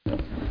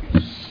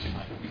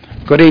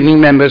Good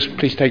evening, members.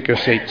 Please take your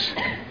seats.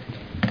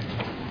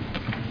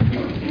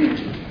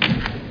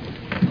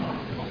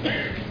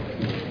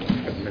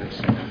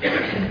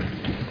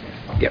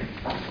 Yep.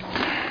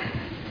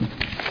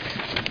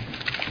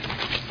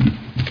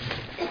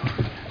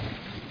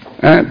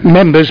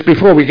 Members,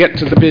 before we get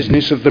to the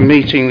business of the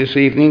meeting this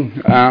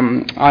evening,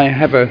 I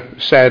have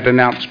a sad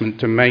announcement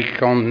to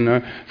make.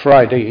 On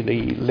Friday,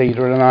 the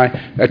leader and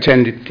I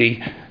attended the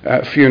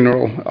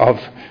funeral of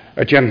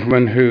a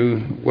gentleman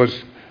who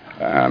was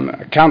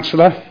a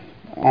councillor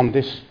on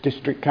this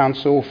district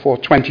council for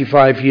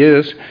 25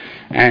 years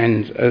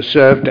and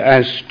served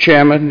as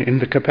chairman in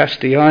the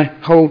capacity I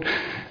hold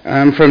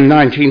from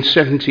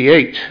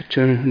 1978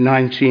 to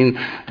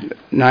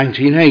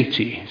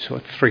 1980, so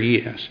 3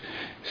 years.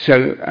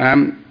 So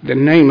the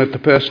name of the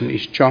person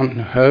is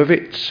John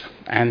Hurwitz,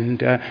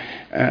 and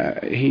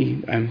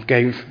he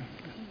gave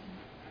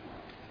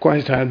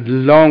quite a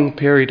long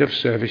period of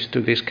service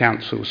to this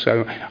council.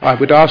 So I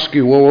would ask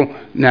you all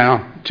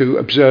now to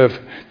observe,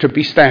 to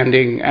be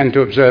standing and to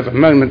observe a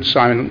moment's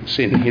silence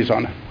in his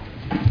honour,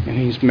 in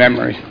his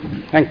memory.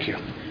 Thank you.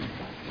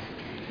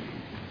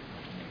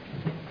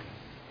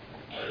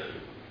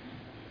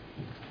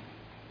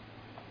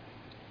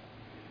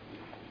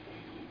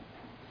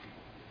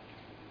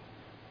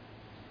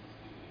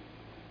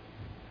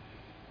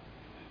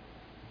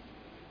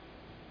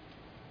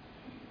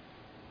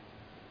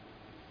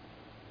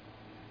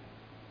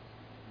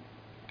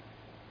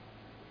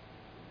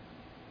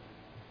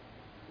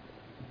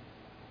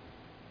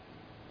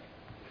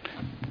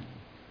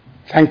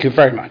 Thank you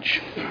very much.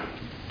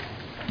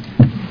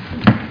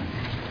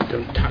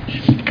 Don't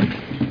touch.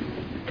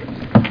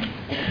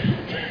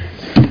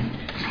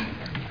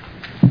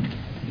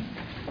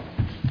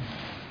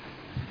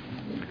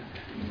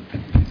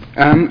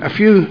 A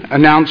few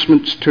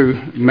announcements to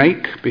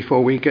make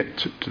before we get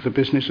to the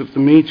business of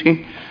the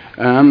meeting.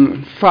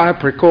 Fire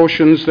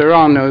precautions. There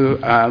are no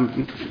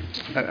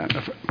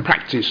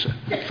practice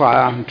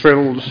fire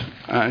drills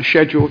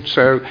scheduled,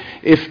 so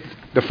if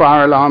the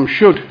fire alarm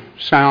should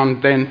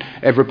sound, then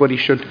everybody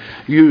should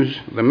use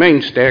the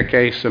main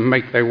staircase and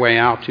make their way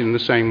out in the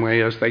same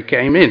way as they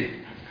came in.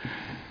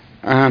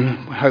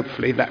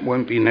 Hopefully that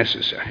won't be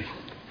necessary.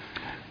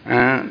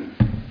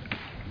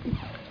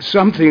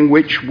 Something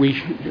which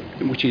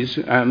is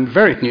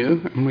very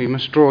new, and we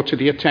must draw to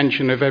the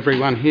attention of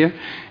everyone here,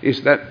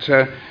 is that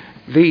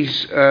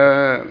these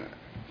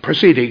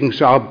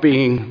proceedings are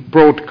being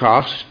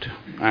broadcast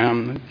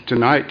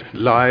tonight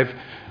live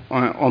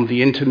on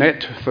the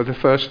internet for the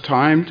first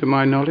time, to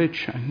my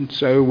knowledge, and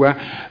so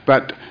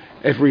but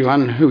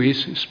everyone who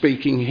is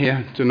speaking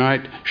here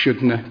tonight should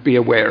be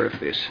aware of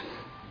this.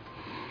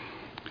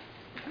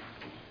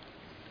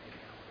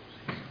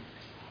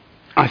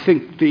 I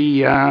think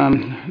the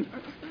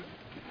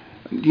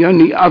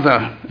only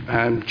other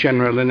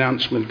general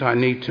announcement I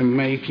need to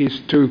make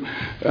is to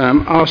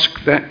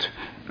ask that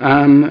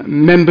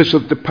members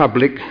of the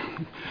public,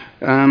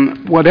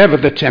 whatever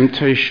the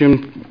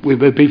temptation, we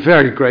would be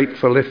very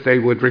grateful if they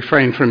would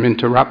refrain from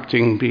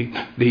interrupting the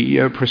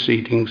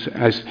proceedings,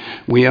 as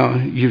we are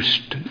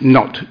used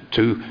not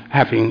to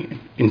having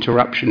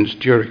interruptions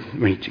during the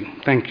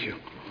meeting. Thank you.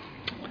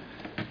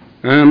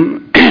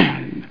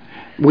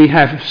 We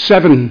have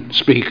 7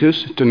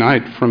 speakers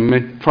tonight from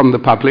the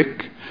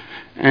public,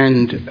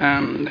 and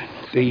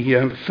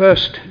the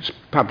first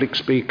public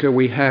speaker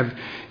we have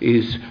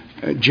is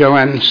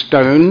Joanne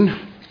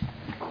Stone.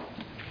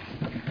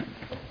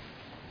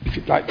 If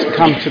you'd like to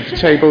come to the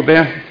table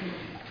there.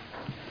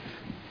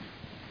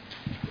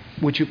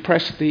 Would you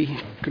press the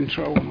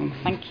control on?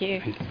 Thank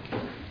you.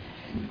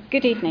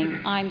 Good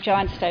evening. I'm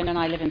Joanne Stone and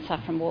I live in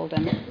Saffron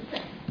Walden.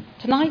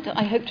 Tonight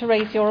I hope to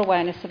raise your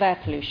awareness of air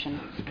pollution.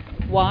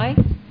 Why?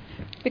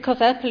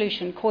 Because air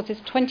pollution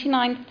causes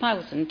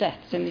 29,000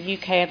 deaths in the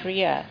UK every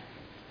year.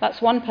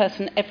 That's one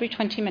person every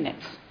 20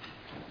 minutes.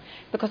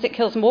 Because it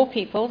kills more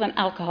people than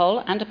alcohol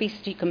and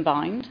obesity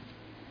combined.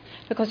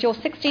 Because you're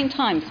 16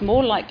 times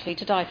more likely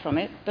to die from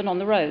it than on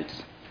the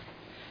roads,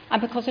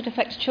 and because it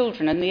affects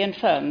children and the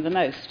infirm the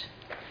most.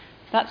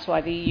 That's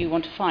why the EU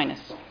want to fine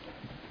us.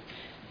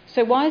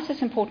 So why is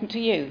this important to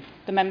you,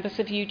 the members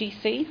of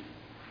UDC?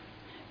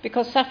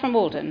 Because Saffron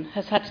Walden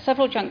has had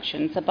several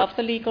junctions above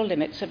the legal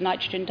limits of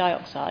nitrogen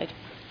dioxide,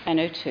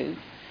 NO2,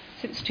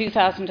 since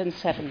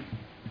 2007.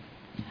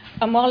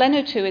 And while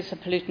NO2 is a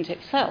pollutant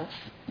itself,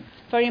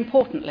 very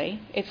importantly,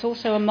 it's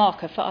also a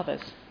marker for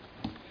others.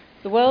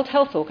 The World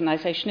Health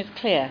Organization is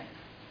clear.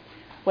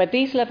 Where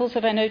these levels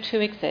of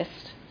NO2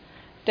 exist,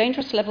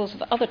 dangerous levels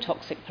of other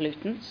toxic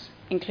pollutants,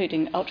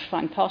 including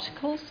ultrafine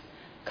particles,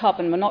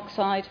 carbon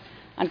monoxide,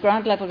 and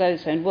ground-level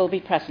ozone, will be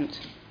present.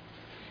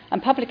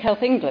 And Public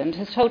Health England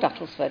has told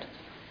Uttlesford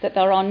that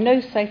there are no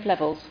safe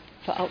levels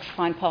for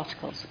ultrafine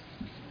particles.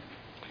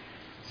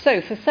 So,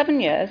 for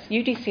 7 years,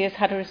 UDC has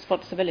had a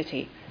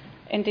responsibility,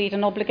 indeed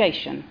an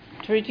obligation,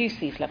 to reduce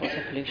these levels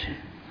of pollution.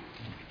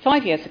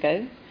 5 years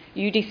ago,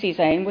 UDC's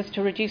aim was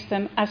to reduce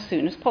them as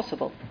soon as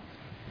possible.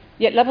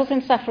 Yet levels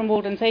in Saffron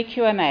Walden's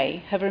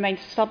AQMA have remained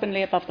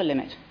stubbornly above the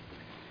limit.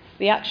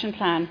 The action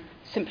plan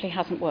simply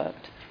hasn't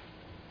worked.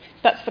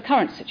 That's the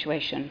current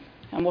situation,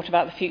 and what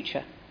about the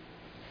future?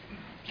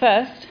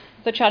 First,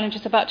 the challenge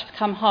is about to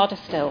become harder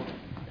still.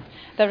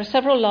 There are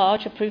several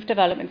large approved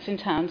developments in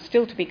town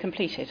still to be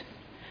completed,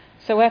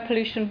 so air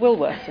pollution will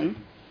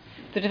worsen.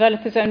 The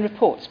developers' own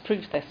reports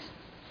prove this.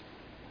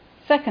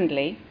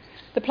 Secondly,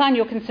 the plan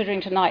you're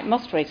considering tonight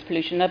must raise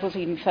pollution levels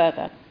even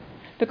further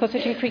because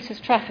it increases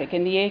traffic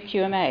in the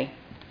AQMA.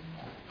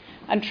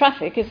 And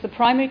traffic is the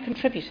primary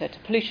contributor to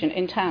pollution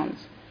in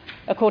towns,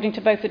 according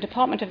to both the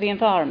Department of the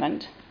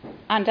Environment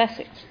and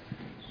Essex.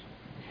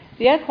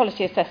 The Air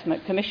Quality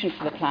Assessment commissioned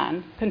for the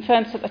plan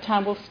confirms that the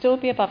town will still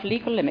be above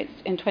legal limits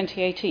in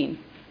 2018,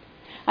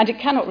 and it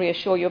cannot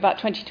reassure you about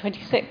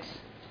 2026,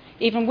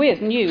 even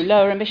with new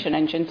lower emission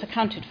engines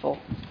accounted for.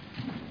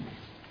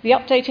 The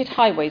updated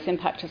highways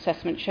impact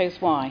assessment shows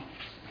why.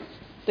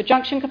 The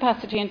junction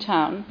capacity in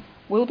town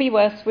will be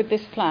worse with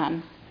this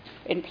plan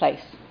in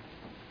place.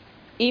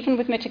 Even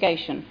with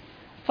mitigation,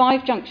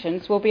 5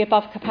 junctions will be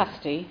above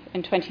capacity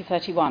in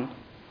 2031,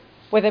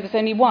 where there was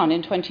only 1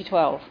 in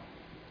 2012.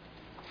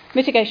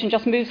 Mitigation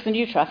just moves the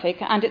new traffic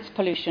and its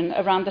pollution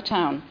around the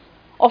town,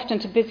 often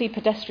to busy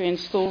pedestrian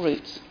school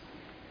routes.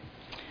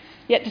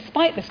 Yet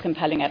despite this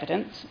compelling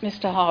evidence,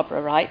 Mr.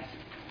 Harborough writes,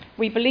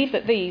 we believe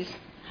that these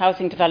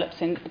housing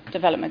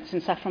developments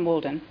in Saffron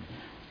Walden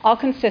are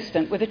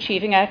consistent with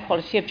achieving air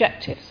quality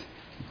objectives.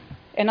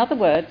 In other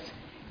words,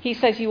 he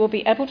says you will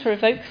be able to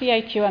revoke the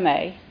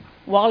AQMA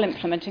while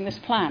implementing this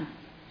plan.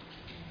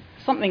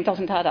 Something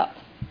doesn't add up.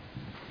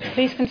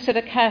 Please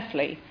consider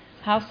carefully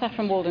how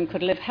Saffron Walden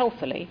could live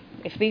healthily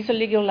if these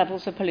illegal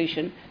levels of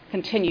pollution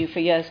continue for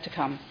years to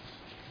come.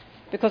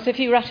 Because if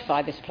you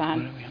ratify this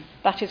plan,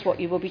 that is what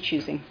you will be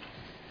choosing.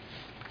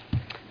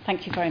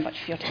 Thank you very much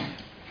for your time.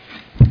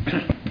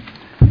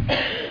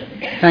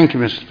 Thank you,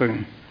 Mr.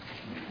 Spoon.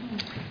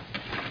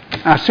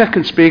 Our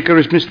second speaker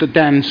is Mr.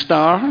 Dan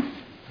Starr.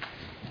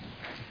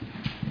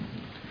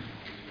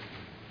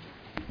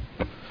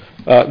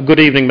 Good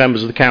evening,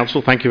 members of the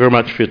Council. Thank you very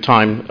much for your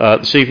time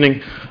this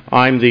evening.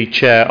 I'm the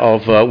chair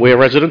of Weir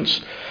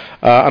Residents,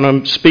 and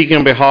I'm speaking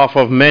on behalf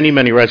of many,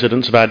 many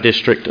residents of our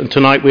district. And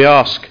tonight we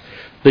ask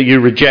that you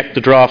reject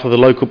the draft of the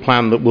local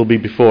plan that will be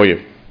before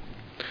you.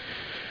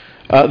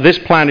 This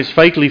plan is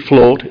fatally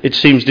flawed. It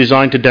seems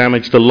designed to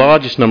damage the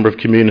largest number of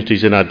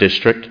communities in our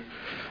district,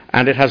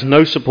 and it has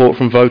no support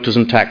from voters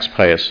and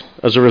taxpayers.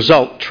 As a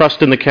result,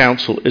 trust in the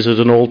Council is at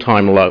an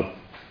all-time low.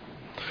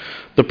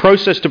 The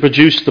process to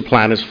produce the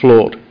plan is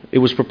flawed. It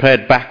was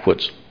prepared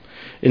backwards.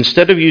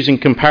 Instead of using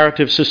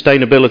comparative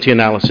sustainability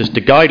analysis to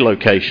guide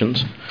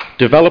locations,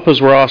 developers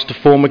were asked to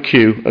form a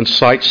queue and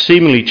sites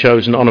seemingly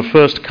chosen on a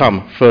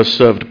first-come,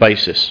 first-served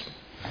basis.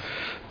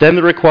 Then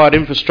the required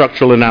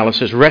infrastructural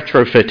analysis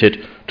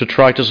retrofitted to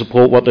try to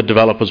support what the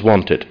developers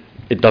wanted.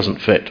 It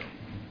doesn't fit.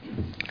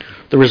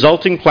 The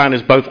resulting plan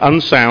is both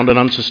unsound and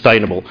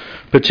unsustainable,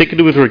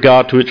 particularly with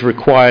regard to its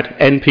required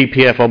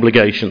NPPF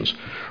obligations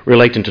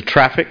relating to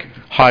traffic,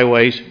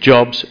 highways,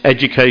 jobs,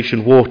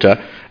 education,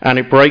 water, and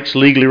it breaks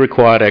legally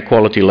required air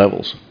quality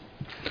levels.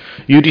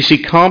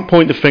 UDC can't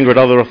point the finger at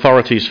other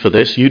authorities for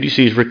this.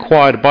 UDC is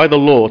required by the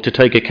law to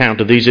take account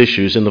of these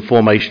issues in the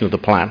formation of the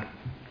plan.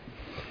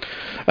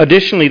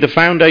 Additionally, the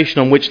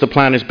foundation on which the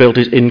plan is built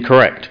is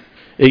incorrect.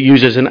 It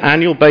uses an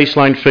annual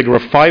baseline figure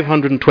of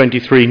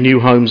 523 new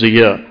homes a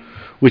year,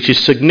 which is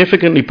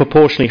significantly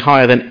proportionally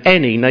higher than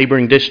any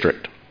neighbouring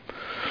district.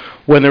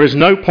 When there is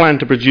no plan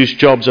to produce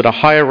jobs at a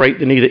higher rate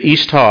than either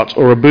East Herts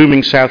or a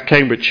booming South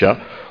Cambridgeshire,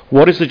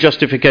 what is the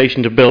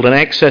justification to build an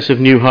excess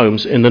of new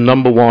homes in the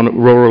 #1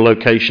 rural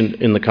location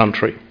in the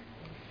country?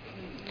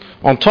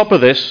 On top of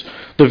this,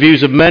 the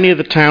views of many of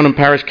the town and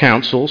parish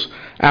councils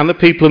and the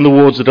people in the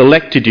wards that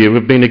elected you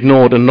have been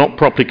ignored and not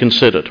properly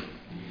considered.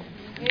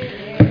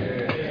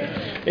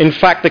 In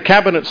fact, the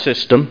cabinet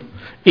system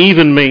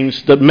even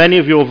means that many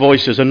of your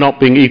voices are not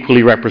being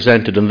equally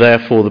represented, and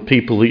therefore the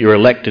people that you're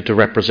elected to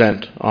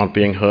represent aren't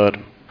being heard.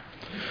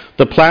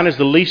 The plan is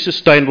the least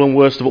sustainable and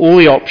worst of all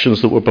the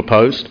options that were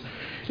proposed.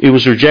 It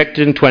was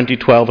rejected in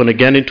 2012 and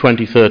again in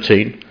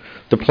 2013.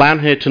 The plan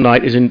here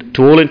tonight is,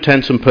 to all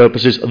intents and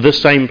purposes, the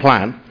same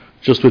plan,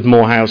 just with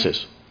more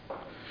houses.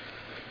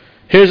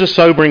 Here's a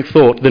sobering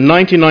thought. The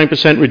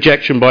 99%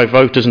 rejection by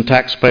voters and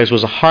taxpayers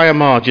was a higher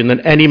margin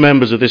than any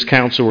members of this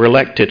council were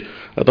elected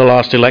at the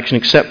last election,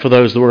 except for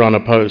those that were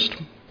unopposed.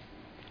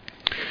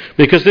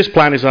 Because this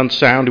plan is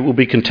unsound, it will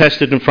be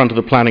contested in front of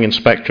the Planning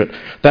Inspectorate.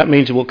 That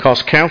means it will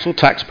cost council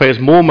taxpayers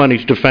more money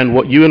to defend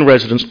what you and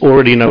residents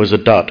already know is a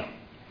dud.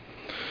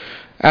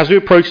 As we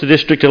approach the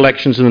district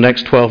elections in the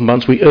next 12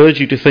 months, we urge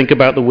you to think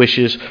about the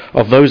wishes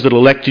of those that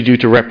elected you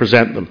to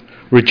represent them.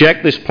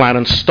 Reject this plan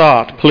and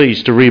start,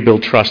 please, to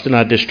rebuild trust in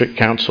our district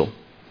council.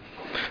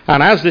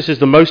 And as this is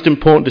the most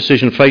important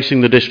decision facing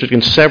the district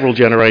in several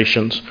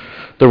generations,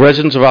 the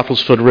residents of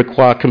Uttlesford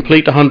require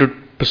complete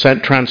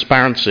 100%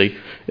 transparency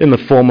in the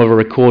form of a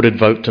recorded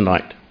vote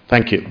tonight.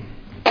 Thank you.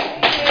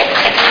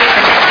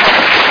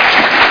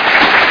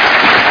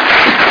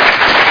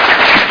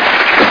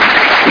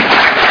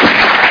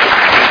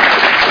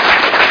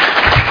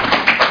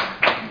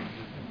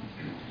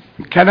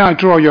 Can I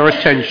draw your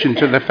attention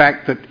to the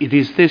fact that it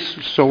is this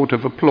sort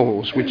of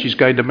applause which is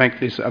going to make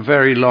this a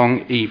very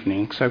long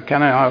evening? So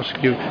can I ask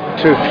you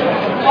to...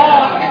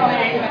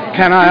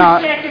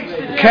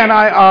 Can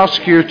I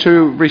ask you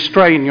to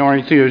restrain your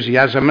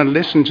enthusiasm and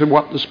listen to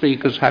what the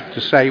speakers have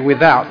to say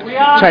without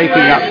taking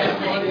up...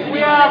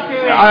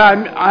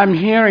 I'm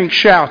hearing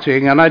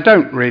shouting, and I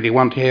don't really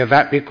want to hear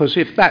that, because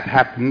if that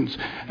happens,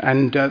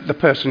 and the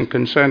person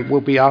concerned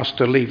will be asked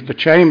to leave the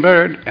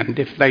chamber, and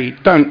if they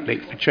don't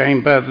leave the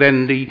chamber,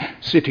 then the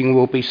sitting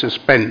will be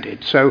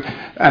suspended. So,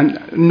 and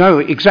know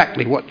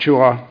exactly what you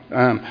are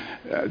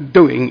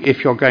doing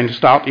if you're going to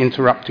start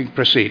interrupting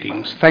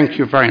proceedings. Thank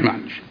you very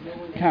much.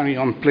 Carry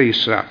on, please,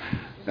 sir.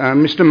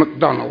 Mr.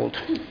 MacDonald.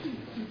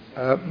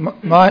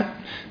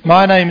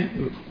 My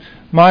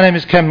name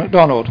is Ken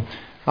MacDonald.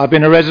 I've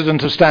been a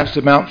resident of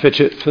Stansted Mount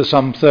Fitchett for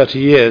some 30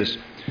 years.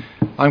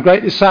 I'm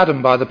greatly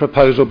saddened by the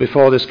proposal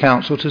before this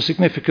council to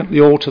significantly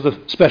alter the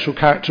special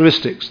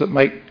characteristics that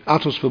make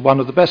Uttlesford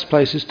one of the best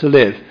places to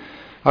live.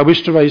 I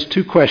wish to raise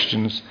two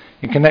questions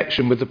in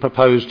connection with the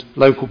proposed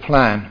local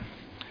plan.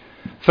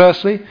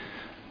 Firstly,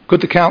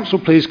 could the council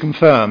please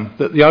confirm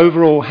that the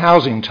overall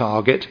housing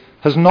target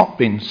has not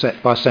been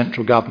set by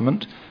central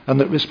government,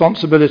 and that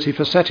responsibility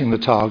for setting the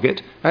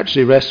target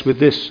actually rests with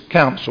this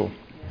council?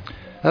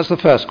 That's the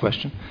first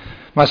question.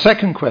 My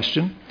second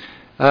question,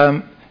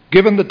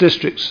 given the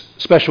district's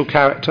special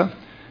character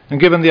and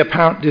given the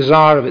apparent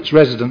desire of its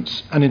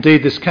residents and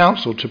indeed this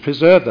council to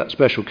preserve that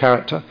special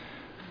character,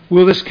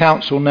 will this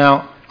council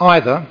now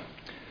either,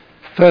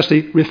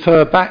 firstly,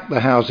 refer back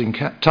the housing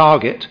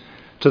target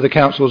to the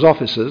council's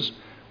officers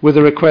with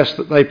a request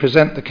that they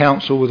present the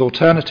council with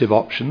alternative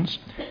options,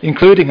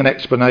 including an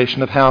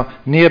explanation of how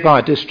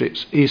nearby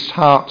districts, East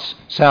Herts,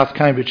 South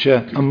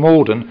Cambridgeshire and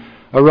Malden,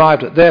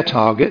 arrived at their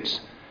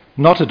targets,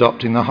 not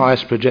adopting the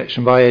highest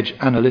projection by Edge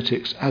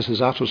Analytics as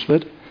has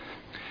Uttlesford,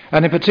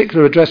 and in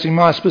particular addressing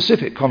my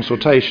specific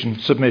consultation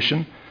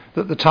submission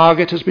that the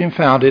target has been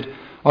founded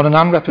on an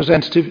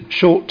unrepresentative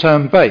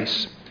short-term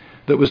base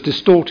that was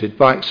distorted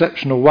by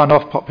exceptional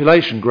one-off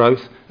population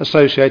growth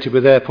associated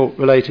with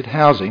airport-related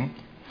housing.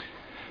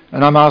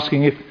 And I'm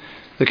asking if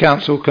the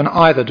council can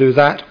either do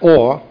that,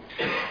 or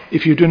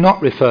if you do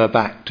not refer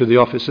back to the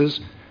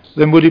officers,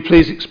 then would you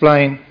please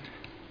explain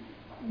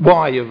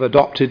why you've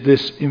adopted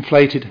this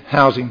inflated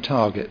housing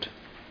target?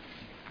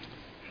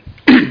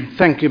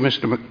 Thank you,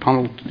 Mr.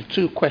 MacDonald. The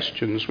two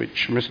questions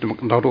which Mr.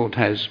 MacDonald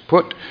has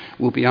put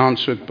will be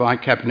answered by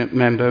Cabinet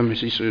Member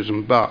Mrs.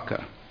 Susan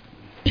Barker.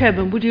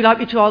 Chairman, would you like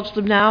me to answer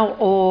them now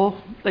or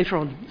later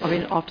on? I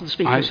mean, after the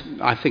speakers?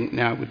 I think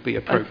now would be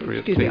appropriate.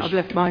 Excuse me, I've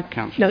left my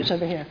notes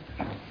over here.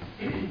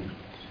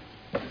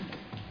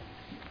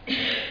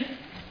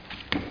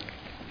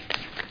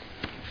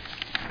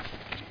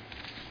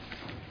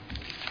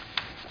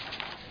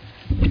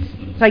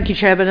 Thank you,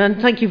 Chairman,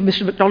 and thank you,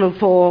 Mr. MacDonald,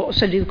 for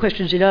sending the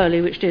questions in early,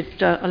 which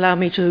did allow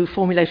me to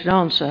formulate an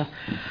answer.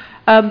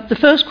 The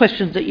first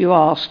question that you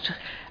asked,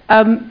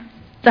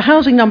 the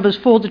housing numbers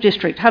for the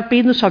district have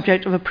been the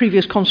subject of a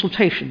previous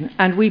consultation,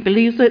 and we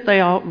believe that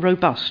they are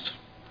robust.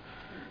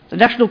 The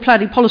National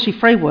Planning Policy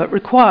Framework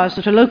requires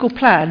that a local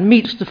plan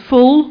meets the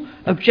full,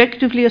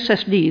 objectively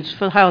assessed needs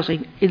for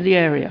housing in the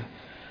area.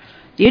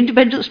 The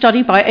independent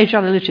study by Edge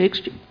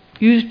Analytics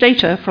used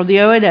data from the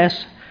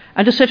ONS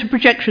and a set of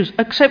projections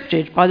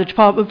accepted by the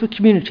Department for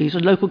Communities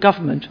and Local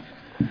Government.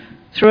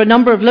 Through a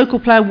number of local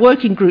plan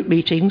working group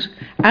meetings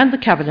and the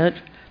Cabinet,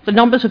 the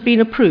numbers have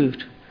been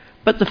approved,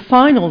 but the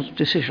final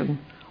decision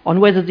on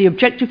whether the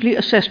objectively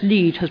assessed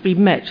need has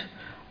been met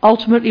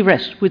ultimately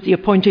rests with the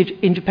appointed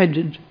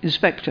independent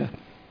inspector.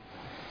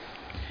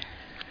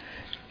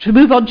 To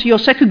move on to your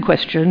second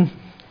question,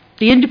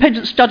 the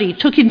independent study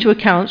took into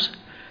account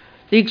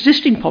the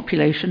existing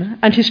population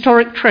and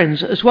historic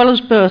trends, as well as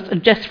birth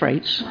and death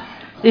rates.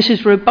 This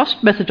is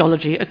robust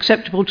methodology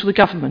acceptable to the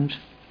government.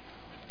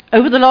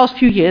 Over the last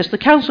few years, the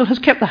Council has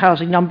kept the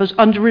housing numbers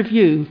under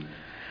review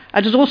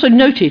and has also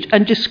noted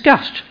and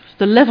discussed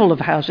the level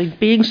of housing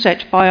being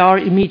set by our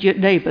immediate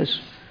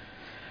neighbours.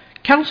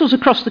 Councils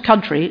across the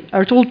country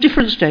are at all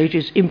different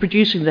stages in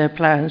producing their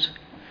plans,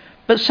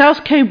 but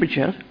South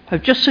Cambridgeshire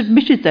have just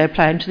submitted their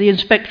plan to the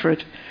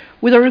Inspectorate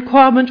with a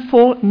requirement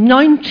for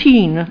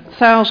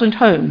 19,000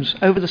 homes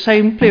over the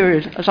same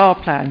period as our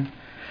plan,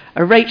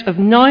 a rate of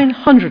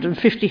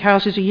 950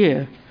 houses a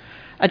year.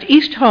 And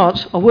East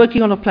Herts are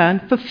working on a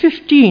plan for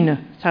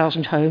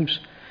 15,000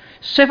 homes,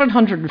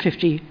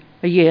 750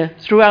 a year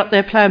throughout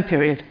their plan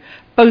period,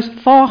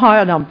 both far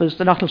higher numbers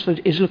than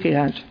Uttlesford is looking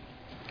at.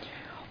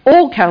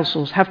 All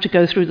councils have to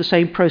go through the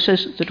same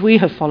process that we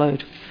have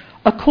followed,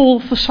 a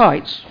call for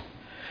sites,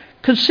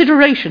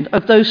 consideration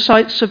of those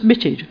sites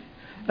submitted,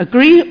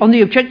 agree on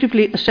the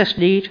objectively assessed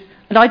need,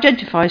 and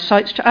identify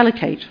sites to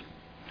allocate.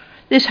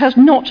 This has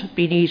not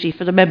been easy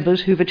for the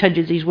members who've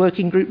attended these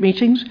working group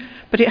meetings,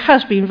 but it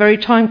has been very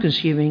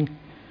time-consuming.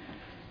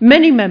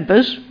 Many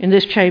members in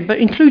this chamber,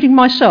 including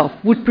myself,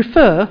 would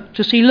prefer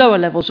to see lower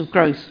levels of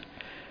growth,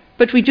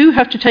 But we do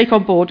have to take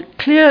on board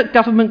clear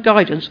government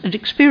guidance and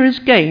experience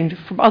gained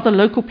from other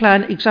local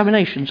plan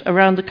examinations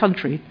around the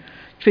country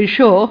to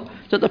ensure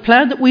that the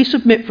plan that we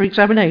submit for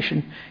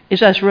examination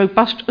is as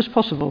robust as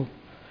possible.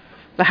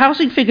 The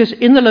housing figures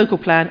in the local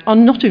plan are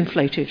not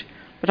inflated,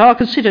 but are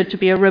considered to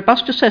be a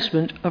robust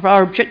assessment of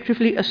our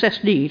objectively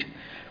assessed need,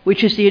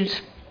 which is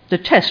the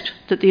test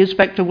that the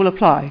inspector will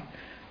apply.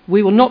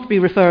 We will not be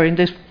referring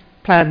this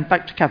plan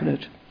back to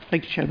Cabinet.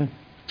 Thank you, Chairman.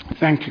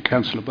 Thank you,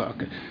 Councillor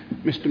Barker.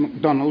 Mr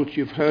MacDonald,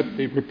 you've heard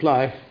the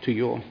reply to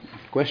your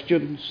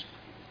questions.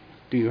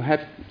 Do you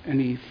have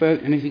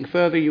anything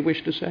further you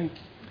wish to say?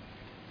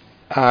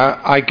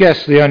 I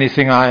guess the only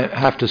thing I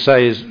have to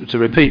say is to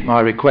repeat my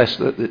request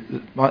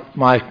that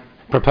my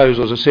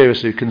proposals are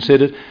seriously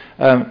considered,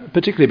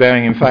 particularly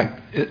bearing in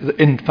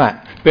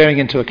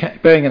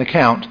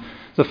account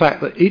the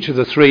fact that each of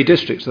the three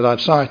districts that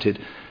I've cited,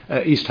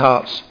 East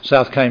Herts,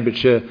 South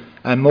Cambridgeshire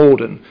and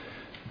Malden,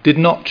 did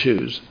not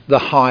choose the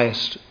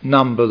highest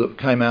number that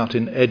came out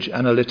in Edge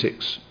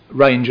Analytics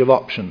range of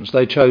options.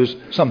 They chose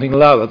something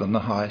lower than the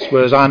highest,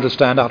 whereas I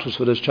understand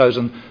Uttlesford has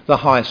chosen the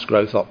highest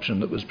growth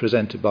option that was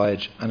presented by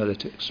Edge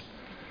Analytics.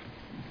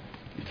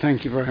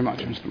 Thank you very much,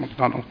 Mr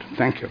MacDonald.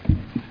 Thank you.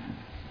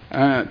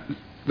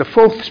 The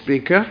fourth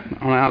speaker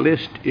on our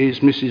list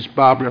is Mrs.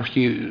 Barbara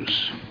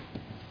Hughes.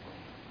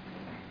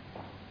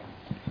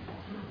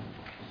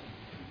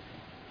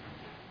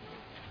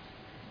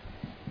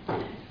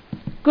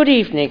 Good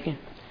evening.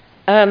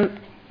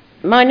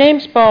 My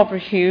name's Barbara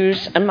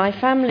Hughes, and my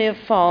family have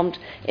farmed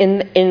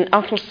in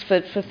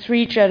Uttlesford for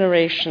 3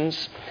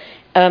 generations.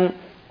 I'm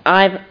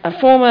a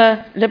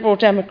former Liberal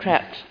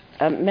Democrat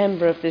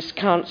member of this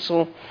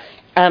council,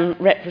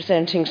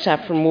 representing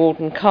Saffron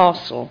Walden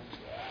Castle.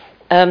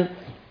 The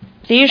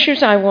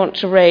issues I want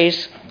to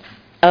raise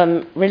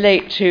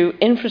relate to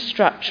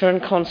infrastructure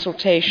and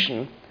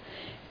consultation.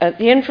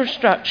 The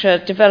infrastructure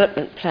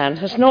development plan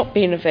has not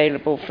been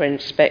available for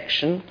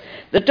inspection.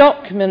 The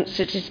documents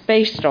it is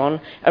based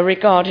on are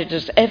regarded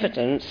as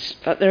evidence,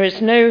 but there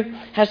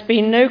has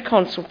been no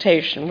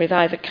consultation with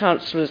either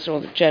councillors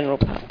or the general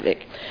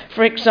public.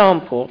 For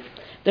example,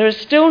 there is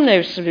still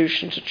no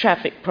solution to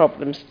traffic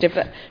problems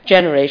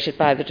generated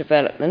by the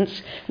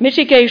developments.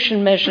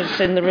 Mitigation measures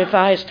in the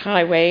revised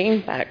highway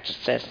impact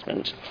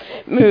assessment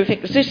move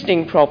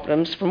existing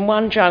problems from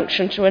one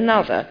junction to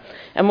another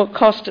and will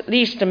cost at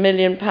least £1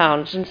 million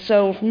and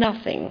solve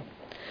nothing.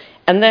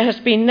 And there has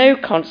been no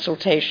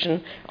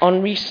consultation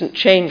on recent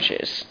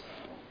changes.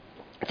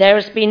 There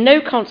has been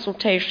no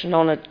consultation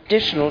on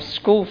additional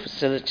school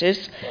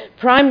facilities.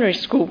 Primary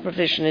school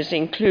provision is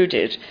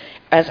included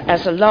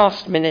as a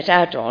last-minute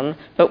add-on,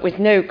 but with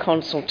no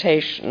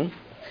consultation.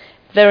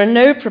 There are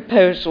no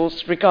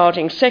proposals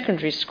regarding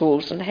secondary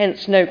schools and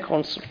hence no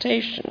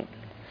consultation.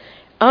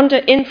 Under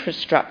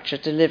infrastructure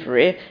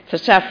delivery for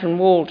Saffron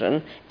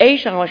Walden,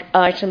 8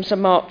 items are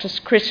marked as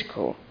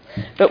critical,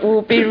 but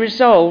will be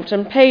resolved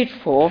and paid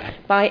for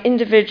by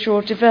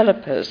individual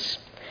developers.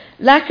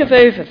 Lack of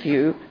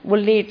overview will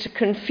lead to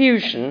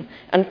confusion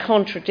and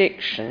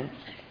contradiction.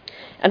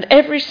 And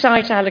every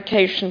site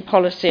allocation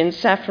policy in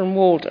Saffron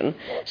Walden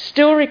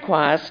still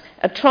requires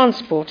a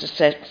transport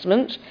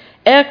assessment,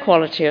 air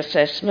quality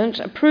assessment,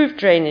 approved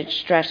drainage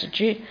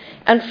strategy,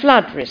 and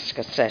flood risk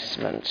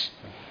assessment.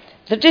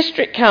 The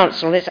District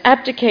Council is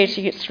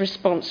abdicating its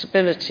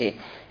responsibility,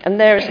 and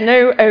there is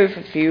no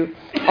overview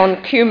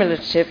on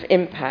cumulative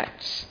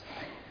impacts.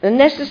 The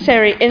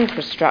necessary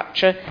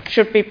infrastructure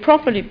should be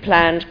properly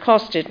planned,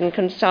 costed, and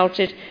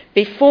consulted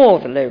before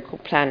the local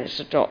plan is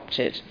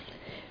adopted.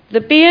 The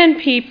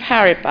BNP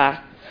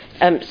Paribas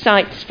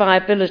site's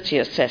viability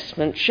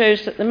assessment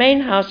shows that the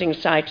main housing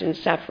site in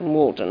Saffron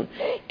Walden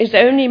is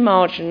only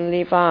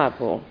marginally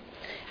viable.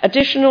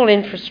 Additional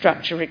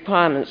infrastructure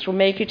requirements will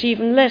make it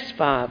even less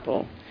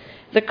viable.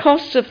 The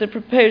costs of the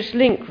proposed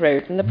link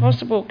road and the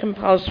possible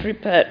compulsory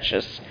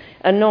purchase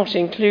are not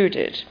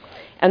included.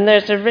 And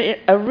there's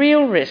a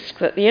real risk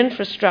that the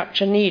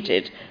infrastructure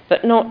needed,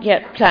 but not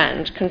yet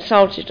planned,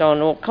 consulted on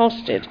or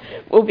costed,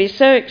 will be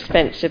so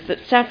expensive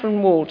that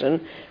Saffron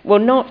Walden will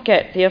not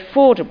get the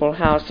affordable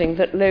housing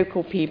that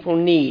local people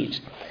need,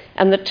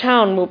 and the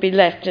town will be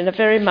left in a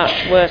very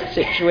much worse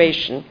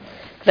situation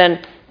than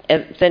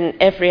in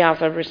every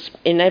other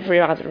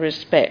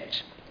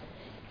respect.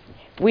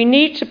 We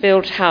need to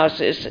build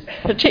houses,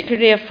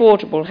 particularly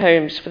affordable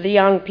homes for the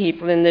young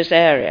people in this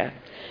area.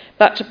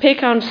 But to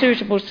pick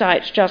unsuitable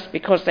sites just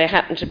because they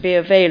happen to be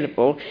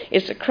available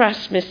is a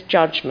crass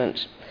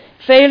misjudgment.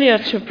 Failure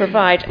to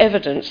provide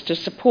evidence to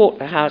support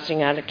the housing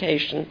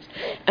allocations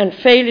and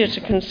failure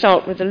to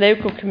consult with the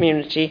local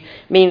community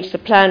means the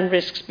plan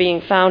risks being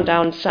found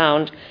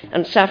unsound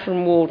and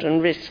Saffron Walden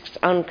risks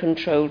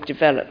uncontrolled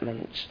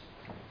development.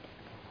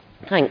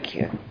 Thank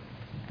you.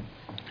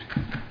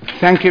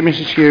 Thank you,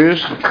 Mrs.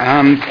 Hughes.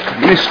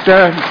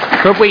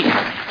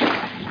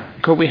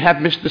 Could we have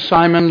Mr.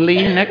 Simon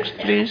Lee next,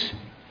 please?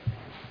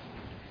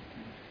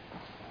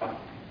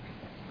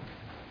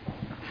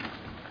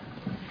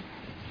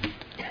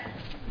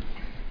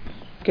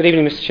 Good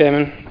evening, Mr.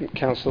 Chairman,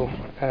 Council.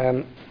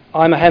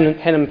 I'm a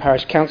Henham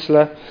Parish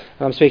Councillor, and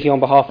I'm speaking on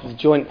behalf of the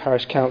Joint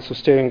Parish Council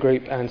Steering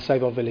Group and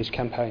Save Our Village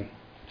campaign.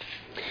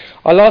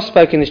 I last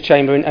spoke in this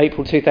chamber in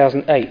April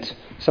 2008,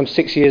 some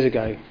 6 years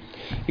ago.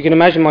 You can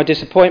imagine my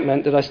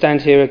disappointment that I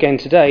stand here again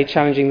today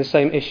challenging the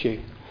same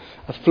issue,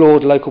 a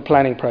flawed local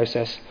planning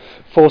process,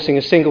 forcing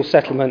a single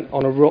settlement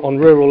on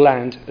rural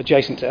land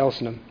adjacent to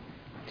Elsenham.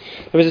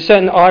 There is a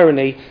certain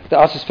irony that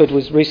Uttersford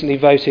was recently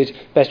voted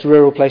best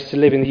rural place to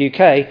live in the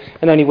UK,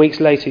 and only weeks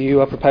later you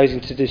are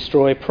proposing to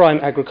destroy prime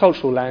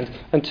agricultural land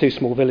and 2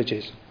 small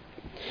villages.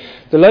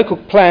 The local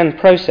plan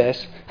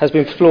process has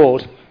been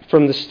flawed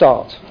from the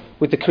start,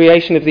 with the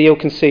creation of the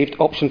ill-conceived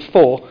option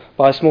 4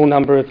 by a small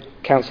number of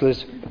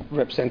councillors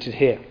represented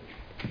here.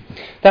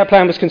 That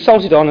plan was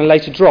consulted on and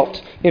later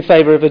dropped in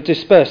favour of a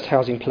dispersed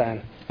housing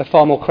plan, a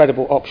far more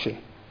credible option.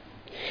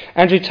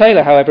 Andrew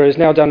Taylor, however, has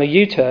now done a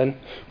U-turn,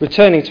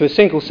 returning to a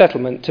single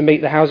settlement to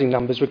meet the housing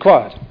numbers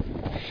required.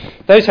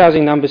 Those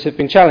housing numbers have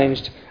been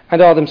challenged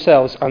and are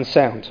themselves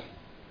unsound.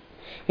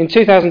 In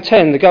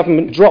 2010, the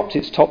government dropped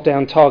its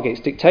top-down targets,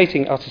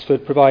 dictating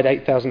Uttersford provide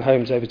 8,000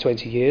 homes over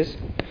 20 years.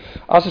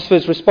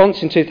 Uttersford's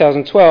response in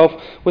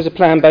 2012 was a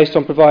plan based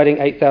on providing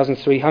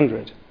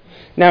 8,300.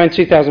 Now in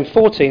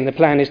 2014, the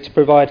plan is to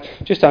provide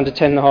just under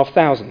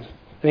 10,500,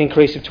 an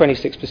increase of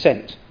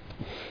 26%.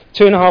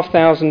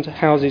 2,500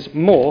 houses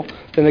more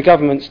than the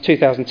government's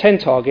 2010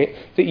 target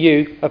that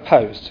you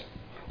opposed.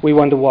 We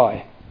wonder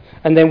why.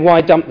 And then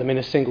why dump them in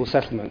a single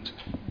settlement?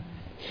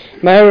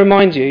 May I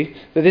remind you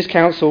that this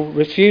council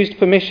refused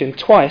permission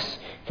twice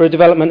for a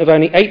development of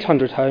only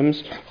 800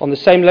 homes on the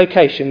same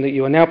location that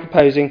you are now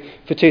proposing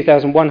for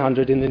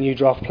 2,100 in the new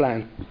draft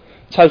plan.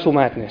 Total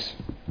madness.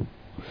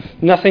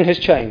 Nothing has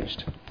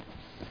changed.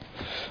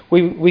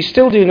 We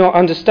still do not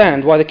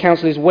understand why the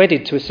council is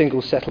wedded to a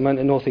single settlement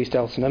in North East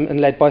Elsenham and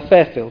led by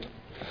Fairfield.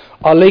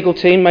 Our legal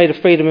team made a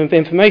Freedom of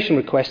Information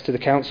request to the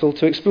council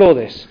to explore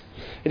this.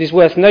 It is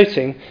worth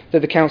noting that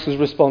the council's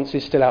response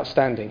is still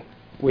outstanding.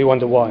 We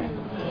wonder why.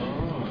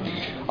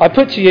 I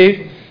put to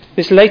you,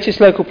 this latest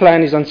local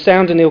plan is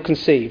unsound and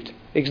ill-conceived,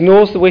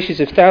 ignores the wishes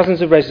of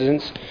thousands of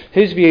residents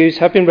whose views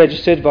have been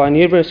registered via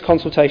numerous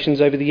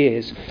consultations over the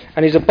years,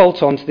 and is a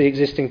bolt-on to the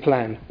existing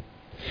plan.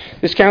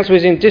 This council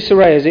is in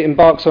disarray as it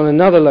embarks on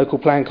another local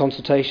plan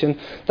consultation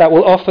that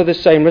will offer the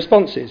same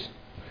responses.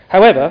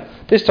 However,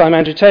 this time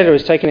Andrew Taylor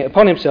has taken it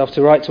upon himself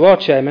to write to our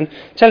chairman,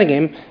 telling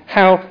him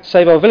how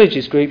Save Our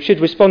Villages group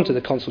should respond to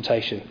the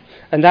consultation,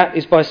 and that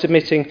is by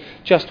submitting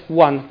just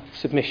one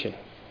submission.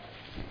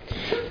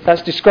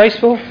 That's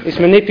disgraceful, it's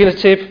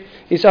manipulative,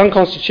 it's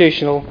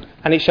unconstitutional,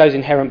 and it shows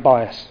inherent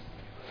bias.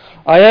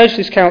 I urge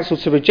this council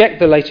to reject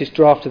the latest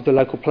draft of the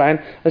local plan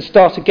and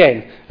start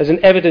again as an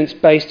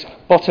evidence-based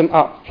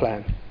bottom-up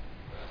plan.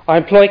 I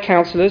employ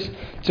councillors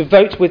to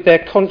vote with their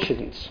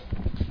conscience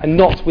and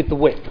not with the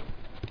whip,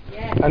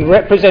 and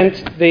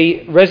represent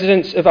the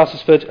residents of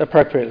Uttersford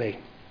appropriately.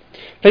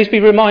 Please be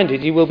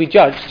reminded you will be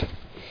judged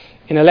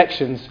in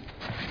elections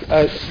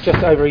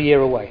just over a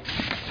year away.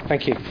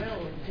 Thank you.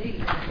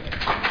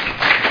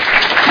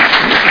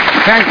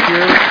 Thank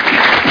you.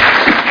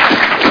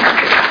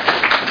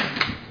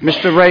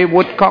 Mr. Ray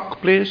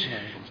Woodcock, please.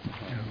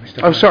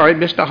 Oh, sorry,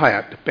 Mr.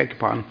 Hyatt. Beg your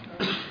pardon.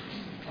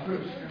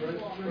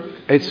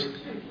 It's...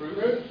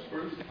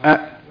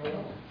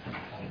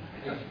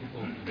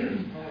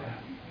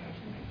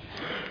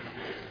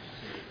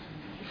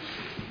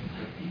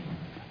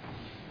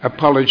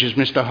 apologies,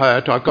 Mr.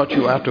 Hyatt. I got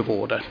you out of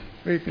order.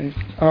 Good evening.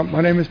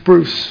 My name is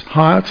Bruce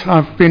Hyatt.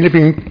 I've been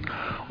living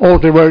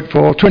Audley Road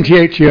for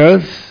 28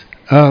 years.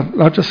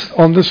 Just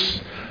on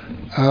this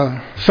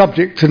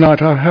subject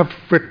tonight, I have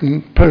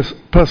written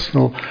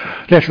personal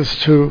letters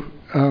to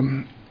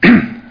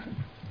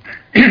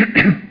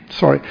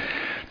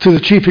to the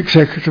Chief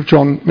Executive,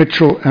 John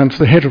Mitchell, and to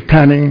the Head of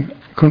Planning,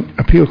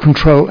 Appeal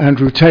Control,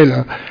 Andrew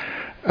Taylor.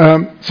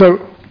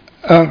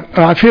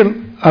 I feel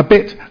a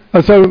bit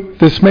as though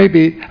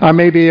I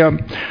may be a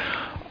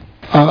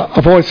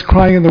voice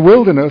crying in the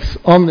wilderness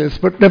on this,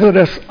 but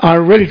nevertheless, I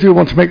really do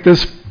want to make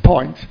this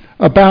point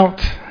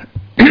about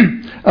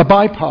a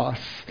bypass.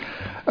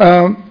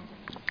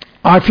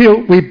 I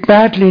feel we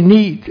badly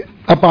need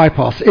a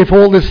bypass if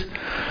all this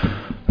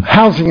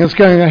housing is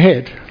going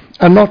ahead,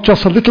 and not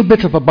just a little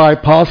bit of a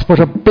bypass, but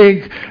a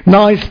big,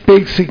 nice,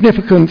 big,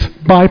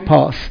 significant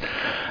bypass.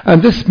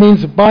 And this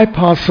means a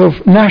bypass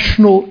of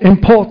national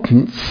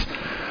importance.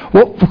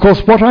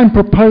 Because what I'm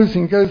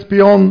proposing goes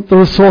beyond the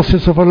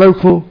resources of a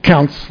local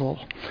council.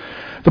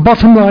 The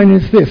bottom line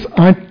is this: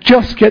 I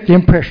just get the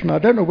impression, I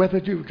don't know whether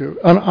you do,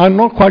 and I'm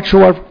not quite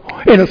sure,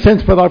 in a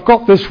sense, whether I've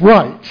got this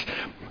right,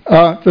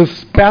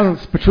 this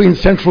balance between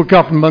central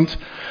government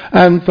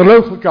and the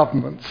local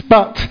governments.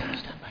 But,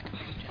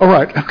 all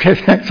right, okay,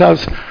 thanks.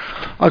 I've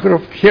got a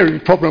hearing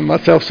problem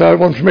myself, so I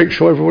want to make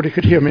sure everybody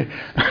could hear me.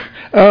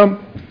 I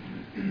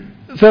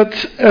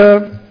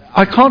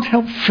can't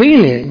help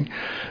feeling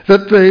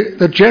that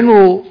the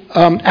general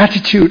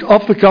attitude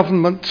of the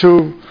government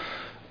to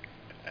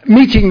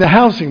meeting the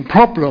housing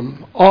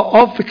problem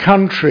of the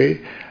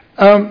country,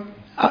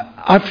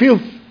 I feel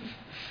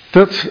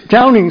that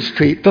Downing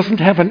Street doesn't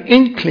have an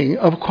inkling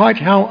of quite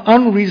how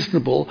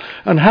unreasonable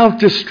and how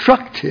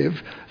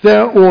destructive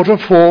their order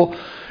for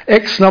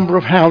X number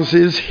of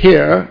houses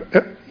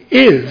here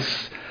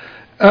is.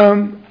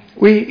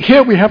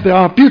 Here we have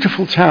our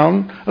beautiful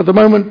town, at the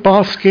moment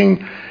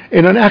basking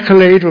in an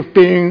accolade of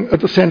being at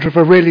the centre of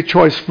a really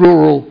choice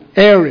rural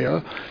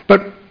area,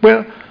 but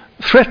we're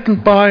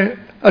threatened by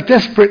a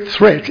desperate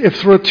threat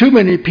if there are too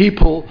many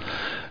people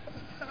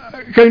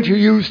going to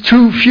use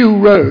too few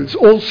roads,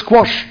 all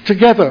squashed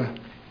together.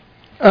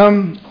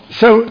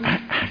 So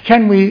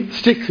can we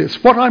stick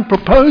this? What I'm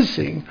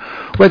proposing,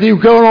 whether you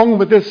go along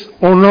with this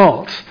or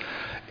not,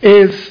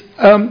 is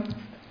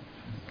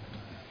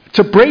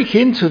to break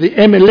into the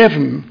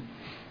M11.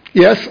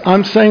 Yes,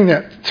 I'm saying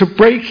that, to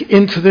break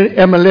into the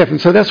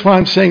M11. So that's why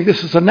I'm saying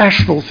this is a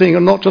national thing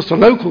and not just a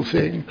local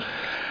thing.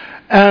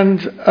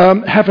 And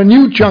have a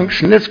new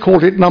junction, let's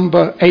call it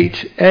number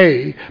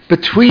 8A,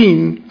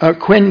 between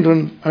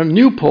Quendon and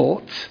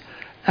Newport,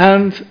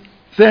 and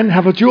then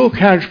have a dual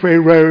carriageway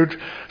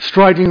road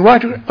striding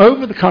right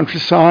over the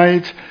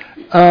countryside,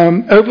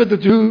 over the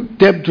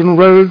Debden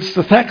roads,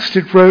 the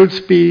Thaxted roads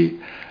be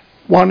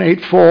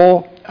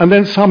 184, and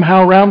then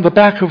somehow round the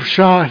back of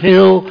Shah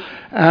Hill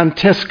and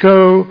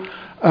Tesco,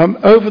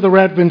 over the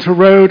Radwinter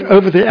Road,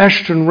 over the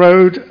Ashton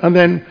Road, and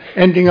then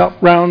ending up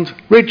round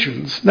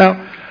Ridgeons.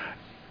 Now,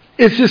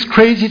 is this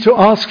crazy to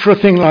ask for a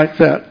thing like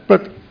that?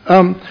 But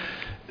I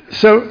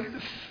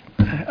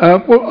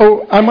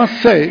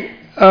must say,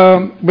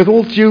 with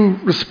all due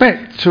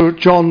respect to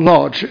John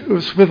Lodge, it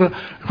was with the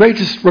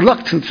greatest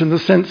reluctance in the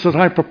sense that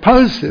I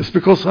proposed this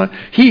because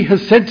he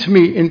has said to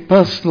me in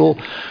personal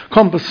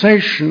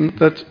conversation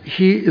that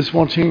he is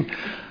wanting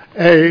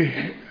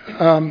a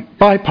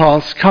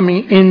bypass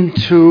coming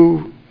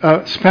into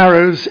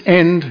Sparrows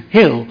End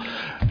Hill.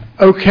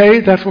 Okay,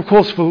 that of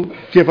course will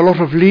give a lot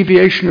of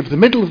alleviation of the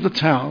middle of the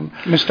town.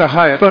 Mr.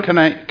 Hyatt,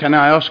 can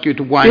I ask you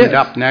to wind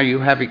up now? You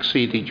have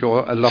exceeded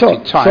your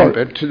allotted time,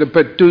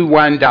 but do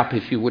wind up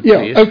if you would,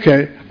 please.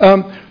 Okay.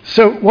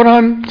 So what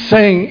I'm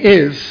saying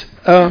is,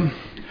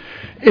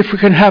 if we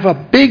can have a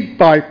big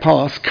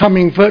bypass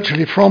coming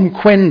virtually from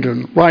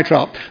Quendon right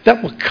up,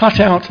 that will cut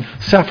out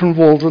Saffron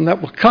Walden, that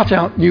will cut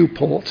out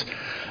Newport,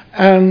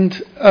 and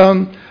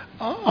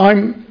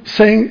I'm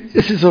saying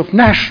this is of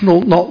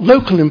national, not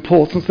local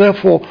importance.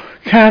 Therefore,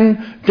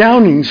 can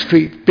Downing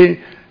Street be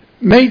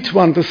made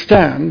to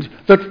understand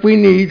that we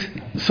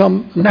need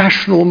some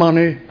national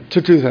money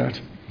to do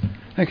that?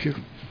 Thank you.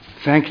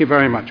 Thank you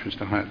very much,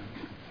 Mr. Hyatt.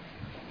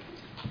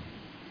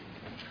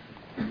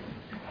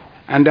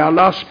 And our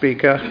last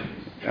speaker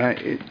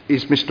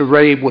is Mr.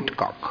 Ray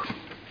Woodcock.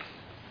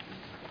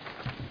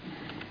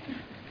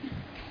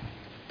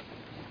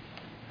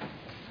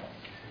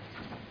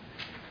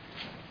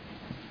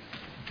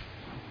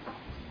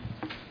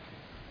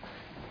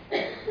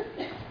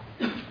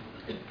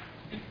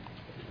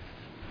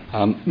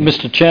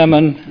 Mr.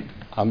 Chairman,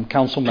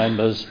 council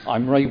members,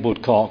 I'm Ray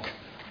Woodcock.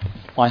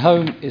 My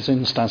home is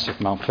in Stansted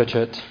Mount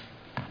Fitchett,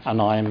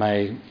 and I am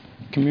a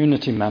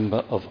community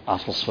member of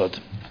Uttlesford.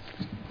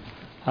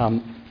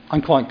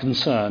 I'm quite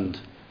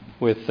concerned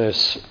with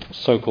this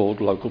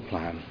so-called local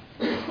plan.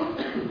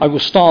 I will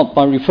start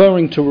by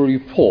referring to a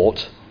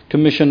report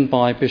commissioned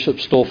by Bishop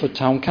Stortford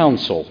Town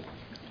Council.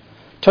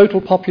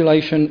 Total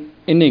population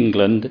in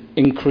England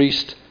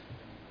increased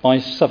by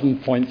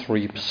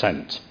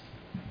 7.3%.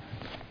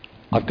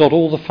 I've got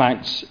all the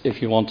facts,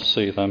 if you want to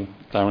see them,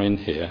 they're in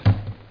here.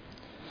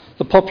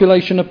 The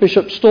population of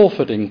Bishop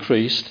Stortford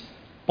increased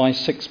by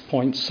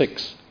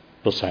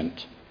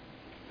 6.6%.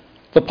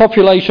 The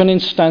population in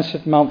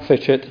Stansted Mount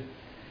Fitchett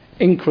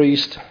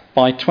increased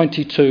by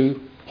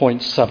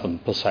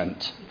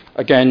 22.7%.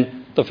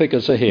 Again, the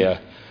figures are here.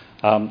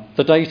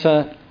 The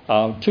data,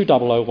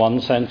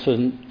 2001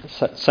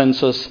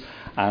 census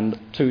and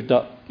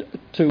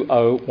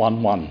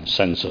 2011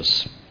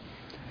 census.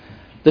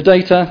 The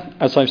data,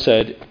 as I've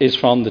said, is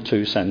from the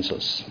two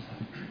census.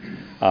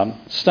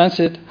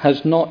 Stansted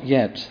has not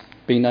yet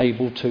been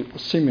able to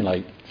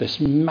simulate this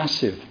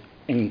massive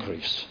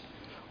increase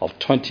of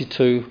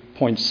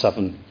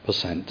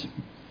 22.7%.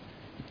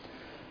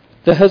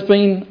 There has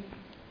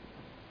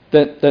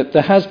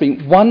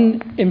been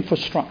one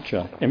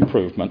infrastructure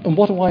improvement, and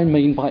what do I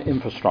mean by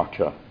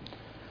infrastructure?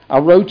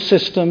 Our road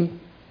system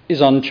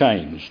is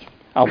unchanged.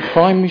 Our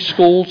primary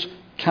schools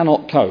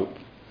cannot cope.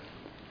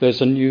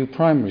 There's a new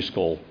primary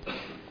school.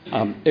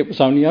 It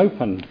was only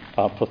open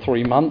for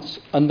 3 months,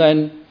 and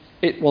then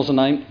it was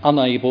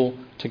unable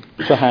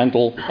to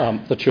handle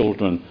the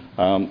children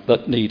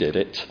that needed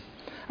it.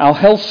 Our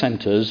health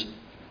centre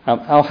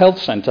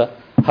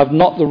have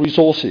not the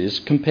resources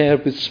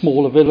compared with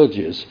smaller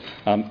villages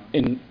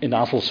in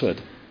Uttlesford,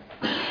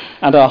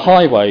 and our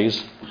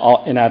highways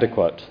are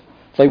inadequate.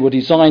 They were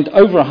designed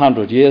over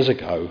 100 years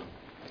ago.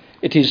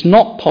 It is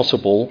not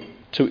possible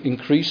to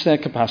increase their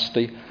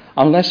capacity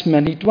unless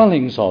many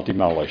dwellings are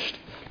demolished.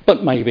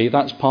 But maybe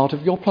that's part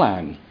of your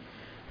plan.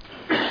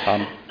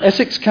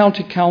 Essex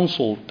County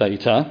Council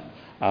data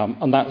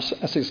and that's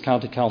Essex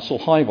County Council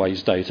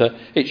Highways data,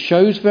 it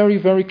shows very,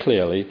 very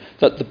clearly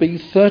that the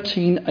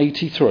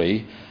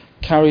B1383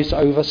 carries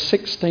over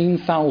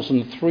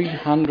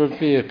 16,300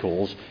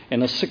 vehicles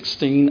in a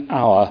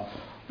 16-hour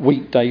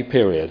weekday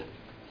period.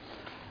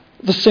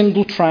 The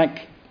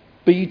single-track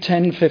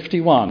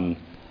B1051,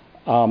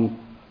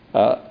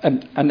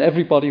 and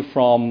everybody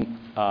from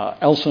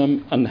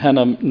Elsham and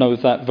Henham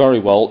knows that very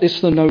well.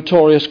 It's the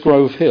notorious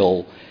Grove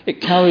Hill.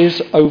 It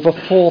carries over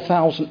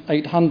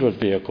 4,800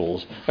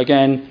 vehicles,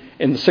 again,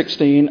 in the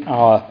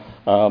 16-hour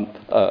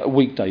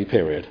weekday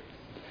period.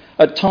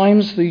 At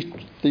times,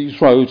 these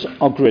roads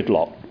are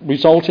gridlocked,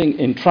 resulting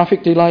in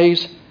traffic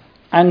delays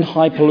and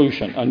high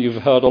pollution. And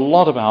you've heard a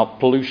lot about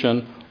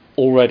pollution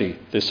already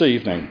this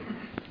evening.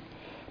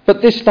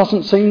 But this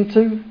doesn't seem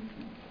to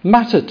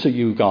matter to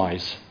you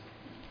guys.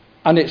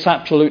 And it's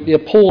absolutely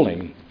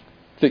appalling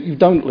that you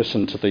don't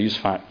listen to these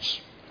facts.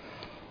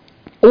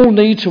 All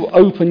need to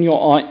open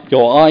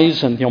your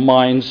eyes and your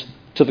minds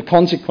to the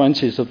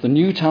consequences of the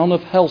new town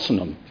of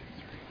Helsenham.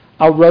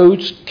 Our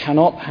roads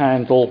cannot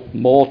handle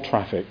more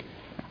traffic,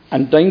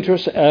 and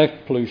dangerous air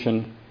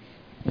pollution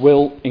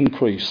will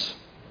increase.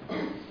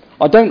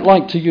 I don't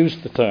like to use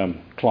the term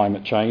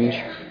climate change.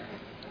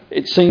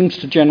 It seems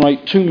to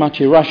generate too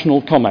much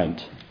irrational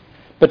comment,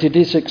 but it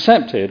is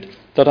accepted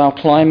that our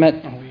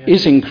climate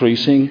is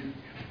increasingly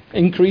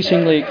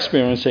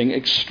experiencing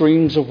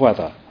extremes of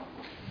weather.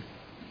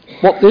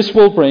 What this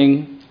will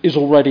bring is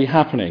already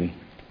happening.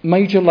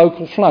 Major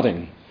local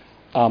flooding.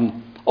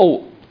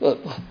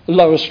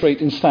 Lower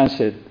Street in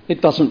Stansted,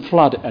 it doesn't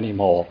flood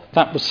anymore.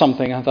 That was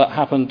something that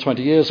happened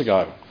 20 years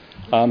ago.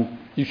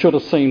 You should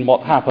have seen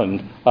what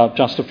happened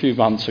just a few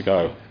months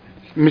ago.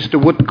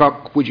 Mr.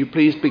 Woodcock, would you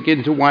please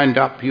begin to wind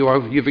up?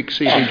 You've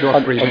exceeded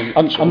your 3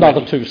 minutes.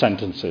 Another 2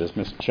 sentences,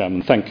 Mr.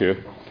 Chairman. Thank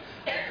you.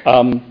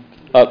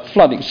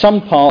 Flooding.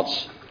 Some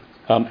parts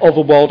of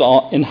the world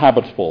are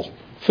inhabitable.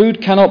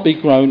 Food cannot be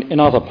grown in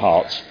other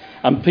parts,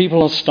 and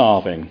people are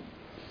starving.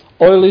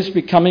 Oil is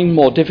becoming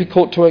more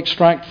difficult to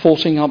extract,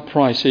 forcing up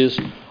prices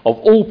of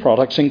all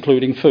products,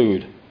 including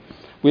food.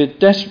 We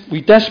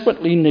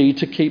desperately need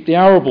to keep the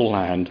arable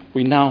land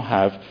we now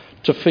have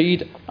to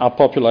feed our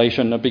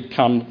population and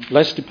become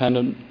less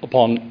dependent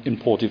upon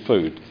imported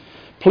food.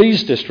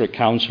 Please, district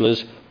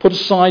councillors, put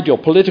aside your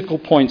political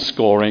point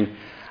scoring,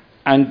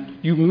 and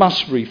you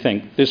must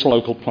rethink this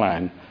local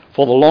plan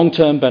for the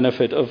long-term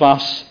benefit of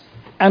us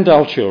and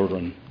our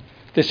children.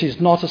 This is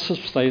not a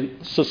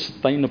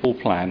sustainable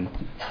plan.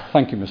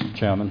 Thank you, Mr.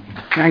 Chairman.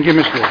 Thank you,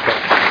 Mr.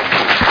 Woodcock.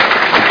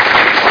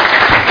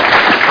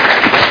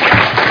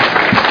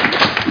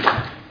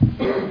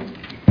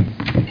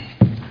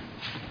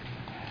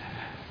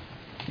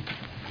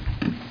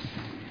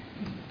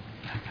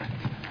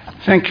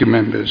 Thank you,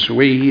 members.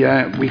 We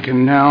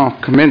can now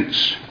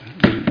commence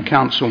the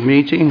council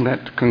meeting.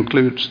 That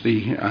concludes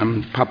the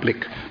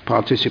public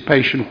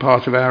participation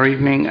part of our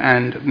evening,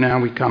 and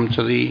now we come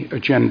to the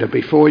agenda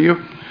before you.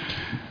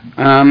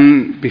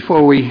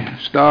 Before we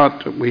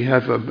start, we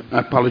have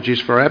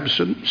apologies for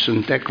absence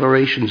and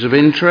declarations of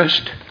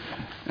interest.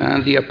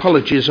 The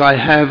apologies I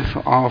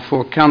have are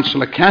for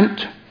Councillor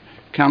Kant,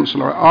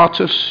 Councillor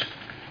Artus,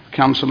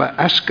 Councillor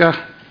Asker,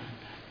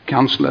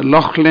 Councillor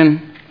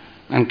Loughlin,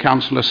 and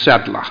Councillor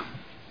Sadler.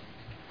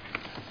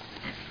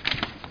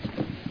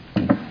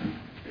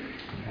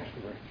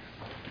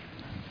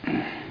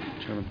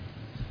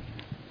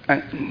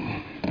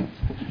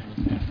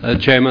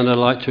 Chairman, I'd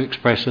like to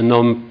express a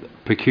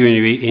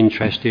non-pecuniary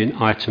interest in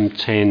item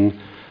 10, 2,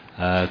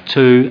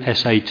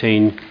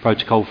 S18,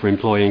 Protocol for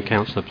Employee and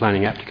Councillor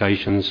Planning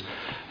Applications,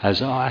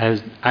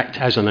 act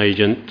as an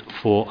agent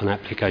for an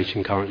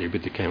application currently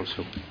with the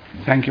Council.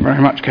 Thank you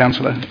very much,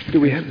 Councillor. Do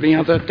we have any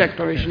other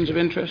declarations of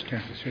interest?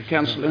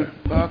 Councillor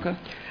Barker?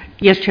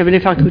 Yes, Chairman,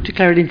 if I could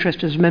declare an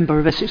interest as a member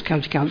of Essex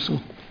County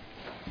Council.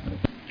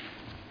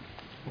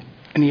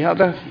 Any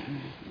other?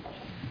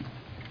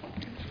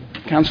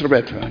 Councillor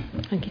Redfern.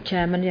 Thank you,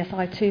 Chairman. Yes,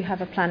 I too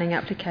have a planning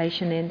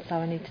application in, so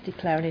I need to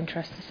declare an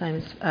interest the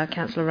same as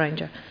Councillor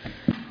Ranger.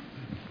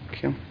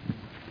 Thank you.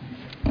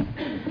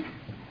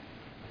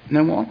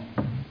 No more?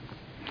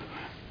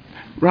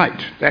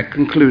 Right, that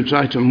concludes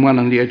item 1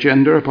 on the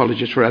agenda.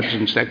 Apologies for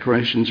absence,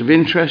 declarations of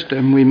interest,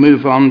 and we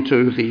move on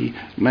to the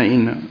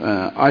main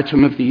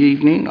item of the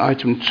evening,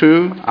 item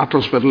 2,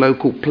 Uttlesford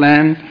Local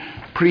Plan,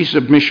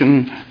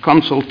 pre-submission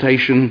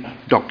consultation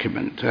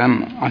document.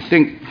 I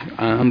think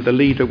the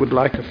leader would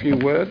like a few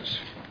words.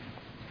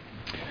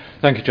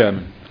 Thank you,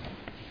 Chairman.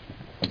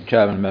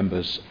 Chairman,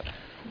 members.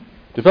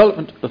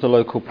 Development of the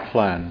local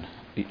plan,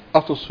 the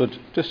Uttlesford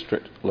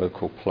District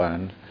Local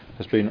Plan,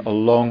 has been a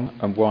long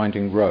and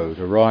winding road,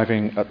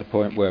 arriving at the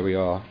point where we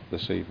are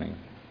this evening.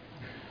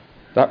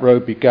 That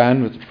road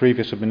began with the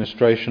previous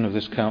administration of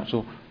this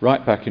council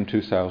right back in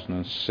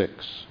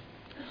 2006.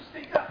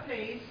 Speak up,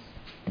 please.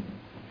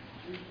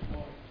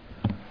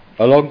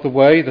 Along the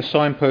way, the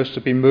signposts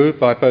have been moved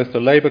by both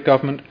the Labour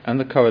government and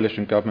the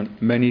coalition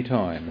government many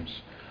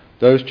times.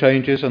 Those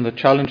changes and the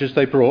challenges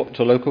they brought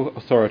to local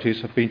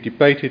authorities have been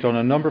debated on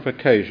a number of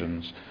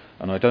occasions,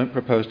 and I don't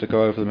propose to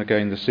go over them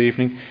again this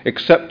evening,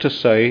 except to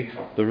say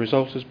the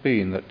result has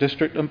been that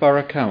district and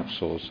borough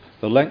councils,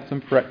 the length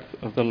and breadth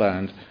of the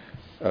land,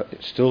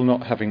 still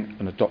not having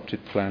an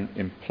adopted plan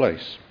in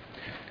place.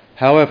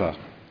 However,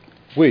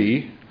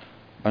 we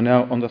are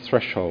now on the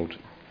threshold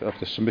of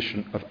the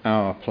submission of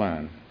our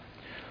plan.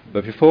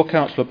 But before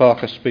Councillor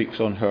Barker speaks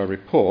on her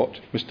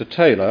report, Mr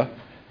Taylor,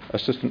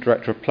 Assistant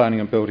Director of Planning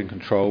and Building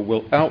Control,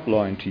 will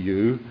outline to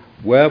you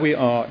where we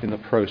are in the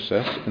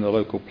process, in the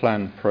local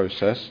plan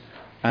process,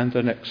 and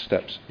the next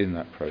steps in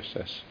that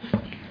process.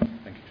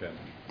 Thank you, Chairman.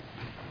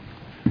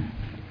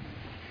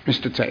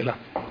 Mr Taylor.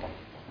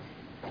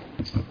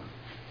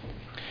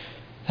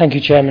 Thank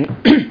you,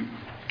 Chairman.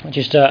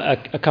 Just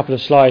a couple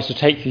of slides to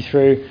take you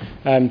through,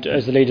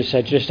 as the leader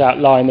said, just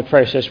outline the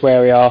process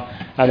where we are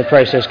and the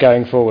process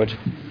going forward.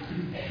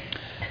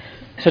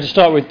 So to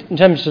start with, in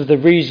terms of the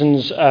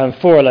reasons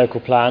for a local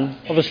plan,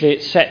 obviously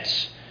it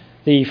sets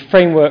the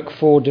framework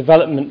for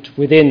development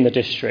within the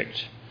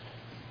district.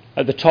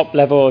 At the top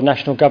level of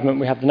national government,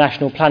 we have the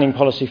National Planning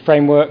Policy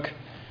Framework,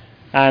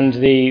 and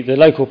the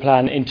local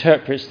plan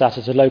interprets that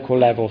at a local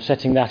level,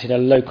 setting that in a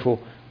local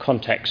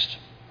context.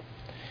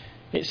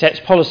 It sets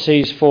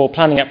policies for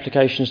planning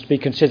applications to be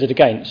considered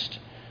against.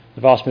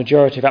 The vast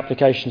majority of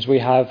applications we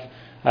have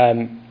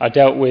are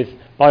dealt with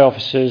by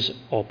officers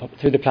or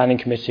through the planning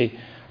committee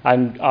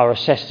and are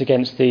assessed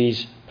against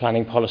these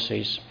planning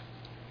policies.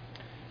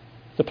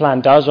 The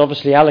plan does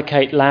obviously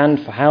allocate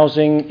land for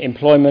housing,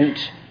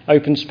 employment,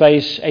 open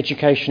space,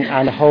 education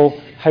and a whole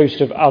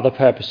host of other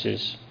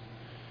purposes.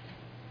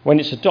 When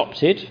it's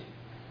adopted,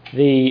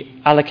 the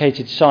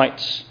allocated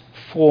sites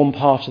form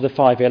part of the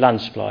 5-year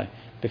land supply.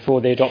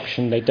 Before the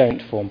adoption, they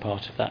don't form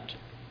part of that.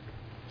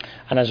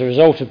 And as a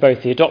result of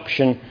both the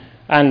adoption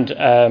and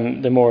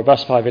the more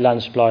robust 5-year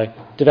land supply,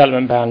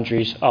 development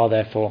boundaries are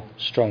therefore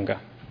stronger.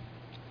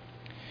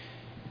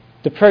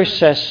 The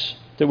process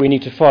that we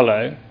need to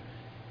follow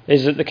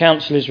is that the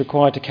Council is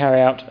required to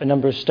carry out a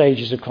number of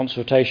stages of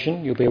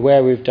consultation. You'll be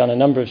aware we've done a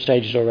number of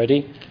stages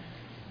already.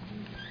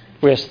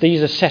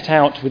 These are set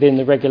out within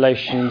the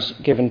regulations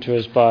given to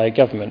us by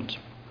government.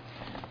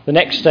 The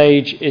next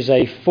stage is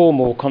a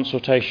formal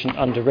consultation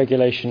under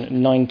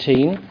Regulation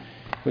 19,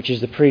 which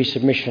is the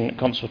pre-submission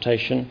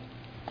consultation,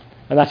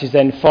 and that is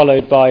then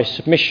followed by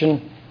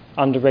submission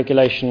under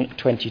Regulation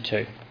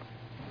 22.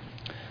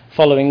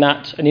 Following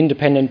that, an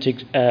independent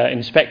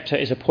inspector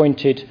is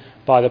appointed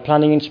by the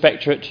Planning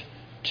Inspectorate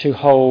to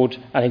hold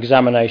an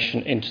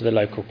examination into the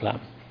local plan.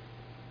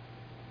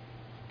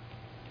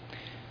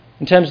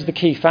 In terms of the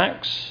key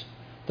facts,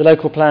 the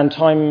local plan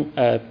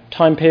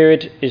time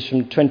period is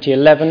from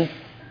 2011,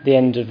 the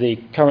end of the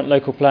current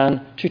local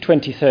plan, to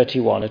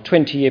 2031, a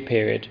 20-year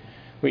period,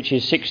 which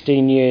is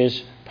 16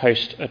 years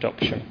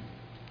post-adoption.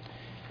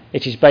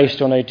 It is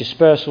based on a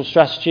dispersal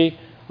strategy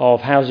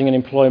of housing and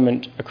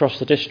employment across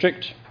the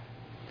district,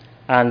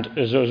 and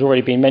as has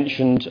already been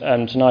mentioned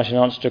tonight in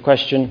answer to a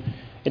question,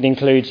 it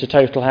includes a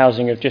total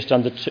housing of just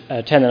under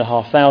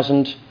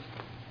 10,500,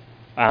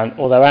 and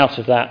although out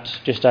of that,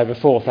 just over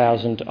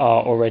 4,000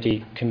 are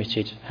already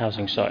committed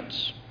housing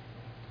sites.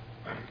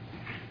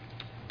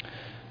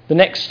 The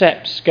next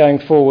steps going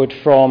forward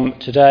from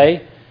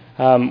today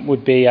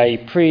would be a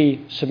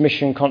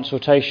pre-submission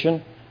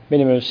consultation,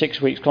 minimum of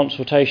 6 weeks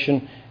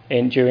consultation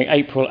during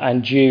April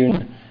and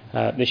June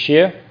this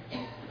year,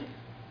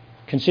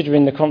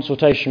 considering the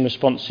consultation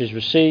responses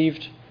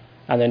received,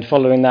 and then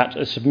following that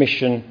a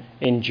submission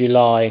in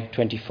July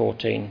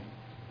 2014.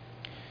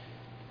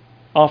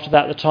 After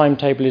that, the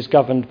timetable is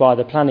governed by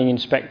the Planning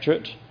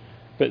Inspectorate,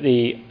 but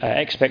the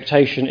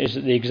expectation is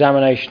that the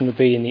examination will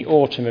be in the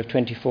autumn of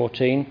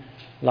 2014,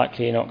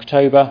 likely in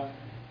October,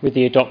 with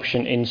the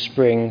adoption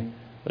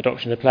of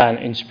the plan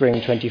in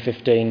spring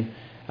 2015,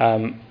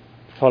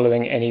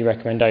 following any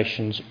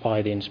recommendations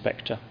by the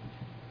inspector.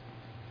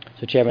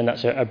 So, Chairman,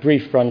 that's a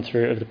brief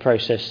run-through of the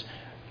process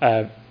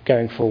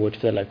going forward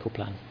for the local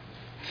plan.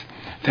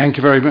 Thank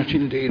you very much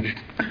indeed.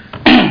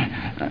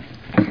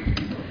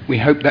 We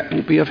hope that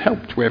will be of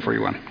help to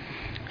everyone.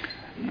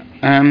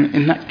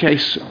 In that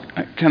case,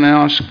 can I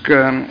ask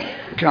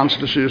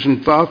Councillor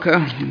Susan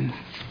Barker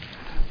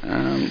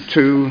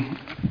to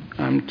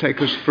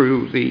take us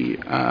through the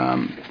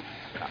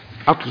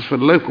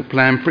Uttlesford Local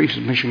Plan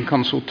pre-submission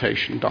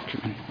consultation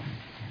document.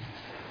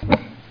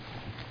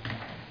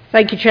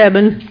 Thank you,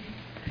 Chairman.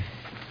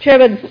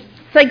 Chairman,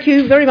 thank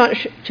you very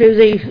much to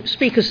the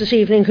speakers this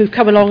evening who've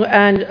come along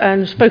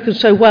and spoken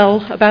so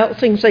well about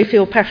things they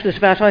feel passionate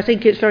about. I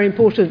think it's very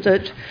important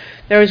that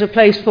there is a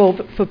place for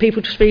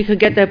people to speak and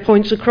get their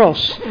points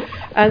across.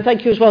 And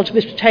thank you as well to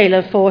Mr.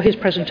 Taylor for his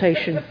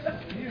presentation.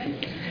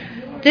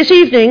 This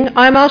evening,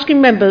 I am asking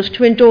members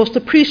to endorse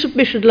the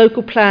pre-submission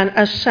local plan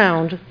as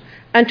sound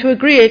and to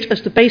agree it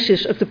as the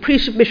basis of the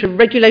pre-submission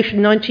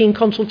Regulation 19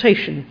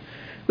 consultation,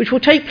 which will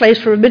take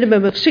place for a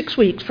minimum of 6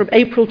 weeks from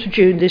April to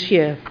June this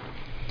year.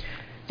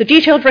 The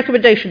detailed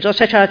recommendations are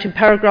set out in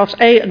paragraphs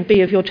A and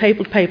B of your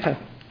tabled paper.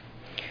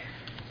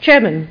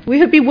 Chairman, we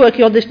have been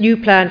working on this new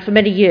plan for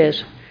many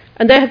years,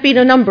 and there have been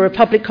a number of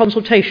public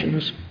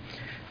consultations.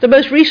 The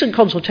most recent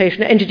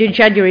consultation ended in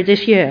January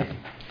this year.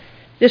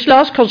 This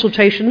last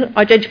consultation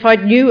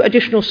identified new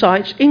additional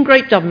sites in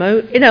Great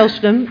Dunmow, in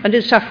Elsenham and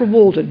in Saffron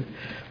Walden,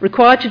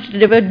 required to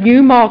deliver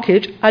new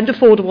market and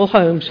affordable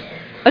homes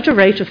at a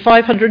rate of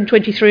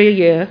 523 a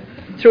year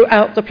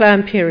throughout the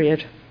plan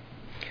period.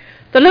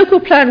 The local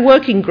plan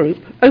working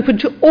group, open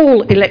to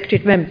all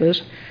elected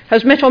members,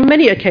 has met on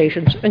many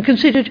occasions and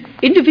considered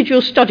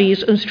individual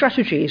studies and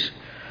strategies,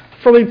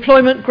 from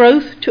employment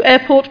growth to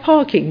airport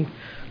parking,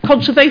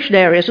 conservation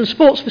areas and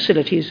sports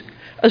facilities,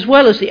 as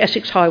well as the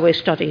Essex Highway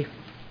study.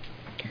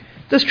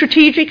 The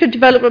strategic and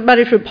development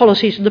management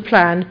policies in the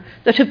plan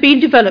that have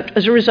been developed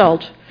as a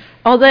result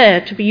are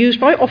there to be used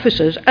by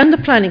officers and the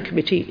planning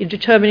committee in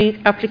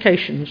determining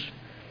applications.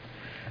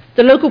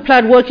 The local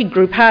plan working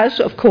group has,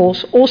 of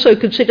course, also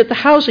considered the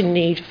housing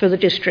need for the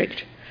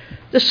district,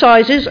 the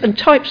sizes and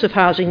types of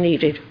housing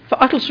needed for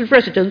Uttlesford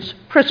residents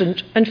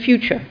present and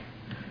future,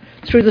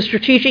 through the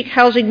strategic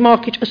housing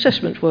market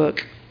assessment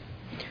work.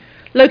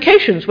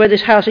 Locations where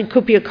this housing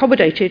could be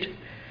accommodated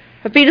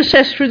have been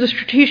assessed through the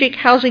Strategic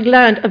Housing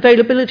Land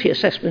Availability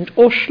Assessment,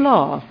 or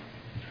SHLAR.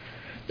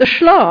 The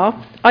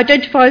SHLAR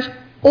identifies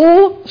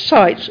all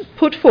sites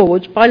put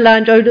forward by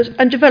landowners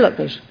and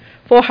developers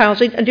for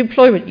housing and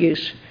employment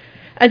use,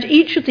 and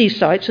each of these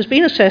sites has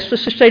been assessed for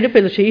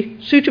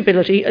sustainability,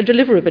 suitability and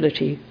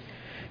deliverability.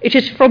 It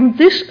is from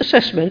this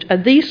assessment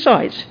and these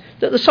sites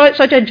that the sites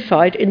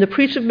identified in the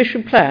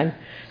pre-submission plan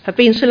have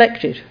been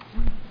selected.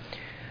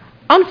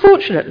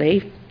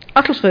 Unfortunately,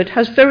 Uttlesford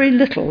has very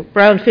little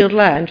brownfield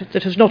land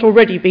that has not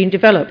already been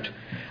developed,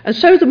 and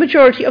so the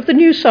majority of the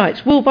new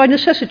sites will by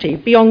necessity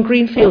be on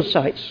greenfield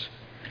sites,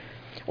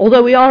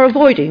 although we are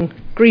avoiding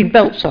green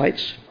belt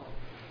sites.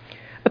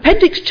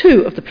 Appendix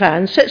 2 of the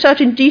plan sets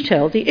out in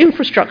detail the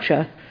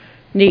infrastructure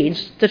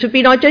needs that have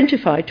been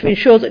identified to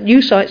ensure that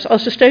new sites are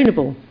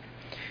sustainable.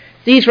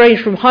 These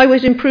range from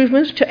highways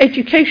improvements to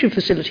education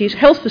facilities,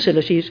 health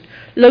facilities,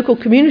 local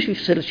community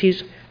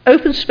facilities,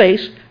 open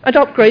space and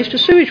upgrades to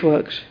sewage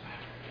works.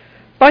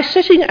 By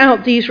setting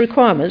out these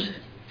requirements,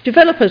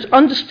 developers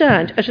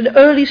understand at an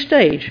early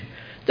stage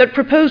that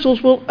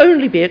proposals will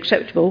only be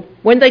acceptable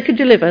when they can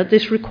deliver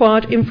this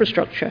required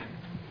infrastructure.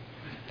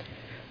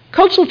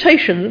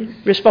 Consultation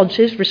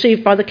responses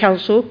received by the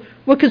Council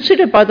were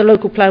considered by the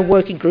Local Plan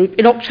Working Group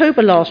in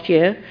October last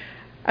year,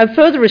 and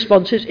further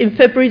responses in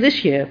February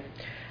this year,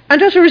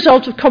 and as a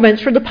result of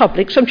comments from the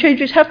public, some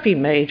changes have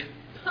been made.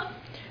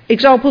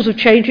 Examples of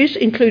changes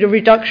include a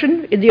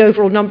reduction in the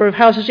overall number of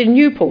houses in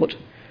Newport,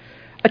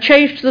 a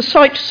change to the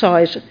site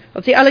size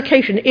of the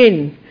allocation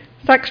in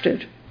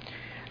Thaxted,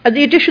 and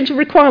the additions of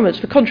requirements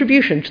for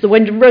contribution to the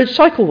Wendham Road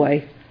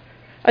cycleway,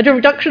 and a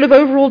reduction of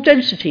overall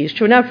densities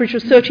to an average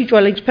of 30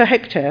 dwellings per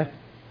hectare.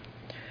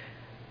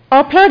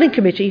 Our planning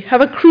committee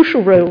have a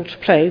crucial role to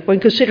play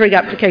when considering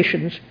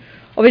applications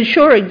of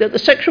ensuring that the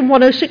Section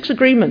 106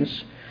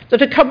 agreements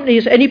that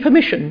accompanies any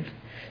permission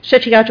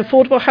setting out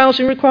affordable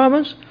housing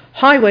requirements,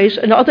 highways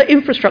and other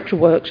infrastructure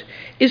works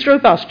is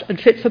robust and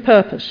fit for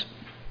purpose.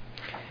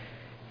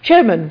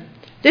 Chairman,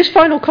 this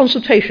final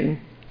consultation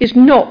is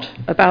not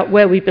about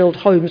where we build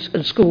homes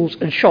and schools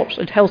and shops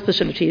and health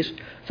facilities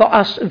for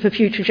us and for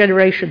future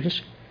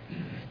generations.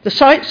 The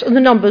sites and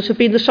the numbers have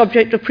been the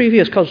subject of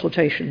previous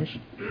consultations.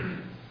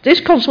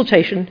 This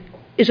consultation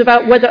is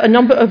about whether a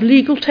number of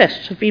legal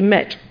tests have been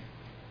met.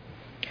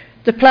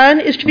 The plan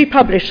is to be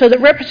published so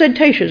that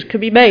representations can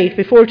be made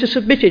before it is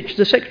submitted to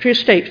the Secretary of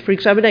State for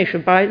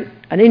examination by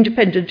an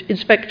independent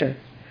inspector.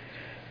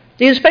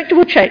 The inspector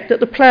will check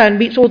that the plan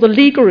meets all the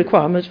legal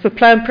requirements for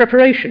plan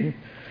preparation,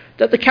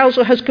 that the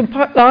Council has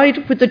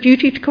complied with the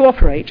duty to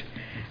cooperate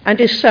and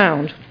is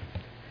sound.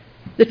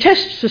 The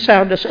tests for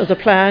soundness of the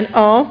plan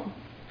are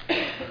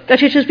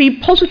that it has been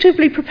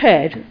positively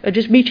prepared and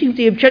is meeting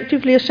the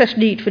objectively assessed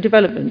need for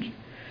development,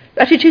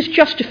 that it is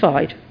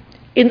justified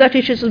in that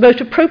it is the most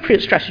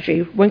appropriate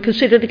strategy when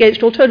considered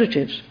against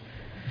alternatives,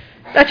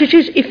 that it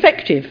is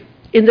effective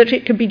in that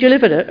it can be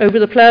delivered over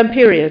the plan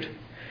period,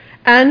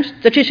 and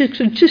that it is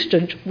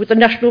consistent with the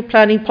National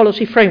Planning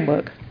Policy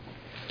Framework.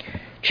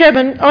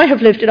 Chairman, I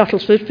have lived in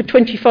Uttlesford for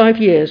 25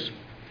 years,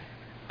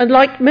 and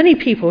like many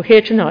people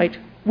here tonight,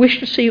 wish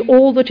to see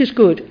all that is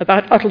good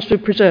about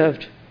Uttlesford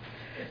preserved.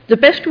 The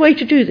best way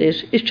to do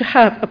this is to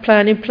have a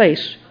plan in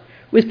place,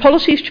 with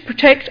policies to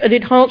protect and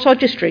enhance our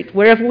district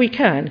wherever we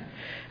can,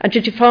 and to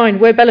define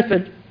where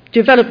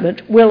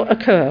development will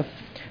occur.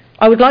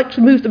 I would like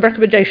to move the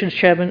recommendations,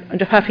 Chairman,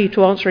 and am happy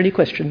to answer any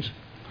questions.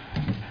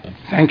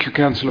 Thank you,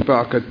 Councillor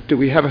Barker. Do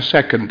we have a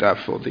seconder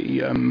for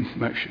the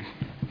motion?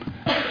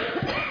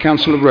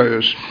 Councillor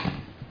Rose.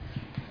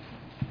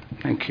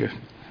 Thank you.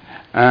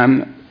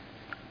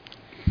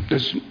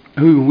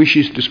 Who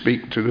wishes to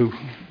speak to?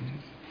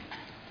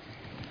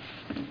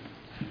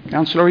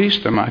 Councillor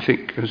Eastham, I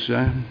think, is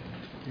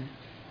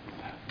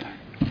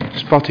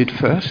spotted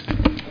first.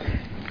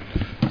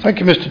 Thank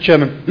you, Mr.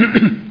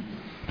 Chairman.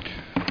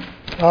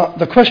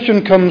 The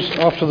question comes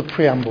after the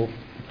preamble.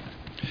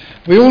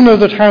 We all know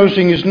that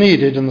housing is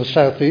needed in the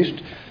South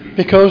East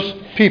because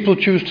people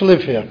choose to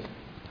live here.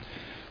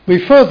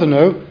 We further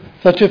know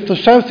that if the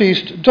South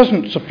East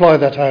doesn't supply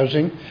that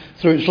housing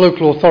through its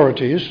local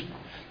authorities,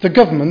 the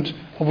government,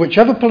 of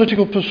whichever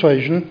political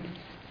persuasion,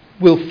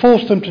 will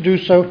force them to do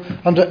so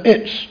under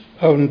its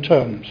own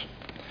terms.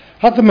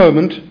 At the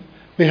moment,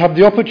 we have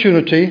the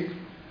opportunity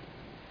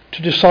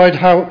to decide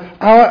how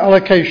our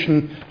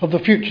allocation of the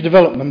future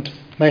development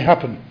may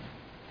happen.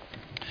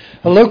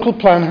 A local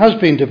plan has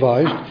been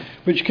devised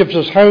which gives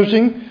us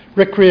housing,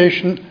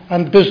 recreation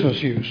and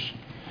business use.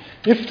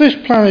 If this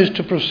plan is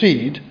to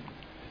proceed,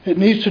 it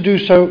needs to do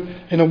so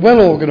in a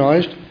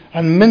well-organised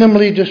and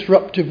minimally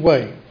disruptive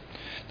way.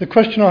 The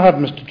question I have,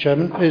 Mr.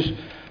 Chairman, is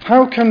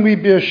how can we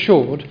be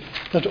assured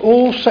that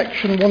all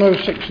Section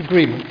 106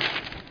 agreements,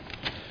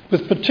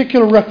 with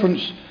particular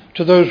reference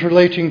to those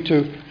relating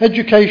to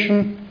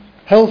education,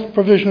 health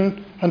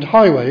provision and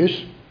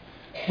highways,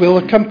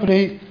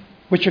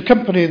 which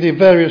accompany the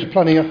various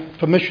planning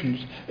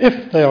permissions,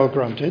 if they are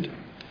granted,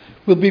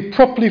 will be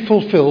properly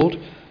fulfilled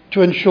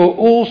to ensure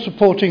all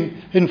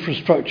supporting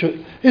infrastructure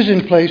is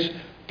in place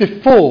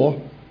before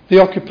the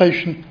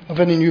occupation of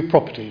any new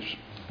properties.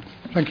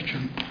 Thank you,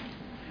 Chairman.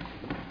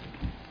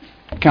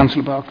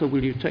 Councillor Barker,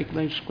 will you take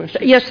those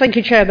questions? Yes, thank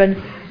you, Chairman.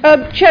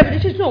 Chairman,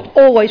 it is not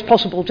always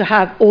possible to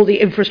have all the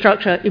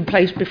infrastructure in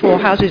place before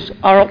houses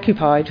are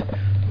occupied.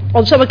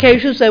 On some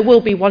occasions, there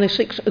will be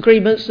 106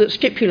 agreements that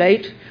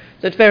stipulate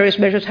that various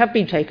measures have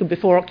been taken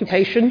before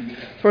occupation.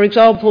 For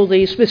example,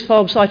 the Smith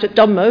Farm site at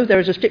Dunmow, there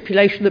is a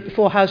stipulation that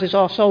before houses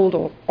are sold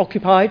or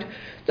occupied,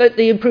 that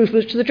the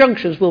improvements to the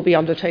junctions will be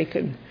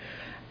undertaken.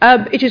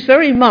 It is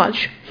very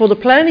much for the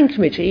Planning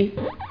Committee,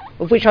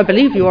 of which I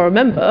believe you are a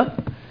member,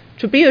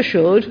 to be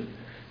assured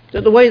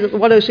that the way that the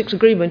 106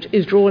 agreement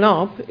is drawn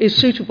up is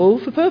suitable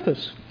for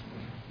purpose.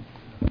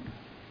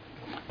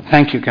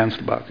 Thank you,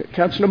 Councillor Barker.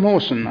 Councillor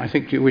Mawson, I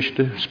think you wish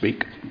to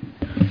speak.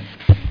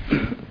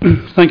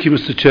 Thank you,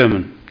 Mr.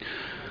 Chairman.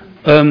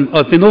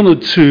 I've been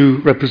honoured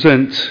to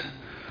represent,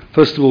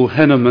 first of all,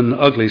 Henham and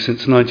Ugly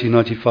since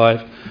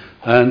 1995,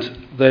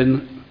 and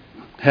then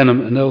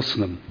Henham and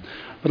Elsenham.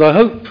 But I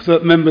hope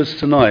that members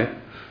tonight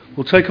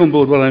will take on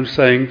board what I'm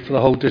saying for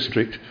the whole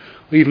district,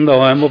 even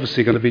though I am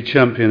obviously going to be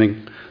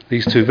championing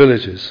these two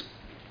villages.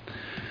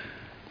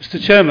 Mr.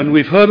 Chairman,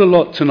 we've heard a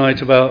lot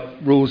tonight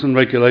about rules and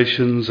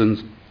regulations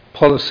and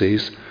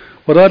policies.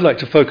 What I'd like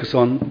to focus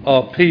on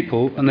are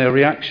people and their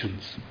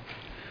reactions.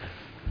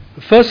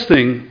 The first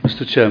thing,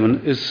 Mr.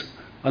 Chairman, is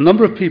a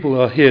number of people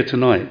are here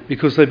tonight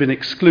because they've been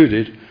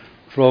excluded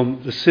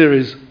from the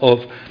series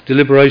of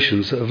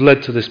deliberations that have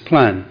led to this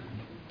plan.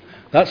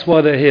 That's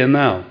why they're here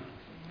now.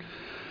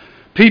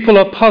 People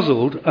are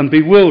puzzled and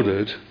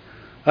bewildered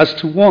as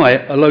to why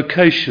a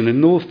location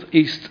in North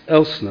East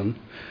Elsenham,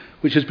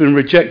 which has been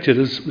rejected,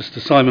 as Mr.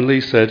 Simon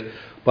Lee said,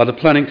 by the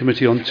Planning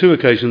Committee on 2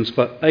 occasions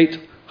for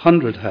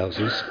 800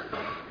 houses,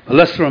 a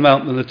lesser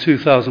amount than the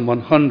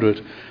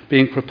 2,100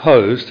 being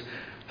proposed,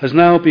 has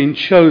now been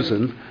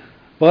chosen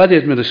by the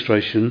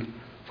administration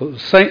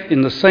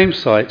in the same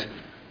site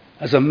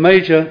as a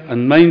major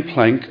and main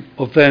plank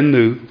of their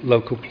new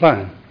local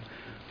plan.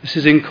 This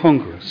is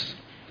incongruous.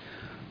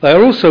 They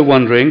are also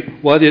wondering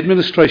why the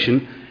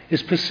administration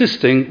is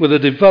persisting with a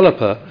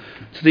developer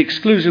to the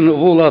exclusion of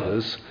all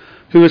others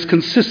who has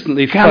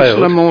consistently failed.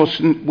 Councillor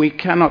Mawson, we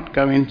cannot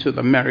go into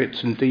the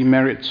merits and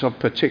demerits of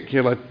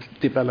particular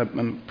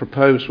development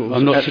proposals.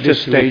 I'm not at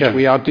this stage.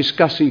 We are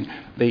discussing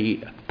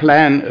the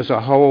plan as a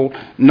whole,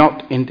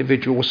 not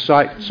individual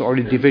sites or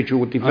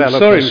individual developers. I'm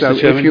sorry, Mr. So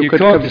Chairman, if you could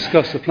can't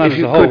discuss the plan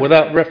as a whole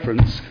without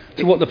reference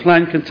to what the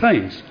plan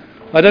contains.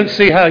 I don't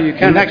see how you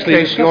can. In that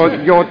case,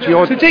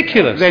 it's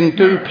ridiculous. Then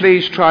do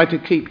please try to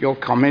keep your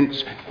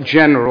comments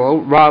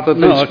general rather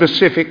than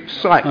specific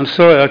sites. I'm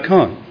sorry, I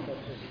can't.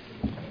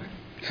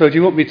 So do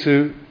you want me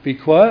to be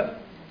quiet?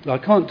 I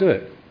can't do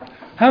it.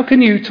 How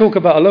can you talk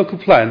about a local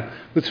plan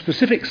with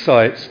specific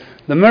sites,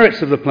 the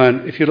merits of the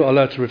plan, if you're not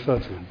allowed to refer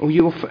to them? Oh,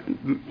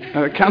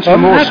 Councillor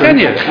Mawson. How can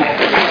you? It's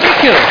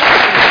ridiculous.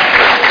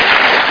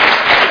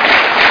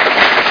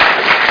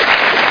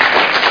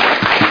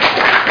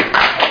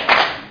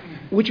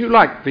 Would you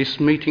like this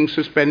meeting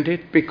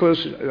suspended?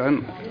 Because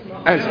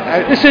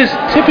this is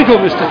typical,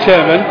 Mr.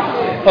 Chairman,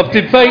 of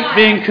debate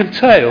being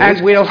curtailed.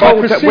 And we'll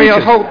hold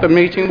the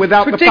meeting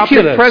without the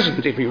public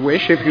present, if you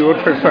wish, if you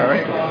would prefer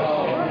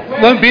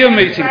it. Won't be a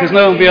meeting because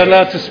no one will be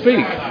allowed to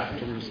speak.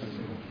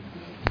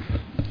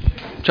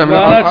 Chairman,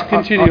 allowed to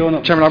continue or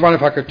not? Chairman, I wonder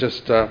if I could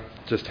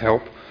just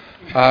help.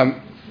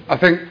 I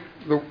think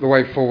the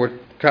way forward,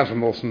 Councillor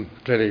Mawson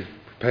clearly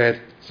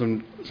prepared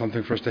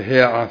something for us to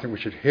hear, and I think we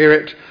should hear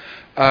it.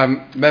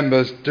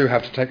 Members do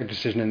have to take a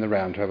decision in the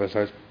round, however,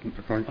 so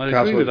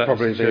Council is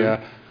probably the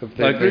easiest way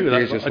forward. I agree with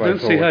that, but I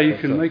don't see how you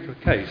can make a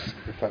case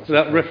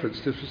without reference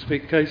to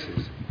specific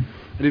cases.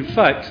 And in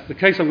fact, the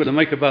case I'm going to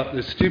make about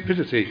the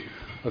stupidity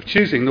of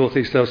choosing North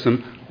East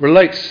Elsenham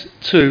relates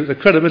to the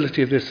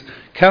credibility of this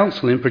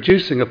council in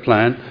producing a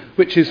plan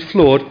which is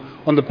flawed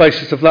on the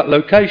basis of that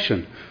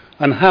location,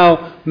 and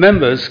how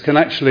members can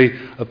actually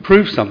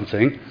approve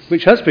something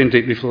which has been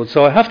deeply flawed.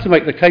 So I have to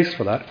make the case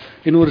for that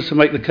in order to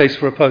make the case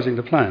for opposing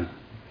the plan.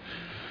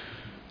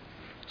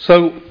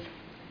 So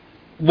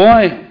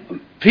why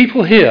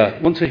people here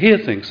want to hear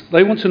things.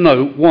 They want to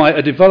know why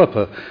a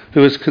developer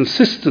who has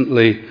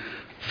consistently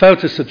failed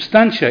to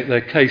substantiate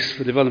their case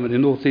for development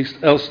in North East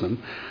Elsenham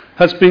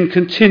has been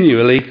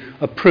continually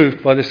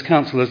approved by this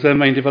council as their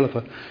main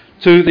developer,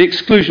 to the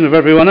exclusion of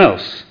everyone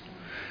else.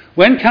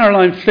 When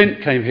Caroline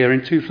Flint came here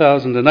in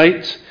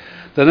 2008,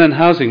 the then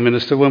housing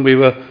minister, when we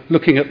were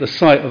looking at the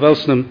site of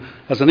Elsenham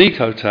as an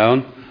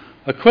eco-town,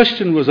 a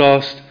question was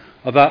asked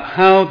about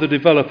how the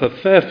developer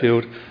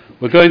Fairfield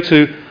were going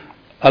to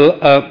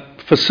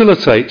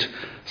facilitate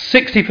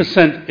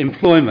 60%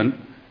 employment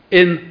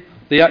in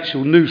the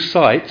actual new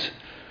site,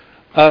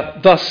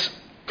 thus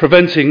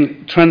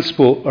preventing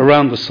transport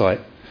around the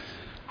site.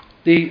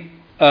 The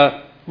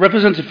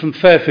representative from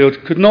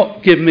Fairfield could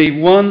not give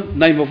me one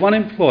name of one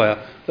employer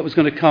that was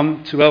going to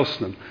come to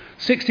Elsenham.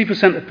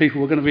 60% of people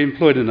were going to be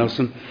employed in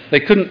Elsenham. They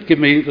couldn't give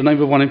me the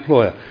name of one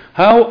employer.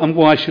 How and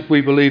why should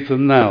we believe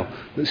them now?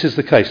 This is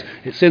the case.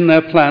 It's in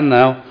their plan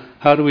now.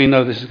 How do we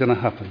know this is going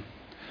to happen?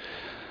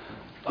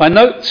 I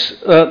note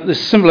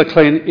this similar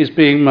claim is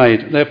being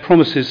made. Their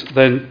promises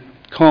then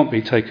can't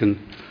be taken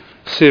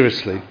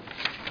seriously.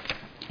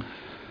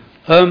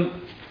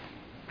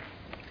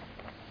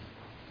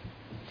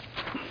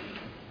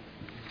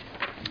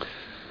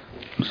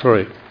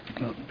 Sorry,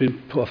 I've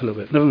been put off a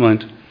little bit. Never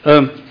mind.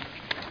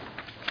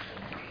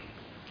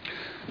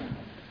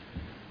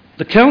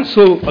 The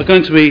council are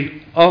going to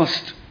be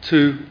asked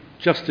to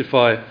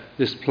justify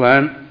this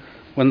plan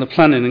when the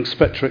planning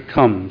inspectorate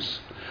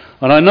comes.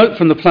 And I note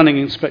from the planning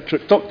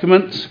inspectorate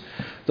documents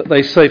that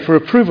they say for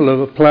approval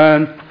of a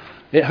plan,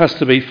 it has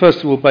to be, first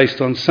of all,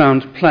 based on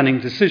sound planning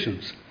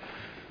decisions.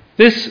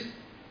 This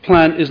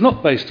plan is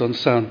not based on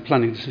sound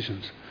planning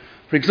decisions.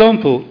 For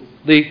example,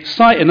 the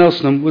site in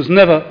Elsenham was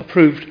never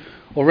approved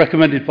or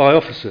recommended by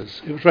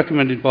officers. It was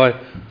recommended by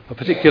a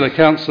particular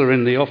councillor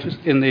in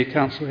the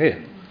council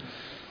here.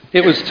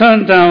 It was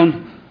turned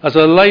down as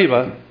a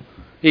Labour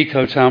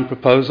eco-town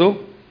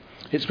proposal.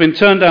 It's been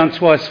turned down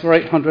twice for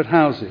 800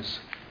 houses.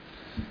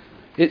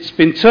 It's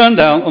been turned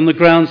down on the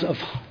grounds of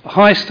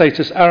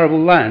high-status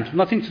arable land,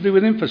 nothing to do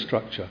with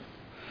infrastructure.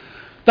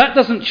 That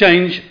doesn't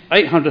change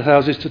 800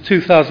 houses to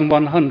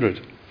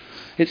 2,100.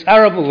 It's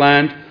arable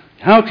land.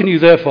 How can you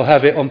therefore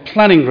have it on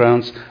planning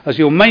grounds as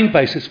your main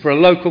basis for a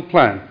local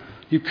plan?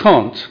 You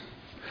can't.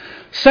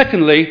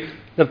 Secondly,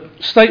 the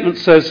statement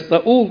says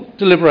that all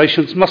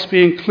deliberations must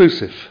be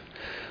inclusive.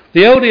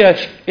 The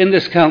LDF in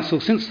this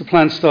council, since the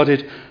plan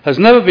started, has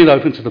never been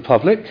open to the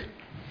public,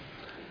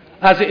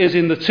 as it is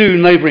in the two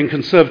neighbouring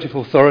Conservative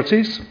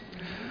authorities.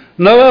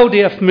 No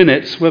LDF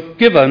minutes were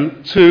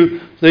given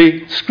to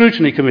the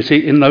scrutiny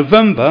committee in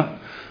November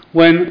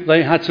when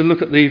they had to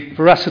look at the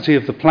veracity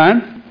of the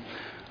plan,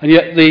 and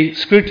yet the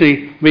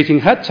scrutiny meeting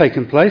had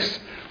taken place.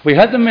 We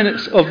had the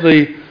minutes of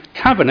the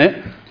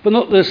cabinet, but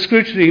not the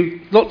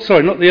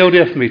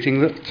LDF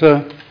meeting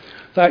that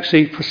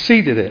actually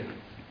preceded it.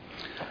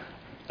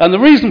 And the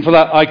reason for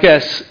that, I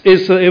guess,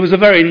 is that it was a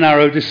very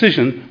narrow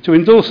decision to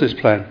endorse this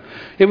plan.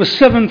 It was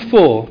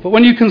 7-4, but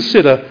when you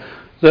consider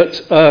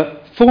that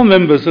 4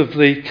 members of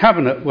the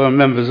cabinet were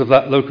members of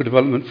that local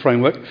development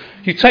framework,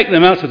 you take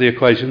them out of the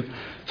equation,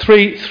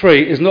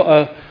 3-3 is not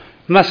a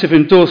massive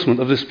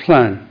endorsement of this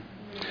plan.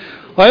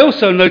 I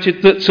also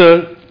noted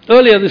that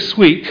earlier this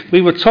week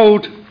we were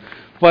told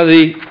by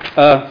the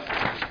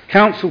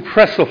council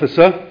press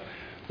officer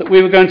that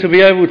we were going to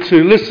be able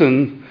to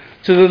listen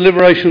to the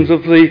deliberations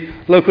of the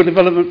local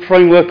development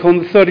framework on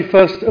the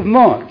 31st of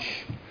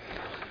March.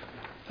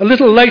 A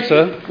little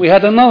later, we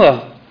had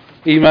another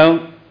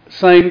email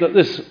saying that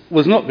this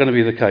was not going to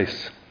be the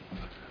case.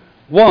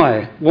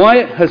 Why?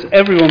 Why has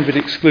everyone been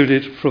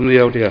excluded from the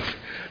LDF?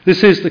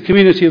 This is the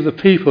community of the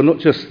people, not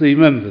just the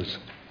members.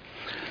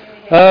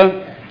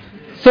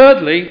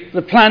 Thirdly,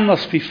 the plan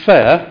must be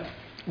fair.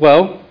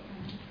 Well,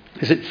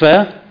 is it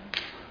fair?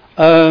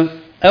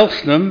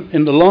 Elsenham,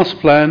 in the last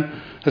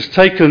plan, has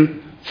taken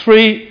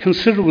 3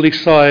 considerably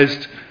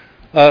sized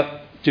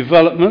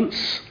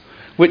developments,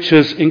 which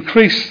has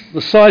increased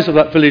the size of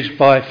that village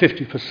by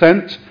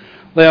 50%.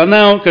 They are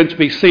now going to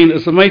be seen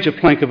as the major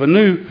plank of a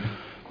new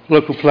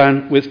local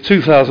plan with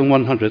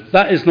 2,100.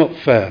 That is not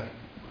fair.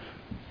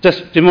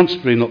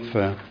 Demonstrably not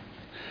fair.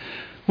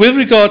 With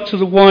regard to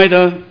the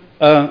wider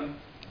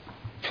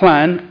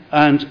plan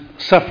and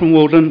Saffron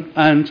Walden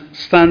and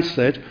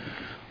Stansted,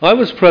 I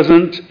was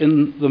present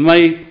in the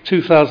May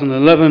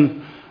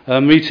 2011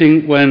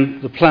 meeting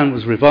when the plan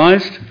was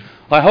revised.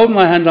 I hold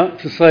my hand up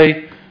to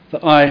say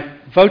that I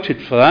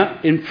voted for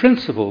that in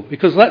principle,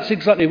 because that's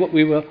exactly what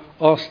we were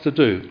asked to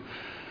do.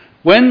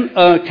 When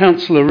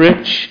Councillor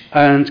Rich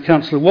and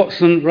Councillor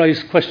Watson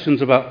raised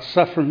questions about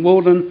Saffron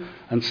Walden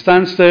and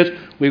Stansted,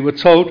 we were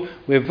told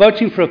we're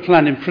voting for a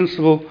plan in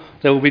principle.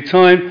 There will be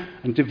time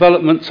and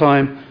development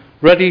time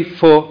ready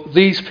for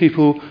these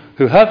people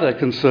who have their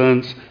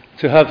concerns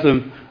to have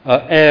them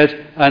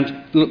aired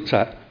and looked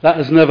at. That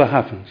has never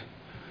happened.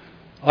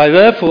 I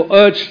therefore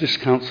urge this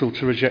council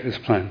to reject this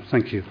plan.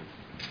 Thank you.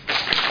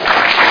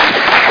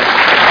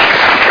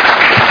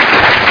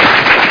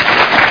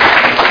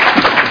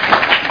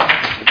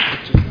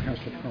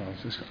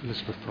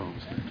 Elizabeth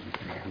Palmer's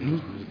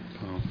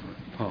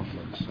Parr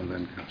first, and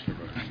then Councillor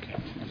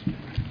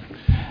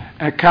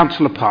Rose.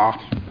 Councillor Parr.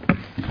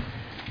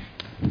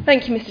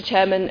 Thank you, Mr.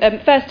 Chairman.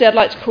 Firstly, I'd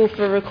like to call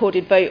for a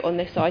recorded vote on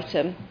this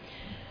item.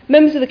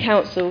 Members of the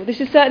Council, this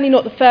is certainly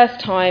not the first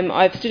time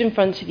I've stood in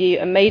front of you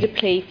and made a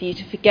plea for you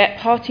to forget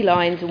party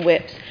lines and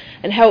whips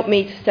and help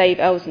me to save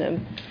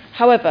Elsenham.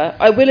 However,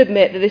 I will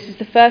admit that this is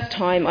the first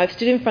time I've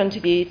stood in front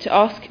of you to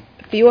ask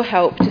for your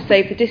help to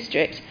save the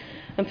district,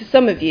 and for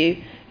some of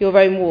you, your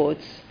own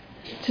wards.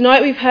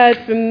 Tonight we've heard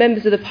from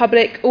members of the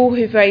public, all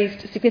who've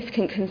raised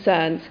significant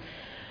concerns.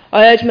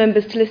 I urge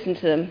members to listen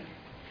to them.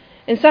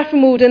 In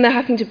Saffron Walden, they're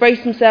having to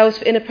brace themselves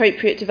for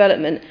inappropriate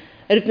development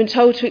and have been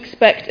told to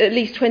expect at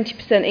least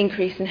 20%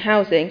 increase in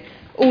housing,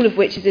 all of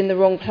which is in the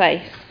wrong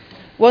place.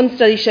 One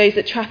study shows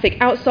that traffic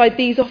outside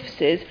these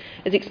offices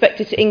is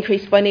expected to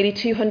increase by nearly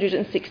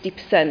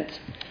 260%.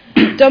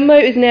 Dunmow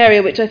is an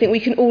area which I think we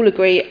can all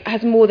agree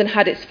has more than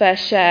had its fair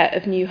share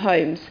of new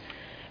homes.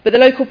 But the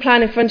local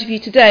plan in front of you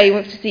today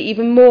wants to see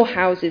even more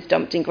houses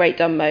dumped in Great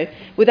Dunmow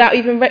without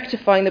even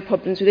rectifying the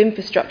problems with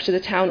infrastructure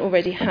the town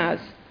already has.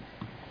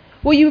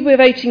 What you will be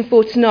voting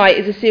for tonight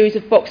is a series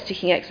of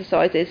box-ticking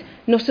exercises,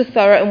 not a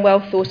thorough and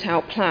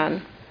well-thought-out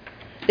plan.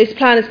 This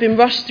plan has been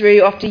rushed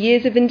through after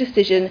years of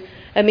indecision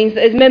and means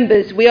that as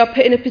members we are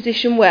put in a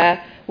position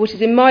where what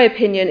is in my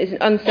opinion is an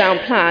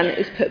unsound plan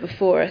is put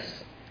before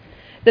us.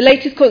 The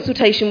latest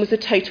consultation was a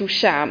total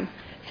sham.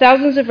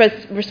 Thousands of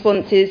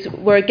responses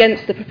were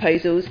against the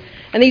proposals,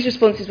 and these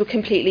responses were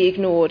completely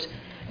ignored.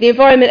 The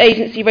Environment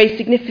Agency raised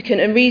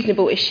significant and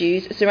reasonable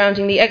issues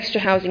surrounding the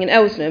extra housing in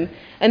Elsenham,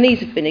 and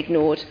these have been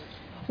ignored.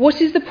 What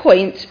is the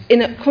point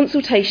in a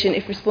consultation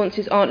if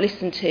responses aren't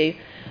listened to?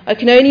 I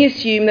can only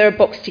assume they're a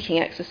box-ticking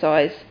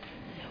exercise.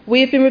 We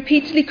have been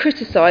repeatedly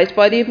criticised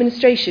by the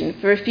administration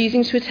for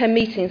refusing to attend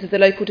meetings of the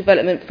local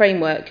development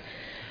framework.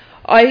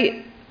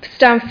 I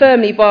stand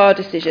firmly by our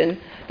decision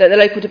that the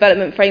local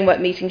development framework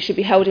meetings should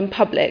be held in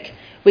public.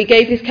 We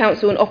gave this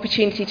council an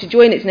opportunity to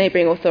join its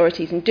neighbouring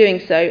authorities in doing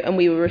so, and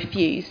we were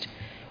refused.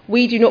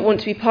 We do not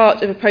want to be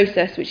part of a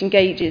process which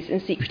engages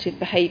in secretive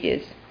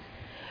behaviours.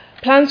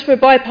 Plans for a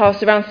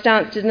bypass around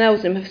Stansted and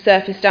Elsenham have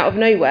surfaced out of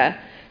nowhere.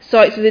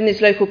 Sites within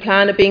this local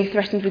plan are being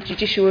threatened with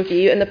judicial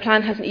review, and the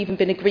plan hasn't even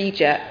been agreed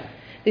yet.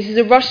 This is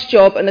a rushed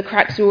job, and the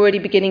cracks are already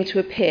beginning to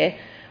appear.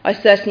 I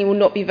certainly will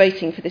not be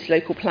voting for this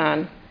local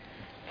plan.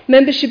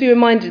 Members should be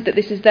reminded that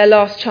this is their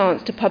last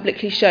chance to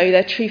publicly show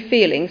their true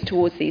feelings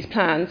towards these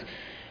plans.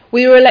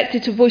 We were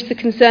elected to voice the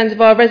concerns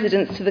of our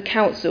residents to the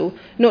council,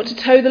 not to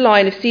toe the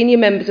line of senior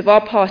members of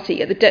our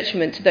party at the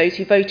detriment to those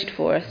who voted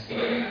for us.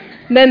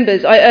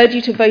 Members, I urge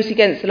you to vote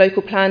against the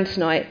local plan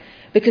tonight,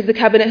 because the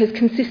Cabinet has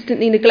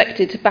consistently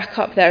neglected to back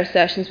up their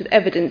assertions with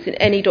evidence in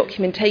any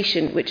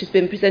documentation which has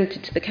been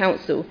presented to the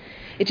council.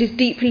 It is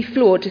deeply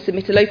flawed to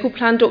submit a local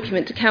plan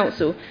document to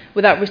council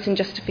without written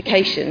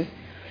justification.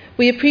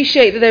 We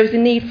appreciate that there is a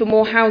need for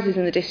more houses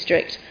in the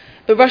district,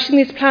 but rushing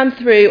this plan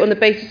through on the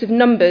basis of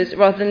numbers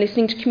rather than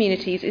listening to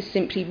communities is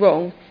simply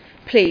wrong.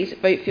 Please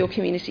vote for your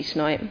community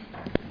tonight.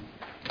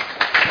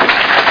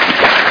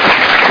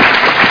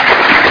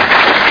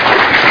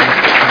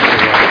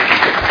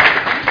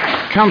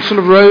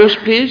 Councillor Rose,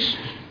 please.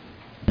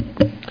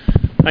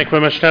 Thank you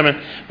very much,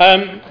 Chairman.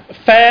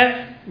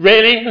 Fair?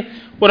 Really?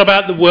 What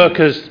about the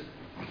workers?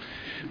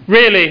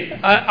 Really,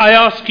 I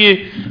ask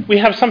you, we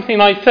have something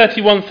like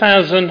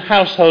 31,000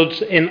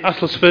 households in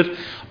Uttlesford,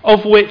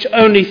 of which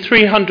only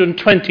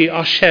 320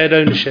 are shared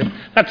ownership.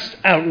 That's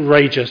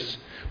outrageous.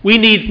 We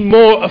need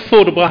more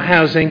affordable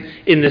housing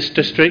in this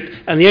district,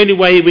 and the only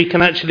way we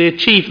can actually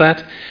achieve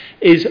that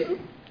is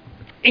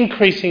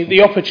increasing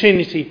the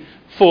opportunity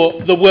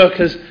for the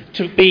workers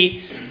to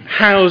be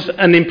housed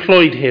and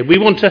employed here. We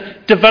want to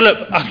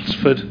develop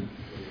Uttlesford.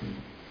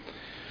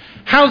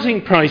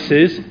 Housing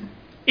prices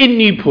in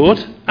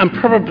Newport and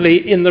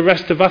probably in the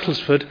rest of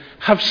Uttlesford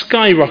have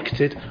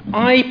skyrocketed.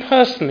 I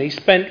personally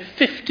spent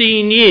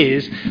 15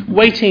 years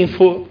waiting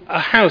for a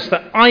house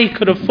that I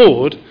could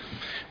afford,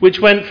 which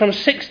went from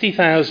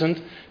 60,000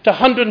 to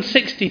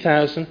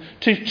 160,000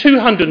 to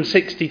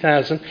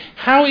 260,000.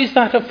 How is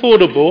that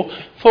affordable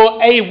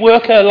for a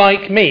worker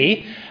like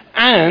me?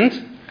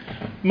 And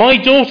my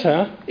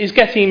daughter is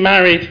getting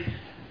married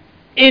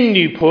in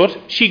Newport.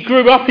 She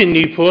grew up in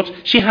Newport.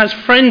 She has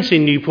friends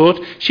in Newport.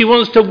 She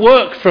wants to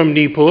work from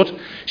Newport.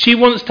 She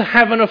wants to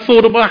have an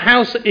affordable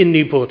house in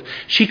Newport.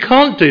 She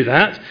can't do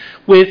that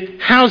with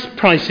house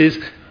prices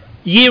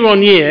year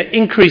on year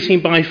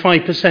increasing by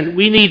 5%.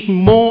 We need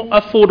more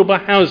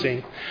affordable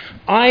housing.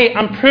 I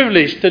am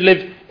privileged to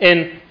live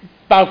in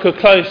Balco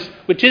Close,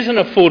 which is an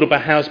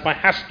affordable house by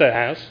Hastow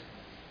House.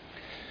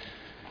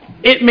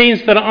 It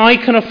means that I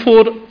can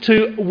afford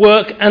to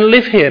work and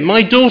live here.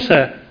 My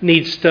daughter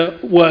needs to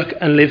work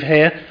and live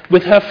here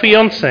with her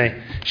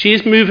fiancé. She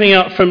is moving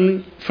up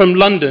from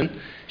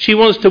London. She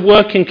wants to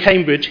work in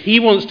Cambridge. He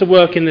wants to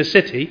work in the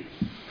city.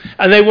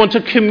 And they want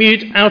to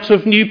commute out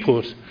of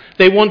Newport.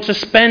 They want to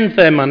spend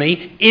their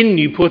money in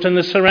Newport and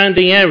the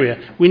surrounding area.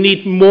 We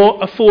need more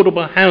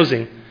affordable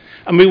housing.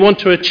 And we want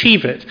to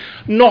achieve it,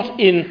 not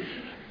in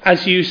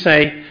as you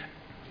say,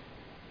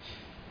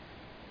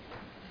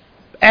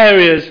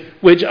 areas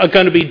which are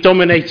going to be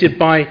dominated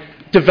by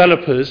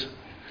developers,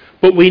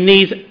 but we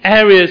need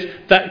areas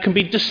that can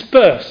be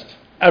dispersed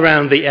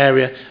around the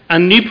area.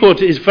 And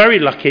Newport is very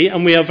lucky,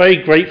 and we are very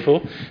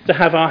grateful to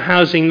have our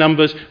housing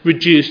numbers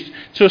reduced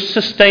to a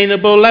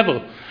sustainable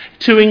level,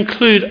 to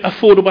include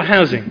affordable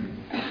housing.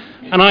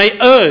 And I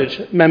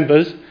urge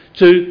members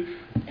to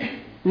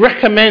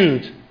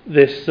recommend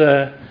this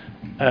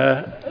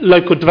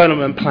local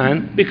development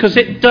plan, because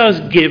it does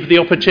give the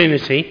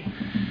opportunity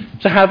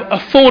to have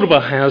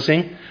affordable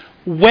housing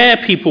where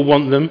people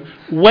want them,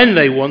 when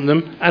they want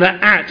them, and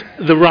at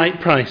the right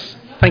price.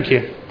 Thank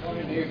you.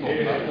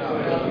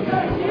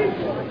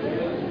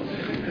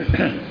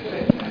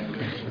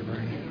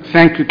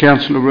 Thank you,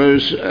 Councillor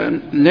Rose.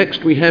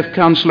 Next we have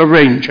Councillor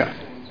Ranger.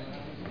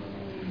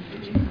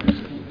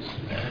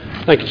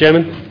 Thank you,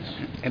 Chairman.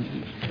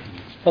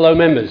 Fellow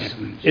members,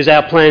 is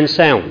our plan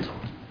sound?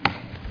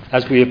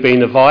 As we have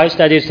been advised,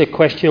 that is the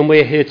question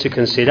we're here to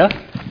consider,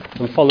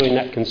 and following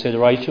that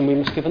consideration we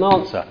must give an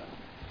answer.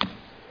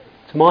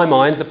 To my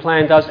mind, the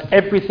plan does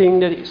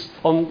everything that it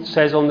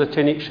says on the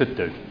tin it should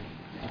do.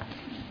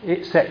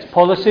 It sets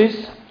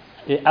policies,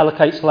 it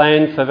allocates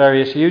land for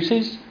various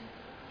uses.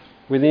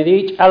 Within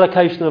each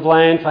allocation of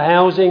land for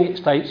housing, it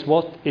states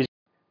what is...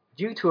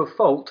 Due to a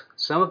fault,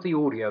 some of the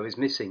audio is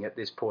missing at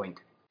this point.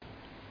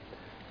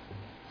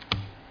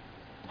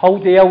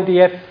 Hold the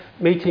LDF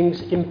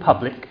meetings in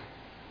public.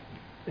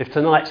 If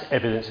tonight's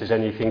evidence is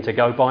anything to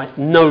go by,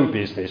 no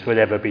business will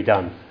ever be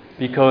done,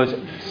 because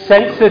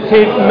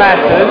sensitive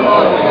matters...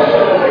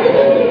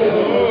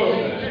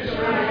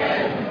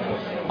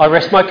 I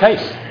rest my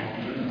case.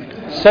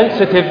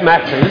 Sensitive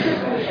matters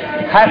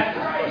have...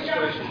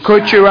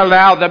 Could you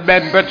allow the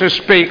member to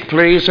speak,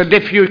 please? And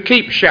if you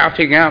keep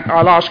shouting out,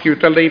 I'll ask you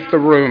to leave the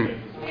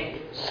room.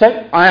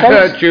 I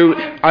heard you.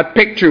 I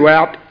picked you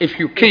out. If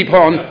you keep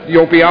on,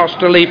 you'll be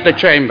asked to leave the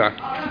chamber.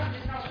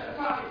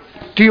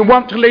 Do you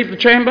want to leave the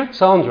chamber?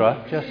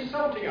 Sandra, just...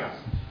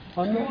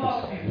 I'm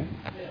not insulting.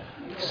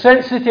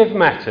 Sensitive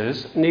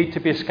matters need to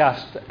be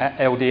discussed at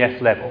LDF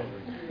level.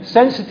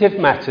 Sensitive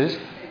matters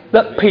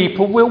that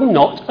people will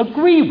not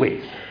agree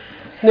with.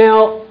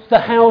 Now, the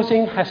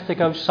housing has to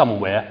go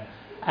somewhere,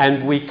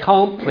 and we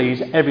can't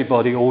please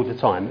everybody all the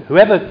time.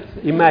 Whoever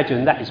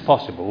imagined that is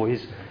possible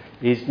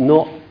is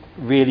not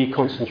really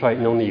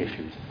concentrating on the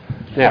issues.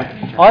 Now,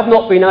 I've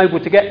not been able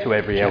to get to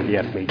every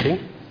LDF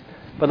meeting,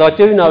 but I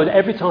do know that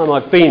every time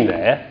I've been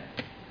there,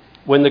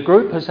 when the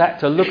group has had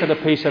to look at a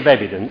piece of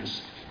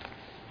evidence,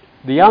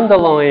 the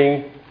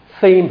underlying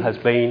theme has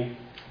been,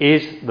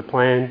 is the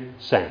plan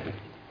sound?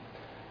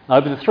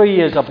 Over the 3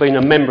 years I've been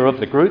a member of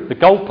the group, the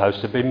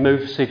goalposts have been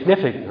moved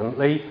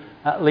significantly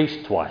at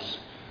least twice.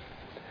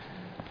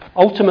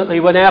 Ultimately,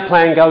 when our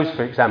plan goes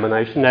for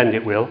examination, and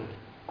it will,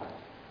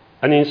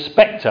 an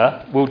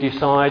inspector will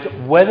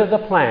decide whether the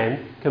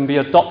plan can be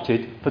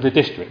adopted for the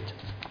district.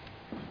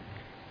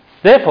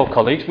 Therefore,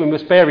 colleagues, we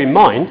must bear in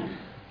mind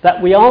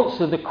that we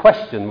answer the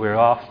question we're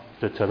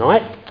after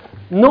tonight,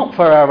 not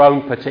for our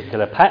own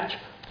particular patch,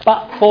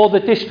 but for the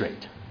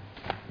district.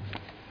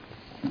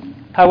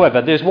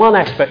 However, there's one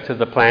aspect of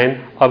the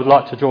plan I would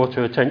like to draw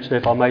to attention,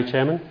 if I may,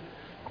 Chairman.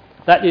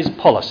 That is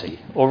policy,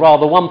 or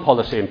rather one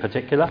policy in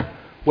particular,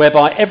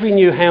 whereby every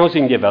new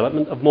housing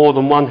development of more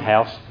than one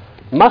house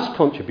must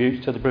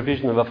contribute to the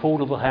provision of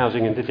affordable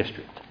housing in the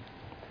district.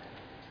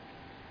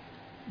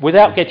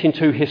 Without getting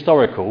too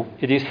historical,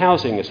 it is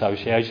housing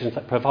associations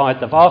that provide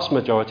the vast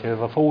majority of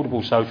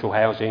affordable social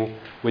housing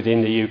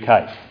within the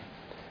UK.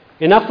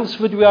 In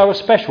Uttlesford, we are a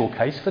special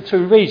case for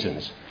two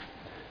reasons.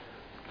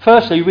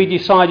 Firstly, we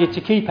decided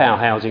to keep our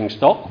housing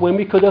stock when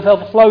we could have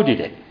offloaded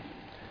it.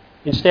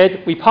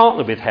 Instead, we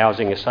partnered with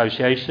housing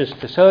associations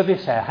to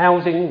service our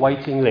housing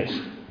waiting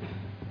list.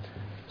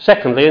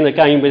 Secondly, and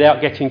again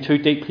without getting too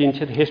deeply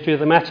into the history of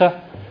the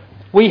matter,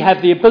 we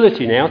have the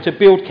ability now to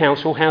build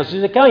council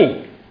houses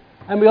again,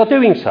 and we are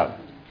doing so.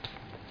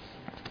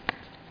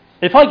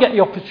 If I get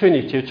the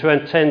opportunity to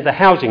attend the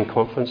housing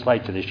conference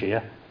later this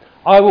year,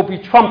 I will be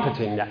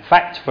trumpeting that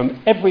fact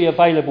from every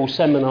available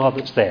seminar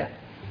that's there.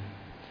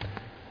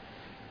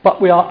 But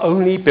we are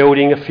only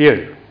building a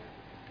few.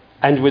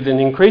 And with an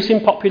increase in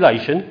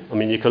population, I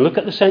mean, you can look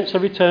at the census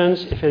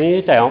returns if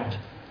any doubt,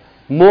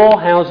 more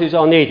houses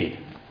are needed,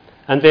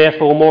 and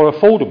therefore more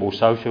affordable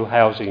social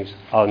housings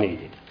are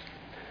needed.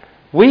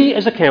 We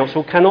as a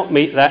council cannot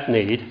meet that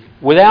need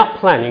without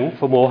planning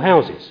for more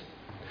houses.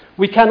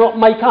 We cannot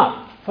make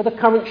up for the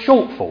current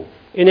shortfall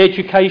in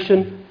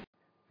education.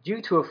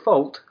 Due to a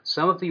fault,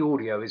 some of the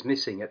audio is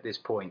missing at this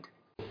point.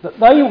 That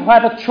they will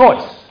have a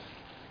choice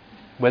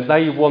when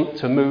they want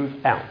to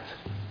move out.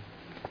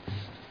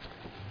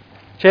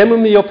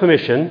 Chairman, with your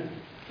permission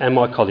and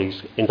my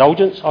colleagues'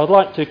 indulgence, I'd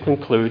like to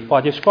conclude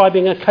by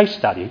describing a case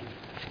study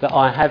that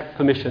I have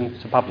permission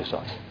to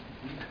publicise.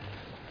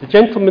 The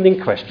gentleman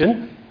in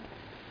question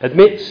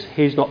admits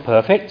he's not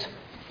perfect,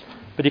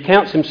 but he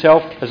counts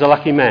himself as a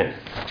lucky man.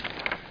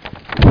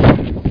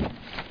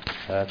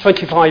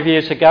 25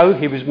 years ago,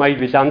 he was made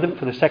redundant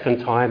for the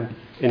second time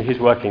in his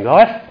working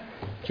life.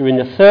 During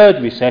the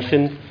third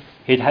recession,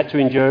 he'd had to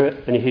endure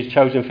it in his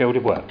chosen field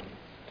of work.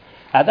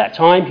 At that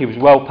time, he was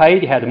well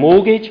paid, he had a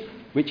mortgage,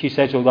 which he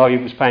says, although he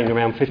was paying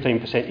around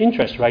 15%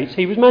 interest rates,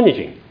 he was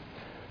managing.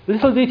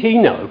 Little did he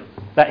know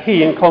that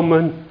he, in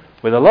common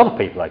with a lot of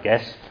people, I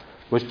guess,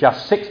 was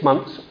just 6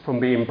 months from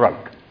being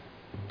broke.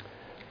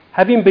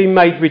 Having been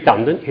made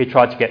redundant, he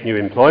tried to get new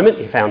employment.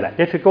 He found that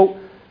difficult,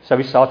 so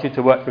he started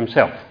to work for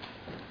himself.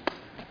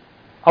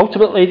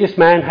 Ultimately, this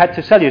man had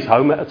to sell his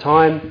home at a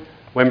time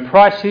when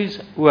prices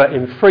were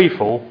in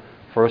freefall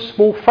for a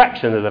small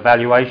fraction of the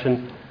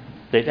valuation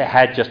that it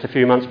had just a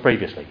few months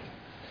previously.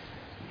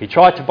 He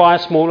tried to buy a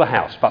smaller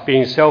house, but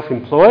being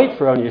self-employed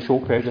for only a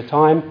short period of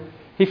time,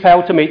 he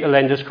failed to meet the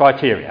lender's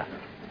criteria.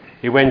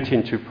 He went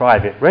into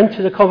private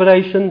rented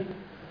accommodation,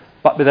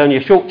 but with only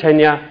a short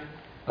tenure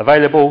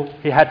available,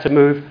 he had to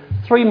move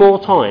 3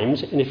 more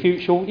times in a few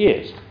short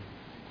years.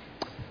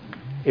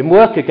 In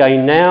work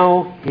again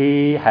now,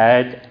 he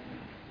had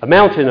a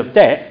mountain of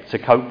debt to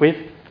cope with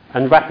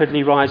and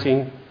rapidly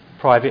rising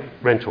private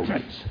rental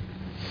rates.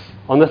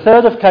 On the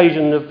third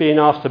occasion of being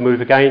asked to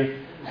move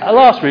again, at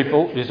last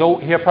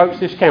resort, he approached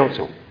this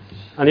council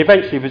and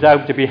eventually was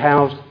able to be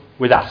housed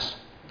with us.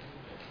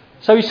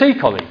 So you see,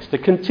 colleagues, the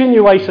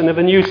continuation of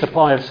a new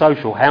supply of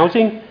social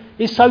housing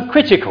is so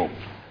critical,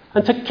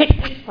 and to kick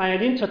this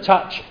plan into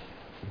touch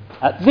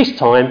at this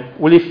time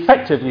will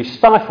effectively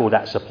stifle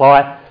that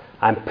supply,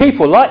 and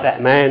people like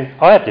that man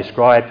I have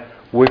described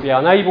will be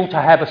unable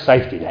to have a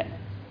safety net.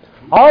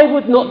 I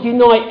would not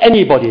deny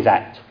anybody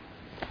that.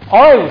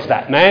 I was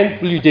that man.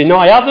 Will you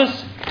deny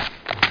others?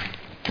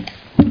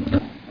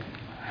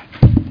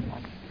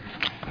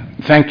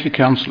 Thank you,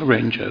 Councillor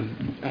Ranger.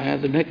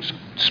 The next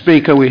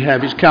speaker we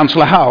have is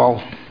Councillor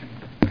Howell.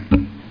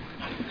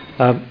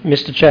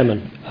 Mr.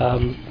 Chairman,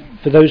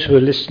 for those who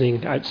are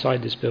listening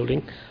outside this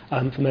building,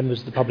 for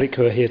members of the public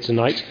who are here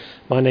tonight,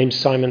 my name's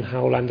Simon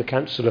Howell. I'm the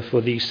councillor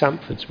for the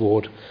Sampfords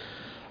ward.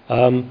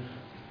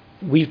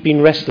 We've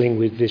been wrestling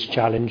with this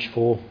challenge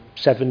for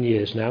 7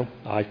 years now.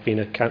 I've been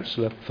a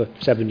councillor for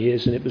 7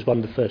 years, and it was one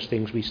of the first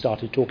things we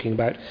started talking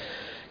about.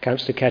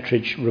 Councillor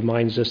Kettridge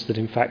reminds us that,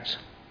 in fact,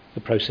 the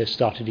process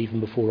started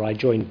even before I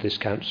joined this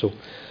council.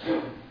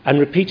 And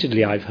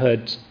repeatedly I've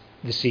heard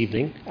this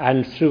evening,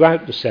 and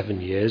throughout the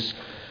 7 years,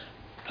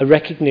 a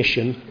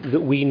recognition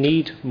that we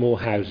need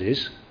more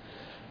houses,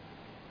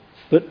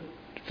 but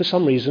for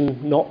some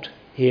reason not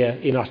here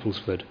in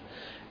Uttlesford.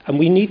 And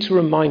we need to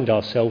remind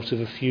ourselves of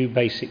a few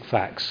basic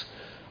facts.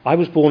 I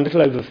was born a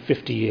little over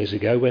 50 years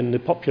ago when the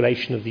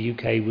population of the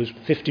UK was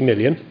 50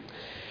 million.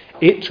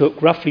 It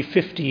took roughly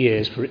 50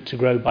 years for it to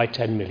grow by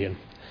 10 million.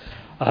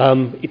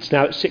 It's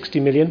now at 60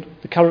 million.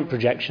 The current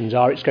projections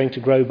are it's going to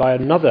grow by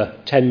another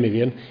 10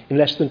 million in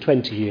less than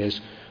 20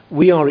 years.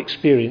 We are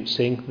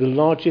experiencing the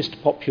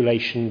largest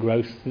population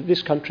growth that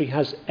this country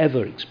has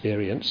ever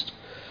experienced.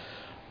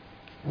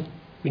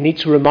 We need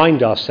to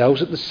remind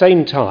ourselves at the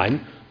same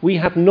time we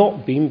have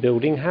not been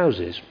building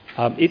houses.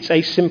 It's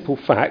a simple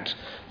fact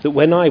that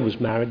when I was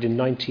married in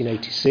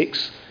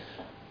 1986,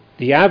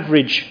 the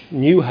average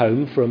new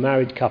home for a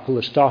married couple,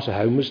 a starter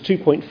home, was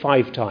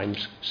 2.5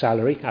 times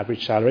salary,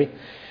 average salary.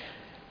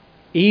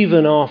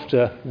 Even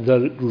after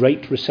the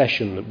Great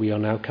Recession that we are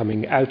now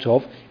coming out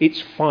of,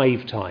 it's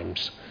 5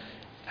 times.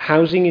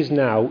 Housing is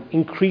now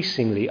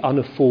increasingly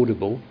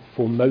unaffordable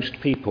for most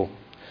people.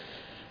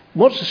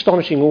 What's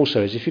astonishing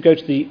also is if you go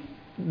to the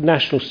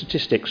National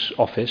Statistics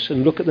Office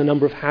and look at the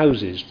number of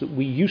houses that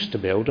we used to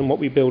build and what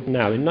we build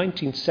now. In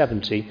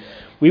 1970,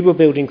 we were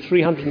building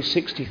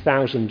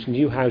 360,000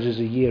 new houses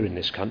a year in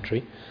this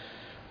country.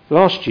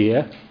 Last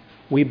year,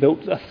 we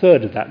built a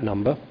third of that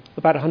number,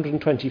 about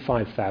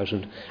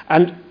 125,000.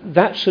 And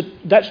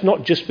that's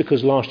not just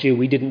because last year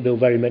we didn't build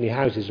very many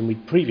houses and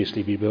we'd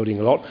previously been building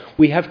a lot.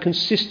 We have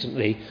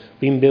consistently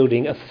been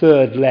building a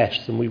third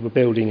less than we were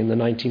building in the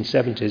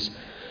 1970s.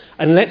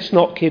 And let's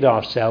not kid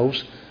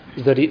ourselves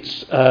that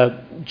it's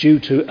due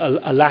to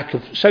a lack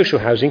of social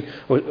housing.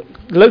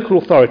 Local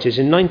authorities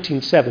in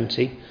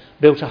 1970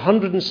 built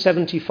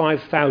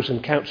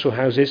 175,000 council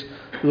houses.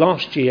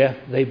 Last year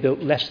they built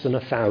less than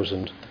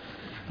 1,000.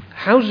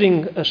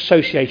 Housing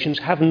associations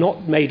have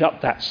not made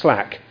up that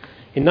slack.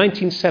 In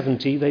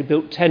 1970 they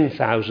built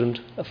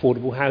 10,000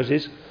 affordable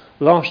houses.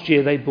 Last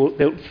year they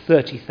built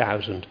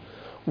 30,000.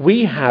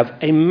 We have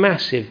a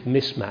massive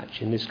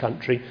mismatch in this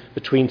country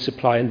between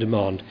supply and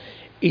demand.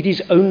 It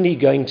is only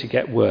going to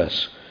get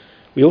worse.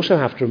 We also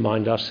have to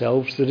remind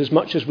ourselves that as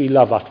much as we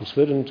love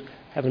Uttlesford, and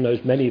heaven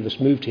knows many of us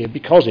moved here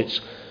because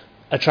it's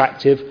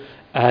attractive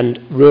and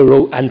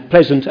rural and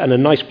pleasant and a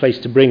nice place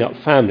to bring up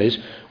families,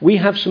 we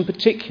have some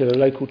particular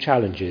local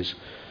challenges.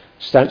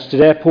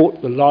 Stansted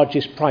Airport, the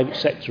largest private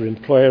sector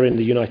employer in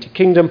the United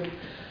Kingdom,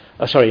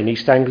 in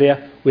East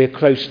Anglia. We're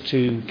close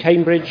to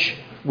Cambridge.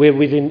 We're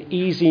within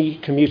easy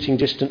commuting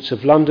distance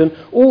of London.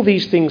 All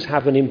these things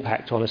have an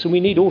impact on us, and we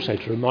need also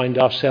to remind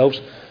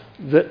ourselves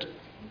that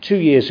 2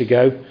 years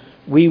ago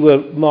we were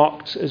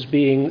marked as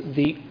being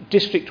the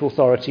district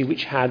authority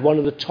which had one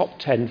of the top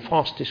 10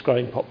 fastest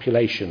growing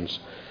populations.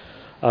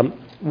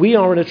 We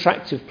are an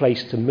attractive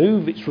place to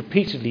move. It's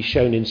repeatedly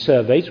shown in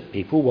surveys.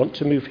 People want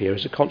to move here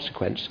as a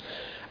consequence.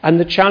 And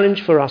the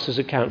challenge for us as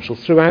a council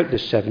throughout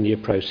this 7-year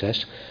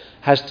process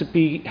has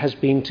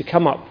been to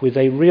come up with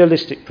a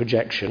realistic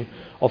projection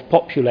of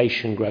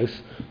population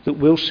growth that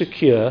will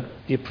secure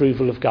the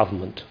approval of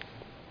government.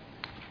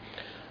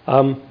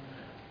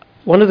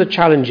 One of the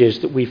challenges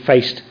that we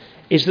faced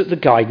is that the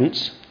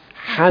guidance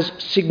has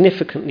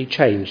significantly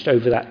changed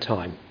over that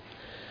time.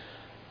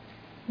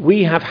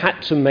 We have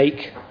had to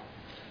make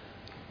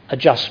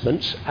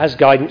adjustments as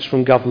guidance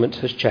from government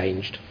has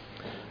changed.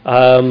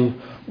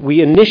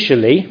 We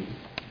initially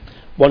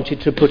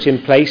wanted to put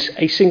in place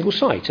a single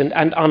site,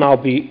 and I'll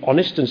be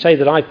honest and say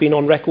that I've been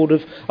on record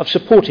of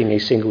supporting a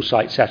single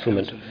site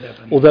settlement,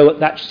 although at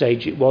that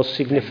stage it was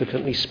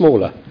significantly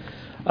smaller.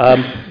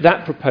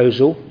 That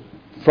proposal,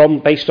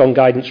 based on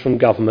guidance from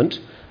government,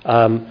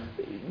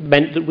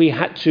 meant that we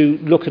had to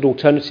look at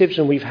alternatives,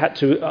 and we've had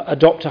to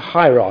adopt a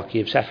hierarchy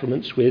of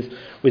settlements with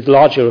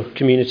larger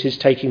communities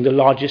taking the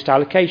largest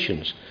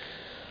allocations.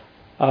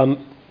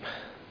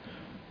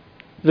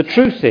 The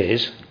truth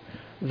is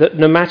that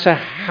no matter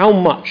how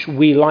much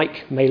we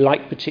may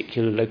like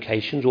particular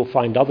locations or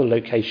find other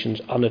locations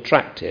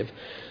unattractive,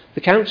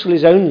 the council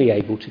is only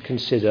able to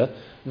consider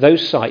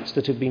those sites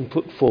that have been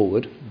put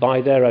forward by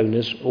their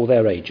owners or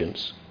their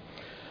agents.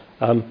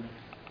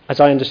 As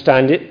I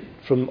understand it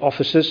from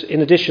officers,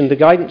 in addition, the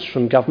guidance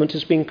from government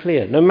has been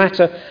clear. No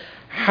matter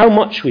how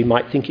much we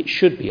might think it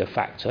should be a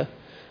factor,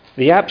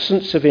 the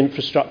absence of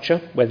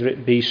infrastructure, whether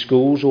it be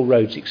schools or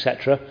roads,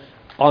 etc.,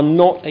 are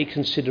not a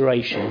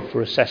consideration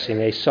for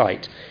assessing a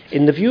site.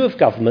 In the view of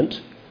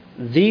government,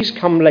 these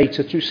come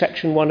later through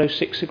Section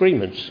 106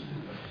 agreements.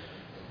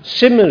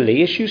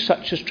 Similarly, issues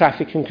such as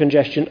traffic and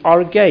congestion are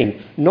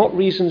again not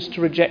reasons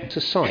to reject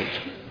a site.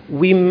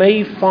 We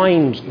may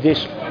find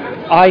this,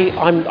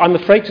 I'm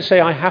afraid to say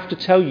I have to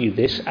tell you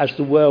this as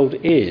the world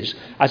is,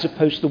 as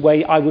opposed to the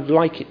way I would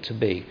like it to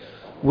be.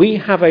 We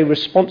have a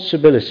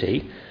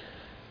responsibility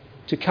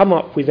to come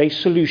up with a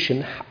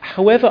solution,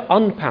 however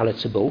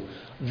unpalatable,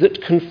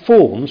 that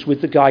conforms with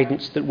the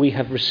guidance that we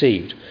have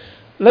received.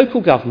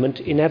 Local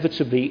government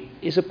inevitably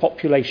is a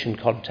population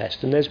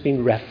contest, and there's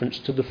been reference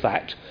to the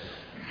fact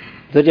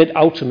that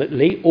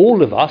ultimately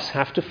all of us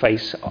have to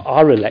face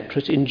our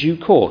electorate in due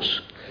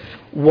course.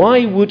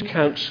 Why would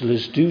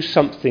councillors do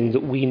something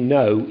that we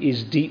know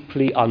is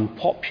deeply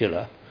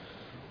unpopular?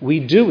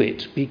 We do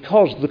it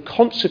because the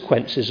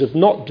consequences of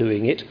not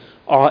doing it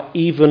are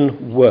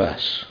even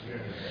worse.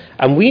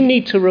 And we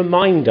need to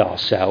remind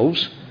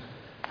ourselves.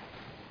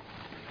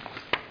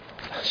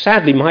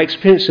 Sadly, my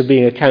experience of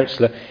being a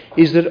councillor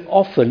is that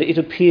often it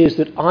appears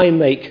that I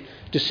make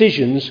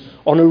decisions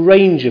on a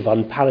range of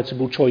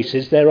unpalatable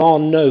choices. There are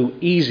no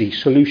easy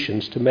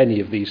solutions to many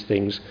of these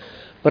things.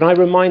 But I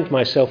remind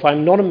myself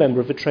I'm not a member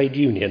of a trade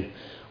union.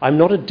 I'm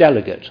not a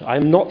delegate.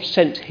 I'm not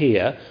sent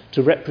here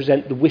to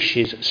represent the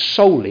wishes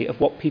solely of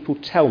what people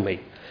tell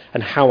me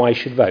and how I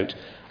should vote.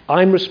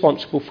 I'm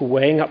responsible for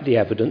weighing up the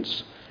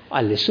evidence.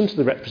 I listen to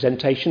the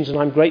representations, and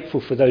I'm grateful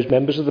for those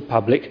members of the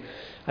public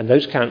and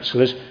those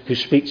councillors who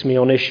speak to me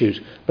on issues.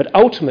 But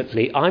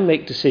ultimately, I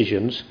make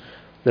decisions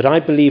that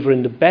I believe are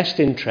in the best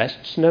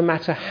interests, no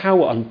matter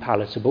how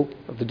unpalatable,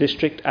 of the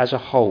district as a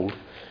whole.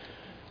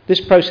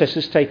 This process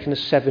has taken us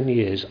 7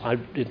 years.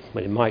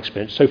 In my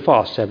experience, so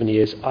far 7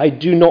 years. I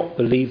do not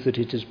believe that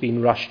it has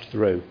been rushed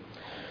through.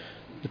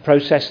 The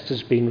process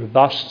has been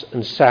robust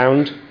and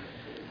sound.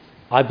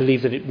 I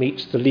believe that it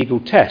meets the legal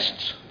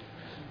tests.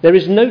 There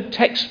is no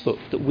textbook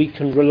that we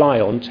can rely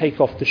on,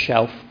 take off the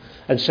shelf,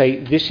 and say,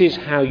 this is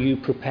how you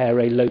prepare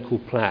a local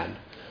plan.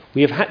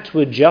 We have had to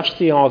adjust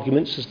the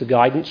arguments as the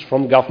guidance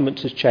from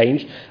government has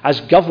changed,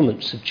 as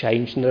governments have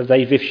changed and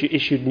they've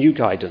issued new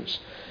guidance.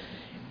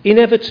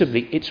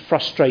 Inevitably, it's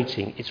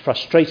frustrating. It's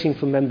frustrating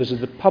for members of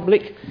the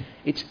public.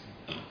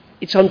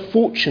 It's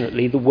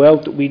unfortunately the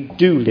world that we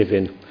do live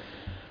in.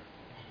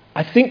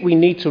 I think we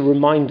need to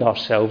remind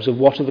ourselves of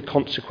what are the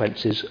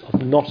consequences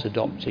of not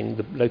adopting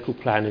the local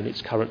plan in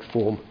its current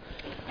form.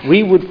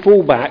 We would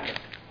fall back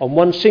on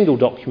one single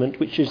document,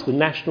 which is the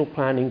National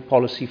Planning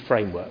Policy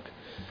Framework.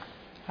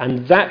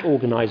 And that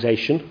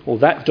organisation, or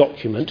that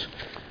document,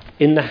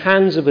 in the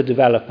hands of a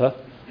developer,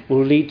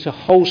 will lead to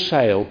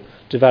wholesale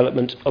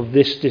development of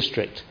this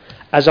district.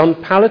 As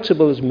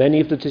unpalatable as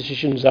many of the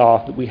decisions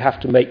are that we have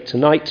to make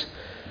tonight,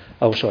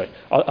 that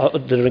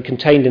are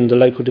contained in the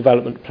local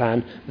development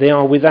plan, they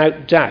are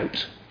without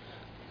doubt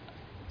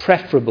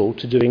preferable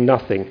to doing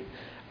nothing.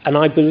 And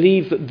I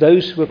believe that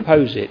those who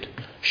oppose it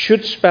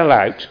should spell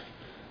out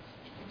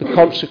the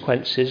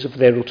consequences of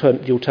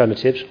the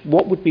alternatives.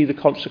 What would be the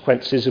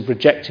consequences of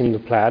rejecting the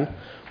plan?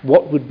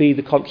 What would be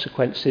the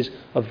consequences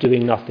of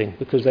doing nothing?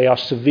 Because they are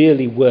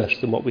severely worse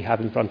than what we have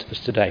in front of us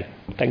today.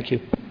 Thank you.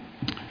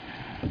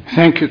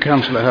 Thank you,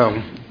 Councillor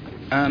Hell.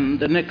 And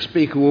the next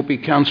speaker will be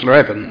Councillor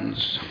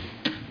Evans.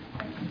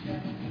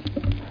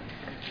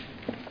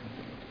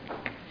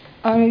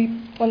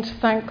 I want to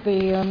thank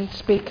the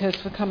speakers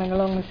for coming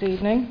along this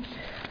evening.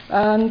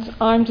 And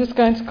I'm just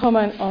going to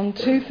comment on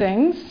two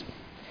things.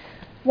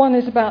 One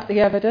is about the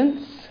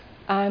evidence,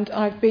 and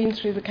I've been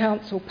through the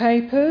council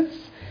papers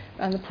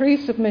and the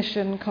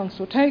pre-submission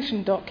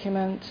consultation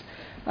document,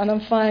 and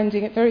I'm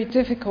finding it very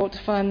difficult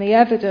to find the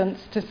evidence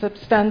to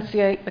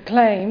substantiate the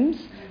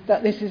claims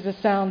that this is a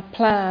sound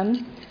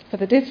plan for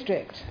the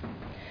district.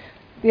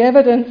 The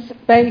evidence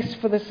base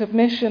for the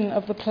submission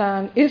of the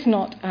plan is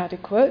not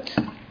adequate.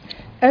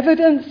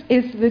 Evidence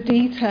is the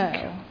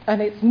detail,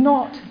 and it's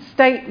not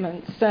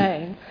statements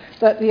saying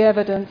that the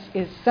evidence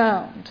is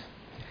sound.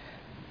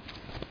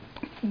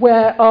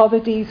 Where are the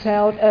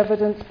detailed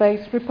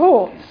evidence-based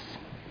reports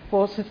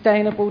for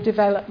sustainable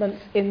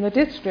developments in the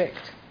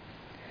district?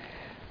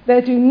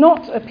 There do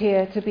not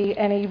appear to be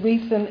any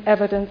recent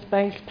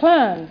evidence-based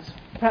plans.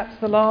 Perhaps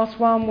the last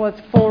one was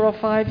 4 or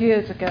 5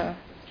 years ago.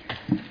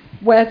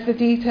 Where's the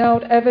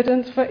detailed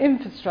evidence for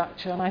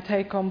infrastructure? And I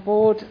take on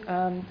board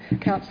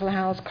Councillor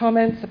Howe's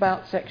comments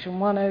about Section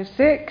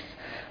 106,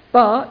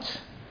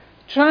 but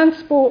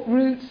transport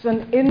routes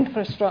and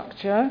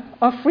infrastructure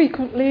are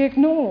frequently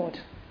ignored.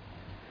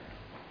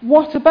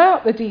 What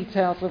about the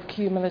details of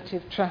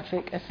cumulative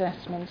traffic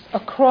assessments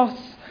across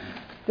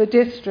the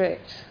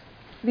district?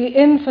 The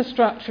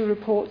infrastructure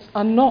reports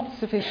are not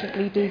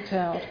sufficiently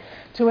detailed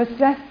to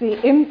assess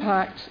the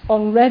impact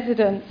on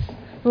residents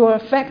who are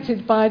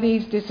affected by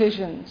these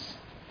decisions.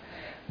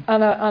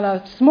 And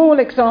a small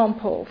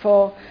example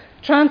for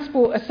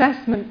transport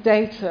assessment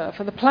data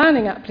for the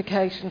planning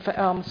application for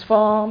Elms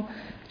Farm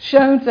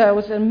showed there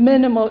was a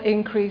minimal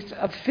increase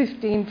of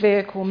 15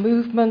 vehicle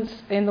movements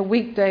in the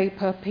weekday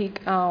per peak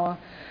hour,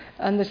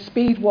 and the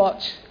speed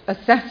watch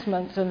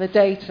assessments and the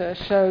data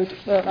showed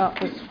that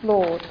that was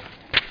flawed.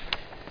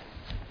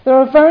 There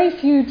are very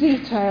few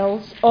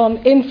details on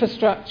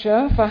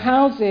infrastructure for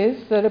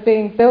houses that are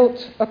being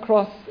built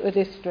across the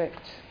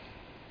district.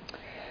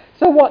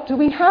 So what do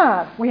we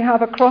have? We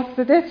have across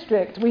the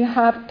district, we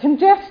have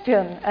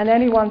congestion, and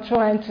anyone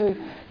trying to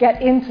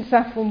get into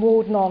Saffron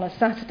Walden on a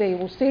Saturday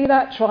will see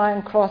that, try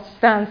and cross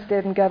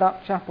Stansted and get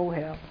up Chapel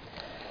Hill.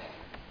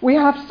 We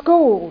have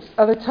schools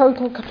of a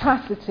total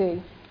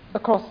capacity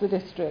across the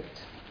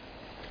district.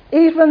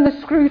 Even the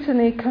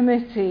scrutiny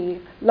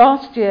committee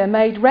last year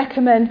made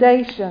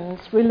recommendations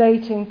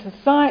relating to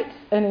sites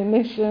and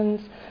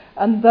emissions,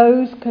 and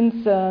those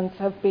concerns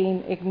have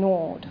been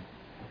ignored.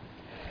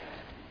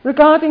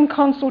 Regarding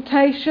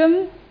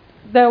consultation,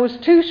 there was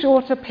too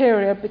short a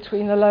period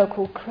between the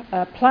local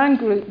plan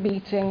group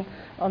meeting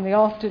on the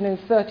afternoon of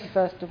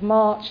 31st of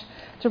March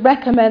to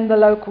recommend the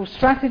local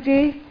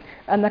strategy,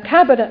 and the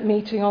cabinet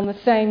meeting on the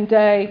same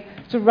day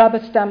to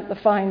rubber stamp the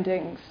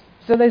findings.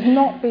 So there's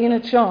not been a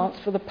chance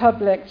for the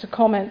public to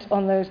comment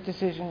on those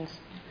decisions.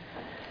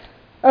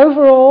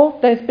 Overall,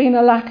 there's been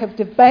a lack of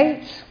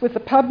debate with the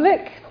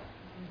public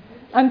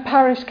and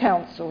parish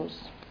councils.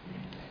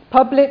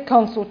 Public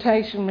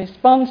consultation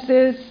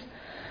responses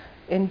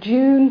in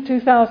June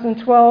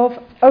 2012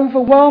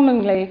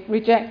 overwhelmingly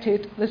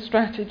rejected the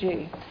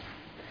strategy.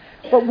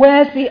 But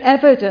where's the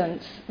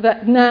evidence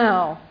that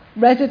now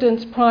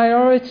residents'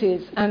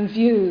 priorities and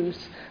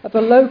views of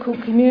the local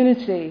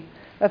community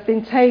have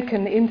been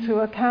taken into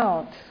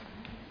account?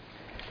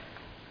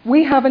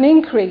 We have an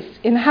increase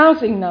in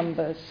housing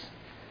numbers.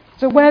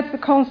 So where's the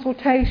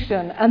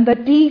consultation and the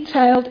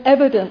detailed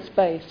evidence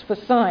base for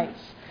sites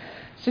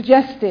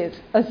suggested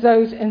as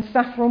those in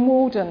Saffron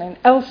Walden, in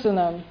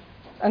Elsenham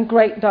and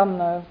Great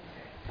Dunmow?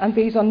 And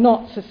these are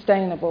not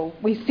sustainable.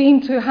 We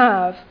seem to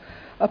have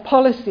a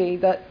policy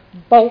that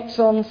bolts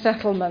on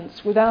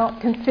settlements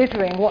without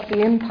considering what the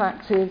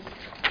impact is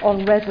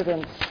on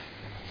residents.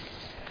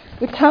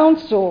 The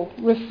council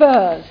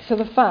refers to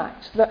the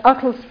fact that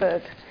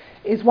Uttlesford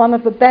is one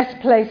of the best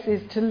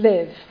places to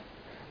live.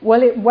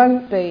 Well, it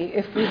won't be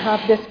if we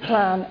have this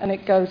plan and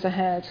it goes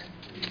ahead.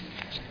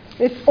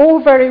 It's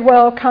all very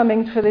well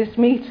coming for this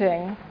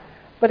meeting,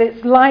 but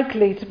it's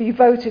likely to be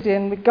voted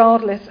in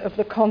regardless of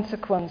the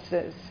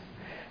consequences.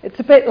 It's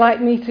a bit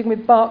like meeting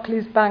with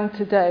Barclays Bank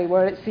today,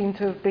 where it seemed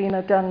to have been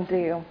a done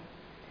deal.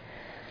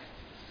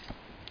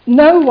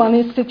 No one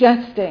is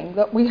suggesting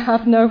that we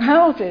have no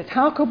houses.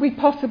 How could we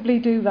possibly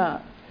do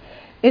that?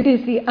 It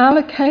is the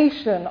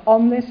allocation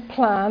on this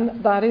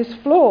plan that is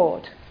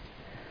flawed.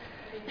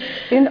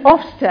 In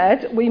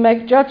Ofsted, we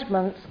make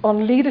judgments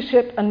on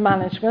leadership and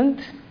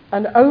management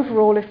and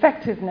overall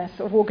effectiveness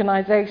of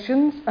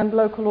organisations and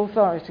local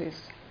authorities.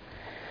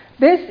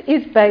 This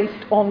is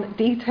based on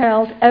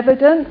detailed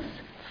evidence,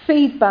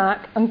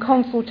 feedback and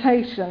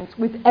consultations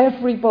with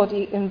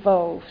everybody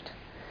involved.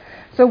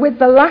 So with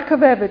the lack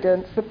of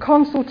evidence, the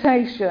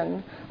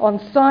consultation on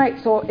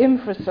sites or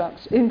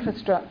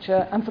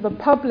infrastructure and for the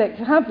public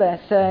to have their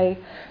say,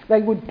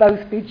 they would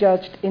both be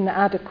judged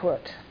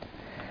inadequate.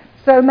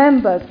 So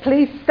members,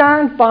 please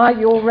stand by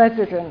your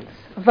residents.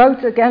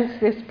 Vote against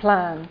this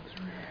plan,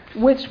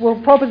 which will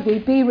probably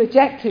be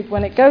rejected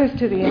when it goes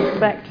to the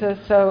inspector,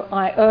 so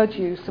I urge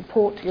you,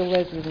 support your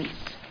residents.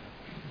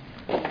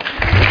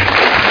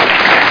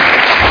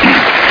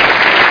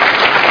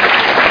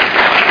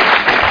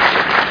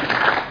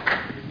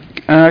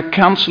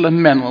 Councillor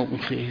Mennell,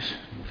 please.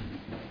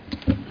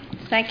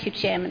 Thank you,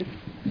 Chairman.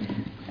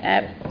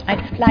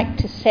 I'd like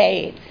to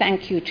say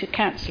thank you to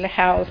Councillor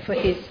Howell for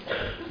his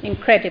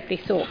incredibly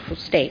thoughtful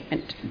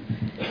statement.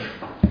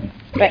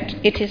 But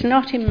it is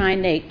not in my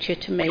nature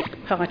to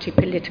make party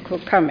political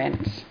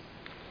comments.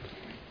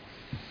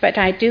 But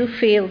I do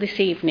feel this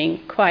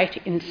evening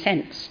quite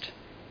incensed.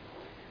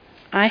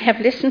 I have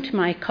listened to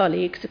my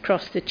colleagues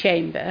across the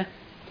chamber.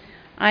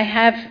 I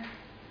have,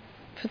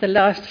 for the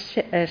last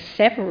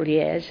several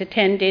years,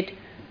 attended,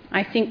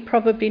 I think,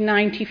 probably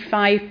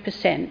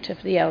 95%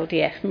 of the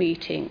LDF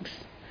meetings.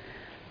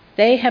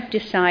 They have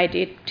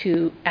decided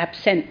to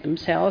absent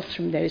themselves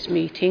from those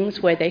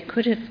meetings where they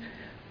could have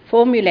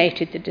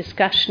formulated the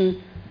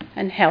discussion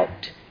and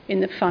helped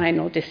in the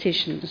final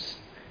decisions.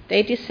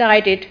 They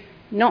decided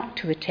not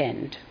to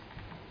attend.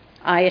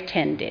 I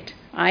attended.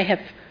 I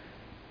have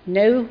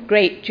no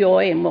great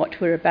joy in what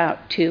we're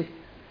about to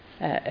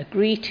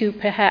agree to,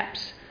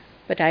 perhaps,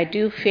 but I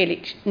do feel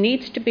it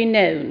needs to be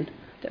known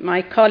that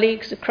my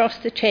colleagues across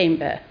the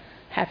chamber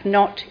have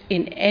not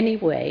in any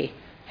way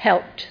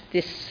helped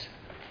this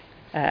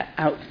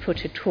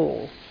output at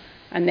all,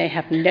 and they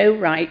have no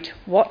right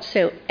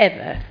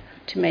whatsoever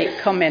to make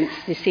comments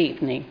this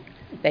evening.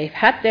 They've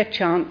had their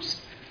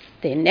chance.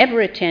 They never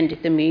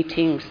attended the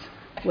meetings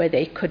where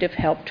they could have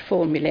helped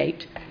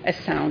formulate a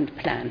sound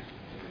plan.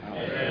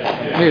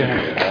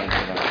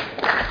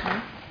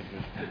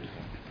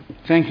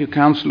 Thank you,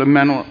 Councillor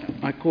Mennell.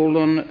 I call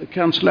on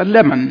Councillor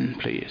Lemon,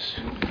 please.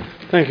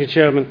 Thank you,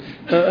 Chairman.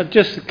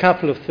 Just a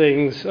couple of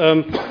things.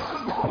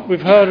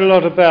 We've heard a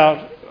lot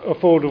about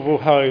affordable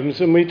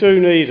homes, and we do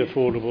need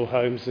affordable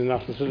homes in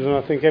Uttlesford, and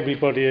I think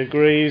everybody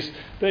agrees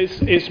that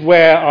it's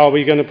where are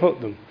we going to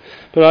put them.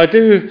 But I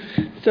do,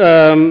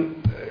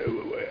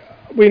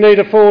 we need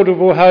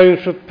affordable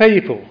homes for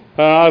people.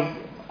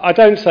 I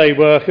don't say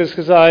workers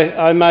because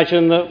I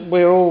imagine that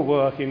we're all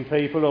working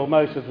people, or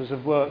most of us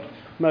have worked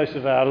most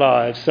of our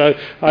lives. So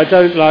I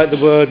don't like the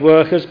word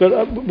workers,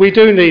 but we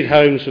do need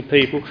homes for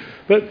people.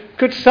 But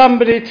could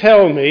somebody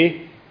tell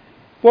me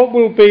what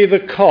will be the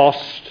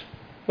cost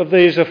of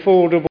these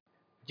affordable...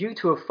 Due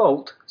to a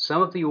fault,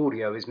 some of the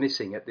audio is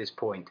missing at this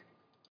point.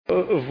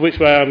 Of which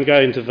way I'm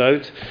going to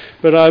vote.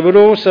 But I would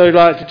also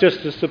like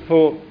to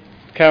support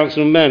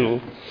Councillor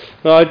Mennell.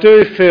 But I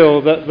do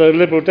feel that the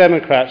Liberal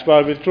Democrats,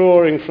 by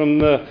withdrawing from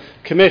the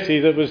committee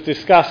that was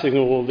discussing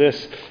all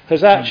this,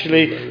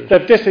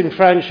 they've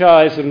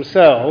disenfranchised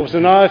themselves,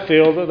 and I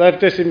feel that they've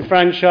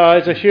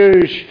disenfranchised a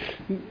huge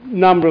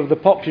number of the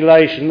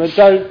population that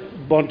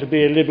don't want to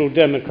be a Liberal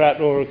Democrat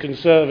or a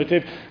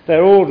Conservative.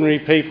 They're ordinary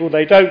people.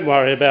 They don't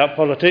worry about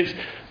politics.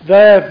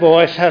 Their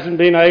voice hasn't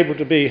been able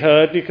to be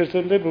heard because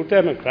the Liberal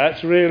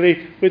Democrats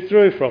really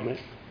withdrew from it.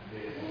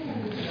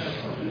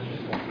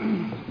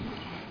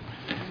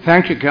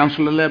 Thank you,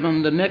 Councillor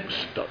Lemon. The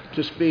next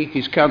to speak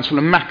is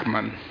Councillor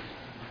Macman.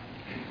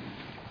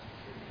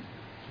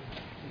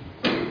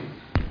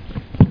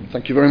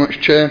 Thank you very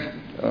much, Chair.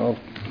 I'll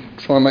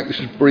try and make this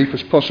as brief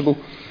as possible.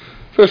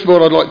 First of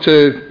all, I'd like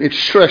to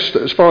stress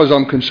that as far as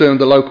I'm concerned,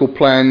 the local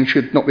plan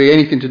should not be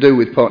anything to do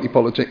with party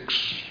politics,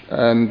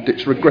 and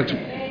it's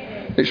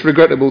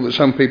regrettable that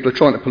some people are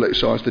trying to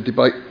politicise the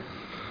debate.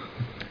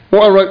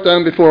 What I wrote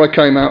down before I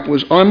came out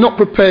was, I'm not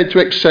prepared to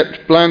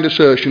accept bland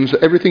assertions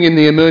that everything in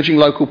the emerging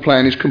local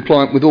plan is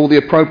compliant with all the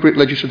appropriate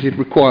legislative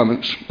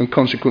requirements and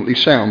consequently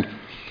sound.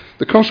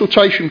 The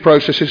consultation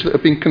processes that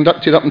have been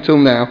conducted up until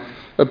now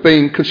have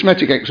been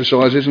cosmetic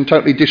exercises and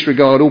totally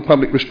disregard all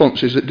public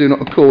responses that do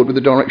not accord with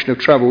the direction of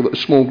travel that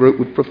a small group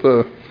would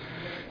prefer.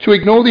 To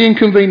ignore the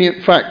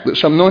inconvenient fact that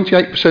some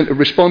 98% of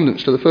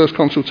respondents to the first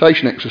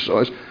consultation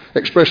exercise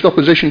expressed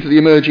opposition to the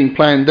emerging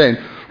plan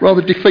then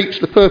rather defeats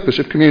the purpose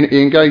of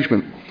community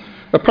engagement.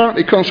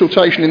 Apparently,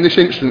 consultation in this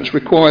instance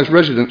requires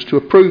residents to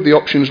approve the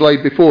options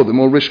laid before them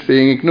or risk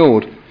being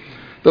ignored.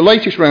 The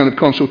latest round of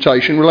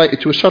consultation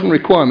related to a sudden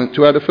requirement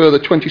to add a further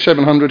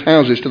 2,700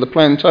 houses to the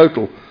plan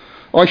total.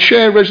 I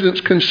share residents'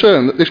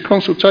 concern that this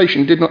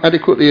consultation did not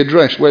adequately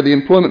address where the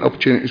employment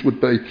opportunities would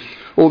be,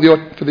 or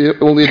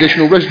the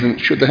additional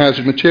residents should the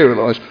houses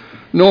materialise,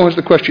 nor has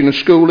the question of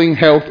schooling,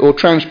 health or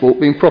transport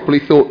been properly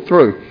thought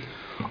through.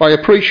 I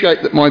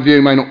appreciate that my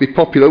view may not be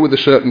popular with a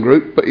certain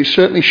group, but is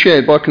certainly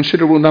shared by a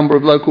considerable number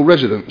of local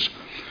residents.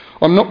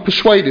 I'm not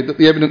persuaded that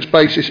the evidence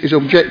basis is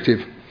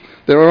objective.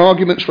 There are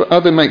arguments for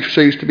other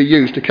matrices to be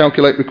used to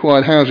calculate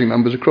required housing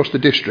numbers across the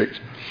district.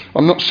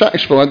 I'm not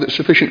satisfied that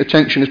sufficient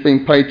attention is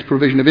being paid to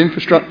provision of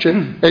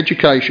infrastructure,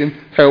 education,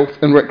 health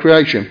and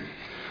recreation.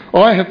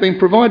 I have been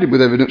provided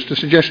with evidence to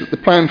suggest that the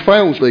plan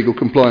fails legal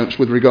compliance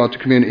with regard to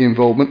community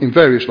involvement in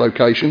various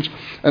locations,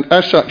 and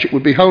as such it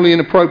would be wholly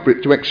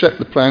inappropriate to accept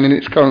the plan in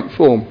its current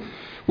form.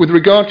 With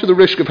regard to the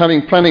risk of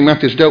having planning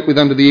matters dealt with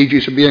under the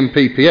aegis of the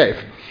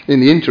MPPF in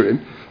the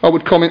interim, I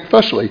would comment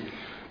thusly.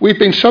 We've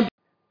been subject...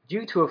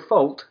 Due to a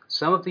fault,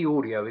 some of the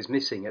audio is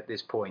missing at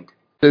this point.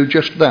 Do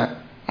just that.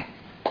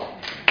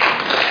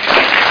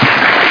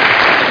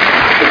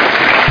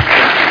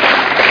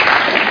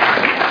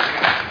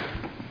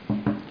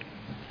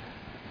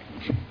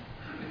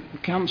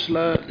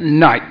 Councillor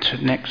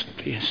Knight, next,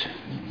 please.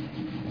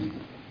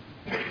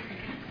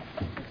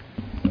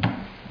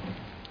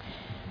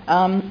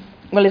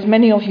 Well, as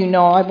many of you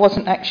know, I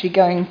wasn't actually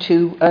going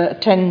to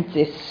attend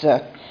this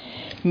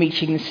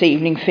meeting this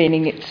evening,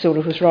 feeling it sort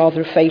of was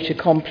rather a fait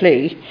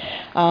accompli,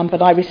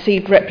 but I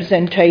received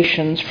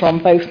representations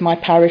from both my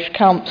parish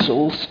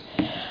councils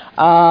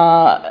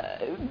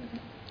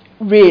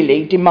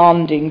really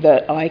demanding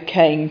that I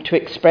came to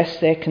express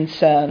their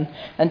concern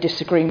and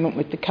disagreement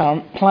with the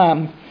current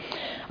plan.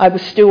 I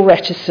was still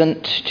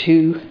reticent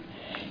to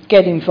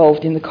get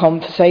involved in the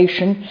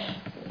conversation,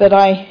 but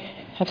I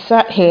have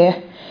sat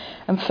here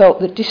and felt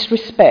that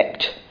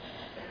disrespect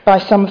by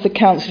some of the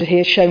councillors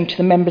here shown to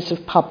the members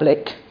of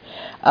public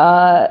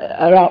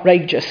are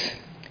outrageous.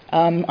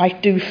 I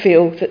do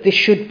feel that this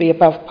should be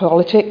above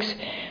politics,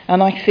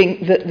 and I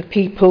think that the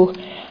people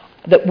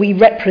that we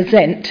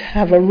represent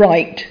have a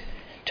right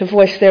to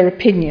voice their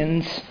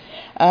opinions,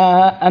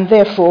 and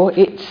therefore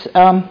it's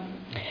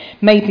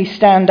made me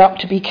stand up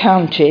to be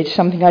counted,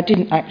 something I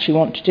didn't actually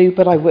want to do,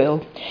 but I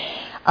will.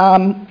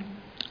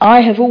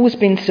 I have always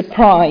been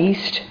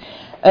surprised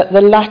at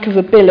the lack of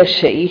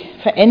ability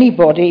for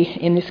anybody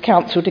in this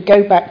council to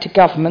go back to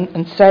government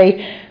and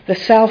say the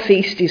South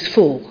East is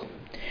full.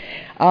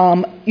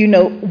 You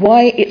know,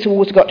 why it's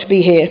always got to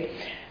be here.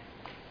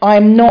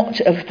 I'm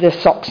not of the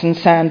socks and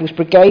sandals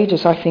brigade,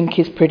 as I think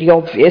is pretty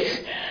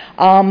obvious,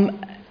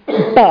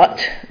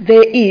 but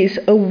there is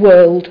a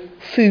world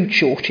food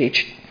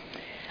shortage,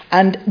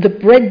 and the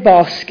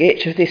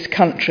breadbasket of this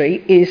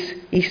country is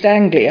East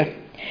Anglia.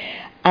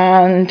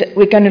 And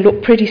we're going to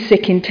look pretty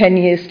sick in 10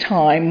 years'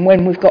 time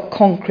when we've got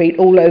concrete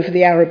all over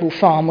the arable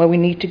farm where we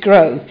need to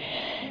grow.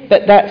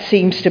 But that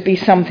seems to be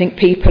something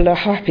people are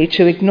happy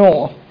to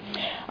ignore.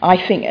 I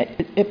think,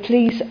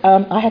 please,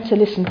 I had to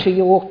listen to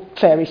your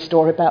fairy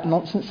story about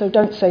nonsense, so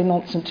don't say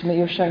nonsense to me,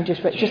 you're showing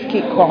disrespect, just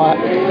keep quiet.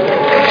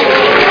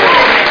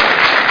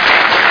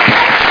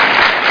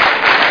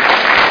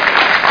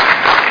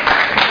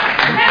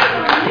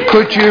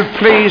 Could you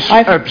please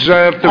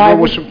observe the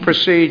rules of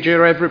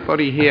procedure?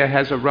 Everybody here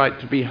has a right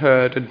to be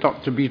heard and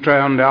not to be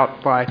drowned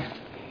out by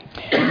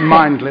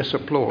mindless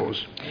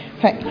applause.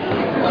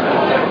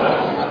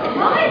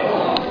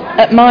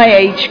 At my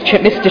age,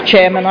 Mr.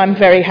 Chairman, I'm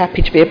very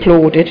happy to be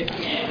applauded.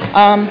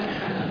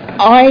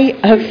 I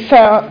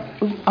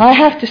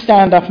have to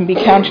stand up and be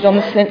counted on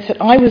the sense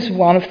that I was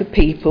one of the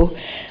people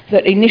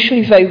that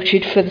initially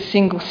voted for the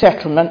single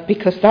settlement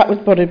because that was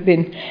what had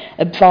been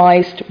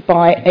advised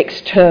by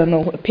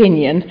external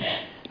opinion,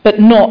 but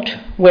not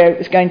where it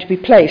was going to be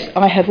placed.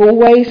 I have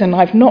always, and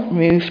I've not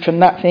moved from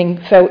that thing,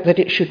 felt that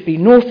it should be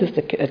north of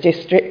the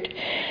district,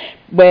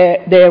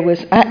 where there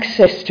was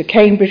access to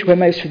Cambridge, where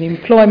most of the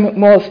employment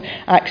was,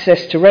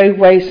 access to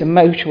roadways and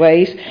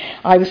motorways.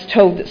 I was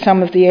told that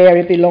some of the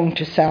area belonged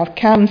to South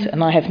Cambs,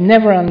 and I have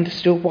never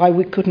understood why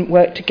we couldn't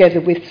work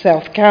together with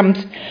South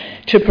Cambs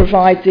to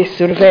provide this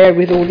sort of area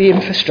with all the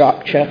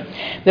infrastructure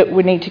that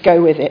we need to go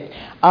with it.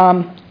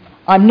 I'm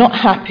not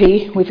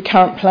happy with the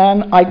current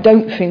plan. I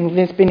don't think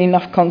there's been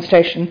enough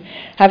consultation.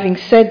 Having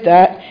said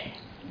that,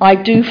 I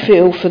do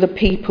feel for the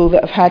people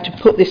that have had to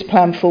put this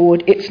plan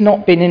forward. It's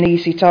not been an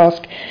easy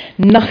task.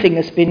 Nothing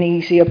has been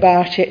easy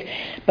about it.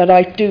 But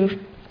I do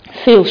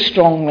feel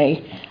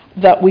strongly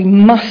that we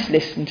must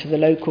listen to the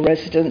local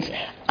residents.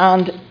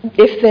 And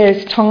if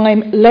there's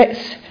time,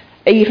 let's,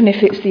 even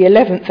if it's the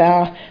 11th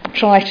hour,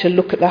 try to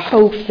look at the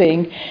whole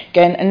thing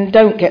again, and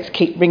don't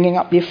keep bringing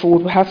up the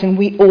affordable housing.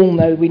 We all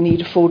know we need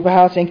affordable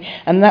housing,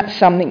 and that's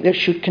something that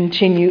should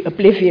continue,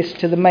 oblivious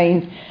to the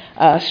main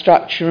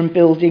structure and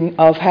building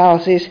of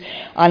houses.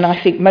 And I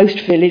think most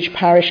village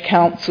parish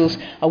councils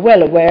are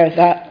well aware of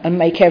that and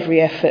make every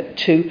effort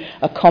to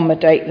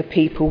accommodate the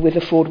people with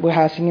affordable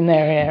housing in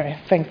their area.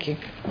 Thank you.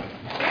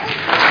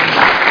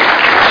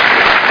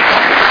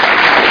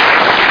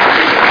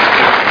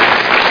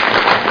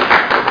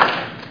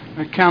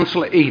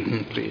 Councillor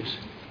Eden, please.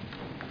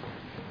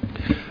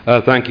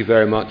 Thank you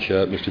very much,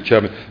 Mr.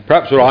 Chairman.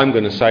 Perhaps what I'm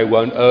going to say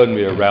won't earn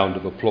me a round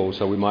of applause,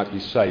 so we might be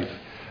safe.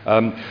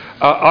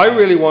 I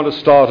really want to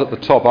start at the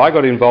top. I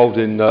got involved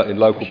in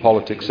local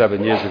politics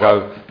 7 years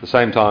ago, the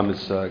same time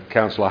as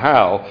Councillor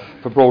Howe,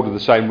 for broadly the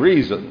same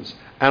reasons.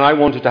 And I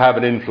wanted to have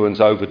an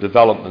influence over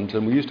development,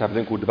 and we used to have a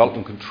thing called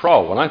development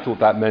control, and I thought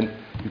that meant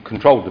you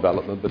control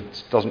development, but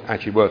it doesn't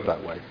actually work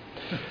that way.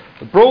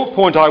 The broad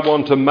point I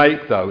want to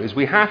make, though, is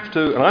we have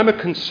to, and I'm a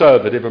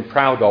conservative and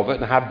proud of it,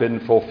 and have been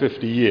for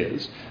 50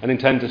 years, and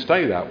intend to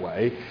stay that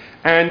way,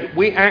 and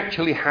we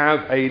actually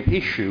have an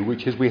issue,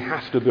 which is we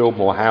have to build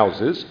more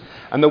houses,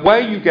 and the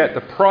way you get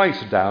the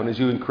price down is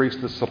you increase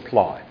the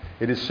supply.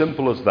 It is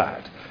simple as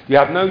that. You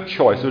have no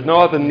choice. There's no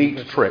other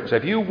neat tricks.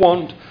 If you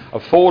want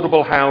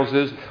affordable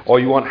houses, or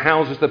you want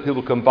houses that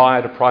people can buy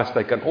at a price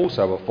they can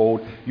also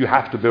afford, you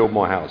have to build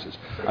more houses.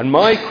 And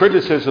my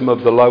criticism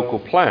of the local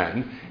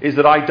plan is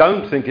that I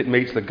don't think it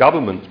meets the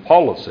government's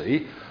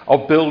policy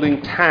of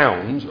building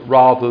towns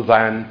rather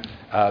than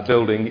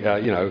building,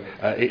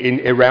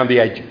 around the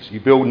edges.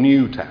 You build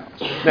new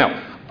towns. Now,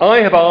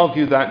 I have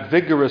argued that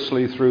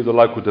vigorously through the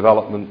local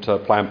development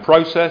plan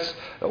process.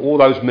 All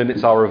those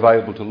minutes are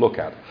available to look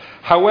at.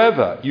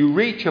 However, you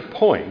reach a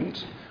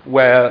point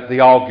where the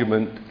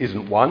argument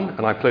isn't won,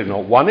 and I've clearly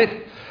not won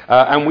it,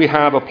 and we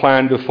have a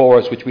plan before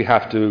us which we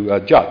have to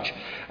judge.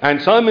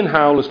 And Simon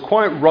Howell has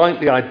quite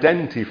rightly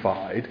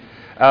identified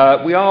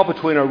we are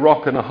between a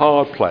rock and a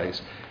hard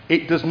place.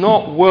 It does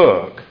not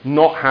work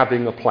not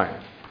having a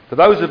plan. For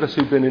those of us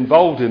who've been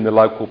involved in the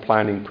local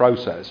planning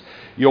process,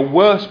 your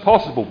worst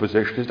possible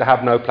position is to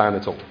have no plan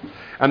at all.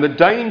 And the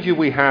danger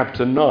we have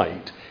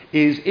tonight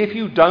is if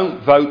you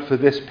don't vote for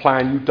this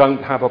plan, you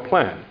don't have a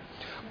plan.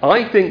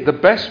 I think the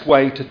best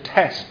way to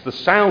test the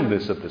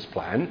soundness of this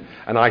plan,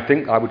 and I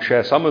think I would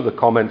share some of the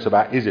comments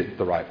about is it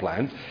the right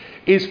plan,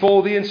 is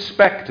for the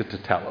inspector to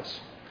tell us.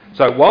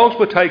 So whilst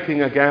we're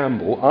taking a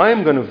gamble,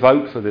 I'm going to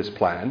vote for this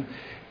plan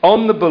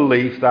on the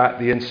belief that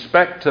the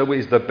inspector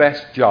is the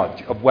best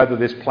judge of whether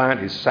this plan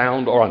is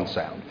sound or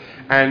unsound.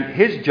 And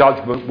his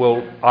judgment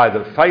will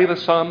either favour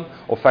some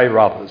or favour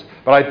others.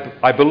 But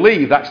I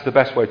believe that's the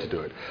best way to do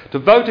it. To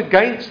vote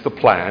against the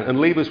plan and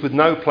leave us with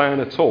no plan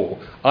at all,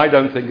 I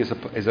don't think is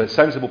a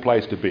sensible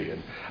place to be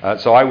in.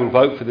 So I will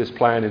vote for this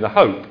plan in the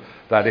hope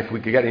that if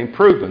we can get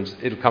improvements,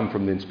 it'll come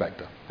from the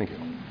inspector. Thank you.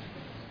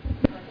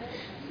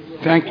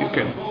 Thank you,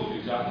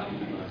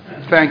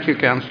 Thank you,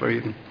 Councillor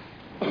Eden.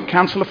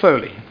 Councillor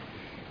Foley.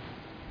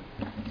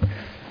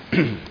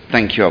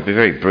 Thank you. I'll be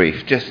very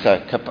brief. Just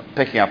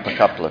picking up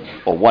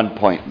one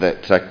point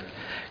that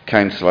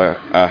Councillor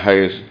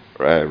Howes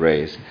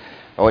raised,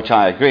 which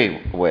I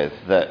agree with,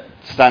 that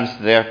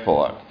Stansted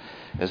Airport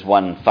is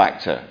one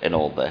factor in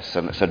all this,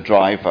 and it's a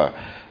driver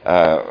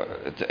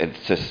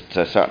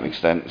to a certain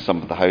extent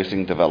some of the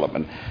housing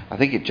development. I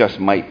think it just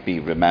might be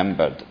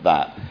remembered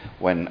that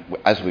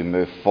as we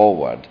move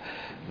forward,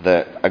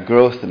 that a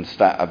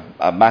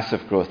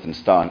massive growth in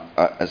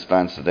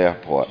Stansted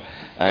Airport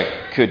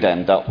could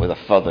end up with a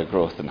further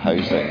growth in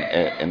housing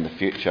in the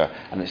future,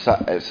 and it's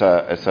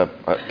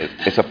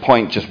a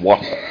point just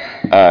worth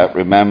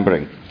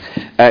remembering.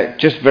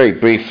 Just very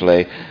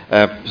briefly,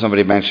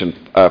 somebody mentioned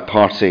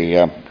party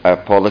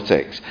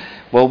politics.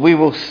 Well, we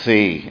will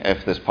see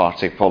if there's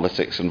party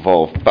politics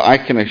involved, but I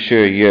can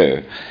assure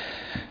you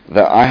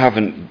that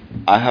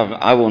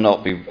I will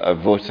not be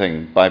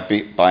voting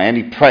by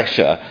any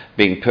pressure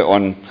being put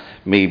on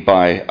me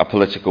by a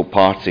political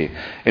party.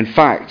 In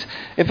fact,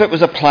 if it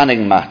was a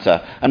planning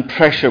matter and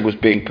pressure was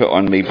being put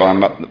on me by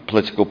a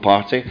political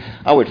party,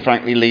 I would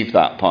frankly leave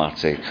that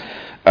party.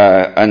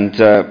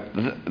 The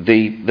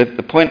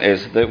point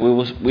is that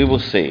we will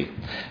see.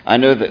 I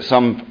know that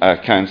some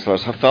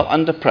councillors have felt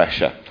under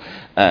pressure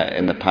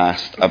in the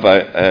past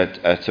about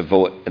to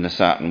vote in a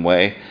certain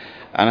way,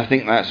 and I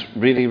think that's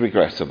really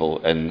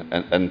regrettable.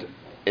 And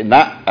in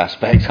that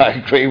aspect, I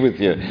agree with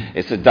you.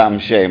 It's a damn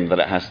shame that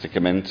it has to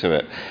come into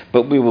it,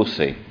 but we will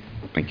see.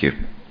 Thank you.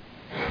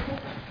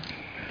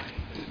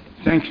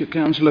 Thank you,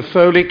 Councillor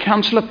Foley.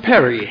 Councillor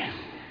Perry.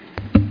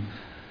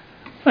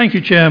 Thank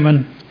you,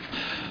 Chairman.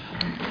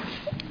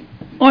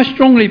 I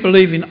strongly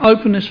believe in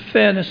openness,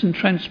 fairness and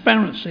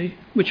transparency,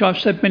 which I've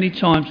said many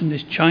times in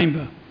this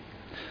chamber.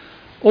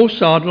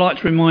 Also, I'd like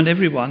to remind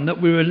everyone that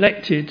we were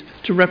elected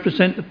to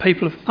represent the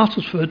people of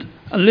Uttlesford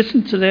and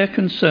listen to their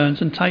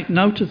concerns and take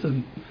note of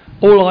them.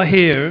 All I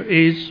hear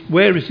is,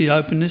 where is the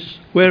openness,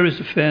 where is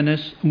the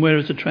fairness and where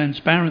is the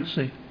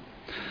transparency?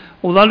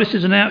 Although this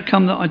is an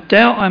outcome that I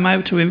doubt I'm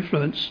able to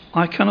influence,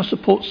 I cannot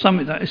support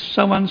something that is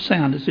so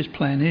unsound as this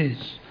plan is.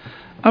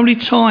 Only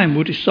time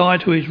will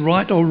decide who is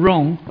right or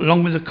wrong,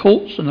 along with the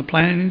courts and the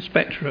planning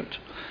inspectorate.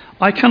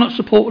 I cannot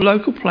support a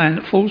local plan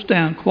that falls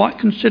down quite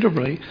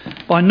considerably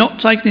by not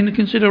taking into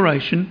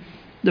consideration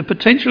the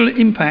potential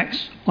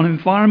impacts on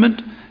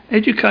environment,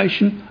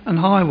 education and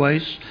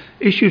highways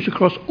issues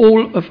across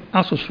all of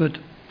Uttlesford.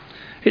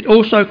 It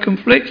also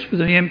conflicts with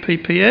the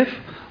MPPF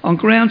on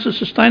grounds of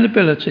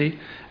sustainability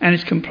and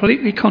is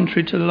completely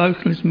contrary to the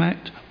Localism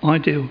Act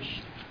ideals.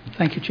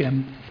 Thank you,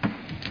 Chairman.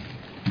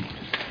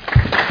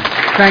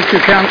 Thank you,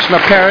 Councillor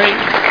Perry.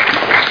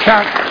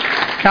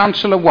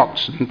 Councillor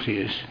Watson,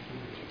 please.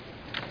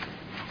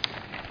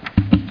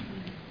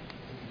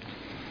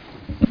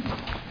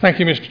 Thank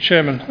you, Mr.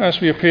 Chairman. As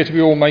we appear to be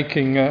all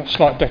making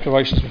slight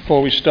declarations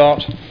before we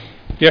start,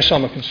 yes,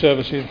 I'm a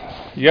Conservative.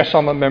 Yes,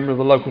 I'm a member of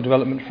the Local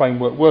Development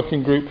Framework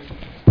Working Group,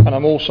 and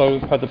I'm also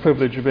had the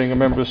privilege of being a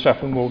member of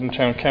Saffron Walden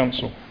Town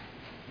Council.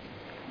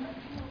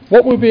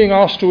 What we're being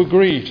asked to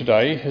agree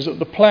today is that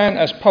the plan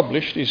as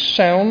published is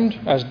sound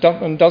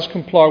and does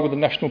comply with the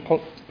National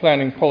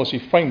Planning Policy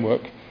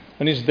Framework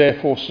and is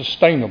therefore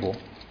sustainable.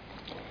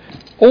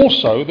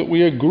 Also, that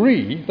we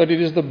agree that it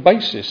is the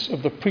basis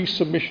of the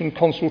pre-submission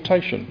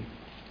consultation.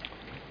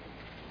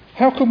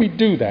 How can we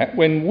do that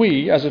when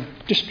we, as a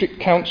district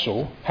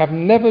council, have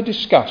never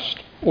discussed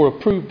or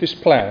approved this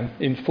plan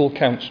in full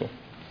council?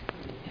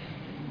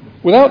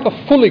 Without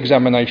a full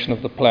examination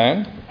of the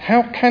plan,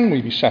 how can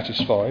we be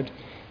satisfied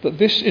that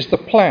this is the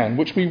plan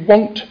which we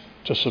want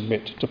to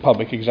submit to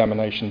public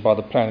examination by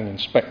the planning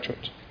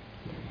inspectorate?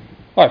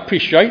 I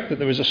appreciate that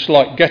there is a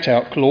slight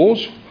get-out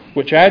clause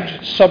which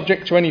adds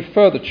subject to any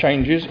further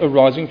changes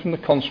arising from the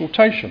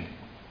consultation.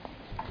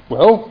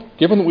 Well,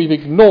 given that we've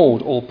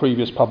ignored all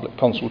previous public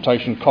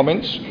consultation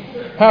comments,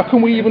 how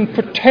can we even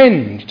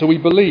pretend to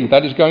believe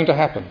that is going to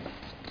happen?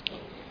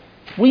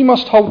 We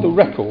must hold the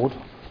record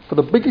for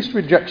the biggest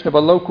rejection of a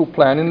local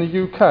plan in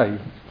the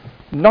UK.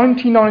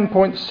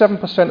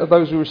 99.7% of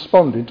those who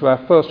responded to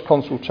our first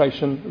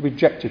consultation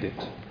rejected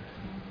it.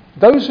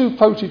 Those who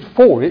voted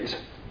for it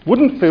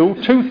wouldn't fill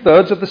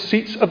 2/3 of the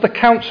seats of the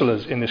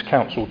councillors in this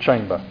council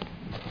chamber.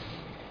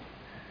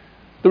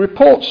 The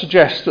report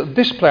suggests that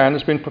this plan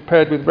has been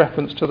prepared with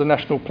reference to the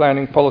National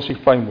Planning Policy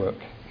Framework.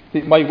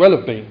 It may well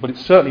have been, but it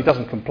certainly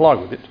doesn't comply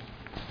with it.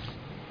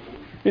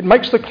 It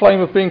makes the claim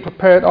of being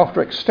prepared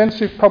after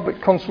extensive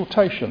public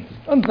consultation,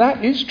 and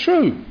that is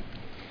true.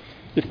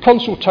 If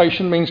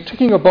consultation means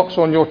ticking a box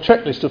on your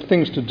checklist of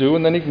things to do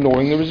and then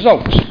ignoring the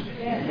results.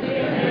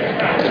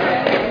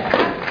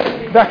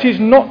 That is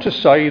not to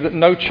say that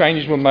no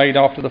changes were made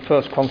after the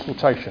first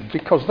consultation,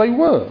 because they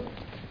were.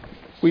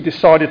 We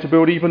decided to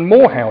build even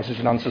more houses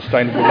in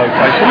unsustainable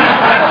locations,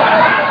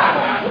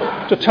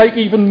 to take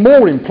even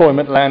more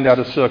employment land out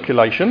of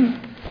circulation,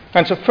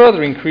 and to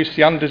further increase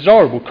the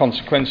undesirable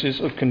consequences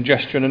of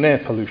congestion and air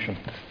pollution.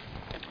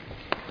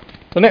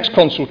 The next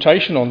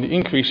consultation on the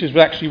increases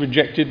was actually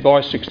rejected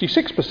by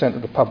 66%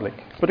 of the public.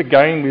 But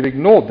again, we've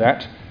ignored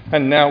that,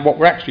 and now what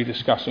we're actually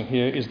discussing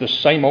here is the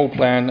same old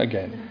plan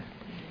again.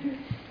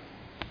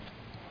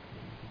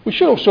 We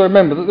should also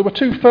remember that there were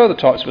two further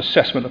types of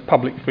assessment of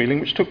public feeling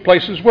which took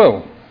place as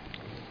well,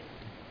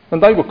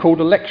 and they were called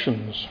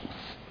elections.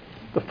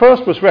 The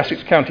first was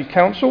Essex County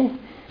Council,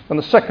 and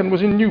the second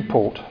was in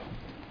Newport.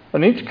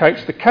 And in each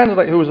case, the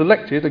candidate who was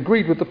elected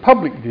agreed with the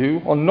public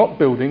view on not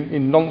building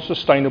in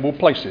non-sustainable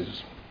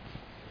places.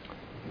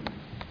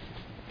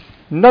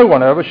 No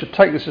one, however, should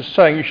take this as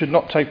saying you should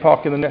not take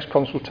part in the next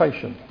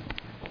consultation.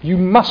 You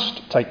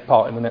must take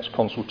part in the next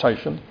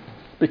consultation,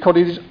 because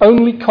it is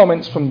only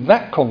comments from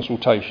that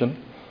consultation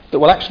that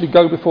will actually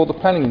go before the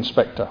planning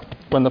inspector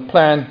when the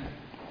plan,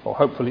 or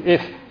hopefully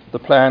if the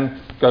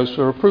plan, goes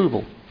for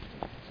approval.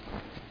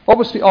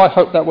 Obviously, I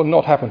hope that will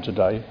not happen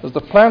today, as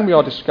the plan we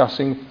are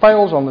discussing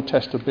fails on the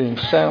test of being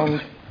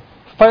sound,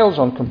 fails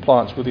on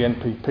compliance with the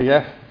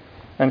NPPF,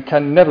 and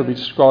can never be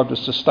described as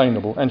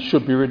sustainable and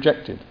should be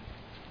rejected.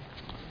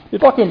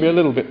 If I can be a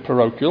little bit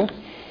parochial,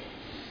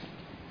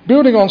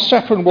 building on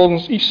Saffron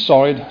Walden's east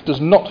side does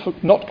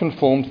not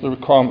conform to the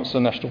requirements of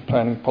the National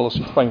Planning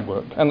Policy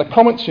Framework, and the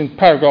comments in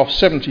paragraph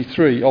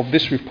 73 of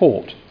this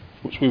report,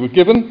 which we were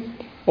given,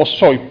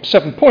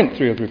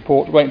 7.3 of the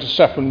report relating to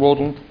Saffron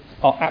Walden,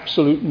 are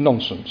absolute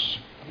nonsense.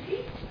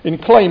 In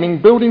claiming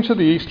building to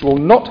the east will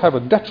not have a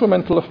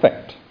detrimental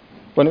effect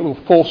when it will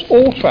force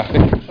all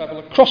traffic to travel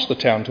across the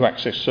town to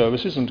access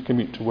services and to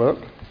commute to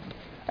work,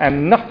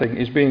 and nothing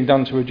is being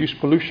done to reduce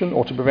pollution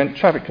or to prevent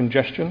traffic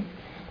congestion.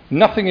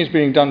 Nothing is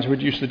being done to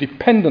reduce the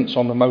dependence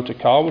on the motor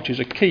car, which is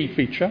a key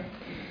feature,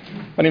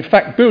 and in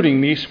fact building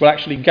the east will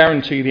actually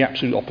guarantee the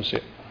absolute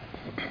opposite.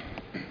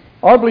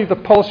 I believe the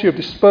policy of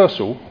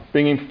dispersal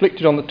being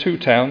inflicted on the two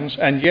towns,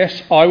 and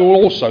yes, I will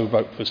also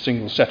vote for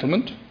single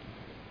settlement.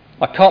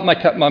 I can't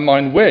make up my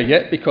mind where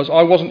yet, because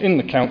I wasn't in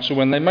the council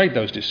when they made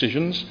those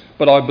decisions,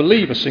 but I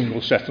believe a single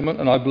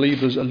settlement, and I believe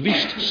there's at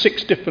least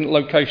 6 different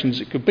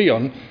locations it could be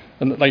on,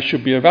 and that they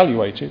should be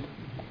evaluated.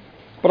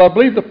 But I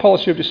believe the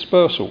policy of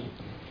dispersal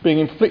being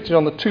inflicted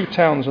on the two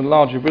towns and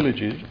larger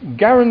villages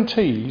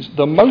guarantees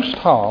the most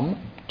harm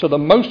to the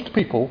most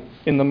people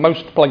in the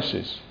most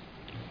places.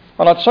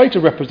 And I'd say to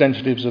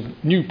representatives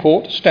of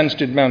Newport,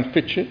 Stansted, Mount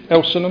Fitchett,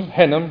 Elsenham,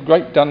 Henham,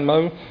 Great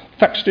Dunmow,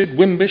 Thaxted,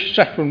 Wimbish,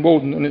 Saffron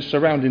Walden and its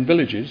surrounding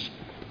villages,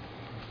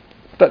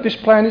 that this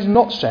plan is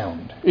not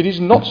sound, it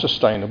is not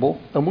sustainable,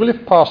 and will,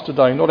 if passed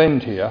today, not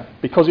end here,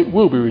 because it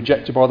will be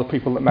rejected by the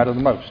people that matter the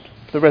most,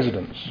 the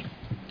residents.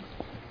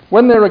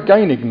 When they're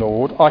again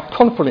ignored, I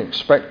confidently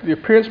expect the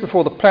appearance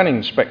before the planning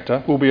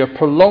inspector will be a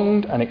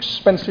prolonged and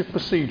expensive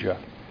procedure,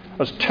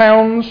 as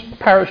towns,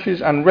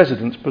 parishes and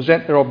residents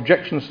present their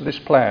objections to this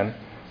plan,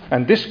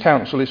 and this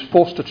council is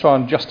forced to try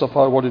and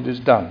justify what it has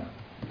done.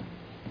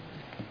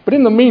 But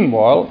in the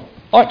meanwhile,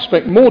 I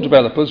expect more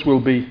developers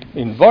will be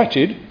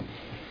invited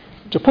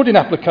to put in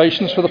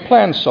applications for the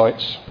planned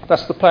sites.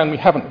 That's the plan we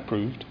haven't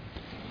approved.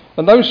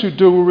 And those who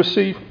do will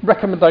receive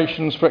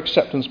recommendations for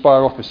acceptance by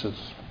our officers.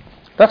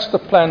 That's the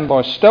plan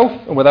by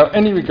stealth and without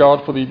any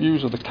regard for the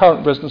views of the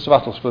current residents of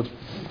Uttlesford,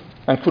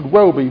 and could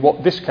well be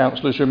what this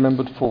council is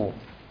remembered for.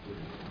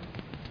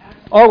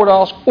 I would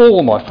ask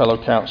all my fellow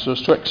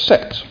councillors to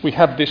accept we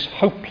have this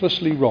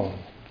hopelessly wrong,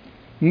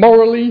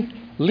 morally,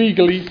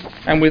 legally,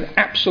 and with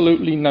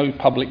absolutely no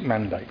public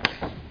mandate.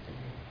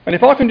 And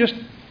if I can just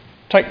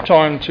take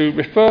time to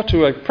refer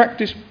to a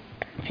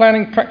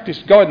planning practice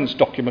guidance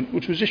document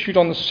which was issued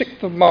on the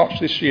 6th of March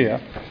this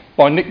year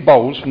by Nick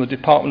Bowles from the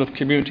Department of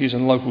Communities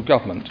and Local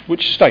Government,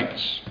 which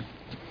states,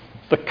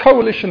 "The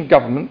coalition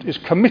government is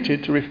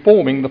committed to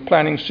reforming the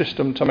planning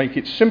system to make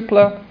it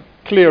simpler,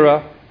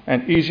 clearer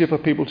and easier for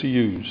people to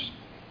use,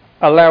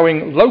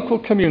 allowing local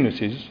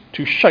communities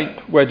to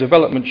shape where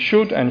development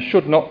should and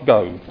should not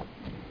go.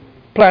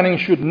 Planning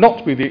should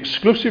not be the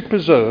exclusive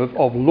preserve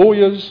of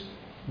lawyers,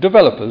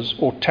 developers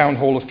or town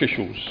hall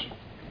officials.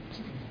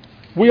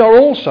 We are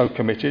also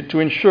committed to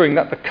ensuring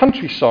that the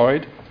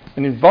countryside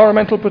and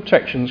environmental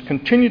protections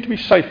continue to be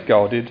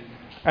safeguarded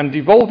and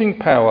devolving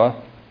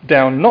power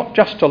down not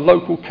just to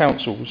local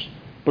councils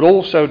but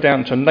also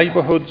down to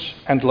neighbourhoods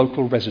and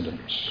local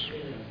residents.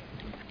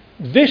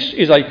 This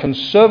is a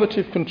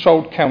Conservative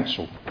controlled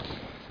council,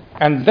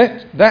 and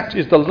that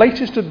is the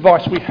latest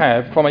advice we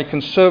have from a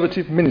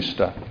Conservative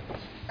minister,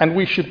 and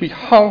we should be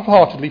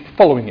wholeheartedly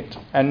following it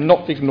and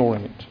not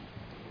ignoring it.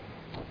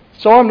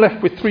 So I'm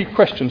left with 3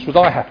 questions that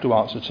I have to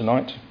answer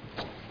tonight.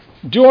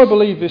 Do I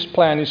believe this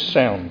plan is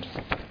sound?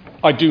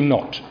 I do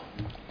not.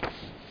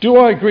 Do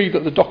I agree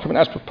that the document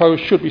as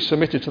proposed should be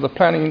submitted to the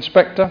planning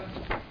inspector?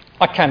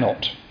 I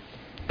cannot.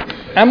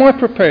 Am I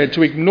prepared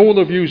to ignore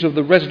the views of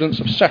the residents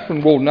of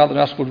Saffron Walden and other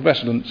Nutfield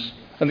residents?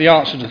 And the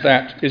answer to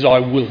that is I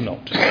will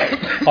not.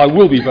 I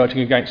will be voting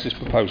against this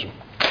proposal.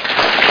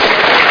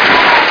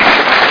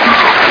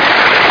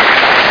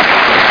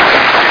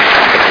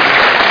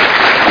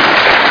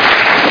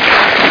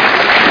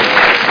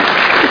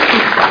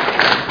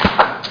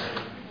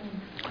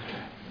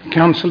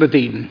 Councillor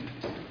Dean.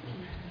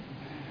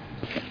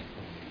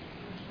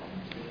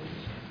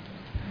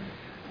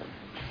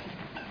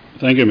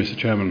 Thank you, Mr.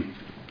 Chairman.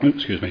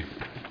 Excuse me.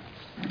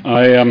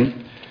 I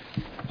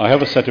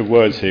have a set of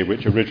words here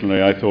which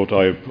originally I thought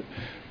I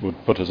would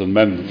put as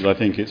amendments. I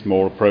think it's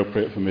more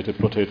appropriate for me to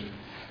put it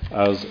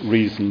as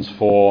reasons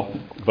for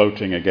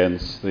voting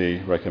against the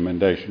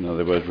recommendation, in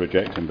other words,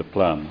 rejecting the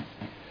plan.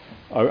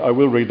 I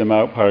will read them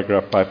out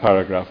paragraph by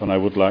paragraph, and I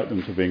would like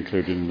them to be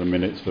included in the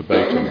minutes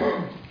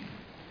verbatim.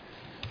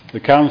 The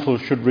Council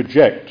should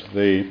reject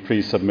the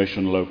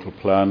pre-submission local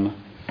plan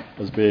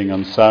as being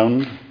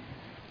unsound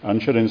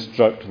and should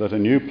instruct that a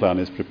new plan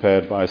is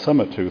prepared by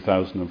summer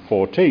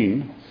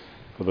 2014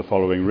 for the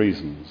following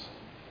reasons.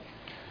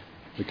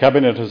 The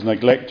Cabinet has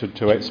neglected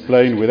to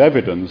explain with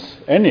evidence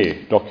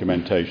any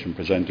documentation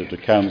presented to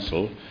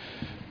Council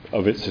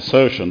of its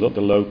assertion that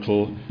the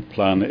local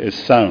plan is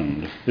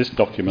sound. This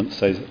document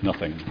says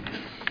nothing.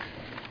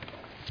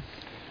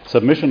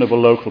 Submission of a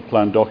local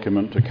plan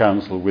document to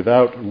Council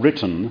without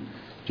written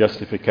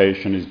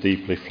justification is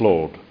deeply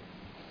flawed.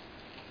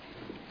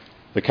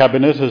 The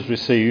Cabinet has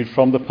received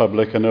from the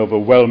public an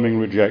overwhelming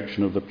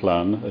rejection of the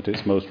plan at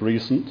its most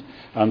recent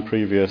and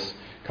previous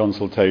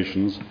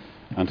consultations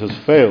and has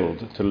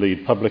failed to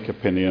lead public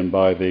opinion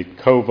by the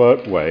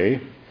covert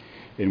way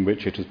in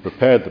which it has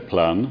prepared the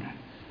plan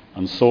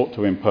and sought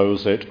to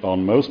impose it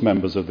on most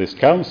members of this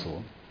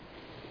Council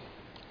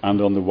and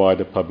on the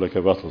wider public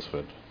of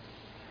Uttlesford.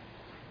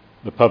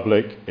 The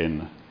public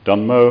in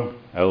Dunmow,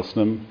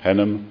 Elsenham,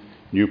 Henham,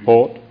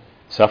 Newport,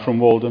 Saffron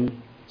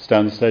Walden,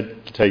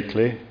 Stansted,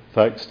 Takeley,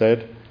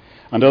 Thaxted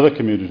and other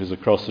communities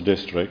across the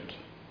district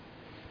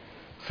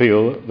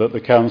feel that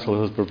the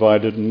Council has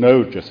provided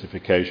no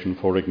justification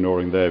for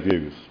ignoring their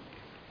views.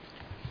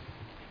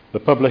 The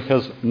public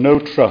has no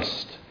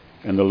trust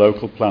in the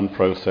local plan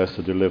process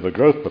to deliver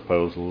growth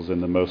proposals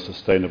in the most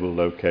sustainable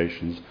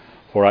locations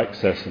for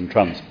access and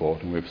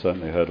transport, and we've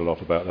certainly heard a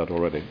lot about that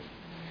already.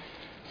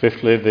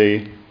 Fifthly,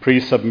 the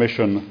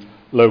pre-submission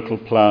local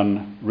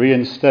plan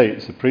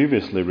reinstates the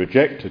previously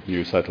rejected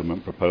new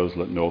settlement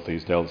proposal at North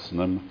East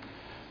Elsenham,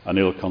 an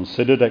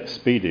ill-considered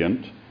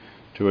expedient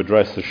to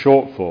address the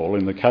shortfall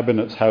in the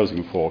Cabinet's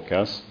housing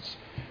forecasts,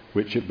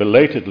 which it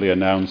belatedly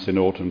announced in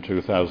autumn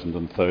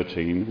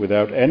 2013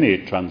 without any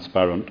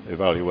transparent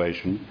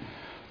evaluation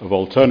of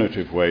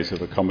alternative ways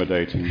of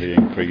accommodating the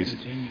increased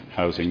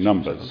housing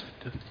numbers.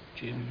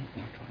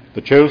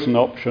 The chosen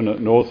option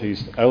at North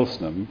East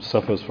Elsenham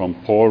suffers from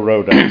poor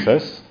road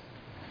access.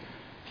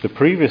 The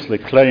previously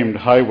claimed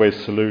highway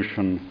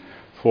solution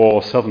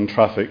for southern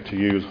traffic to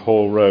use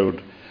Hall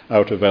Road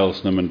out of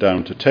Elsenham and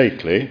down to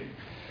Takeley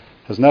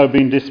has now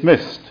been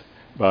dismissed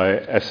by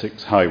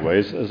Essex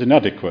Highways as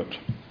inadequate.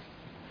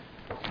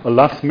 A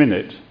last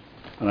minute,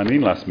 and I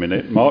mean last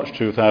minute, March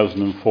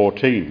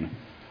 2014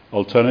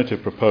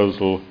 alternative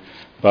proposal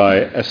by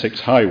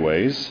Essex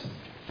Highways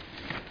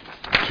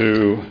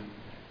to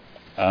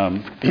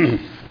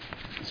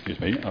excuse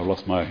me, I've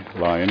lost my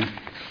line.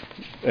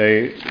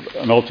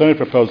 An alternative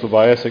proposal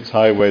by Essex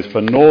Highways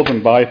for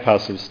northern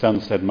bypass of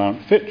Stansted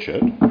Mount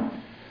Fitchett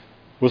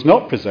was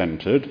not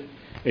presented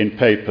in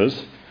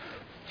papers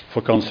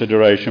for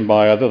consideration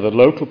by either the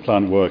local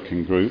plan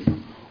working group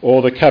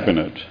or the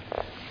Cabinet.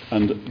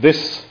 And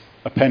this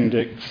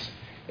appendix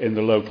in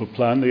the local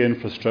plan, the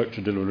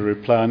infrastructure delivery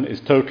plan,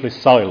 is totally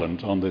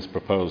silent on this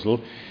proposal.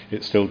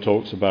 It still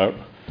talks about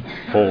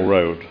Hall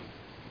Road.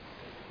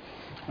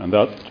 And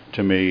that,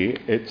 to me,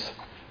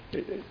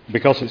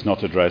 because it's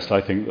not addressed,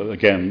 I think that,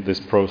 again, this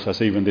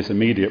process, even this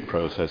immediate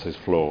process, is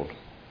flawed.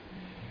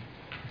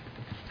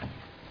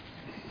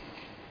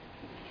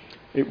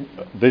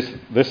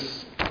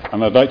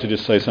 And I'd like to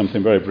just say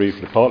something very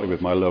briefly, partly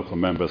with my local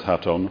member's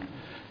hat on.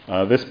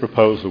 This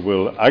proposal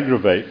will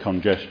aggravate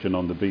congestion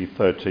on the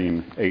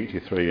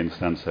B1383 in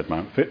Stansted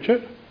Mount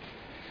Fitchett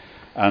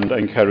and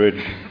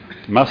encourage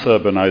mass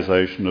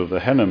urbanisation of the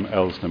Henham,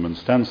 Elsenham and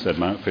Stansted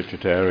Mount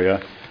Fitchett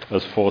area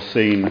as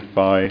foreseen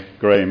by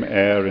Graham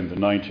Eyre in the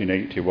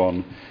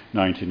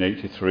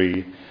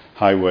 1981-1983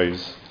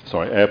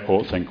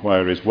 airports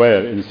inquiries,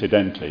 where,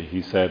 incidentally,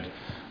 he said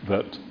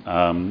that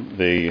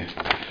the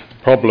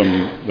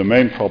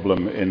main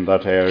problem in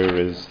that area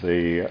is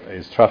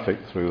traffic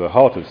through the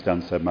heart of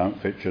Stansted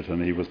Mount Fitchett,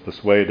 and he was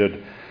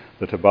persuaded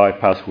that a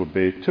bypass would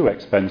be too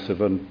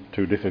expensive and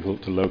too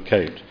difficult to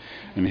locate.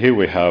 And here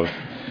we have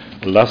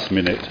a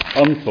last-minute,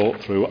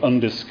 unthought-through,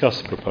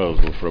 undiscussed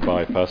proposal for a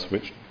bypass,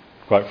 which,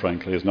 quite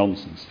frankly, is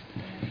nonsense.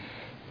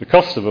 The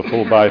cost of a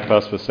full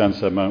bypass for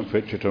Stansted Mount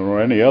Fitchett or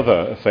any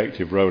other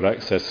effective road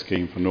access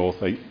scheme for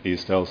North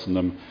East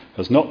Elsenham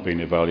has not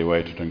been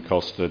evaluated and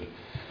costed,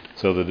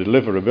 so the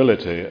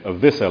deliverability of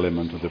this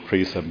element of the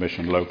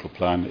pre-submission local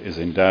plan is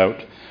in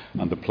doubt,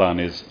 and the plan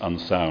is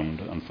unsound.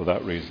 And for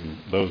that reason,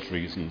 those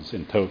reasons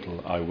in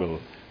total, I will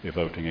be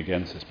voting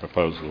against this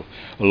proposal,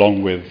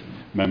 along with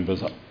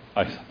members,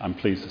 I'm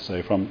pleased to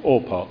say, from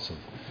all parts of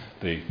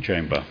the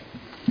Chamber.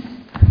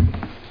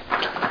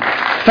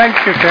 Thank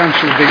you,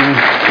 Councillor Dean.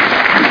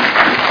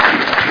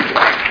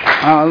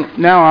 I'll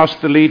now ask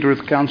the Leader of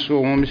the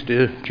Council,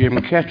 Mr. Jim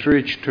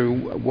Kettridge,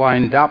 to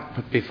wind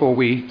up before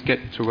we get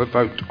to a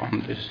vote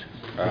on this.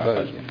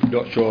 I'm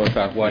not sure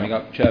about winding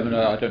up, Chairman.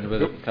 I don't know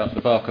whether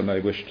Councillor Barker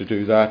may wish to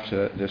do that.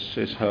 This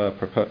is her,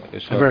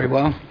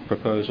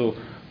 proposal.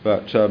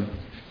 But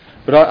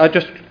I'd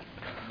just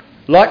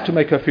like to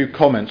make a few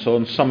comments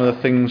on some of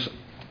the things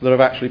that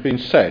have actually been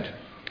said,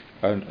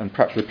 and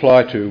perhaps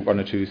reply to one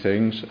or two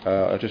things.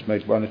 I just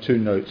made one or two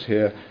notes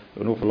here.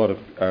 An awful lot of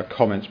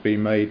comments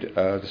being made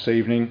this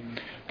evening.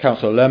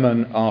 Councillor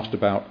Lemon asked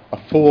about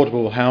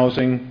affordable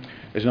housing.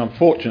 It's an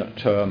unfortunate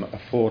term,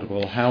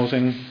 affordable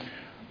housing.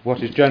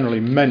 What is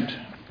generally meant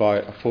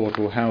by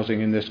affordable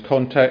housing in this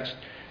context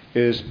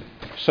is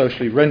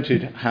socially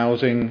rented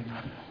housing,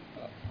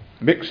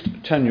 mixed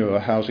tenure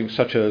housing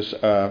such as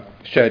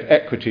shared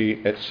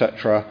equity,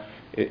 etc.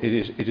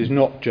 It is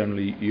not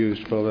generally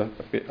used for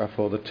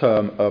the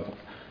term of,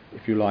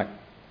 if you like,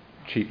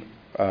 cheap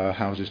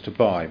houses to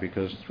buy,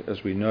 because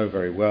as we know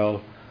very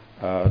well,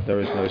 there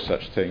is no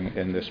such thing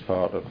in this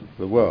part of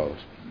the world.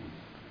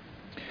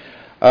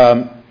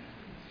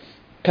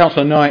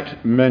 Councillor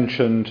Knight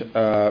mentioned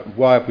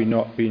why have we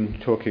not been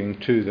talking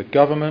to the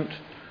government.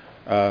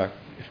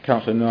 If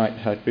Councillor Knight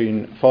had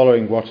been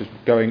following what is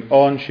going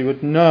on, she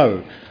would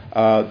know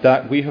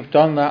that we have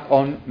done that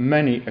on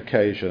many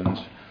occasions.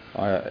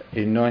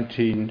 In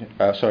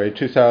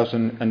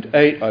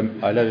 2008,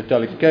 I led a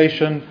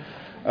delegation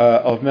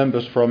of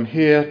members from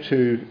here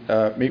to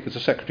meet with the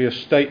Secretary of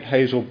State,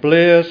 Hazel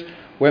Blears,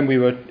 when we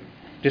were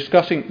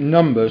discussing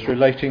numbers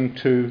relating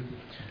to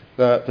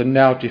the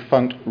now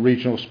defunct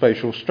regional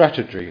spatial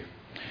strategy.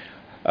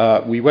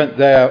 We went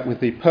there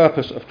with the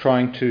purpose of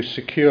trying to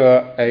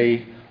secure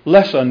a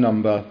lesser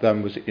number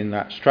than was in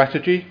that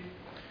strategy.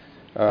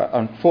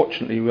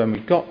 Unfortunately, when we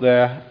got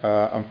there,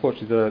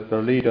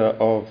 the leader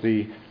of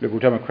the Liberal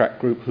Democrat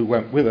group who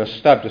went with us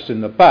stabbed us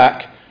in the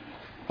back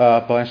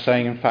by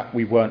saying, in fact,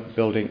 we weren't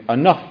building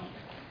enough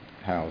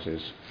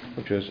houses,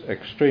 which was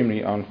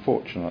extremely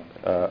unfortunate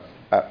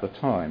at the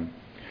time.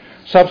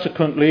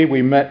 Subsequently,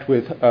 we met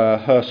with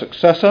her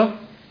successor,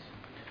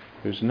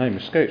 whose name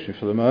escapes me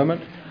for the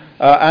moment,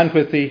 and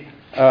with the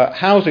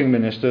housing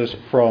ministers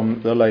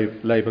from the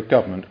Labour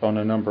government on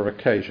a number of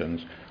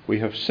occasions. We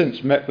have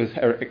since met with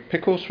Eric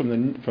Pickles from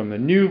the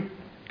new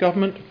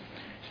government.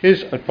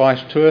 His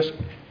advice to us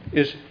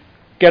is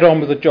get on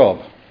with the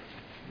job.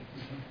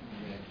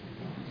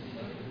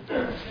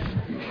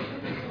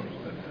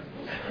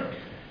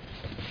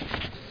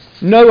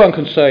 No one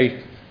can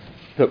say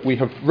that we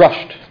have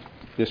rushed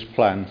this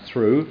plan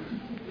through.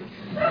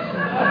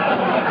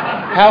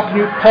 How can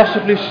you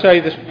possibly say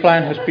this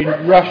plan has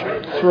been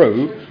rushed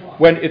through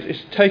when it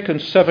has taken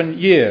 7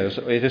 years?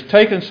 It has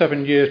taken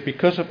 7 years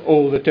because of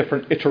all the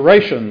different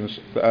iterations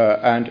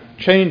and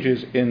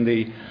changes in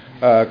the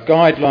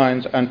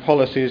guidelines and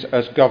policies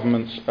as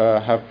governments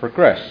have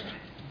progressed.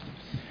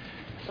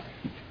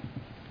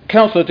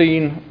 Councillor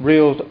Dean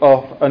reeled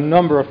off a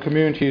number of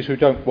communities who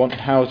don't want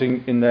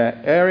housing in their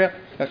area.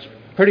 That's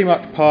pretty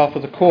much par for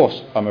the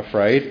course, I'm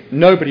afraid.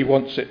 Nobody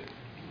wants it.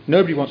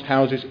 Nobody wants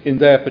houses in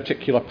their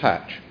particular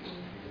patch.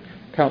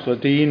 Councillor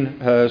Dean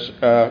has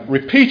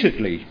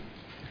repeatedly,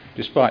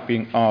 despite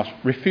being asked,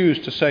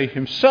 refused to say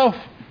himself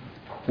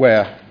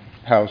where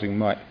housing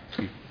might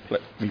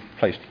be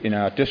placed in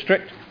our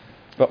district,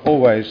 but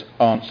always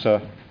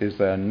answer, is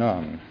there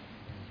none?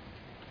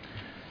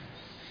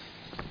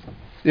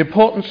 The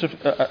importance of,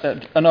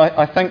 and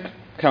I thank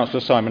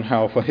Councillor Simon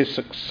Howell for his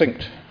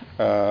succinct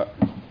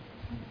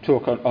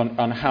talk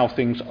on how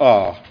things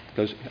are,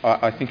 because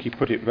I think he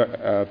put it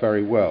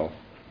very well.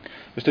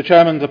 Mr.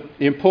 Chairman,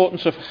 the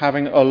importance of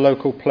having a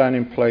local plan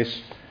in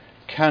place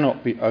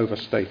cannot be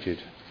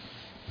overstated.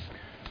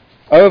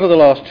 Over the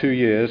last 2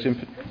 years,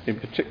 in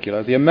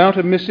particular, the amount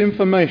of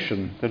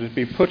misinformation that has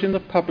been put in the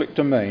public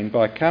domain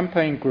by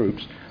campaign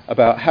groups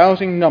about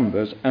housing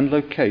numbers and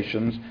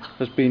locations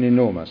has been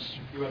enormous.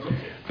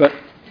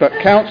 But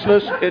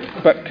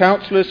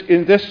councillors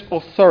in this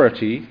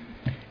authority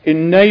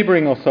in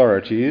neighbouring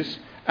authorities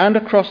and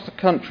across the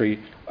country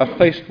are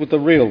faced with the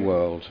real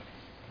world.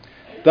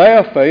 They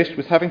are faced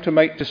with having to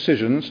make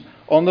decisions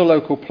on the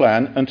local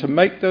plan and to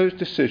make those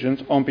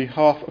decisions on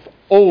behalf of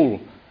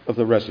all of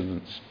the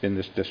residents in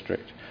this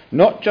district,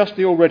 not just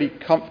the already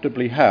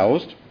comfortably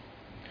housed,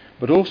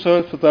 but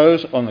also for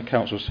those on the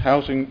council's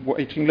housing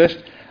waiting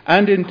list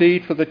and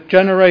indeed for the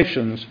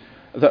generations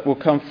that will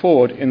come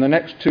forward in the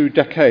next 2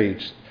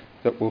 decades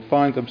that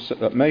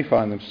may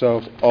find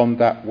themselves on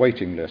that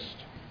waiting list.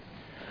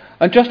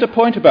 And just a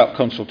point about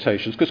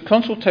consultations, because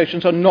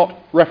consultations are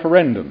not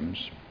referendums.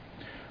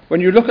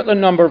 When you look at the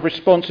number of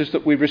responses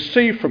that we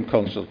receive from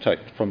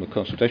the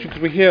consultation,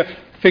 because we hear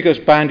figures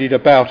bandied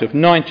about of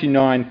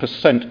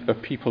 99%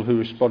 of people who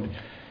responded,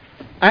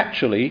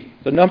 actually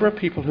the number of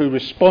people who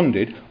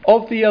responded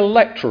of the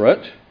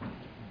electorate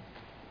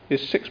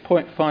is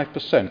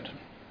 6.5%.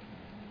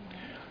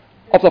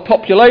 Of the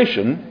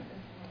population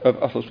of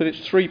Uttlesford,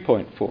 it's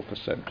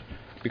 3.4%,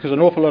 because an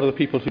awful lot of the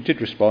people who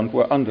did respond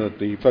were under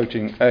the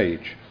voting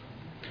age.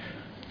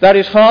 That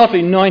is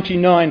hardly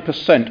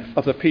 99%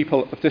 of the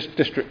people of this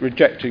district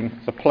rejecting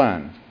the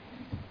plan.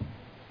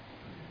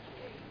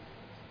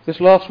 This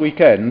last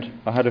weekend,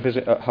 I had a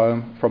visit at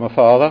home from a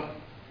father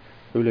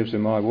who lives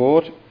in my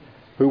ward,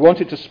 who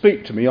wanted to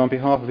speak to me on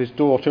behalf of his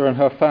daughter and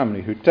her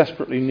family who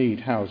desperately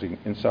need housing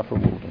in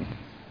Saffron Walden.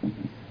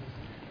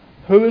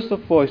 Who is the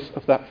voice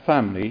of that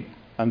family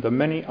and the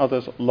many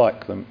others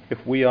like them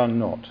if we are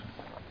not?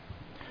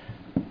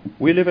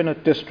 We live in a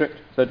district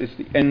that is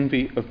the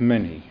envy of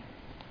many.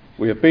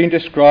 We have been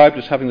described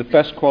as having the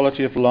best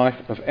quality of life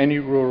of any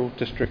rural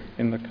district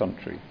in the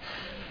country.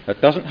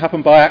 That doesn't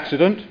happen by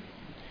accident.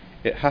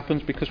 It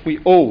happens because we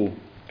all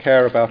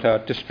care about our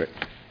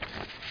district.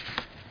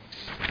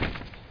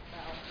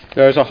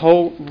 There is a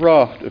whole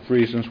raft of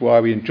reasons why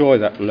we enjoy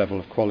that level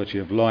of quality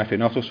of life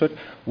in Uttlesford.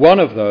 One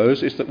of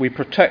those is that we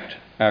protect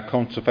our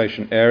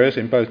conservation areas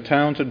in both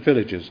towns and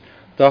villages,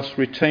 thus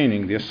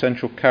retaining the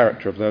essential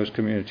character of those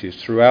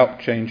communities throughout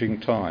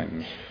changing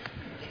times.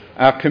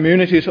 Our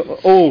communities have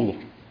all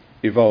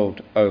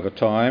evolved over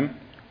time.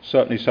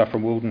 Certainly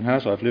Saffron Walden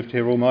has. I've lived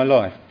here all my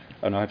life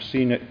and I've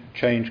seen it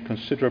change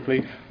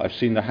considerably. I've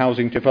seen the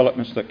housing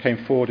developments that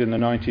came forward in the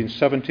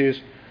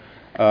 1970s,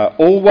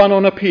 all won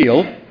on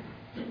appeal,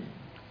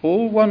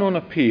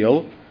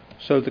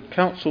 so the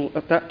council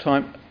at that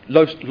time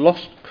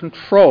lost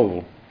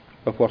control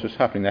of what was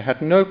happening. They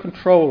had no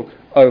control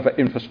over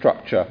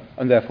infrastructure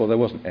and therefore there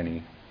wasn't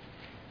any.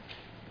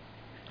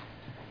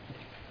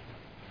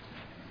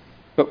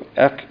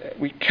 But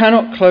we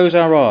cannot close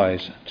our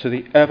eyes to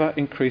the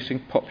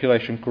ever-increasing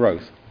population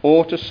growth,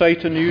 or to say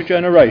to new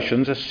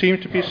generations, as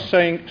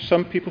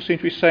some people seem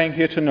to be saying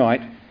here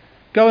tonight,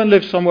 go and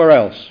live somewhere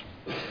else.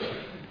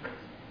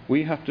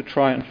 We have to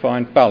try and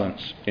find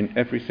balance in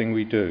everything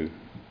we do.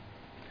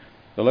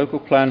 The local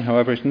plan,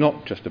 however, is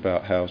not just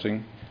about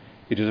housing.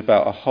 It is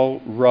about a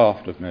whole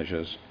raft of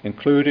measures,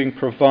 including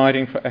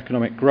providing for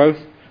economic growth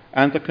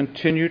and the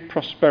continued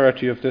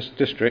prosperity of this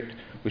district,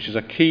 which is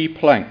a key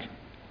plank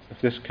of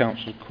this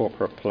council's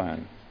corporate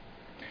plan.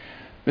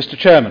 Mr.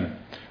 Chairman,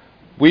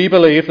 we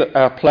believe that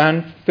our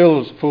plan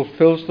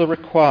fulfills the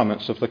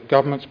requirements of the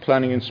government's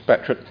planning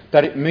inspectorate,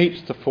 that it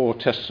meets the 4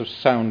 tests of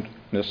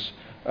soundness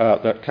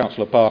that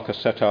Councillor Barker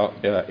set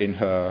out in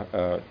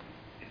her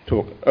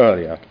talk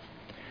earlier.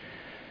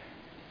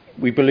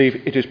 We believe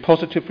it is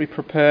positively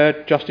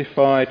prepared,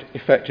 justified,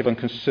 effective and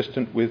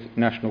consistent with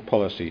national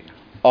policy.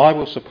 I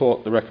will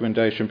support the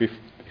recommendation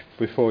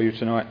before you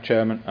tonight,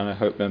 Chairman, and I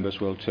hope members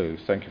will too.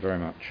 Thank you very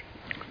much.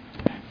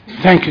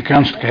 Thank you,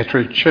 Councillor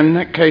Kettridge. In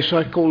that case,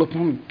 I call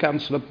upon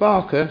Councillor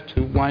Barker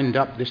to wind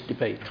up this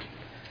debate.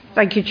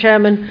 Thank you,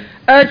 Chairman.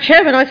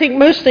 Chairman, I think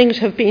most things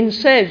have been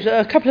said.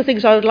 A couple of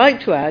things I would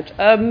like to add.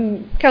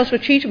 Councillor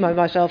Cheetham and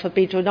myself have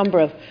been to a number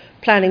of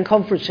planning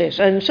conferences,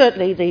 and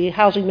certainly the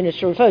Housing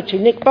Minister referred to,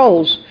 Nick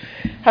Bowles,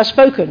 has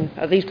spoken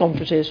at these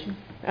conferences.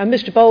 And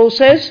Mr. Bowles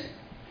says,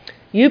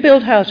 you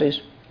build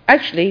houses.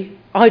 Actually,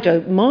 I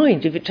don't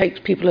mind if it takes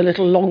people a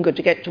little longer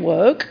to get to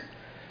work,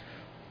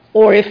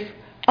 or if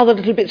other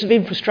little bits of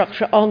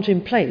infrastructure aren't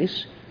in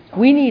place.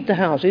 We need the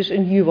houses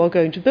and you are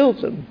going to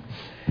build them.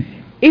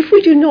 If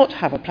we do not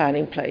have a plan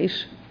in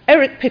place,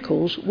 Eric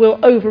Pickles will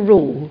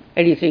overrule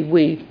anything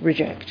we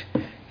reject.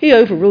 He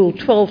overruled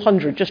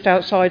 1,200 just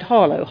outside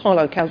Harlow.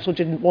 Harlow Council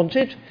didn't want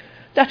it.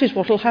 That is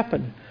what will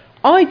happen.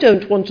 I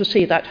don't want to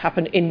see that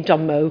happen in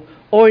Dunmow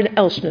or in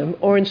Elsenham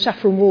or in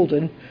Saffron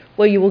Walden,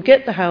 where you will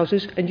get the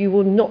houses and you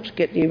will not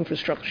get the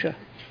infrastructure.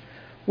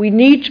 We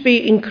need to be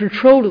in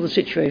control of the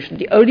situation.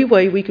 The only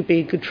way we can be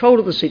in control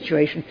of the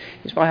situation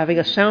is by having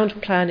a sound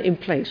plan in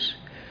place.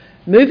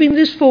 Moving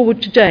this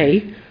forward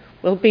today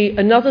will be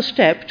another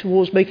step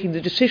towards making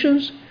the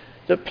decisions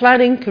that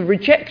planning can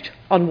reject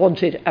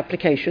unwanted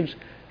applications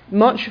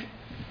much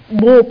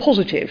more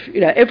positive.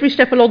 Every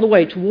step along the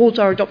way towards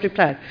our adopted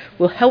plan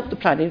will help the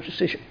planning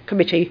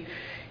committee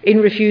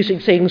in refusing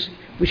things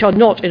which are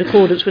not in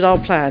accordance with our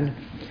plan.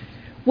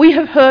 We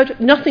have heard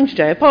nothing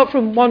today, apart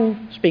from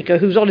one speaker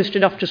who's honest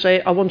enough to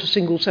say, I want a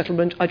single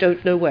settlement, I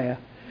don't know where.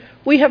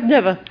 We have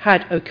never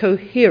had a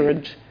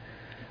coherent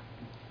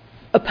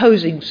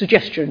opposing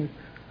suggestion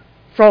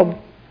from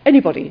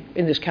anybody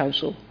in this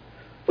council.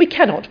 We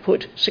cannot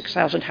put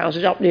 6,000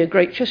 houses up near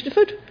Great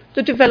Chesterford.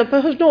 The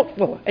developer has not,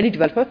 well, any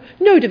developer,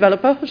 no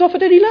developer has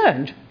offered any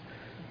land.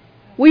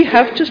 We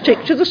have to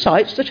stick to the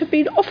sites that have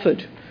been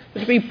offered, that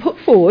have been put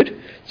forward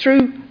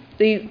through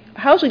the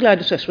housing land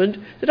assessment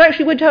that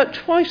actually went out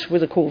twice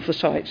with a call for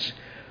sites.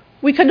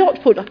 We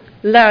cannot put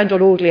land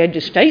on Audley End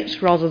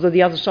estates rather than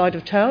the other side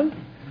of town.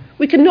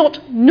 We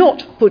cannot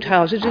not put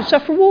houses in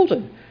Saffron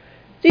Walden.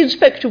 The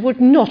inspector would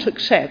not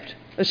accept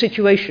a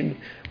situation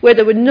where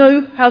there were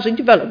no housing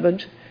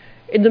development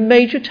in the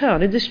major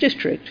town in this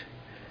district.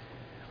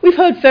 We've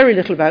heard very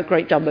little about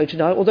Great Dunmow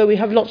tonight, although we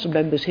have lots of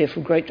members here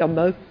from Great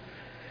Dunmow.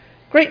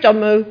 Great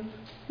Dunmow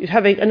is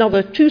having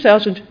another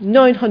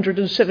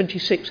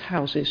 2,976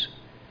 houses.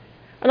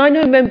 And I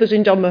know members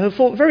in Dunmow have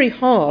fought very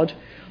hard on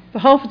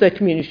behalf of their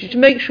community to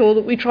make sure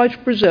that we try to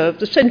preserve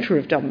the centre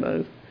of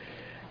Dunmow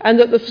and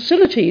that the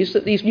facilities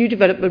that these new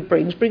development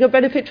brings bring a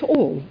benefit to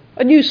all.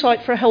 A new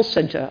site for a health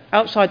centre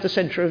outside the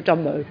centre of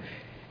Dunmow.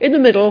 In the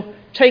middle,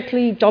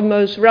 Takeley,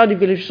 Dunmow, surrounding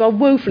villages are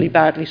woefully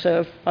badly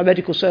served by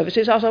medical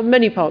services, as are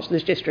many parts of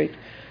this district.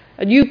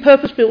 A new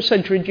purpose-built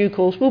centre in due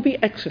course will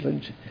be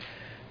excellent.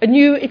 A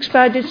new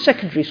expanded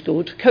secondary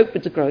school to cope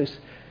with the growth.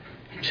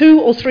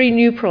 2 or 3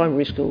 new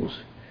primary schools.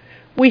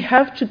 We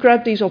have to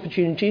grab these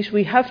opportunities.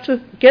 We have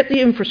to get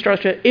the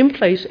infrastructure in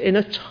place in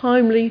a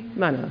timely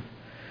manner.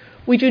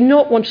 We do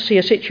not want to see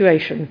a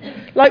situation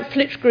like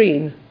Flitch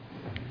Green.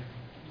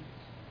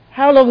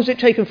 How long has it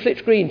taken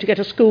Flitch Green to get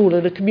a school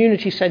and a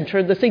community centre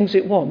and the things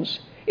it wants?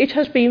 It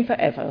has been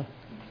forever.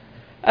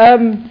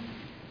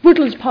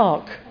 Woodlands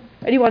Park.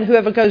 Anyone who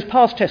ever goes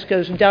past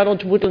Tesco's and down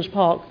onto Woodlands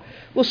Park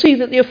will see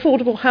that the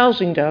affordable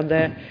housing down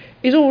there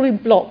is all in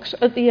blocks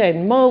at the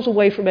end, miles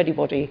away from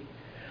anybody.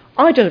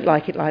 I don't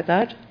like it like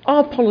that.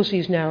 Our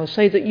policies now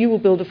say that you will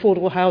build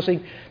affordable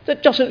housing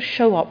that doesn't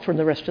show up from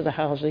the rest of the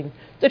housing,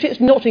 that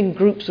it's not in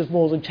groups of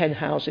more than 10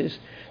 houses,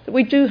 that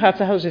we do have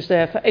the houses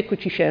there for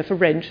equity share for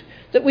rent,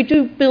 that we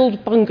do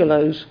build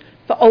bungalows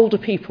for older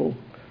people.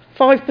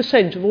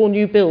 5% of all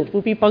new build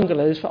will be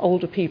bungalows for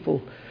older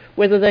people,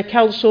 whether they're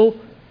council,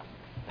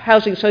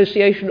 housing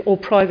association or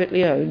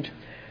privately owned.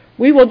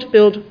 We want to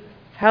build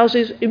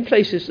houses in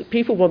places that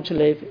people want to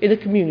live, in a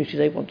community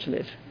they want to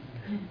live.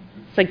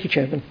 Thank you,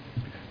 Chairman.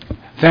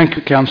 Thank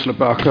you, Councillor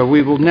Barker.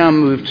 We will now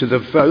move to the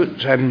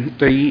vote,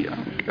 and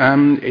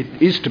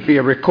it is to be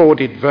a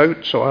recorded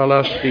vote, so I'll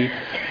ask the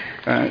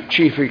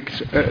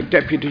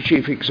Deputy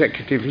Chief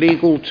Executive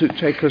Legal to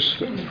take us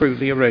through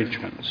the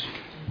arrangements.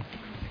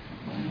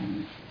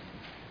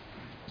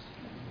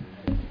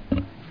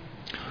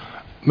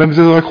 Members,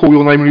 as I call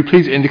your name, will you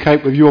please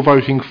indicate whether you are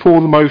voting for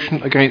the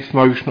motion, against the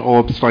motion or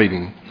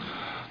abstaining.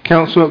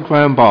 Councillor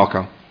Graham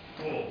Barker.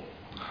 For.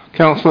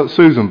 Councillor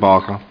Susan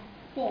Barker.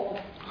 For.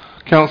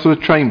 Councillor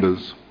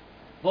Chambers.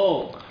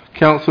 For.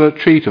 Councillor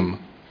Cheetham.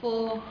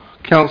 For.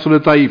 Councillor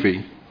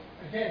Davey.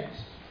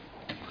 Against.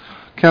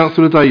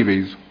 Councillor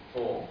Davies.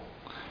 For.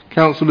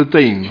 Councillor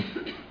Dean.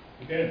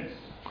 Against.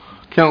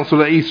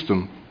 Councillor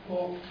Easton.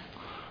 For.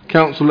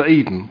 Councillor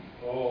Eden.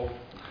 For.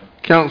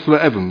 Councillor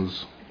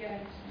Evans.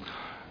 Against.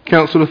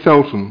 Councillor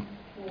Felton.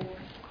 For.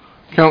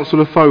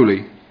 Councillor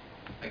Foley.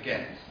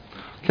 Against.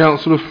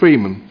 Councillor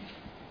Freeman.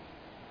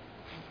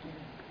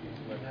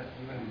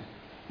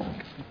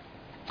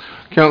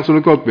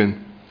 Councillor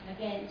Godwin.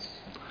 Against.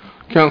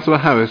 Councillor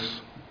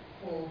Harris.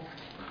 For.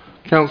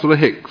 Councillor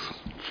Hicks.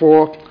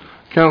 For.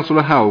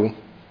 Councillor Howell.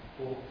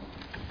 For.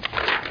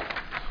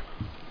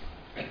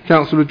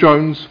 Councillor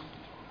Jones.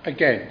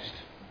 Against.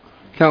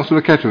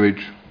 Councillor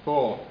Ketteridge.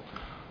 For.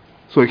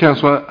 Sorry,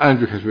 Councillor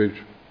Andrew Ketteridge.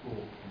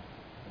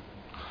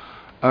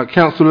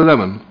 Councillor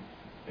Lemon.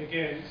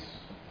 Against.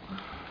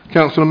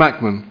 Councillor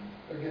Mackman.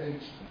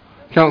 Against.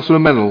 Councillor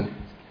Mennell.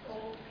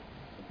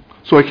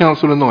 Sorry,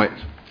 Councillor Knight.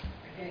 Against.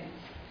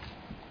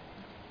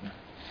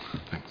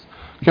 Thanks.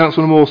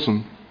 Councillor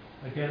Mawson.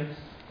 Against.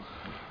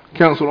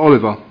 Councillor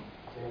Oliver.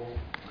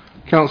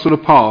 Councillor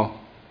Parr.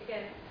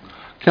 Against.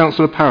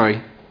 Councillor Parry.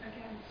 Against.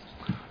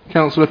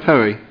 Councillor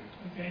Perry.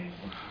 Against.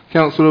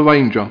 Councillor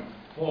Ranger.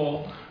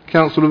 For.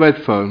 Councillor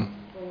Redfern.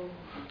 For.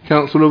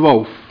 Councillor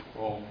Rolfe.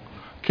 For.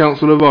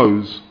 Councillor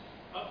Rose.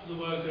 Up the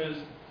workers.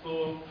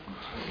 For.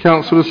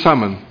 Councillor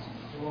Salmon.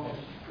 For.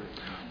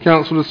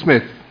 Councillor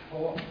Smith.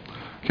 For.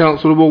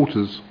 Councillor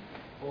Walters.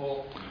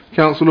 For.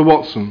 Councillor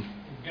Watson.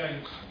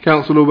 Against.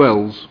 Councillor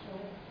Wells.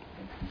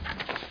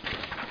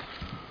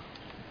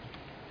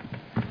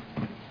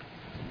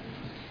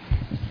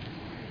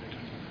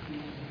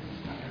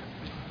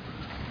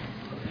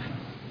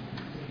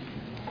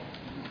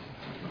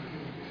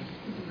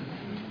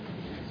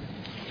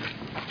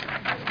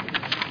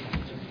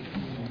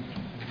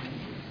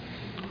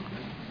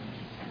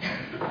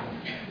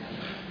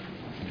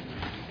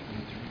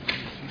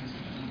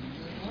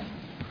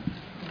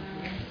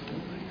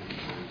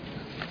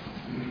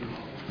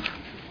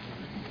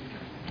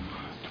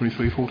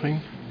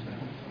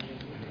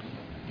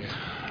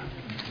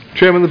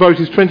 Chairman, the vote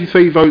is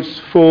 23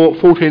 votes for,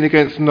 14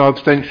 against and no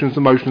abstentions.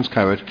 The motion is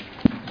carried.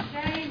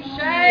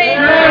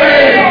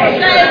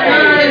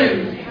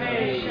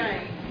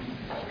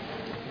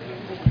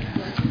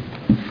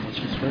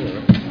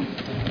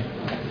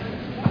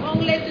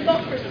 Long-lived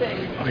democracy.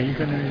 Are you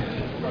going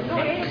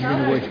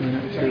to wait a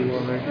minute or two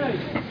while they...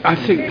 I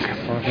think,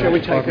 shall we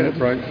take a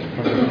break?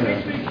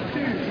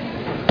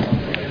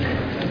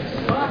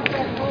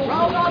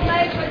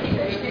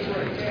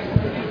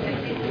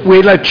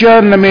 We'll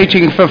adjourn the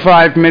meeting for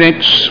 5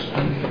 minutes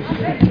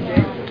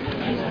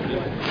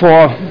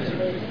for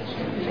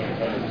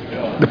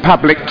the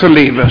public to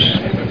leave us.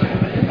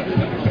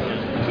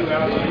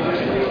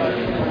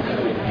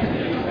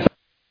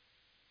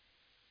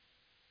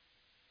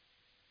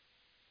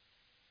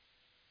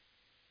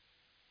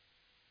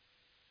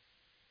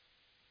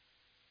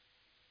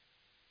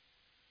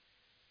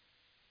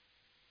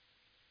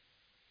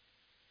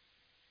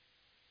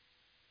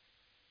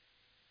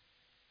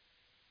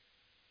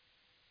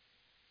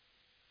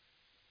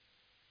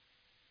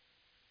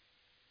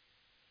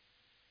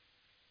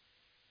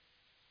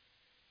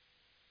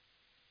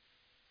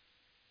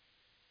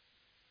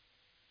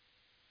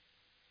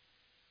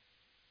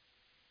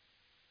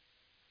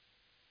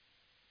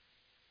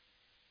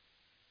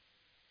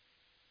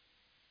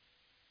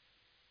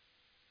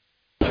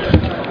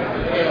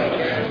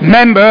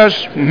 Members,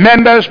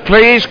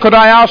 please, could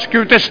I ask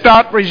you to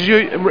start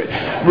resuming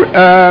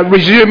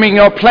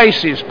your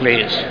places,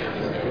 please?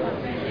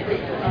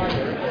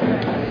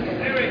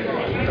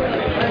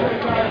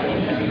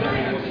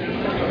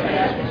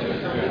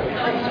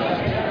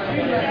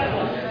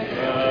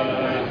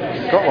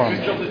 Got one.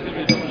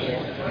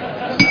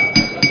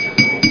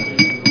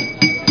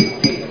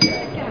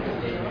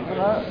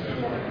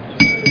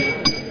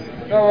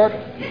 No,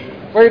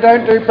 we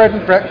don't do bread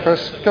and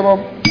breakfast. Come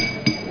on.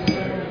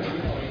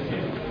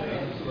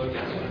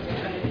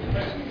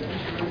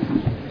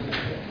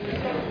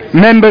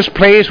 Members,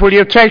 please, will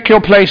you take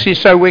your places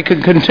so we can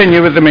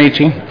continue with the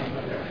meeting? Can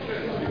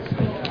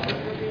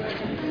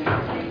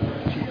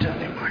you turn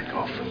the mic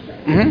off?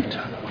 Mm-hmm.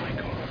 Turn the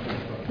mic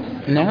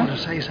off. No? I want to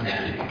say something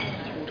to you. I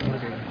don't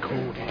want to get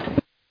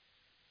recorded.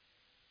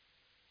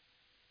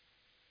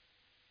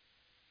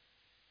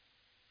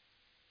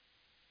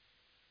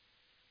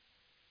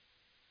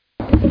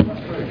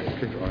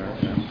 Keep your eye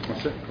out now.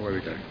 That's it. Away we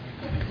go.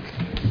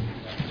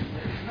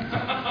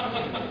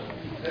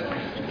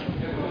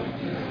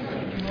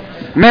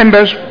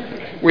 Members,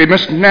 we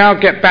must now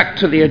get back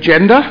to the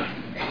agenda.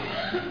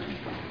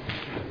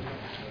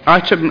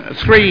 Item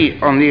 3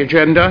 on the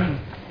agenda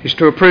is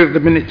to approve the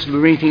minutes of the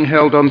meeting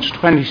held on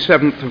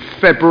 27th of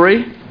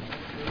February,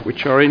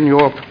 which are in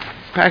your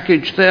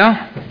package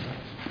there.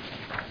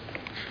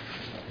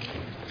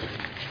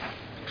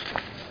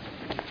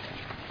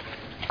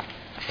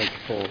 Page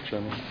 4,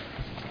 Chairman.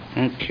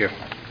 Thank you.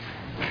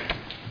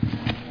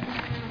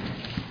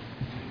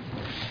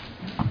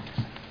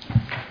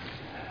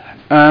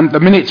 The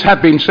minutes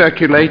have been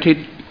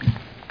circulated.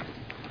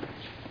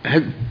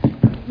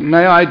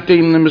 May I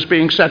deem them as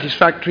being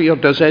satisfactory, or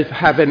does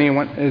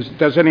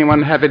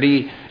anyone have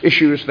any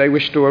issues they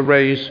wish to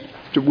raise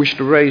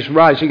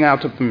rising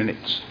out of the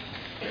minutes?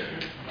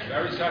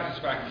 Very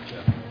satisfactory,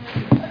 Chairman.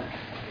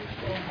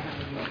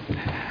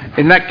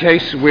 In that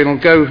case, we'll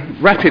go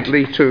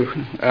rapidly to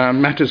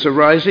matters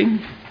arising.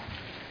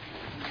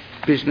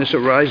 Business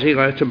arising,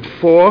 item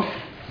 4.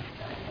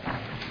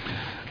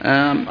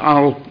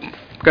 I'll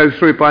go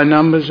through by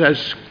numbers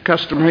as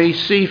customary.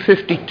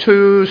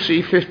 C52,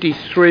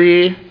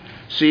 C53,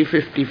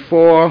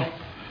 C54.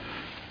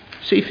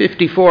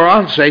 C54,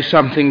 I'll say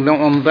something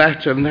on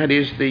that, and that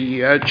is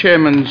the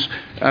Chairman's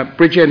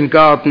Bridge End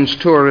Gardens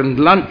tour and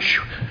lunch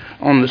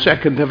on the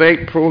 2nd of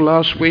April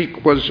last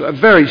week was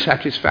very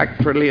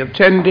satisfactorily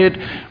attended.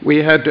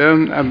 We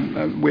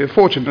were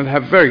fortunate to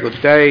have a very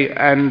good day,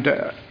 and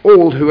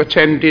all who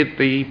attended,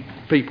 the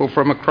people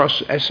from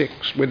across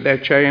Essex with their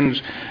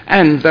chains,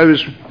 and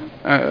those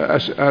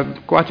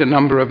quite a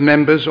number of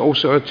members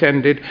also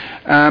attended,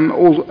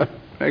 all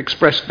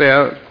expressed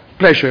their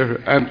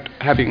pleasure at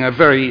having a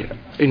very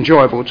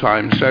enjoyable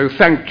time. So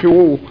thank you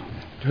all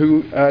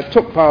who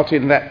took part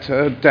in that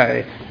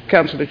day.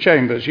 Councillor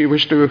Chambers, you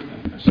wish to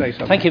say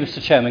something? Thank you,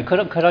 Mr. Chairman.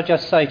 Could I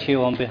just say to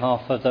you on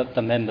behalf of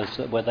the members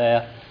that were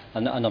there,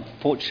 and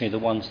unfortunately the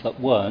ones that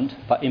weren't,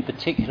 but in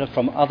particular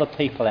from other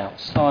people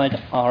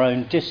outside our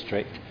own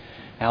district,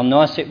 how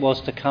nice it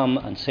was to come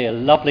and see a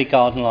lovely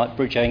garden like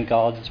Bridge End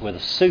Gardens with a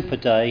super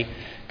day,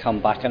 come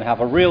back and have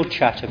a real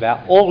chat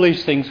about all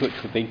these things which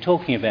we've been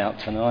talking about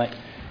tonight,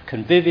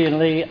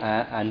 convivially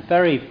and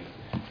very,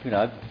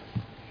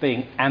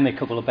 being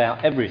amicable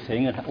about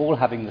everything and all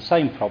having the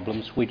same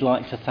problems. We'd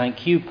like to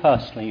thank you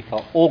personally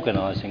for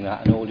organising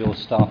that and all your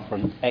staff for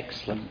an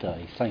excellent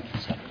day. Thank you,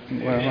 sir.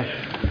 Well,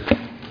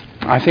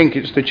 I think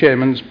it's the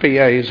Chairman's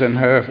PAs and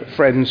her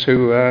friends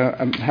who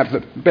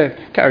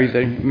carry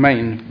the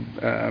main,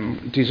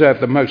 deserve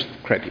the most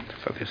credit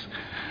for this.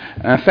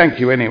 Thank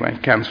you anyway,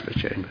 Councillor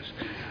Chambers.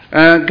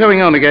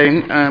 Going on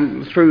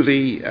again through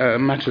the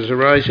matters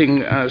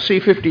arising,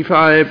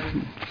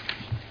 C55,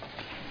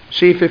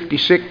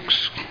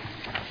 C56,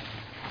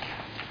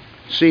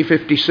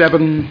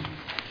 C57,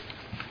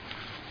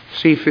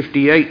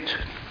 C58,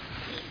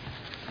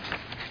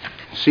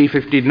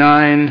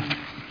 C59,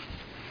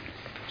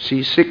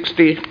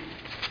 C60,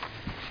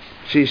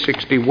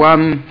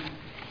 C61,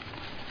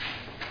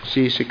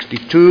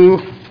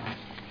 C62,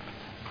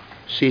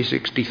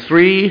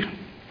 C63,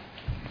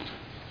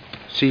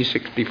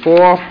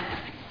 C64,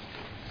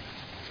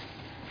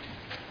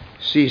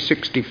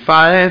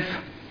 C65,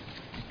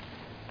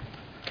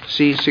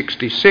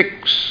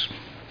 C66,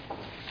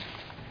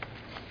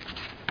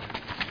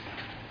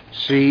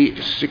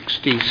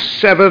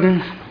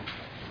 C67,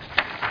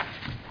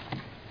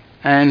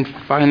 and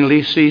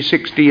finally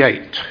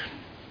C68.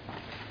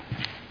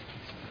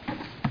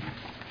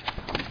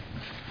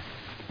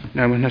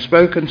 No one has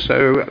spoken,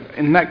 so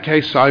in that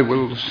case I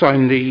will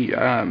sign the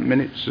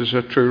minutes as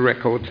a true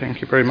record.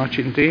 Thank you very much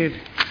indeed.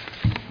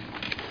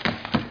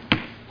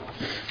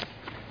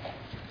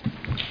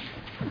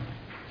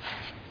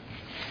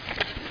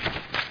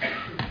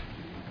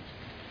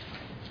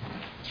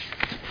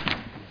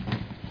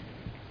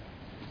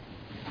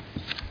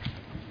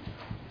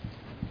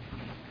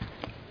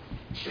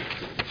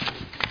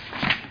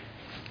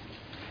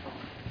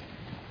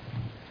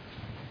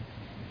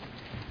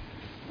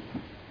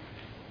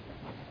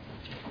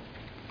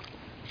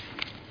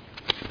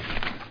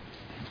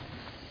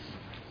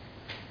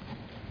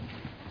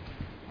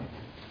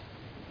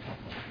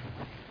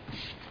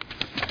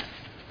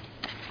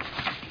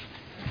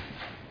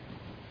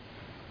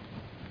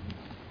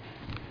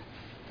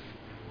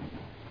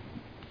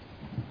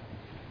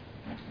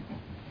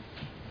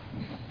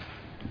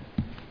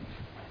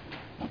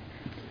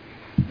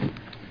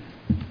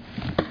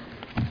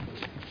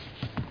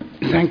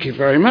 Thank you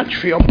very much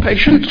for your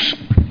patience.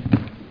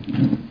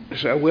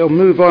 So we'll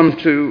move on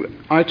to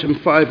item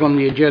 5 on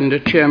the agenda,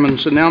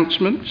 Chairman's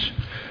announcements.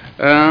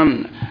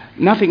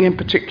 Nothing in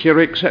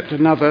particular except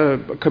another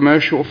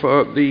commercial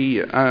for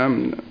the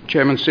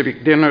Chairman's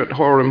Civic Dinner at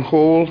Horham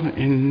Hall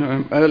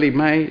in early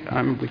May.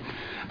 We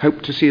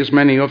hope to see as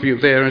many of you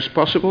there as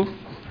possible.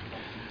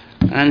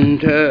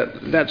 And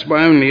that's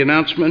my only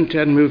announcement.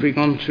 And moving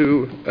on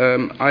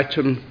to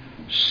item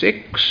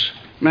 6.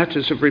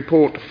 Matters of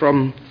report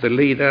from the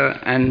leader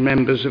and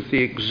members of the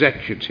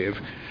executive.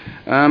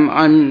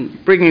 I'm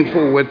bringing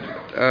forward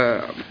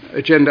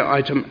agenda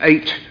item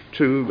 8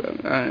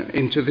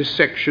 into this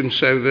section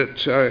so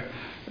that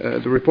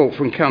the report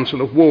from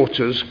Councillor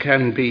Waters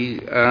can be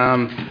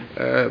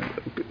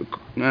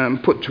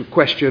put to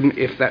question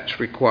if that's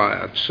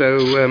required.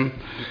 So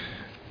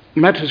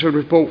matters of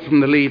report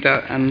from the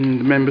leader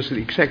and members of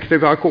the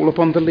executive. I call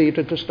upon the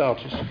leader to start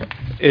us.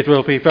 It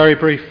will be very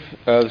brief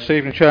this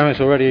evening, Chairman.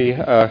 It's already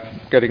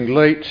getting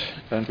late,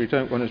 and we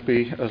don't want it to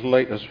be as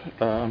late as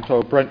I'm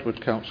told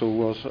Brentwood Council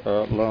was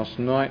last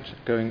night,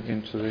 going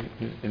into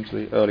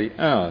the early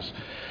hours.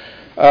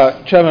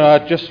 Chairman,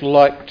 I'd just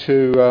like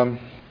to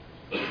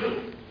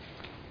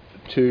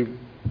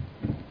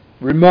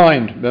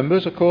remind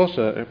members, of course,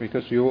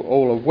 because you're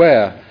all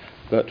aware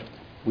that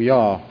we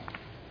are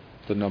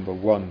the number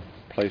one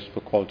place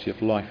for quality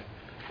of life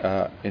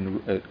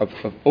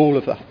of all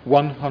of the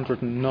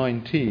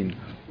 119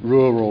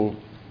 rural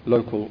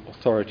local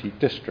authority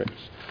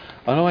districts,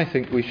 and I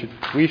think we should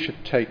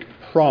take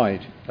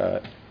pride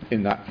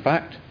in that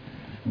fact.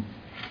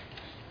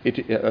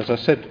 As I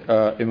said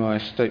in my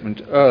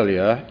statement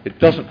earlier, it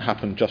doesn't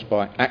happen just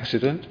by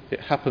accident.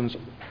 It happens.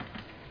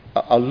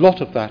 A lot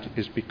of that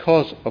is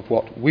because of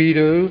what we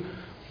do,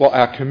 what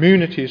our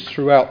communities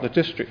throughout the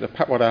district,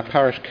 what our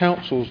parish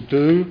councils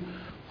do.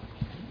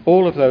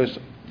 All of those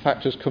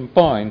factors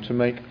combine to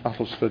make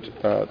Uttlesford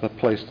the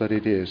place that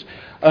it is.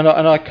 And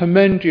I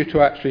commend you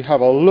to actually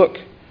have a look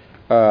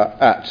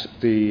at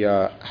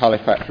the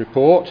Halifax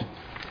report,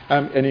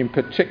 and in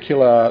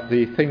particular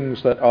the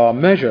things that are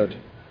measured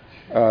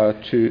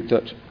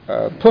that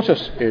put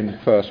us in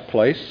first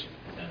place.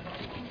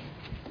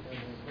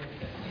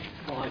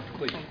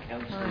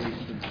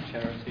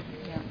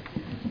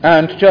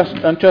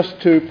 And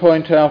just to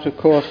point out, of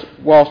course,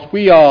 whilst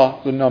we are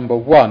the number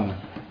one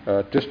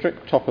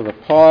district, top of the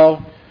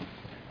pile,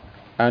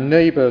 our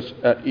neighbours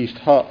at East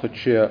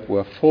Hertfordshire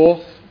were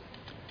fourth.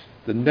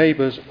 The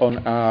neighbours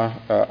on our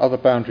other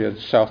boundary at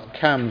South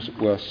Cambs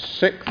were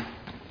sixth.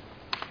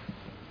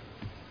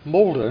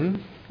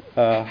 Malden,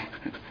 well,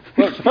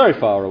 it's very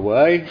far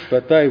away,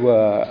 but they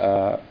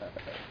were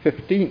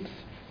 15th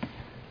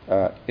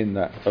in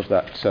that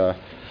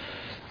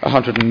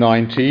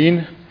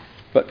 119.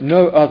 But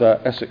no other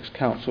Essex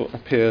council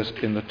appears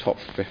in the top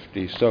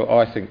 50. So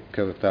I think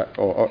that,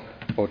 or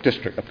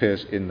district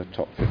appears in the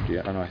top 50,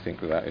 and I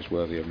think that is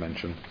worthy of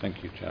mention.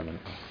 Thank you, Chairman.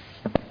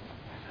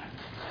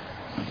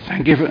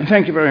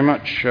 Thank you very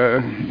much,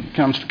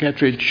 Councillor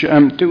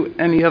Kettridge. Do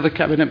any other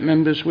Cabinet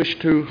members wish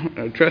to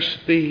address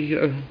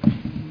the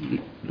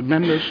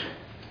members?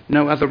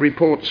 No other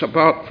reports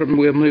apart from,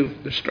 we'll move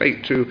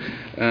straight to,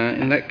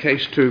 in that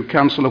case, to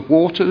Councillor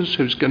Waters,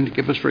 who's going to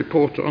give us a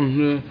report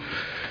on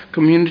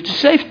community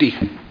safety.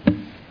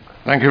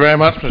 Thank you very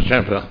much, Mr.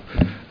 Chancellor.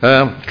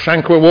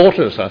 Tranquil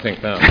waters, I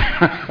think now.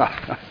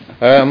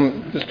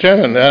 Mr.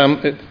 Chairman,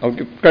 it's a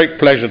great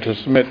pleasure to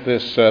submit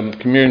this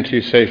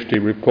community safety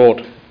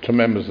report to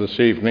members this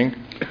evening.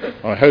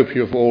 I hope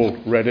you've all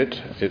read it.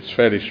 It's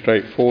fairly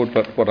straightforward,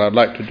 but what I'd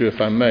like to do,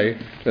 if I may,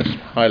 just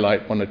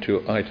highlight one or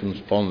two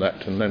items on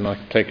that, and then I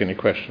can take any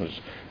questions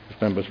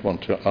if members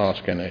want to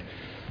ask any.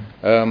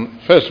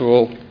 First of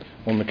all,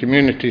 on the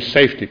community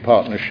safety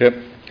partnership,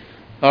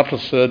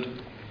 Uttlesford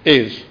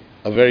is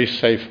a very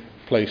safe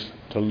place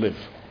to live.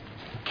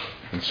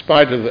 In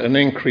spite of an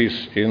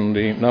increase in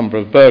the number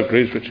of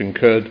burglaries which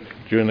occurred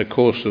during the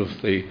course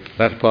of the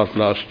latter part of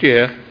last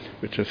year,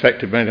 which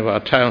affected many of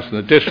our towns in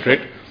the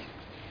district,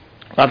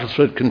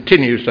 Uttlesford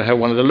continues to have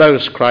one of the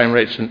lowest crime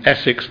rates in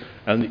Essex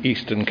and the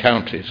eastern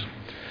counties.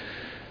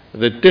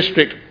 The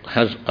district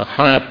has a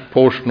higher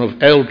proportion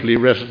of elderly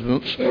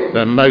residents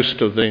than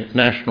most of the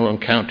national and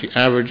county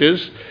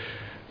averages,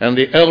 and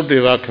the elderly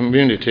of our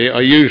community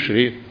are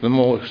usually the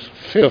most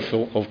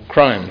fearful of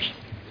crimes.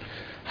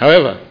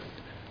 However,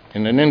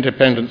 in an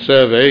independent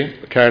survey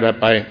carried out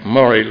by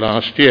Murray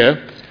last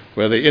year,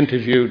 where they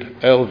interviewed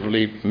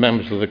elderly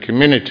members of the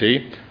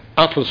community,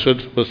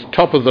 Uttlesford was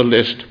top of the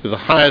list with the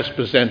highest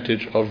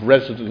percentage of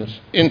residents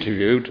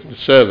interviewed,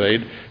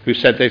 surveyed, who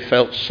said they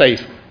felt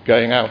safe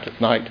going out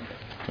at night,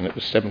 and it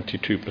was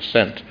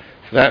 72%.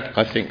 That,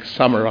 I think,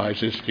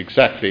 summarises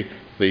exactly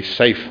the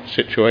safe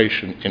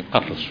situation in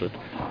Uttlesford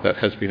that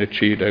has been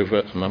achieved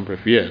over a number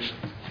of years.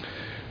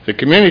 The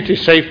Community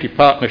Safety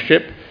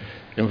Partnership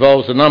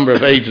involves a number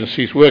of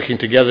agencies working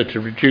together to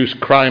reduce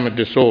crime and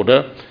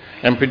disorder,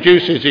 and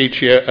produces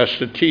each year a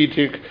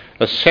strategic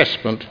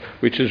assessment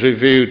which is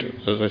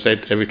reviewed, as I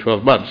said, every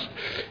 12 months.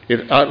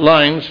 It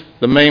outlines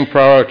the main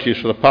priorities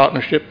for the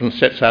partnership and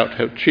sets out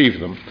how to achieve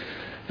them.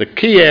 The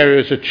key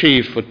areas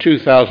achieved for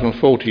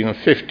 2014 and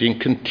 15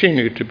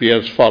 continue to be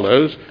as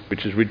follows,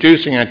 which is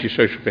reducing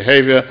antisocial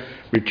behaviour,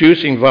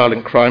 reducing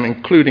violent crime,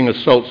 including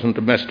assaults and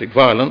domestic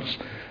violence,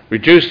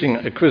 reducing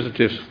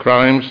acquisitive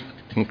crimes,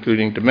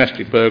 including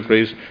domestic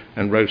burglaries,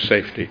 and road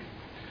safety.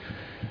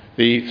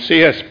 The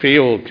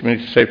CSP, or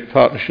Community Safety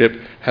Partnership,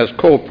 has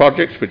core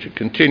projects which it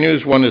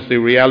continues. One is the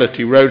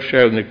Reality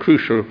Roadshow and the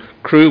Crucial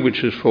Crew,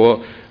 which is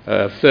for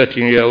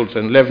 13-year-olds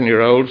and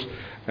 11-year-olds.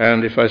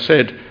 And if I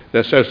said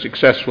they're so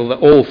successful that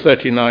all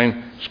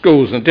 39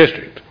 schools in the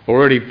district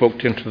already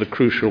booked into the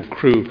Crucial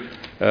Crew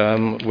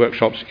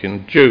workshops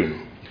in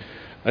June.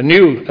 A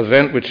new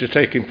event which is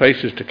taking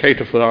place is to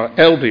cater for our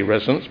elderly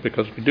residents,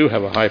 because we do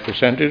have a high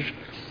percentage,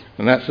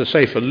 and that's the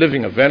Safer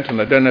Living event,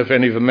 and I don't know if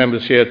any of the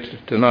members here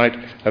tonight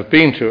have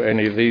been to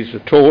any of these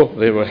at all.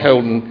 They were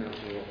held in...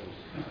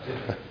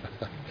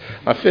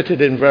 I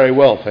fitted in very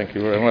well, thank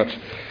you very much.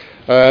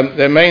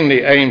 They're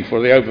mainly aimed for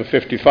the over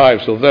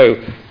 55s,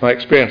 although my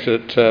experience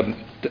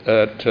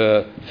at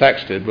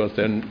Thaxted was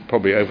then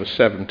probably over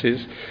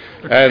 70s,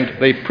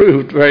 and they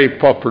proved very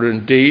popular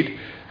indeed.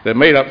 They're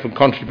made up from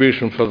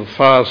contribution for the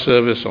fire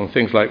service on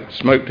things like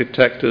smoke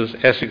detectors,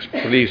 Essex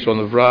Police on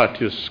the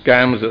variety of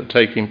scams that are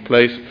taking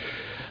place,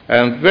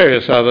 and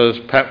various others.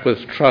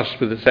 Papworth Trust,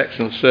 with its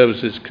excellent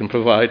services, can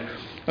provide.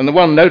 And the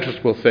one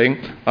noticeable thing,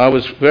 I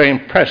was very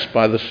impressed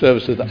by the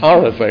services that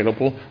are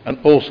available, and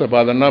also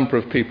by the number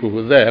of people who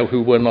were there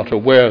who were not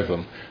aware of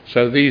them.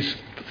 So these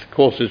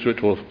courses,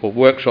 which were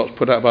workshops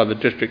put out by the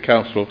District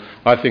Council,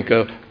 I think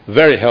are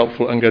very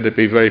helpful and going to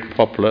be very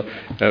popular,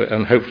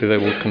 and hopefully they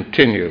will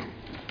continue.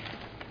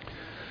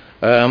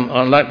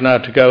 I'd like now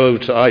to go over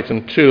to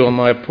item 2 on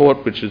my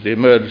report, which is the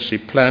emergency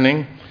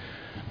planning.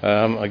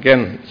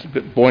 Again, it's a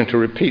bit boring to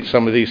repeat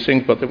some of these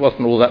things, but it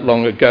wasn't all that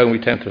long ago and we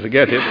tend to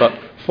forget it. But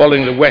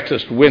following the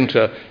wettest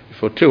winter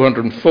for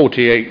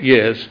 248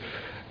 years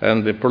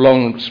and the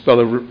prolonged spell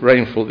of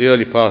rainfall the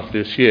early part of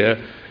this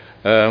year,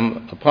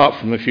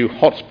 apart from a few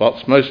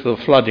hotspots, most of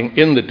the flooding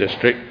in the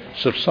district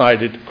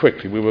subsided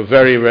quickly. We were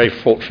very, very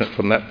fortunate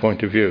from that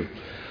point of view.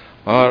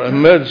 Our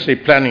emergency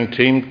planning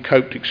team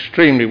coped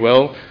extremely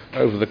well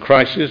over the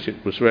crisis.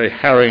 It was very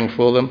harrowing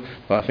for them,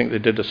 but I think they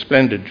did a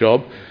splendid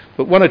job.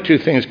 But one or two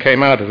things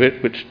came out of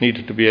it which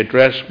needed to be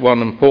addressed.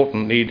 One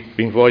important need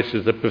being voiced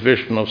is the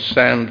provision of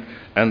sand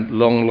and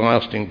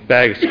long-lasting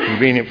bags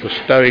convenient for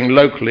stowing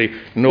locally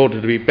in order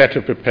to be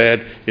better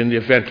prepared in the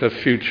event of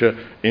future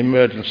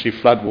emergency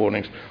flood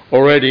warnings.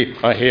 Already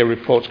I hear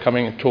reports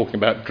coming and talking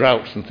about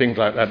droughts and things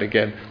like that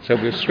again, so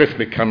we're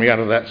swiftly coming out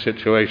of that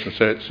situation,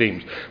 so it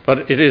seems.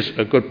 But it is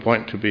a good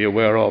point to be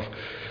aware of.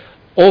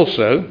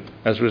 Also,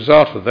 as a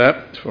result of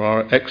that, for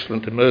our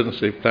excellent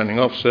emergency planning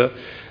officer,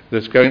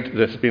 there's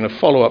been a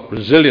follow-up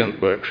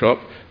resilient workshop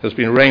has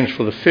been arranged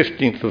for the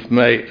 15th of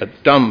May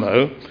at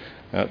Dunmow,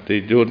 at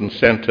the Jordan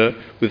Centre,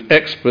 with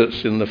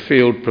experts in the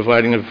field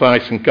providing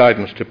advice and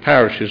guidance to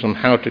parishes on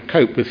how to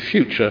cope with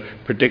future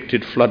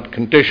predicted flood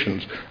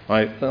conditions.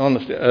 I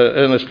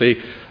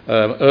earnestly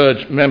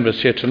urge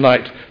members here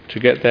tonight to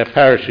get their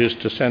parishes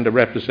to send a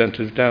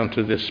representative down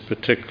to this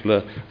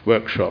particular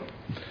workshop.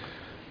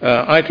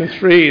 Item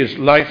 3 is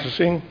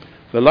licensing.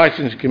 The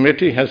Licensing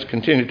Committee has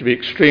continued to be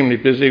extremely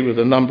busy with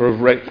a number of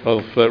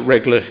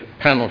regular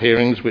panel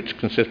hearings which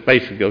consist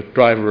basically of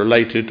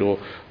driver-related or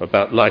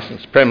about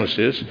licensed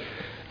premises.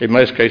 In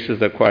most cases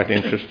they're quite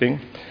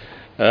interesting.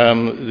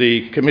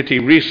 The committee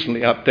recently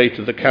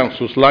updated the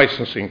Council's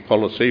licensing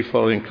policy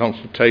following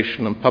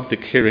consultation and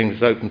public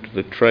hearings open to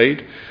the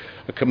trade.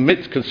 A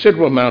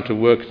considerable amount of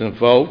work is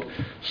involved,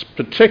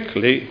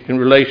 particularly in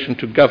relation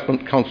to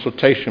government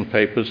consultation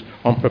papers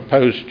on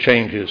proposed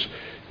changes,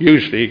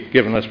 usually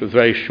given us with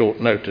very short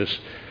notice.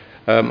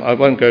 I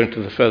won't go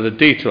into the further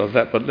detail of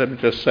that, but let me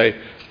just say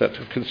that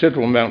a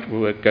considerable amount of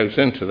work goes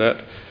into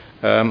that,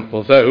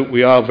 although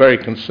we are very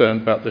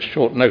concerned about the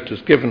short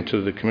notice given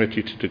to the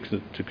committee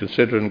to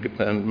consider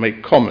and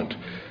make comment.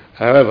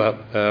 However,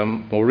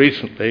 more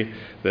recently,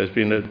 there's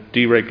been a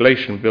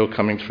deregulation bill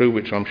coming through,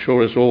 which I'm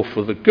sure is all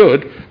for the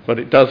good, but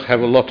it does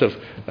have a lot of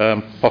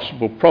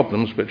possible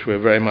problems, which we're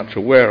very much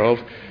aware of.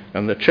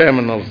 And the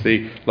chairman of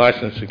the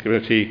Licensing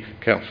Committee,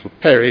 Councillor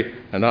Perry,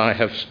 and I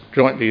have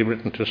jointly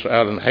written to Sir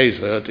Alan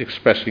Hazard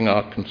expressing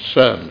our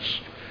concerns.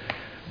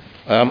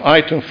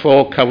 Item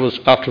 4 covers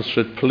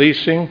Uttlesford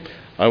policing.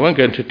 I won't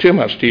go into too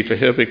much detail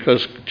here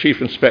because Chief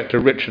Inspector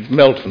Richard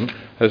Melton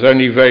has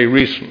only very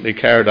recently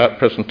carried out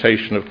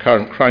presentation of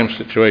current crime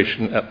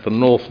situation at the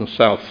North and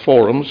South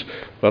forums,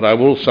 but I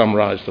will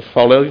summarise the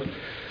following.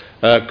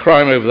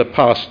 Crime over the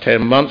past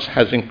 10 months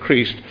has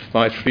increased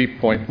by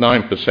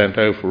 3.9%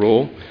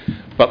 overall,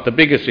 but the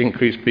biggest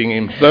increase being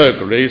in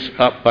burglaries,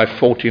 up by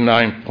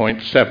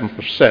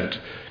 49.7%.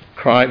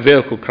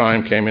 Vehicle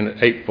crime came in at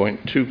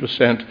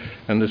 8.2%,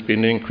 and there's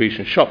been an increase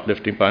in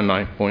shoplifting by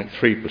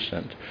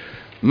 9.3%.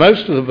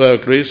 Most of the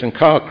burglaries and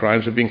car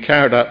crimes have been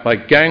carried out by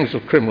gangs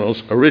of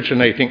criminals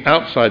originating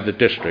outside the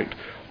district,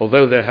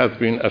 although there have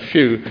been a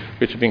few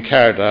which have been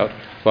carried out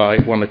by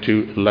one or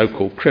two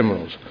local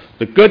criminals.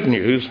 The good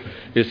news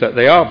is that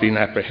they are being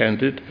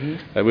apprehended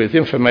with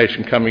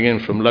information coming in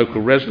from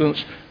local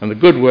residents and the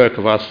good work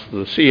of us,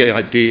 the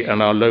CID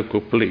and our local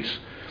police.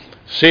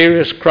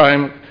 Serious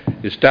crime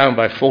is down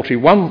by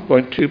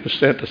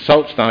 41.2%,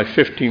 assaults down by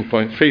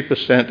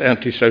 15.3%,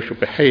 antisocial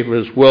behaviour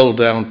is well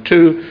down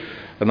too,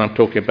 and I'm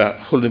talking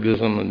about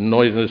hooliganism and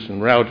noisiness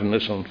and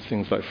rowdiness on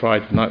things like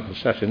Friday night and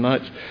Saturday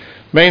nights,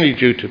 mainly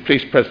due to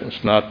police presence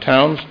in our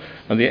towns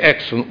and the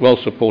excellent,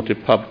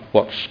 well-supported public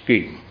watch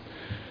scheme.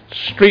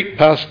 Street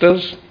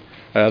pastors,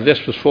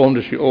 this was formed,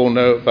 as you all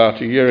know,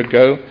 about a year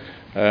ago.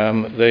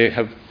 They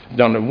have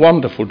done a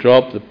wonderful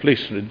job. The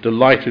police are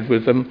delighted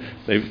with them,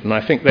 and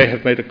I think they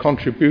have made a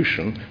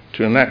contribution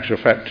to, in actual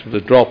fact, to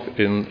the drop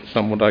in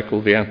some what I call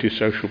the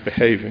antisocial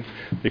behaviour,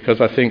 because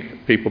I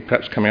think people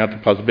perhaps coming out of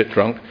the pubs a bit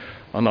drunk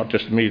are not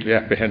just immediately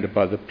apprehended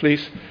by the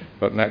police,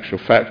 but in actual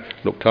fact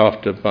looked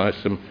after by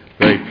some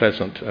very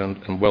pleasant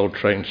and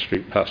well-trained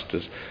street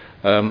pastors.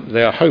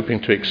 They are hoping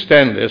to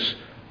extend this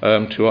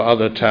to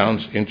other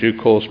towns in due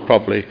course,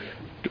 probably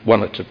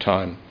one at a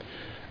time.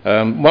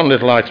 One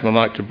little item I'd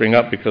like to bring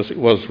up, because it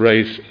was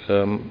raised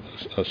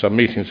some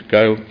meetings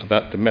ago,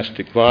 about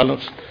domestic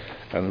violence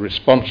and the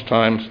response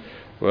times.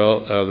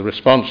 Well, the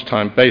response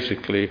time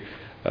basically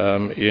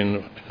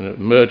in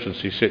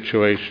emergency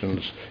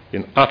situations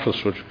in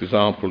Uttlesford, for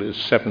example, is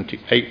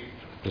 78%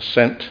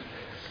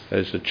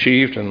 is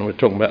achieved, and we're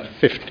talking about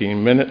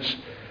 15 minutes.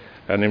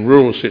 And in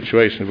rural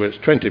situations where it's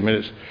 20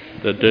 minutes,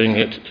 they're doing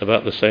it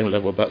about the same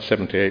level, about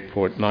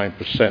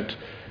 78.9%.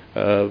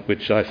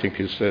 Which I think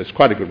is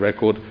quite a good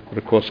record, but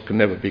of course can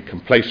never be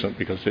complacent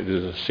because it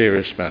is a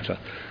serious matter.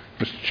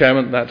 Mr.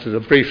 Chairman, that is a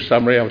brief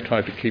summary. I will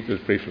try to keep it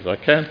as brief as I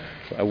can,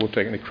 but I will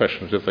take any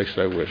questions if they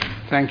so wish.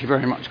 Thank you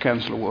very much,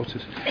 Councillor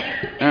Waters.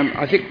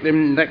 I think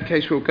in that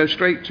case we'll go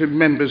straight to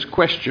members'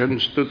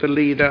 questions to the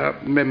leader,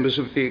 members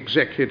of the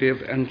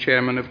executive and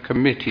chairman of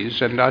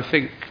committees. And I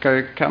think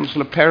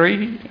Councillor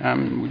Perry,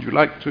 would you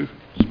like to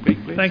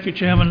speak, please? Thank you,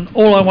 Chairman.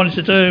 All I wanted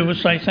to do was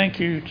say thank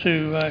you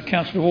to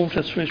Councillor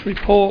Waters for his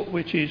report,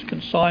 which is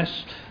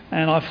concise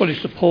and I fully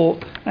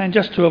support, and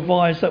just to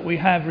advise that we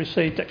have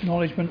received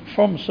acknowledgement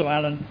from Sir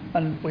Alan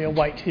and we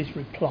await his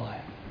reply.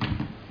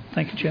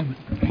 Thank you, Chairman.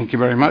 Thank you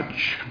very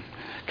much.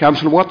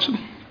 Councillor Watson.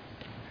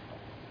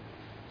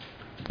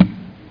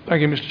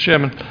 Thank you, Mr.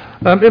 Chairman.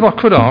 If I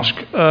could ask,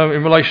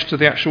 in relation to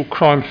the actual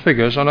crime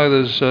figures, I know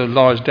there's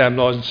lies, damn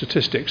lies and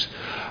statistics,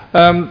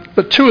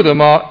 but two of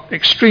them are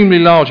extremely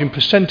large in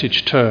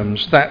percentage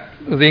terms, that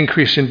of the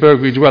increase in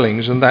burglary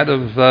dwellings and that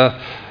of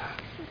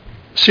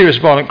serious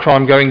violent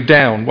crime going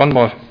down, one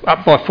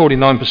up by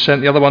 49%,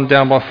 the other one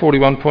down by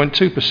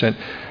 41.2%.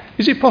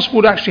 Is it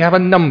possible to actually have a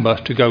number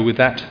to go with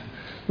that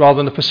rather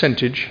than a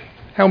percentage?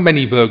 How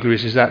many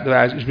burglaries is that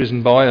has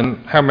risen by,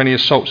 and how many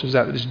assaults is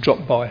that has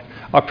dropped by?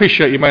 I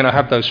appreciate you may not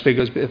have those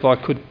figures, but if I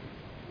could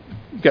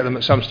get them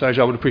at some stage,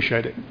 I would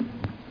appreciate it.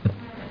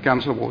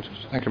 Councillor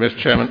Waters. Thank you, Mr.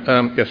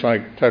 Chairman. Yes, I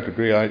totally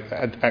agree. I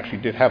actually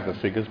did have the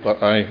figures,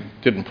 but I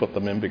didn't put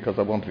them in because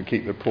I wanted to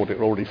keep the report. It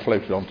already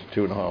floated onto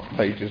 2.5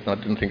 pages, and I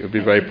didn't think it would be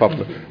very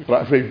popular.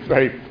 But I'd be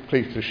very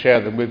pleased to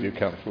share them with you,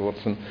 Councillor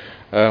Watson.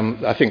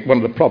 I think one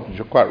of the problems,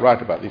 you're quite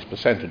right about these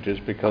percentages,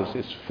 because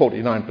it's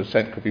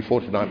 49%, could be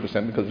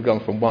 49%, because it's gone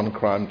from 1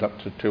 crime up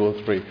to 2 or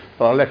 3.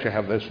 But I'll let you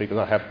have those figures.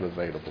 I have them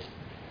available.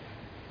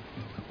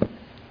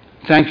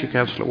 Thank you,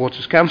 Councillor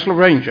Waters. Councillor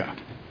Ranger.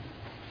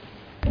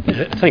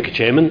 Thank you,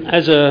 Chairman.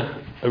 As a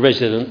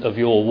resident of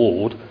your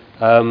ward,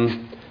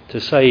 to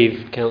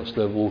save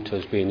Councillor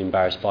Waters being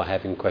embarrassed by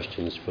having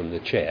questions from the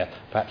Chair,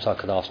 perhaps I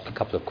could ask a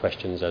couple of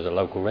questions as a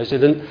local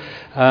resident.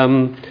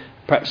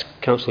 Perhaps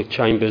Councillor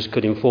Chambers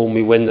could inform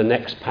me when the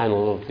next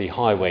panel of the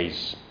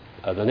highways,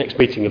 the next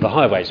meeting of the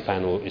highways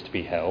panel is to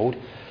be held.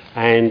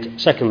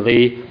 And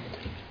secondly,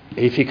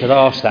 if you could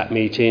ask that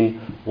meeting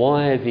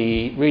why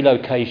the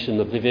relocation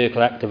of the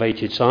vehicle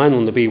activated sign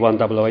on the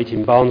B1008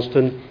 in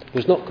Barnston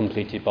was not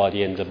completed by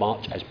the end of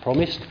March as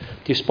promised,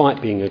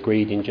 despite being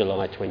agreed in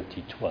July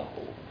 2012.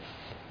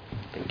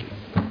 Thank you.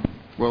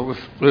 Well,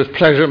 with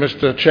pleasure,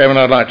 Mr. Chairman,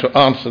 I'd like to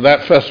answer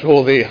that. First of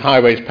all, the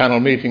Highways panel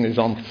meeting is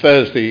on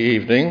Thursday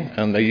evening,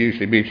 and they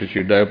usually meet, as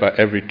you know, about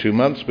every 2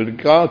 months. With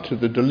regard to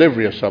the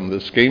delivery of some of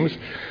the schemes,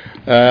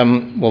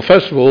 well,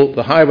 first of all,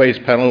 the Highways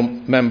panel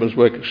members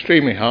work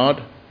extremely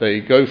hard.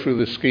 They go through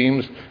the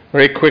schemes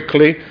very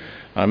quickly.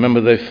 I remember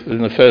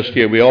in the first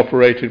year we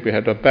operated, we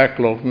had a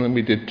backlog, and then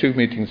we did 2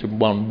 meetings in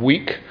 1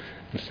 week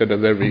instead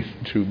of every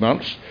 2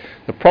 months.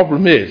 The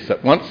problem is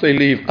that once they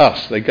leave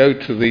us, they go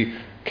to the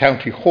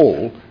county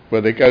hall,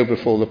 where they go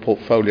before the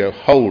portfolio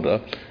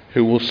holder,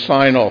 who will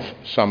sign off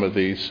some of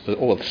these,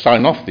 or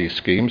sign off these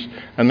schemes,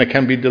 and there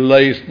can be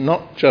delays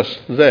not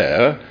just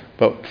there,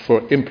 but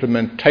for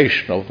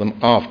implementation of them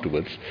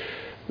afterwards.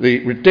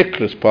 The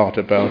ridiculous part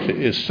about it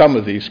is some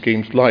of these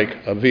schemes, like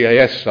a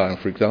VAS sign,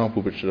 for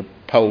example, which is a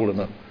pole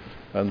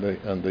and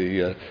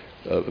the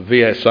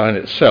VAS sign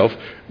itself,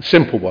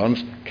 simple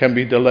ones, can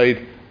be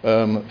delayed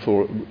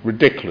for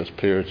ridiculous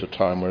periods of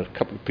time, where a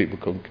couple of people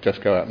can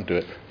just go out and do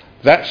it.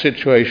 That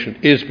situation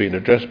is being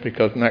addressed,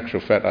 because in actual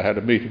fact I had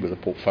a meeting with the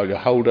portfolio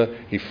holder.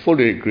 He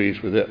fully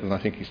agrees with it, and I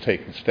think he's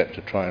taken steps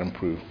to try and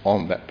improve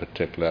on that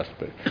particular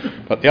aspect.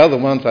 But the other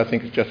ones, I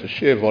think, is just a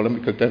sheer volume,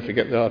 because don't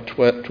forget there are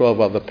 12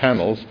 other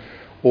panels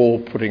all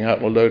putting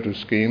out a load of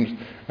schemes,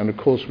 and of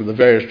course with the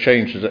various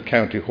changes at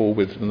County Hall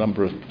with the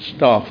number of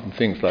staff and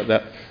things like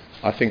that,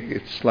 I think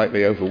it's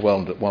slightly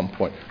overwhelmed at one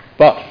point.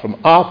 But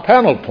from our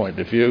panel point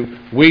of view,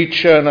 we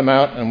churn them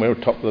out, and we're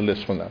top of the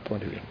list from that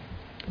point of view.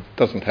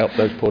 Doesn't help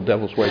those poor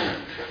devils waiting.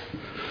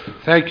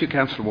 Thank you,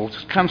 Councillor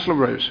Waters. Councillor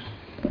Rose.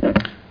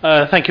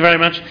 Thank you very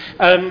much.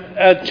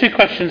 2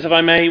 questions, if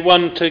I may.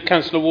 One to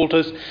Councillor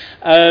Waters.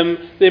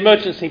 The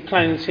emergency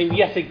planning team,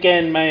 yet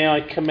again, may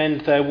I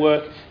commend their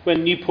work.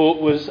 When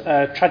Newport was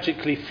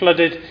tragically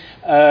flooded,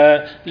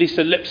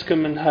 Lisa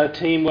Lipscomb and her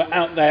team were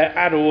out there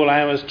at all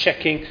hours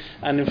checking,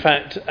 and in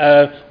fact,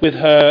 with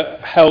her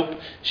help,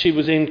 she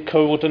was in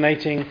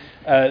coordinating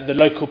the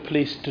local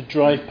police to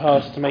drive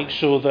past to make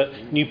sure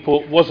that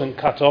Newport wasn't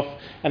cut off,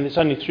 and it's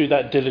only through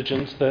that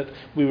diligence that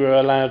we were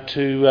allowed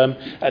to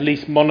at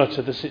least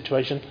monitor the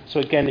situation. So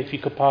again, if you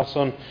could pass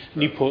on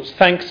Newport's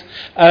thanks.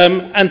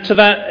 And to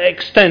that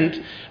extent,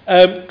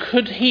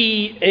 could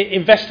he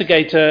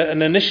investigate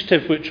an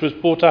initiative which was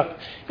brought up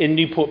in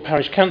Newport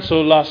Parish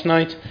Council last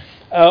night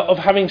of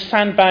having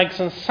sandbags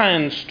and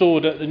sand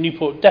stored at the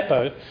Newport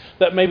depot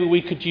that maybe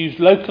we could use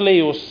locally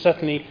or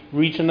certainly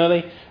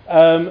regionally,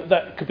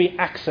 that could be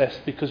accessed,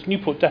 because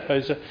Newport Depot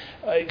is an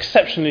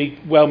exceptionally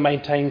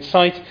well-maintained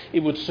site. It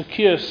would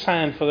secure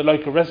sand for the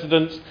local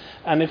residents,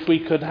 and if we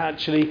could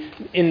actually,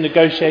 in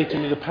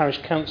negotiating with the parish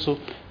council,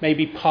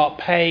 maybe part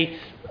pay,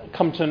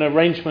 come to an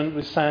arrangement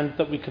with sand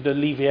that we could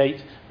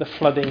alleviate the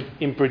flooding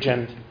in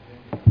Bridgend.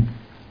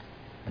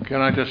 Can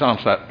I just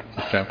answer that,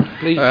 Mr. Chairman?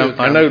 Please do,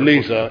 I know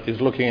Lisa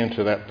is looking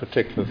into that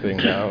particular thing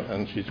now,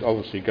 and she's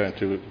obviously going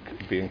to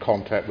be in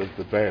contact with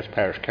the various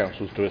parish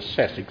councils to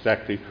assess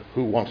exactly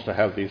who wants to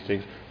have these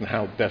things and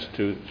how best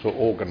to sort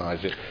of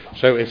organise it.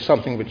 So it's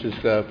something which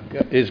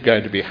is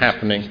going to be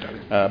happening,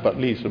 but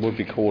Lisa will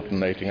be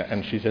coordinating it,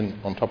 and she's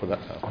on top of that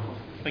now.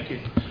 Thank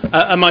you.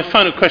 And my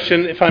final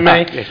question, if I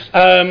may.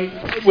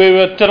 Yes. We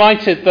were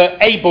delighted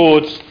that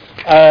A-boards,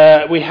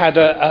 we had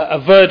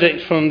a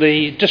verdict from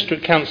the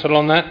district council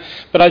on that,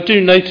 but I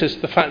do notice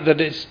the fact that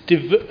it's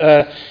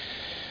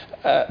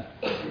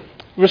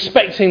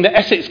respecting the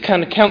Essex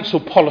County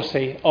Council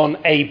policy on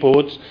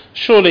A-boards.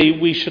 Surely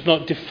we should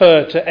not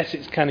defer to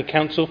Essex County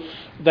Council.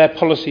 Their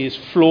policy is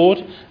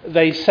flawed.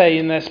 They say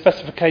in their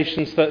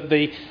specifications that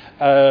the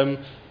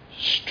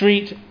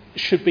street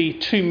should be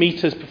 2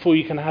 metres before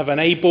you can have an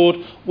A-board.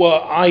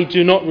 Well, I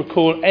do not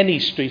recall any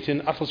street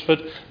in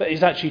Uttlesford that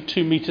is actually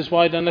 2 metres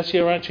wide unless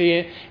you're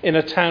actually in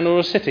a town or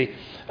a city.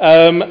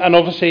 And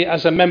obviously,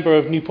 as a member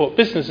of Newport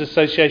Business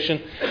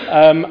Association,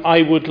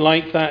 I would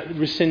like that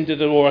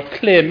rescinded, or a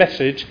clear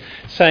message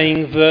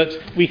saying that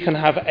we can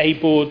have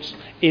A-boards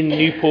in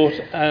Newport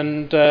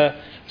and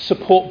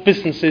support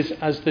businesses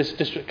as this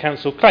district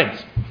council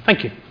claims.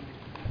 Thank you.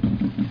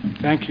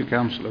 Thank you,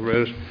 Councillor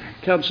Rose.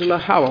 Councillor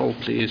Howell,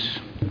 please.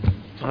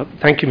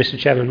 Thank you, Mr.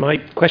 Chairman. My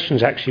question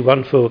is actually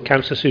one for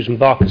Councillor Susan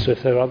Barker, so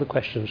if there are other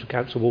questions for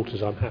Councillor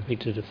Walters, I'm happy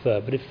to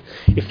defer. But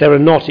if there are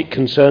not, it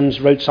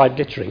concerns roadside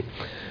littering.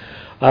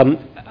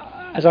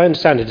 As I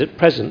understand it, at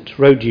present,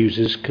 road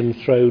users can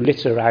throw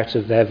litter out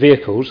of their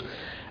vehicles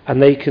and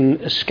they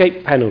can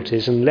escape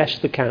penalties unless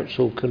the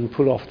council can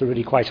pull off the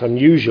really quite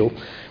unusual,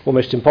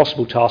 almost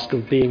impossible task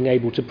of being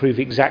able to prove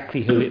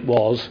exactly who it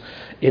was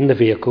in the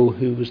vehicle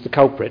who was the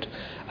culprit.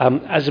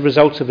 As a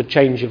result of a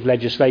change of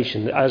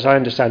legislation, as I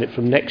understand it,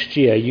 from next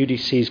year,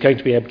 UDC is going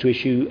to be able to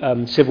issue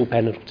civil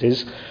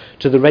penalties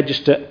to the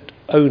registered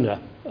owner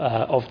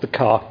of the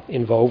car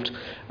involved,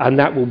 and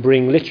that will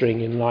bring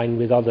littering in line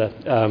with other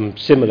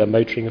similar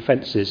motoring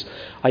offences.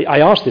 I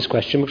asked this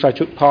question because I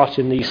took part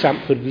in the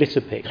Sandford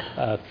litter pick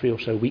 3 or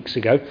so weeks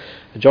ago,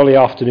 a jolly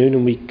afternoon,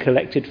 and we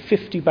collected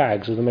 50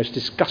 bags of the most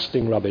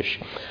disgusting rubbish.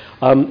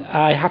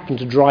 I happened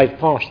to drive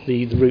past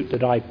the route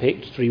that I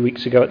picked 3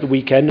 weeks ago at the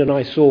weekend, and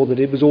I saw that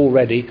it was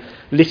already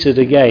littered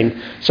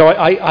again. So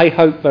I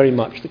hope very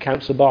much that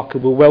Councillor Barker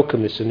will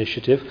welcome this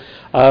initiative,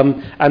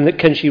 and that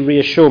can she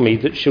reassure me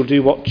that she'll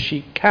do what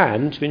she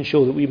can to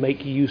ensure that we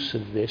make use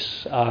of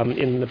this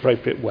in an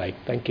appropriate way.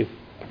 Thank you.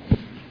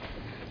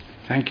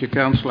 Thank you,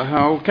 Councillor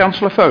Howell.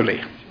 Councillor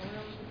Foley.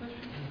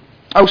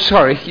 Oh,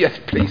 sorry. Yes,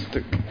 please.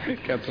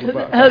 Councillor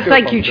Barker.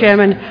 Thank you,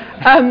 Chairman.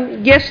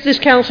 Yes, this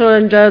council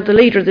and the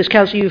leader of this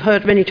council, you've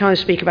heard many times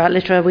speak about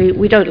litter.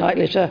 We don't like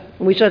litter.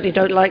 We certainly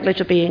don't like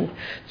litter being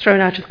thrown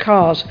out of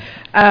cars.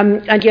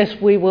 And yes,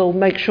 we will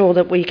make sure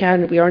that we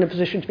are in a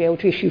position to be able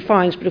to issue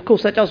fines. But of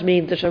course, that does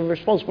mean that a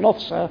responsible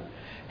officer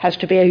has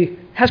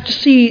to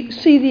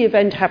see the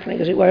event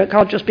happening, as it were. It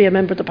can't just be a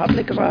member of the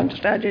public, as I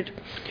understand it.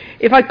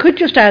 If I could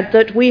just add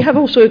that we have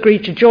also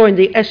agreed to join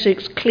the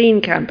Essex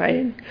Clean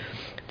campaign.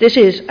 This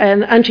is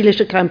an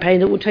anti-litter campaign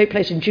that will take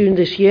place in June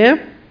this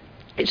year.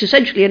 It's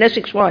essentially an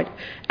Essex-wide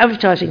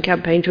advertising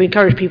campaign to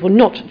encourage people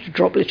not to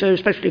drop litter,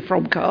 especially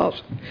from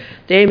cars.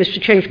 The aim is to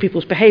change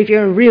people's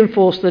behaviour and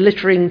reinforce the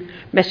littering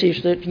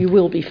message that you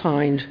will be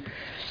fined.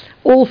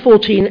 All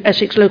 14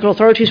 Essex local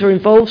authorities are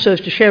involved so as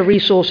to share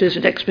resources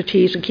and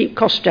expertise and keep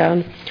costs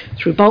down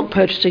through bulk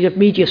purchasing of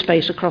media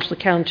space across the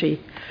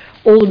county.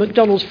 All the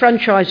McDonald's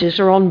franchises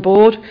are on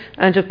board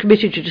and have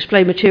committed to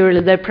display material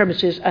in their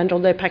premises and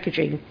on their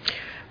packaging.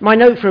 My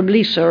note from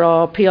Lisa,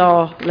 our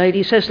PR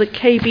lady, says that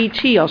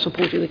KBT are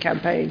supporting the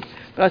campaign,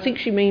 but I think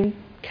she means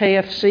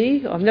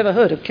KFC. I've never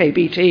heard of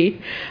KBT.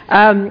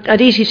 And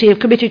ECC have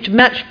committed to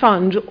match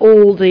fund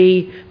all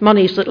the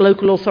monies that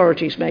local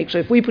authorities make. So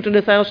if we put in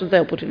 1,000,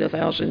 they'll put in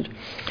 1,000.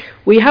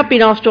 We have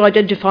been asked to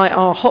identify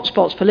our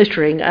hotspots for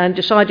littering and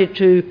decided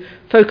to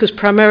focus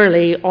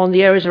primarily on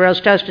the areas around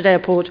Stansted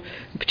Airport,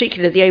 in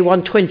particular the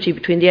A120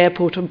 between the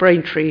airport and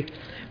Braintree.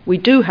 We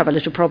do have a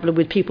little problem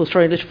with people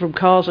throwing litter from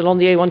cars along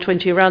the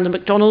A120 around the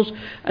McDonald's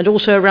and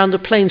also around the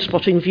plane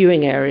spotting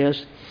viewing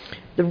areas.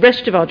 The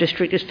rest of our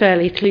district is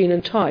fairly clean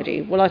and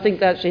tidy. Well, I think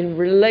that's in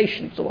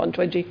relation to the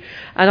 120.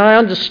 And I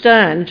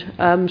understand,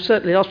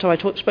 certainly last time I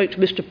spoke to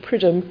Mr.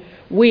 Pridham,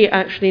 we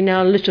actually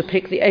now litter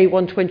pick the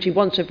A120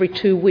 once every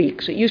 2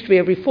 weeks. It used to be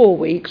every 4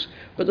 weeks,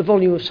 but the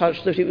volume was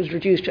such that it was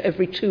reduced to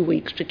every 2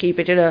 weeks to keep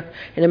it in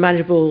a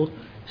manageable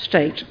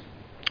state.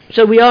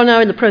 So we are now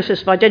in the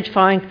process of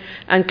identifying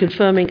and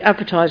confirming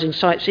advertising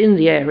sites in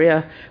the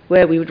area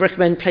where we would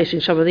recommend placing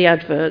some of the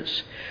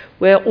adverts.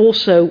 We're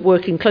also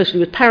working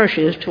closely with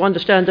parishes to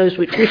understand those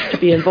which wish to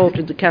be involved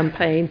in the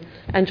campaign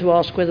and to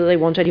ask whether they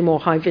want any more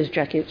high-vis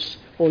jackets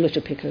or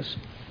litter pickers.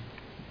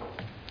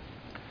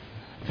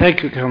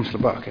 Thank you, Councillor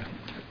Barker.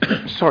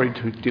 Sorry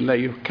to delay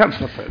you.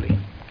 Councillor Foley.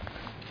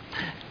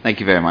 Thank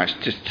you very much.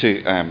 Just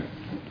to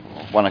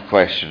one a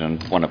question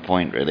and one a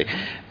point, really.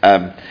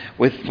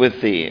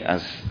 With the,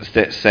 as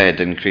said,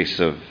 increase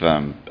of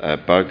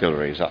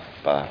burglaries up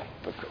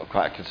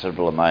quite a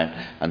considerable amount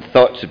and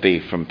thought to be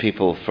from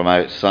people from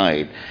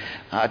outside,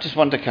 I just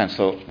wonder,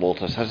 Councillor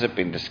Walters, has it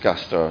been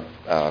discussed or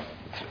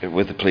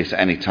with the police at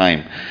any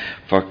time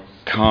for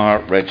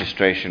car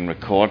registration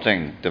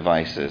recording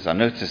devices? I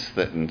noticed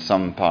that in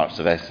some parts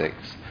of Essex,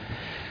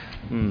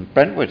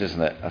 Brentwood,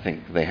 isn't it? I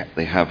think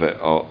they have it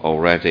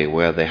already,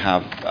 where they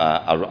have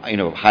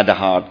had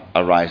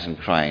a rise in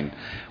crime,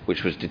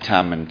 which was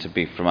determined to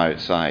be from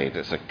outside.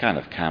 It's a kind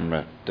of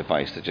camera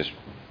device that just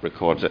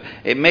records it.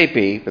 It may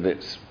be that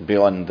it's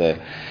beyond the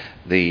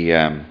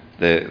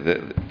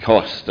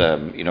cost,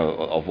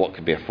 of what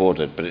could be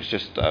afforded, but it's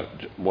just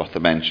worth a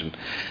mention.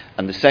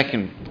 And the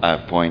second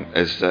point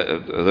is,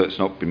 although it's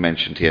not been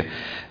mentioned here,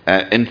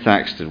 in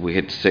Thaxted we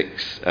had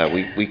 6.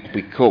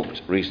 We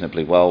coped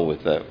reasonably well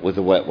with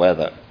the wet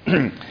weather,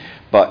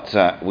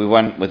 but we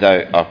weren't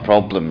without our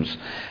problems.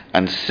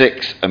 And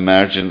 6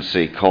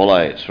 emergency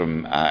call-outs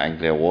from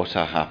Anglia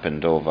Water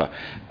happened over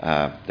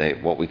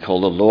what we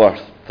call the lower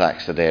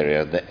Thaxted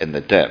area in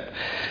the dip.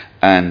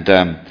 And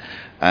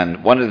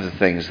And one of the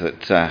things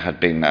that had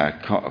been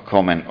a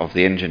comment of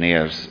the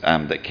engineers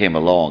that came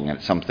along, and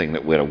it's something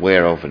that we're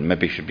aware of and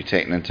maybe should be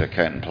taken into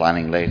account in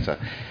planning later,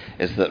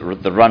 is that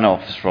the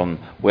runoffs from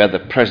where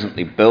they're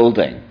presently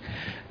building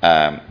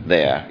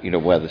there,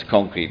 where there's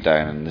concrete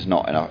down and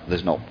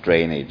there's not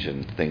drainage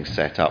and things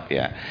set up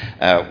yet,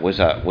 was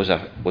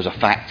a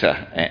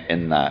factor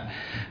in that.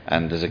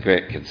 And there's a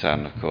great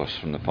concern, of course,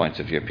 from the point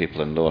of view of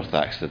people in Lower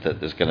Thaxted that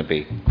that's going to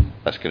be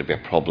a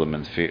problem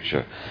in the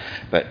future.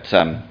 But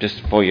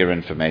just for your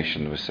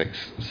information, there were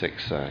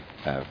six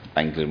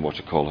Anglian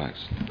water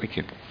call-outs. Thank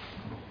you.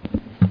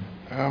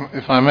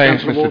 If I may,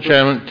 Mr.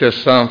 Chairman,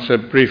 just answer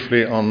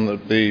briefly on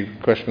the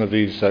question of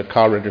these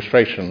car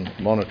registration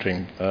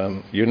monitoring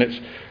units.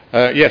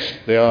 Yes,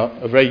 they are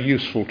a very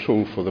useful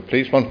tool for the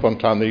police. Once upon a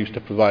time they used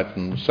to provide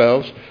them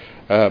themselves,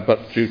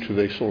 but due to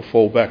the sort of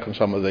fallback on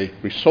some of the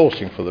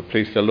resourcing for the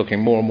police, they're looking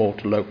more and more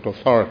to local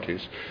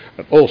authorities.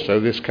 And also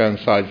this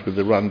coincides with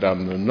the rundown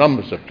in the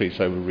numbers of police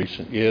over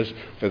recent years,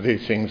 where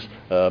these things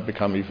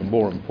become even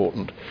more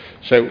important.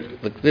 So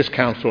this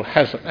council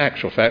has, in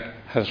actual fact,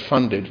 has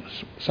funded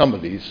some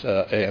of these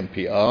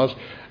AMPRs,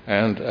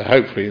 and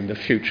hopefully in the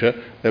future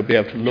they'll be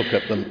able to look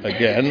at them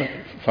again,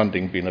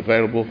 funding being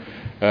available,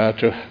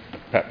 to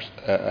perhaps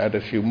add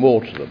a few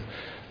more to them.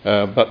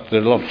 But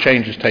there are a lot of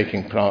changes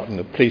taking part in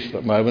the police at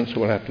the moment, so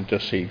we'll have to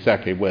just see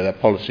exactly where their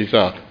policies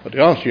are. But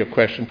to answer your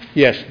question,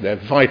 yes, they're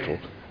vital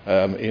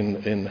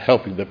in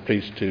helping the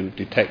police to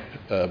detect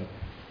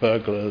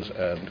burglars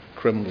and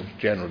criminals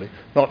generally,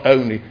 not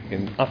only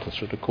in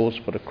Uttersford, of course,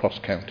 but across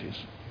counties.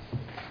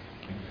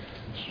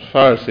 As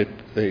far as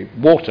the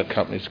water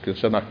company is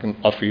concerned, I can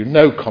offer you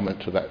no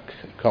comment to that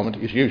comment.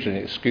 It's usually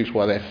an excuse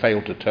why they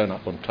failed to turn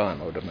up on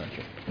time, I would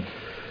imagine.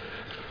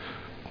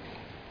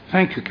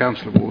 Thank you,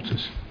 Councillor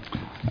Waters.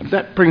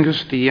 That brings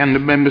us to the end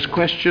of members'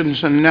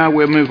 questions, and now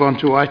we'll move on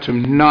to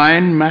item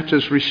 9,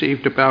 matters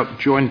received about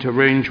joint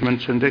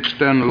arrangements and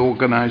external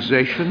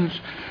organisations.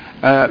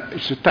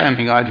 It's a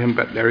standing item,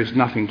 but there is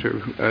nothing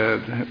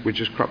which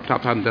has cropped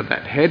up under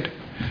that head.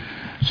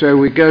 So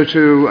we go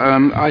to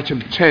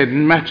item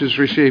 10, matters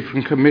received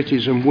from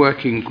committees and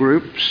working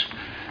groups.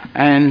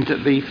 And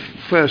the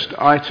first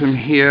item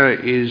here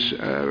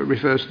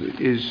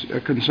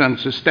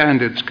concerns the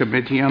Standards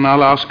Committee, and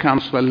I'll ask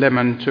Councillor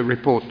Lemon to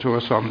report to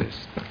us on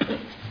this.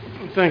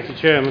 Thank you,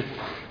 Chairman.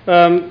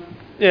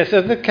 Yes,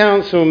 at the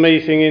Council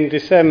meeting in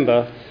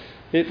December,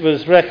 it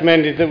was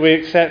recommended that we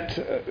accept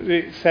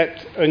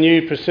a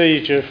new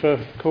procedure for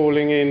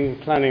calling in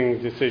planning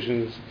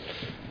decisions.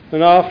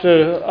 And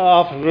after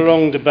a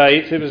long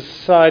debate, it was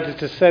decided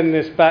to send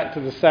this back to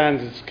the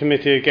Standards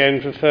Committee again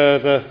for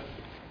further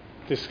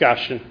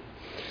discussion.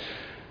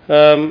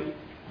 The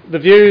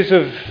views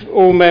of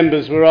all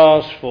members were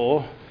asked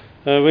for.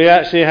 We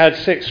actually had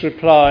 6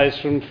 replies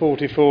from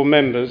 44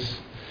 members,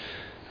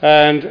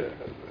 and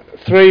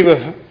 3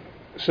 were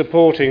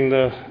supporting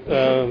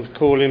the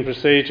call-in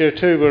procedure,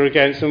 2 were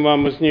against, and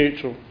 1 was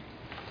neutral.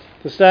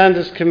 The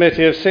Standards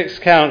Committee of 6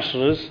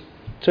 councillors,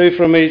 2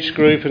 from each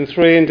group and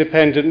 3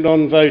 independent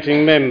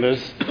non-voting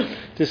members,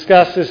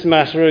 discussed this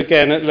matter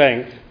again at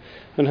length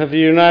and have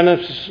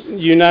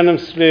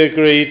unanimously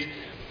agreed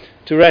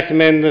to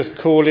recommend the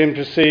call-in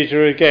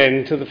procedure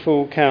again to the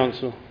full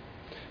council.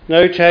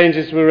 No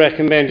changes were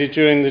recommended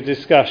during the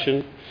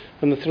discussion,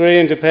 and the 3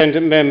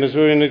 independent members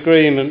were in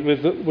agreement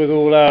with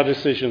all our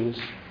decisions.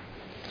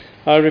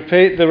 I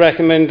repeat the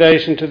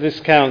recommendation to this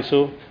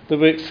council that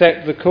we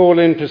accept the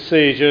call-in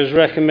procedure as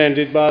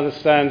recommended by the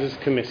Standards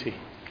Committee.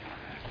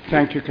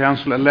 Thank you,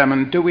 Councillor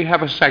Lemon. Do we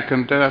have a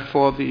second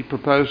for the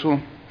proposal?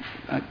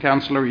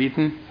 Councillor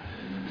Eaton?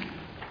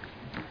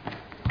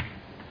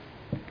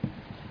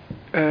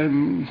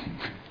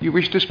 You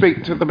wish to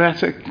speak to the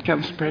matter,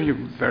 Councillor Perry?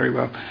 Very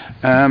well.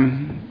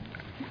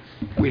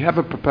 We have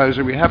a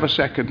proposal, we have a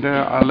second.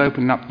 I'll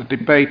open up the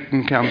debate,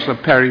 and Councillor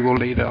Perry will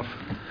lead off.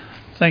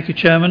 Thank you,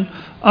 Chairman.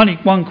 Only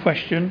one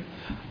question.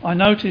 I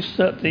noticed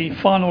that the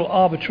final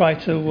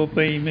arbitrator will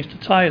be Mr.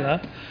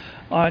 Taylor.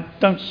 I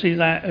don't see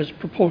that as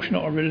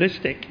proportionate or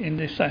realistic in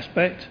this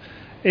aspect.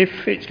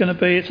 If it's going to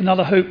be, it's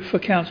another hoop for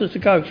councillors to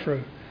go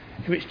through.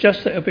 If it's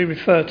just that it'll be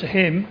referred to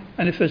him,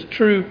 and if there's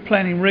true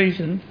planning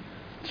reason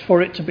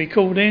for it to be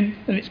called in,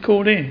 then it's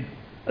called in.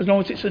 As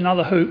long as it's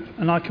another hoop,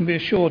 and I can be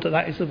assured that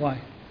that is the way.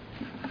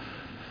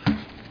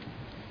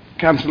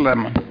 Councillor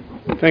Lemon.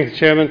 Thank you,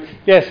 Chairman.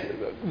 Yes,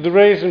 the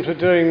reason for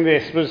doing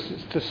this was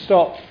to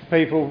stop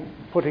people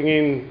putting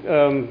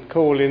in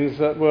call-ins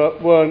that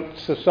weren't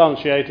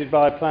substantiated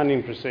by a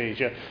planning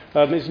procedure.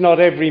 It's not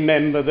every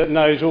member that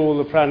knows all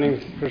the planning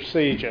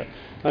procedure,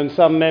 and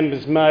some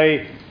members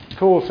may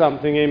call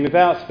something in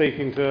without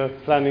speaking to a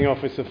planning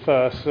officer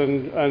first,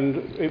 and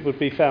it would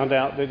be found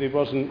out that it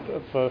wasn't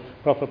for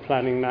proper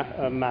planning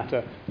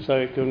matter, so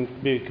it can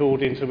be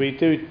called in. So we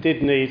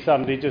did need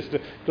somebody just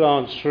to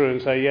glance through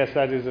and say, yes,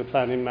 that is a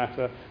planning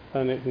matter,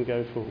 and it can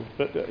go forward.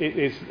 But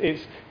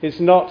it's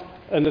not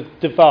a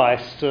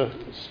device to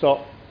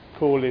stop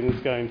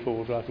call-ins going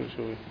forward, I can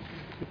assure you.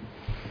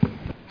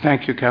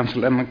 Thank you,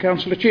 Councillor Lemon.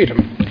 Councillor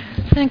Cheetham.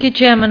 Thank you,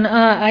 Chairman.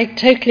 I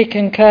totally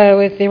concur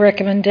with the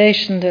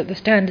recommendation that the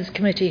Standards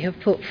Committee have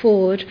put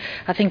forward.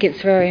 I think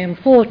it's very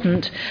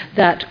important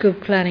that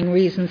good planning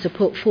reasons are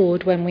put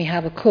forward when we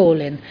have a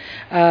call-in.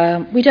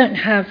 We don't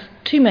have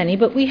too many,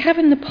 but we have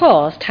in the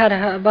past had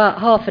about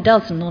half a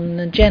dozen on an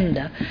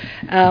agenda,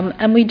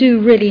 and we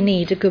do really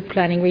need a good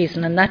planning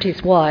reason, and that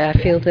is why I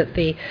feel that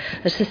the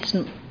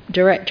Assistant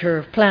Director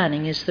of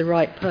Planning is the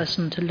right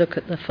person to look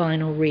at the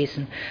final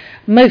reason.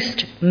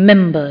 Most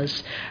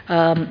members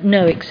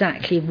know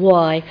exactly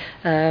why,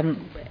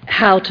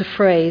 how to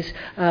phrase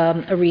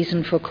a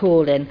reason for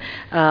call-in.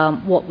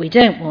 What we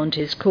don't want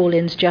is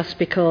call-ins just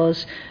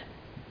because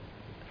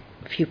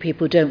a few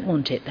people don't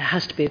want it. There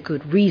has to be a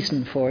good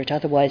reason for it,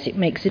 otherwise it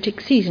makes it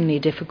exceedingly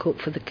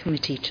difficult for the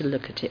committee to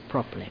look at it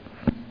properly.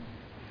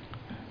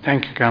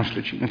 Thank you,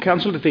 Councillor Cheetham.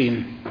 Councillor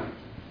Dean.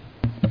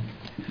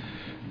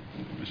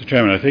 Mr.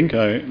 Chairman, I think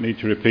I need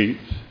to repeat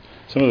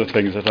some of the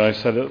things that I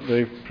said at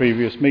the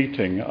previous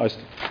meeting.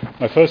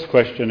 My first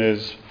question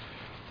is,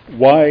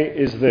 why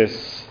is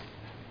this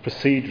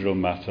procedural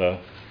matter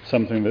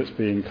something that's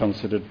being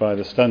considered by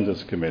the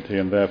Standards Committee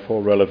and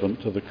therefore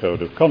relevant to the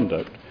Code of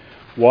Conduct?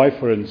 Why,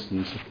 for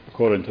instance,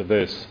 according to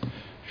this,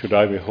 should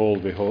I be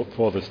hauled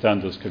before the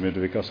Standards Committee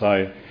because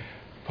I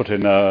put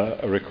in a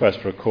request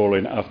for a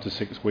call-in after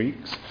 6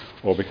 weeks,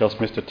 or because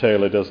Mr.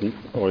 Taylor doesn't,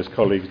 or his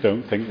colleagues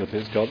don't think that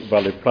it's got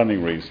valid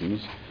planning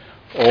reasons,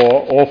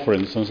 or for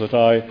instance, that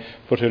I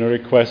put in a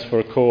request for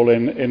a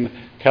call-in in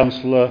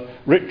Councillor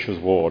Rich's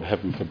ward,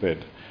 heaven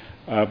forbid,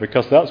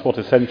 because that's what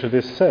essentially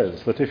this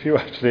says, that if you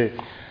actually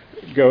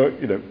go,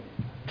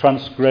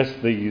 transgress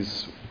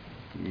these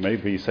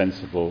maybe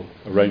sensible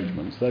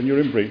arrangements, then you're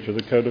in breach of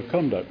the Code of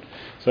Conduct.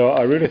 So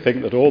I really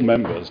think that all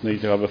members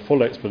need to have a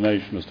full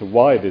explanation as to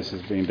why this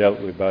is being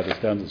dealt with by the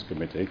Standards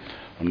Committee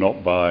and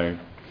not by,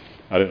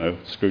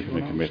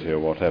 Scrutiny Committee or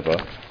whatever.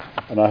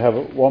 And I have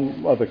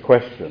one other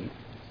question,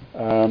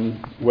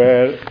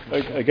 where,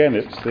 again,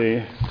 it's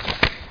the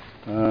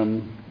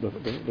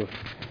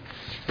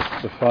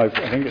 5,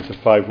 I think it's a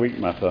 5-week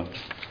matter.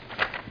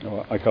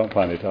 No, I can't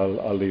find it.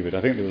 I'll leave it. I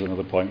think there was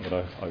another point,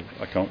 but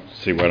I can't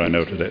see where I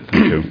noted it.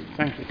 Thank you.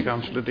 Thank you,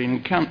 Councillor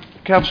Dean.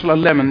 Councillor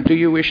Lemon, do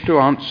you wish to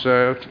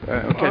answer?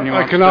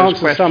 I can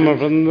answer some of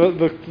them.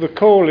 The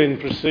call-in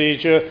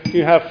procedure,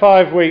 you have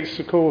 5 weeks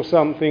to call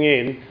something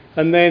in,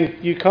 and then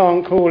you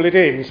can't call it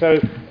in. So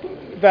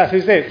that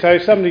is it. So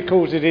if somebody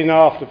calls it in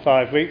after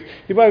 5 weeks,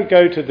 you won't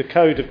go to the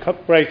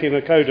breaking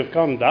the Code of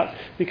Conduct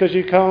because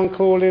you can't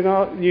call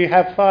in. You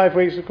have 5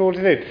 weeks to call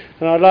it in.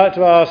 And I'd like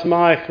to ask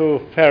Michael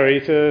Perry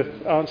to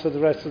answer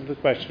the rest of the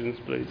questions,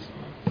 please.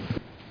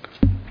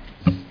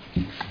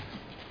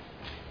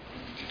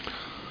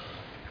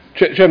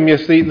 Chairman,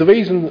 yes, the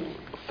reason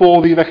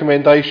for the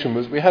recommendation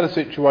was we had a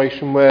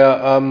situation where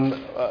a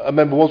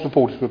member was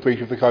reported for a breach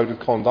of the Code of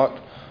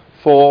Conduct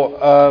for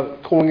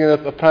calling in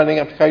a planning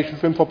application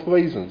for improper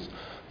reasons.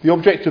 The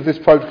objective of this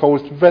protocol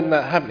is to prevent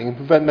that happening and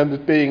prevent members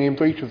being in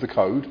breach of the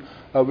code,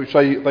 which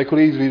they could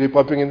easily do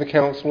by bringing the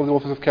council or the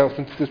Office of Council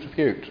into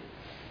disrepute.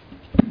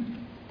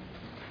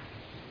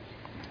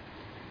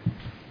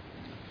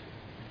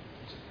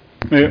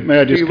 May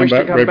I just come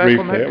back very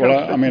briefly?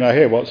 Well, I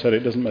hear what's said.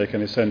 It doesn't make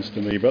any sense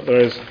to me, but there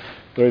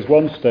is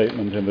one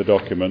statement in the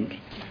document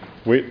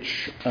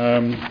which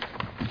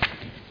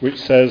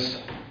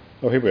says,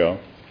 oh, here we are.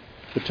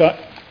 It's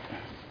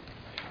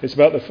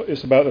about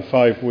the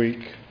 5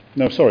 week.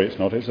 No, sorry, it's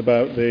not. It's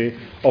about the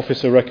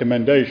officer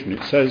recommendation.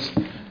 It says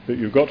that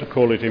you've got to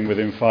call it in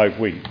within 5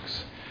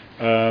 weeks,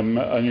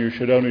 and you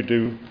should only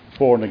do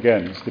for and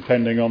against,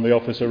 depending on the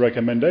officer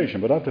recommendation.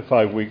 But after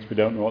 5 weeks, we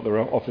don't know what the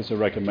officer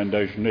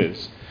recommendation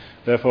is.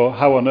 Therefore,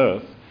 how on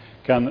earth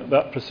can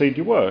that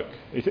procedure work?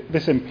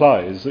 This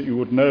implies that you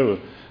would know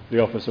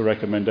the officer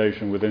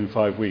recommendation within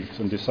 5 weeks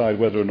and decide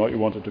whether or not you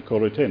wanted to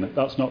call it in.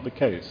 That's not the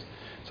case.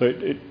 So,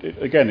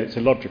 again, it's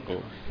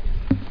illogical.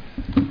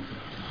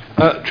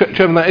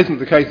 Chairman, that isn't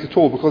the case at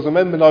all, because a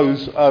member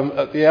knows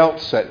at the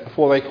outset,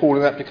 before they call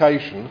an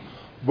application,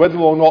 whether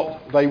or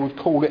not they would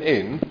call it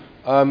in,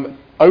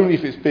 only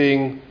if it's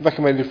being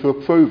recommended for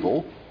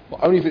approval,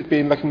 or only if it's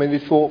being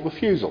recommended for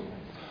refusal.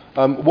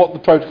 What the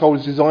protocol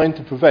is designed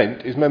to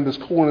prevent is members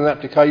calling an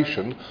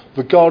application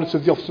regardless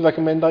of the officer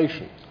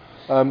recommendation.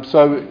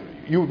 So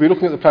you would be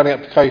looking at the planning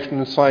application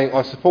and saying,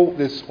 I support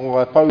this or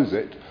I oppose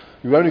it.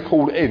 You only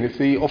call it in if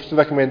the officer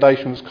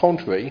recommendation is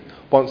contrary,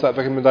 once that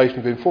recommendation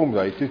has been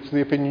formulated, to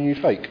the opinion you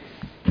take.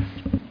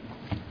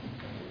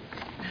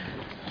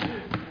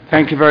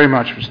 Thank you very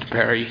much, Mr.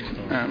 Perry.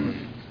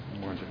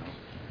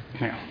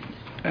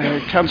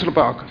 Councillor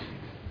Barker.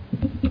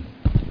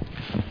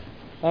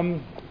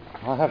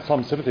 I have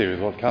some sympathy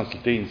with what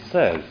Councillor Dean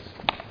says.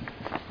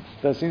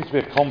 There seems to be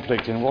a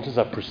conflict in what is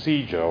a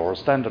procedure or a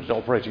standard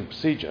operating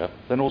procedure,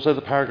 then also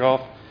the paragraph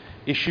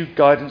issued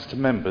guidance to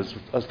members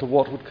as to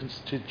what would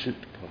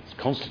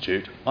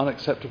constitute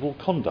unacceptable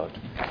conduct.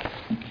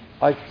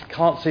 I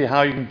can't see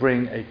how you can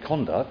bring a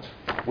conduct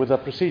with a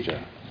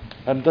procedure.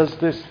 And does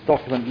this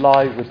document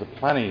lie with the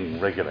planning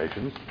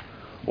regulations,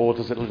 or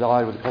does it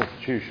lie with the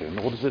Constitution,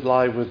 or does it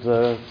lie with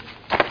the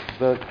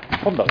the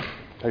conduct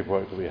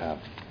paperwork that we have.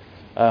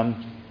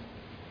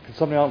 Can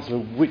somebody answer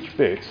which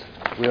bit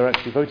we are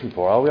actually voting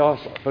for? Are we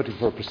voting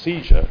for a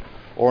procedure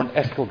or an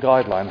ethical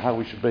guideline how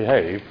we should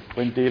behave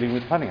when dealing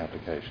with planning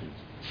applications?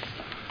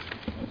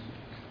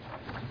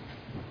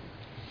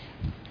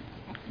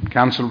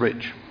 Councillor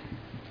Rich.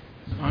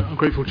 I'm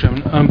grateful,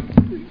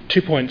 Chairman.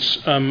 2 points,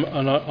 and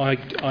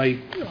I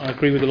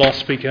agree with the last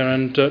speaker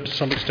and to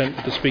some extent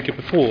with the speaker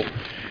before.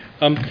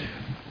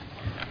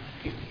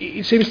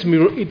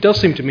 It does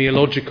seem to me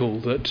illogical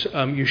that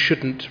you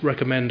shouldn't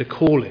recommend a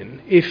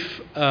call-in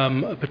if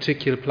a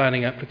particular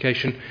planning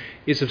application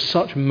is of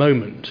such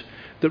moment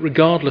that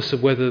regardless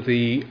of whether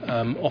the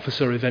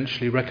officer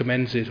eventually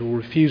recommends it or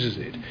refuses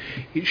it,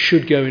 it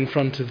should go in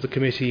front of the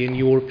committee in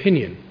your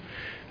opinion.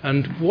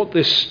 And what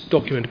this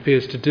document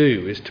appears to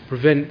do is to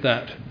prevent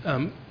that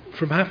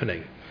from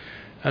happening.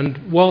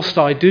 And whilst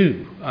I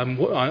do, and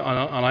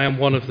I am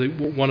one of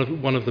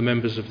the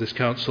members of this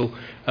council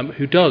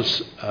who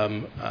does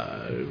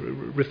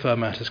refer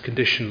matters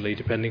conditionally,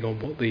 depending on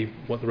what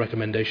the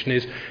recommendation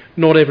is,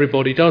 not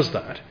everybody does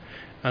that.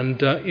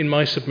 And in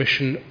my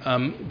submission,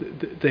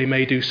 they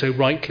may do so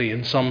rightly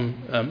in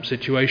some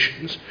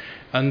situations.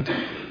 And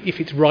if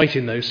it's right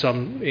in those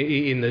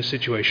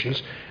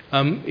situations,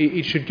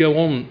 it should go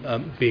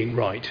on being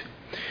right.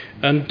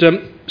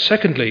 And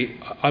secondly,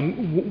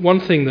 one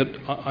thing that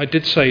I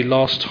did say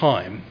last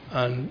time,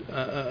 and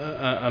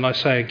I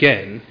say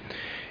again,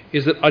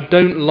 is that I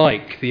don't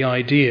like the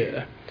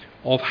idea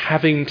of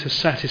having to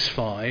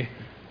satisfy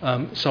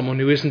someone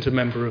who isn't a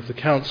member of the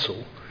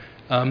council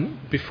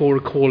before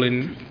a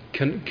call-in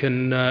can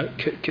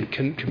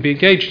be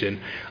engaged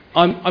in.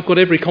 I've got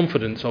every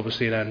confidence,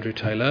 obviously, in Andrew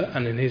Taylor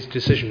and in his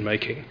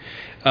decision-making,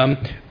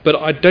 but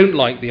I don't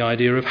like the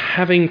idea of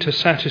having to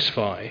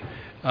satisfy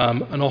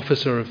an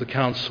officer of the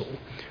council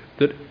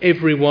that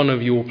every one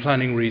of your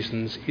planning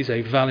reasons is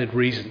a valid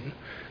reason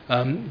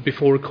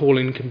before a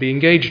call-in can be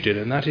engaged in,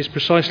 and that is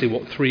precisely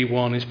what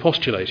 3.1 is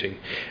postulating.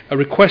 A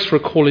request for a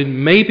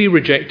call-in may be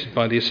rejected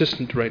by the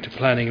Assistant Director of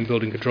Planning and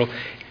Building Control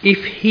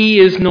if he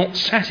is not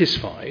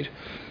satisfied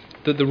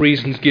that the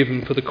reasons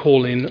given for the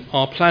call-in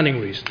are planning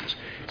reasons.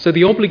 So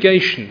the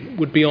obligation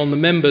would be on the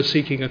member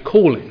seeking a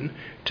call-in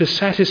to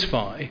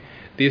satisfy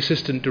the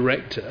Assistant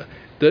Director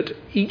that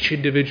each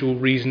individual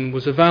reason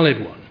was a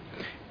valid one.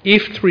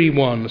 If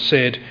 3.1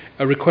 said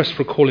a request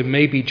for a call-in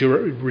may be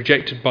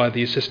rejected by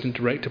the Assistant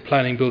Director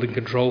Planning Building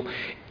Control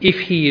if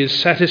he is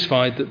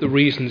satisfied that the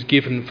reasons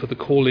given for the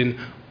call-in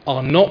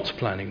are not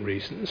planning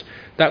reasons,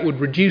 that would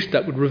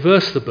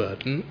reverse the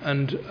burden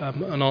and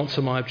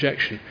answer my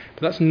objection.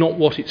 But that's not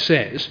what it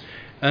says,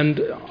 and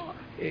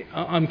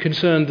I'm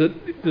concerned that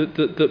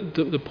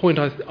the point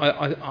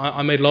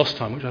I made last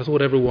time, which I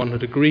thought everyone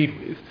had agreed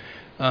with,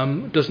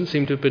 doesn't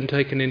seem to have been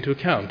taken into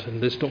account,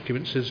 and this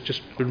document has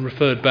just been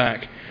referred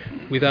back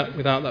without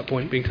that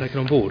point being taken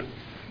on board.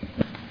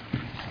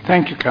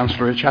 Thank you,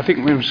 Councillor Rich. I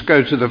think we must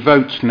go to the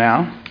votes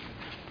now.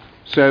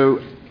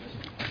 So,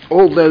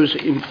 all those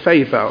in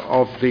favour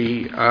of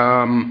the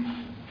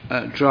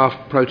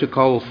draft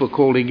protocol for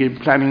calling in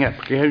planning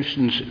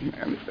applications,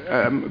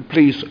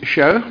 please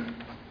show.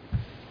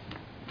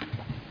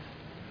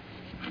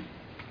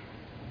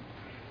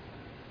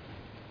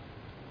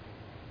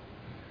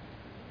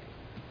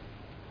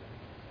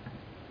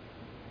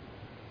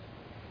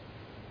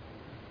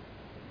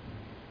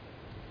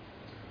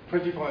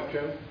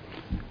 Joe.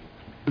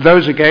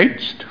 Those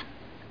against?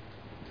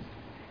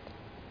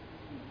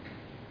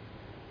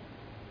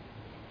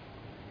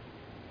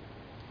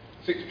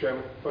 Six,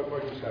 Chairman.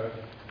 Vote is carried.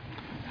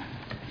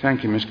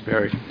 Thank you, Mr.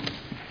 Berry.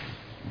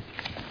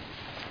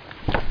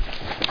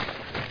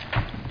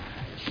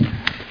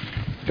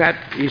 That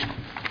is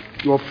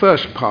your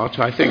first part,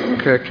 I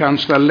think,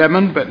 Councillor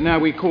Lemon, but now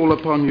we call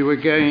upon you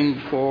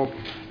again for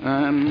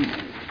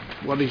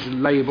what is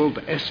labelled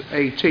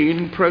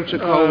S18,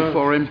 Protocol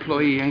for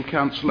Employee and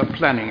Councillor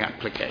Planning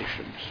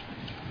Applications.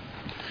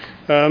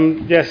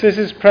 Yes, this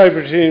is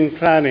probity in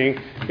planning.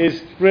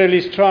 Is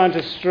really trying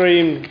to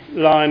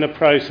streamline a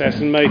process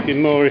and make it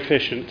more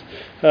efficient.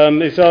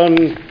 It's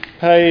on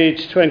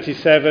page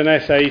 27,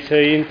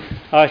 S18.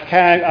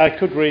 I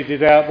could read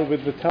it out, but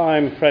with the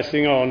time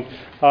pressing on,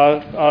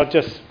 I'll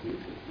just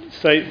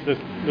state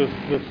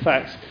the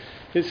facts.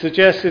 It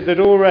suggested that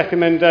all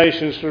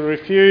recommendations for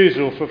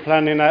refusal for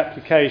planning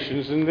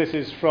applications, and this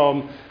is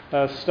from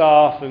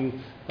staff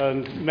and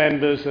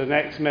members and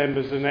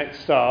ex-members and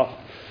ex-staff,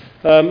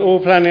 all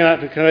planning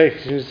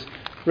applications,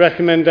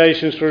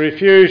 recommendations for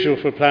refusal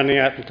for planning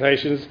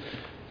applications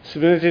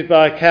submitted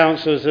by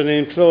councillors and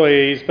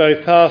employees,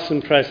 both past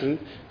and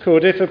present,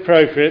 could, if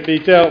appropriate, be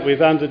dealt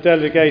with under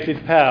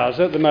delegated powers.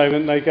 At the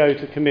moment, they go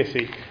to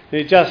committee.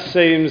 And it just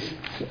seems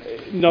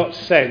not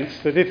sense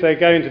that if they're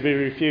going to be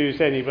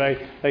refused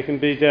anyway, they can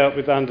be dealt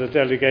with under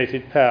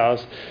delegated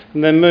powers.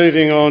 And then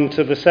moving on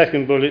to the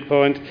second bullet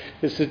point,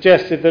 it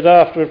suggested that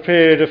after a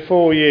period of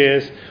 4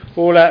 years,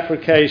 all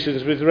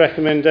applications with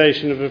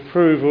recommendation of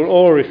approval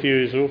or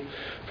refusal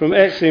from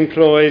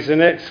ex-employees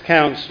and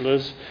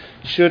ex-councillors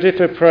should, if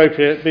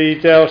appropriate, be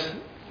dealt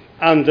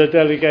under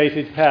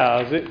delegated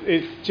powers.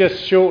 It's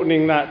just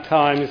shortening that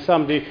time. If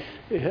somebody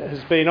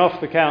has been off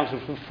the council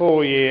for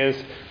 4 years,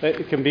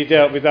 it can be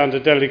dealt with under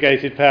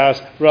delegated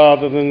powers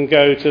rather than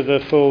go to the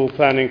full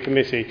planning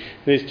committee.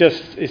 And it's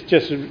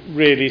just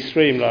really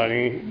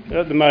streamlining.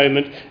 At the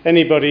moment,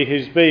 anybody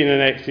who's been an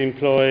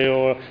ex-employee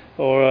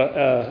or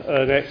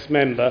an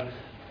ex-member,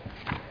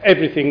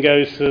 everything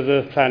goes to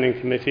the planning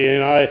committee,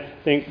 and I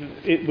think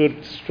it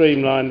would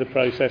streamline the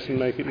process and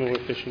make it more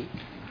efficient.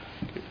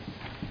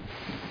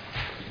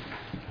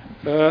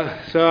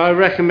 So I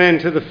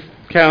recommend to the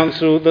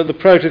Council that the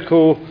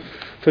protocol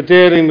for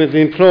dealing with the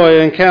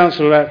employer and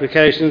council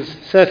applications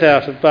set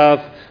out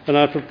above, and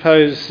I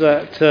propose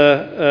that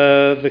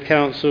the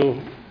Council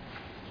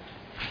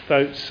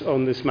votes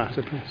on this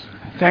matter.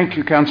 Thank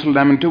you, Councillor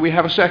Lemon. Do we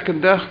have a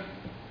seconder?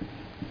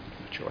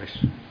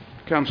 Choice.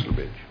 Councillor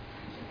Bidge.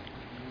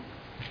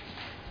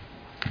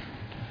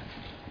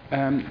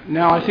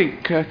 Now I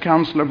think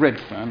Councillor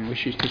Redfern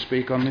wishes to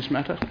speak on this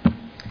matter.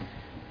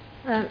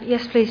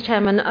 Yes, please,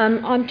 Chairman.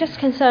 I'm just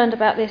concerned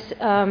about this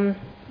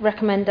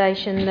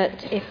recommendation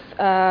that if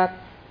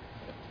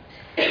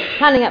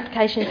planning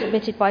applications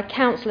submitted by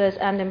councillors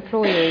and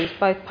employees,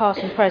 both past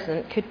and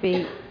present, could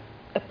be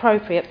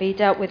appropriate, be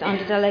dealt with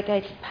under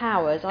delegated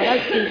powers. I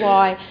don't see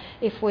why,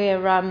 if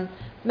we're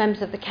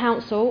members of the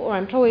council or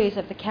employees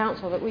of the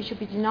council, that we should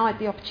be denied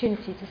the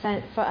opportunity to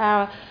send for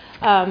our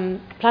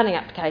planning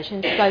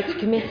application to go to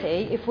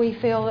committee if we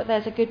feel that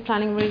there's a good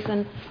planning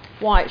reason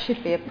why it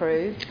should be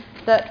approved,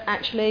 that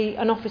actually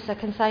an officer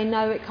can say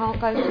no, it can't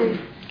go to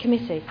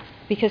committee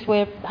because we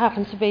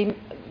happen to be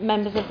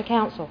members of the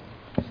council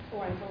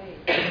or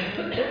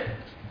employees.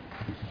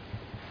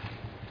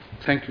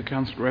 Thank you,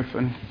 Councillor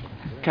Redfern.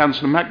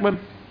 Councillor Mackman.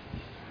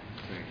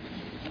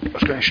 I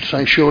was going to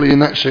say, surely in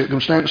that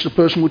circumstance the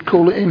person would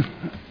call it in.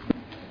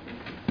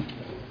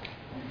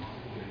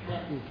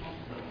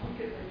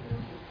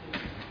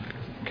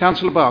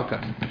 Councillor Barker.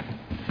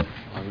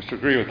 I wish to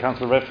agree with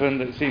Councillor Redfern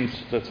that it seems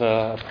that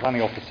a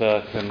planning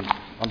officer can,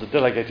 under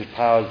delegated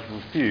powers,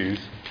 refuse,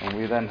 and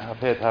we then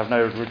appear to have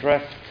no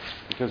redress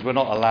because we're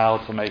not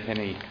allowed to make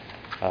any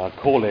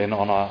call-in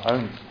on our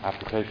own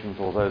applications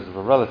or those of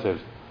our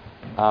relatives.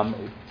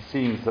 It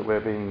seems that we're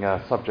being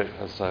subject,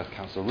 as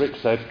Councillor Rich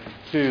said,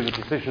 to the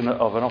decision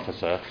of an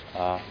officer,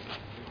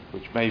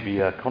 which may be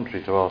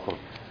contrary to our sort of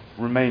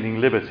remaining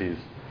liberties.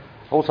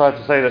 Also, I have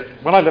to say that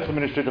when I left the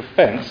Ministry of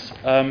Defence,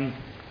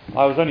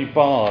 I was only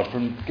barred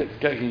from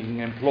getting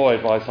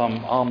employed by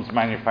some arms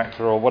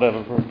manufacturer or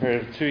whatever for a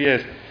period of 2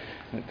 years.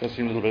 And it does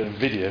seem a little bit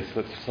invidious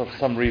that for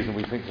some reason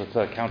we think that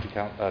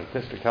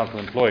district council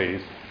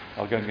employees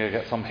are going to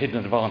get some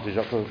hidden advantage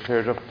up to a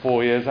period of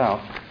 4 years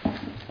out.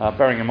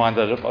 Bearing in mind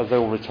that as they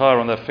will retire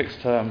on their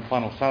fixed-term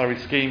final salary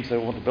schemes, they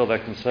will want to build their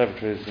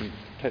conservatories and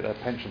take their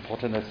pension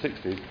pot in their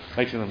 60s,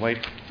 making them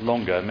wait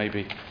longer,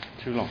 maybe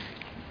too long.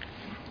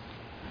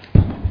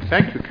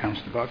 Thank you,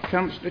 Councillor Barker.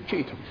 Councillor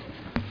Cheetham.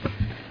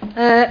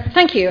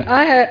 Thank you.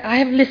 I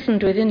have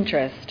listened with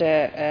interest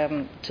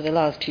to the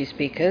last two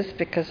speakers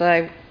because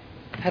I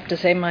have to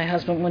say my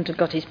husband wouldn't have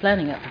got his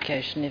planning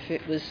application if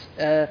it was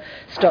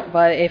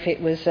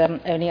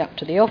only up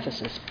to the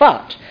officers.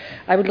 But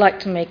I would like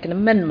to make an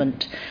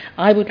amendment.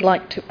 I would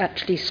like to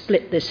actually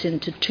split this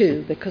into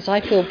two because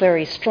I feel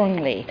very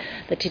strongly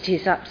that it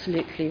is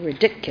absolutely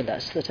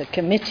ridiculous that a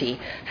committee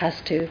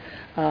has to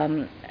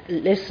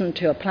listen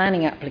to a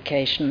planning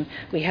application.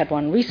 We had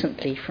one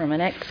recently from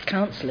an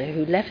ex-councillor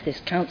who left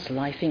this council,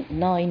 I think,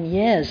 9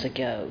 years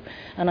ago,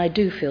 and I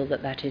do feel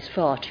that that is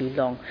far too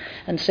long.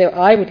 And so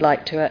I would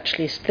like to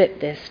actually split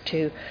this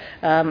to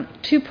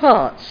two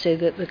parts so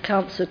that the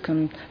council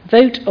can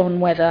vote on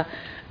whether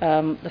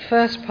the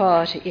first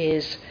part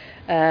is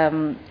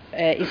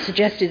it's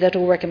suggested that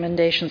all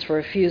recommendations for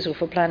refusal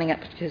for planning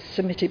applications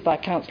submitted by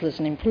councillors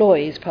and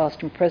employees,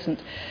 past and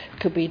present,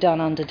 could be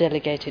done under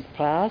delegated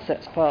powers.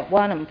 That's part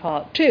one. And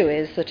part two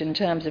is that in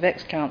terms of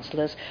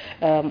ex-councillors,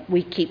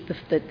 we keep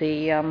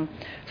the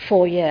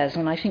 4 years.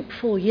 And I think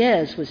 4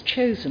 years was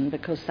chosen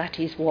because that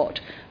is what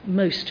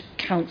most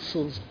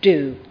councils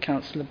do,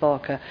 Councillor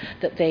Barker,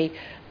 that they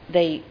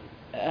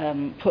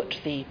put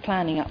the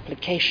planning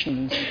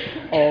applications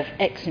of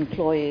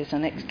ex-employees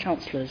and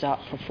ex-councillors up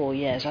for 4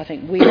 years. I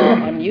think we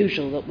are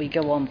unusual that we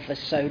go on for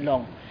so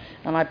long,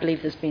 and I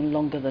believe there's been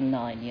longer than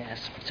 9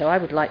 years. So I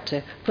would like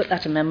to put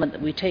that amendment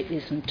that we take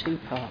these in two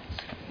parts.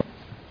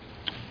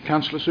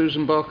 Councillor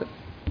Susan Barker.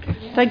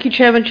 Thank you,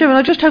 Chairman. Chairman,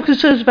 I just have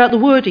concerns about the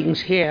wordings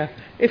here.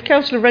 If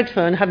Councillor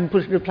Redfern hadn't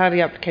put in a planning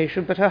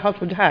application, but her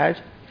husband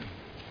had,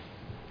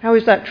 how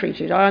is that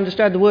treated? I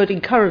understand the wording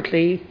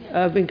currently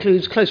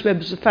includes close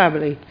members of the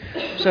family,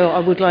 so I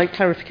would like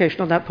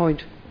clarification on that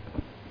point.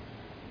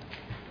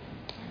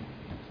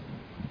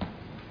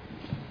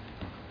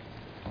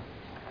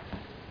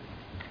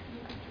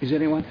 Is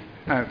anyone?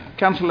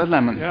 Councillor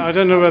Lemon. Yeah, I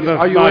don't know whether...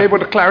 Are you able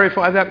to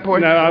clarify that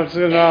point? No, I was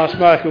going to ask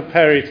Michael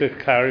Perry to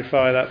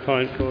clarify that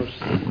point for us.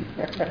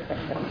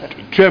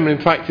 Chairman,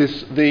 in fact,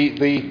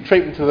 the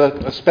treatment of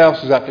a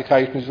spouse's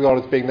application is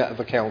regarded as being that of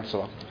a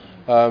councillor.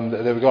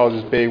 They're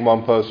regarded as being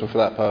one person for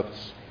that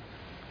purpose.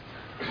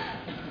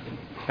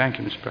 Thank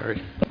you, Mr.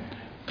 Perry.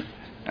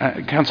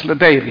 Councillor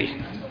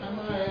Davey.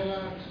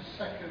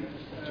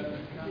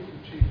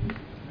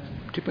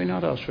 Did we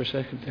not ask for a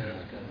second?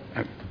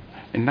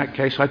 In that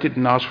case, I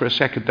didn't ask for a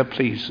seconder.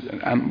 Please,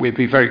 we'd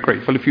be very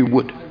grateful if you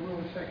would.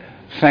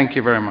 Thank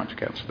you very much,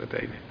 Councillor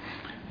Davey.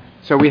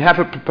 So we have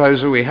a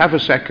proposal, we have a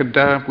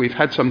seconder, we've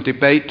had some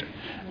debate.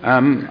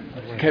 Councillor,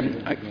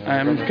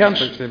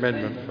 the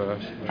amendment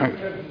first.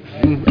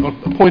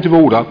 A point of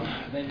order.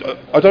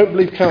 I don't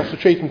believe Councillor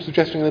Cheetham is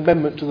suggesting an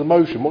amendment to the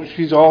motion. What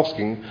she's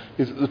asking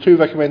is that the two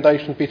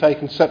recommendations be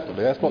taken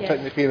separately. That's not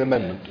technically an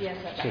amendment. Yes,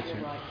 that's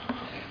right.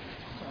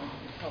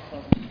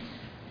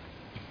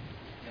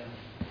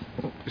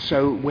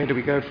 So where do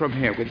we go from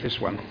here with this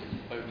one?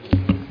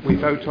 We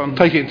vote on...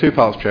 Take it in two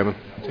parts, Chairman.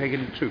 Take it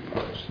in two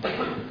parts.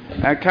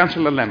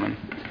 Councillor Lemon.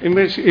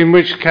 In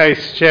which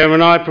case,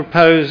 Chairman, I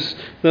propose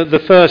that the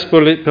first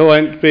bullet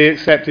point be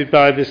accepted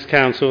by this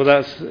council.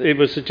 It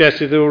was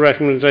suggested that all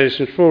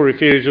recommendations for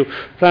refusal,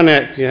 planning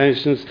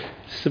applications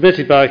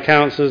submitted by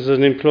councillors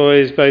and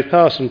employees, both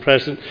past and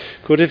present,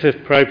 could, if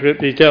appropriate,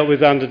 be dealt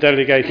with under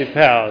delegated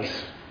powers.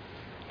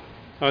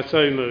 I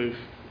so move.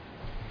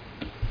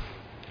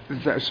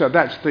 So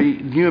that's the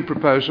new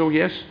proposal,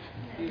 yes?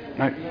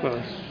 No.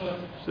 Well,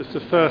 it's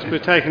the first. We're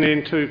taking it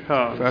in two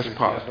parts. First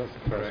part.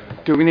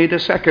 Do we need a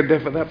seconder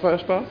for that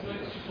first part?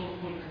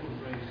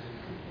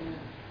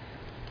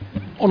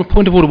 On a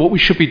point of order, what we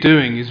should be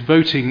doing is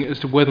voting as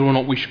to whether or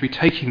not we should be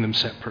taking them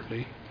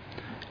separately,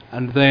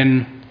 and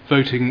then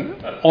voting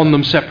on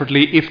them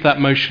separately if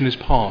that motion is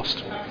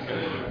passed.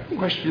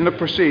 Question of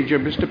procedure.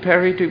 Mr.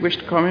 Perry, do you wish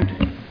to comment?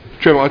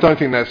 Chairman, I don't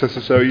think that's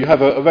necessary. You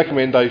have a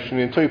recommendation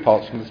in two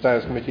parts from the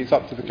Standards Committee. It's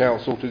up to the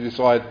Council to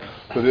decide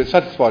whether it's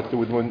satisfied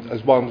with one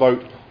as one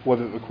vote or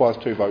whether it requires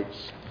two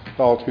votes.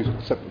 There are two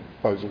separate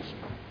proposals.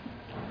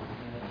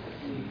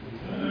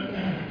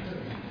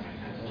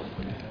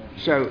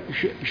 So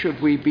should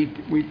we be...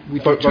 We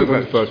vote on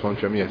the first one,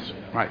 Chairman, yes.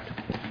 Right.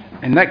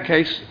 In that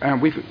case,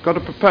 we've got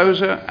a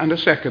proposer and a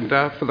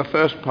seconder for the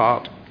first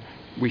part.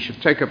 We should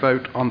take a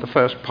vote on the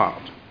first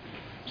part.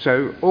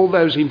 So all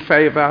those in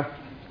favour,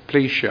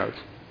 please show.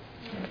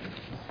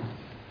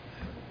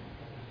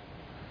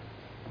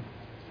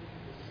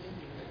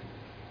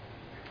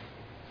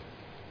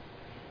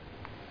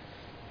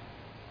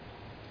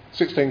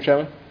 (16),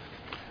 Chairman.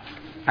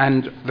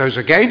 And those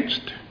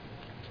against?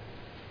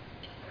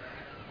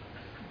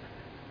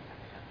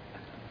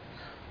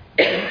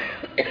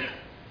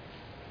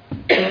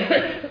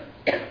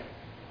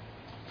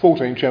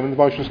 (14), Chairman. The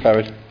motion is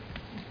carried.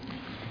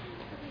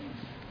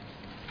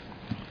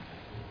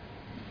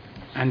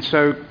 And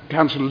so,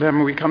 Councillor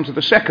Lemon, we come to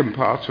the second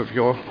part of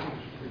your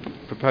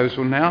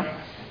proposal now.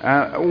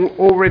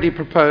 Already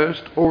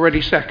proposed,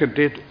 already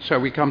seconded, so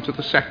we come to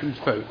the second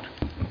vote.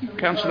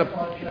 Councillor...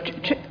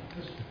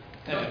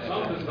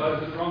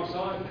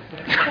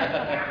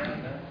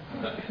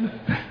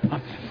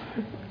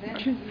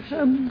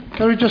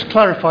 Can we just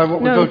clarify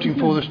what we're voting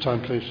for this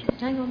time, please?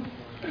 Hang on.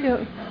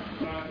 Yeah.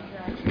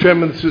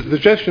 Chairman, the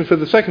suggestion for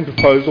the second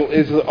proposal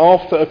is that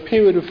after a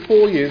period of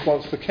 4 years,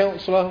 once the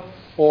councillor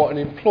or an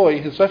employee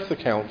has left the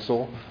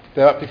council,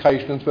 their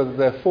applications, whether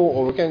they're for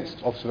or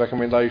against officer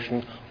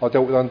recommendation, are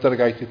dealt with under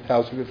delegated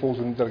powers if it falls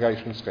in the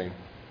delegation scheme.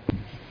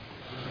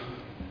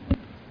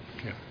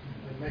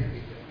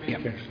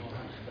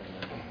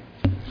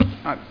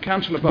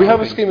 Councillor We have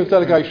a scheme of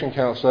delegation,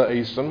 Councillor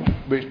Easton,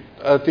 which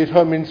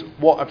determines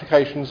what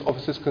applications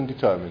officers can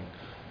determine.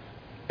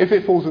 If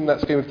it falls in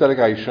that scheme of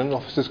delegation,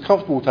 officers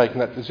comfortable taking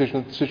that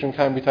decision, the decision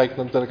can be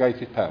taken on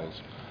delegated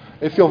powers.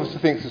 If the officer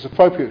thinks it's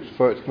appropriate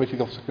for it to committee,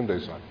 the officer can do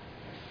so.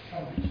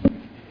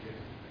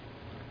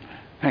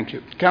 Thank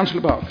you.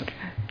 Councillor Barker.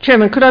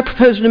 Chairman, could I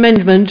propose an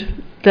amendment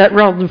that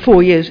rather than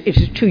 4 years, it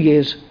is 2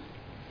 years?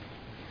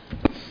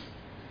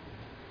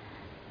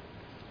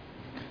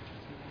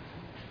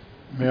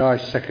 May I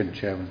second,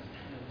 Chairman?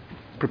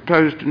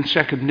 Proposed and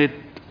seconded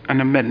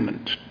an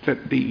amendment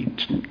that the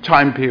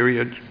time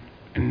period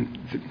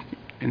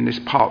in this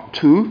part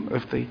 2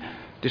 of the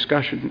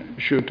discussion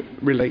should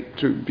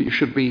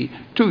be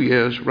 2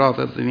 years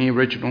rather than the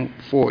original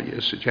 4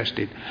 years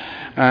suggested.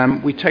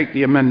 We take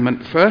the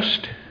amendment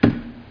first.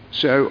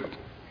 So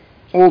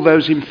all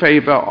those in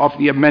favour of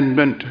the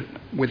amendment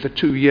with the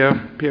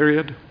 2-year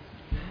period?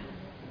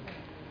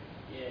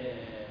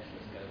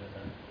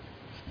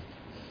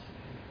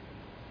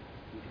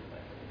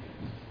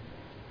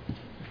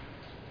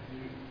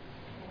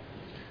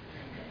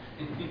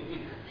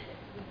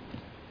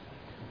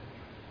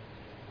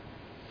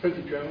 Thank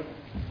you, Chairman.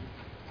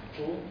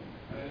 For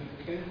and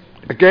against?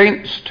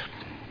 Against?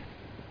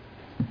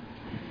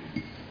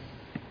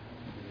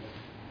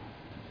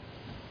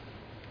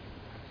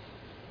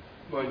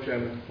 Right,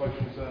 Chairman.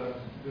 Motion's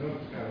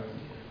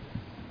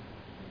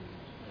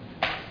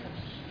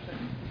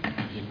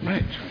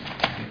Right.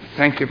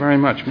 Thank you very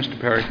much, Mr.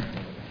 Perry.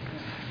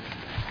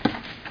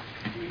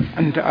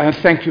 And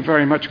thank you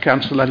very much,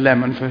 Councillor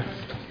Lemon, for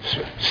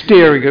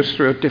steering us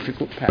through a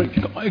difficult patch.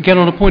 Again,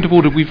 on a point of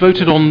order, we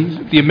voted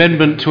on the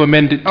amendment to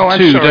amend it to I'm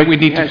 2. sorry. Don't we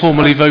need to Yes,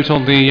 formally vote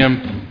on the...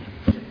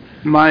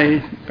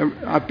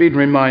 I've been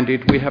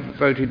reminded we haven't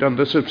voted on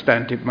the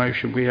substantive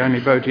motion. We only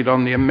voted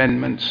on the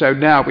amendment. So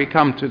now we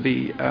come to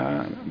the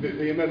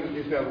amendment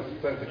is now the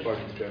substantive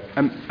motion, Chair.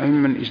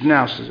 Amendment is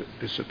now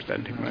the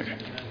substantive motion.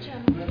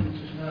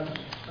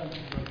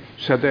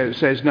 So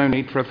there's no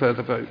need for a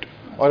further vote.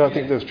 I don't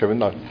think there's, Chairman,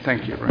 no.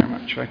 Thank you very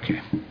much.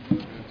 Okay.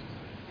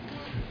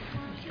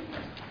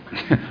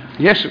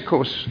 Yes, of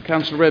course.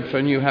 Councillor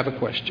Redfern, you have a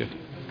question.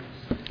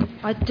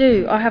 I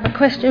do. I have a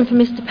question for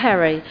Mr.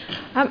 Perry.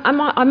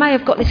 I may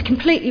have got this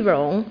completely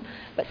wrong,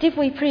 but did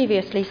we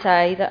previously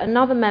say that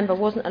another member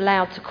wasn't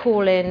allowed to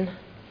call in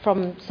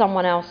from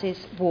someone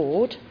else's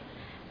ward?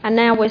 And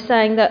now we're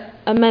saying that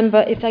a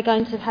member, if they're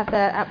going to have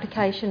their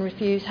application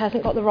refused,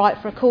 hasn't got the right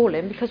for a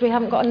call-in because we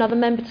haven't got another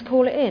member to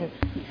call it in?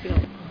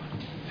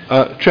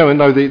 Chairman,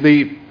 no,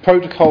 the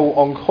protocol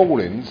on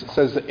call-ins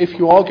says that if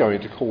you are going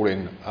to call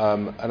in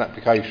an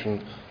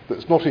application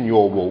that's not in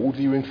your ward,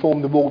 you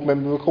inform the ward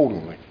member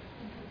accordingly.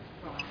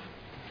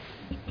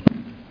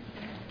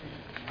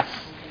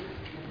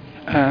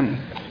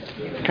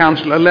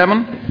 Councillor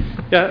Lemon?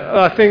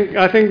 Yeah, I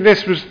think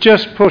this was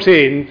just put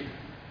in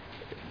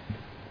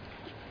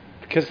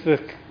because the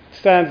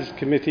Standards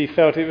Committee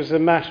felt it was a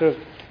matter of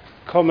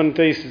common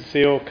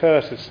decency or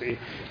courtesy.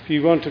 If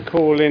you want to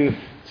call in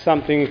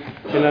something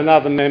in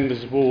another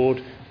member's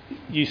ward,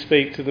 you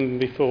speak to them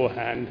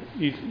beforehand.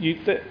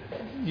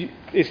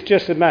 It's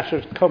just a matter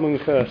of common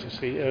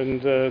courtesy,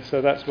 and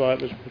so that's why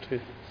it was put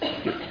in.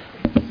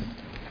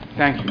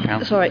 Thank you,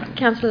 Councillor. Sorry,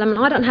 Councillor Lemon,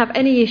 I don't have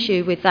any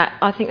issue with that.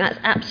 I think that's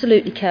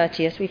absolutely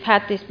courteous. We've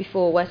had this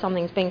before where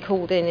something's been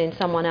called in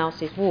someone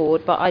else's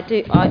ward, but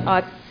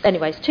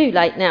anyway, it's too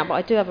late now, but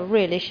I do have a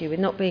real issue with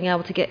not being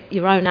able to get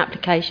your own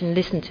application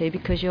listened to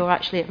because you're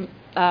actually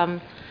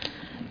the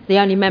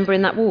only member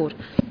in that ward.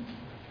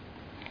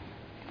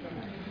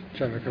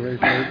 Chairman, can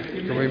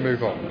we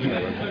move on?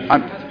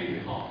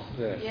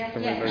 Yes,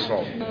 can we move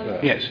on?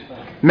 Yes.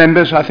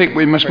 Members, I think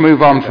we must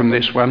move on from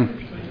this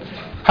one.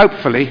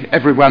 Hopefully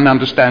everyone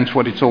understands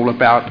what it's all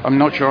about. I'm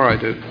not sure I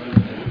do.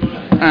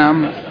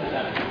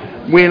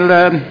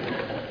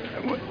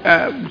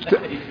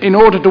 In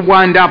order to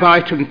wind up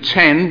item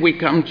 10, we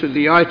come to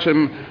the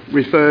item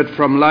referred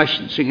from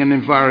Licensing and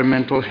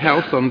Environmental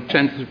Health on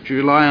 10th of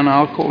July, and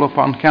I'll call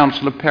upon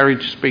Councillor Perry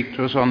to speak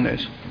to us on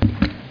this.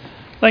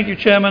 Thank you,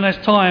 Chairman. As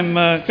time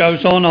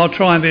goes on, I'll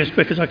try and be as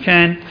quick as I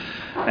can.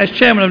 As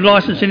Chairman of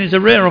Licensing, it's a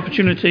rare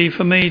opportunity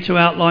for me to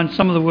outline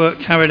some of the work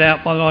carried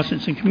out by the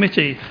Licensing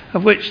Committee,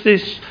 of which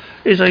this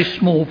is a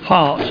small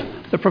part.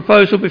 The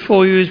proposal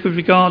before you is with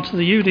regard to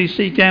the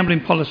UDC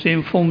gambling policy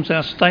and forms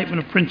our statement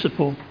of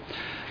principle.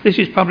 This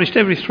is published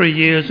every 3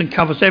 years and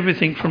covers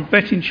everything from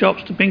betting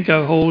shops to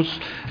bingo halls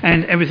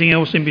and everything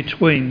else in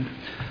between.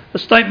 The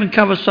statement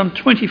covers some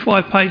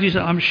 25 pages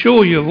that I'm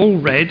sure you have all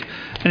read,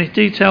 and it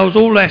details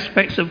all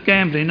aspects of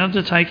gambling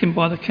undertaken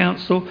by the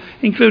Council,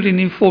 including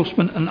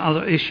enforcement and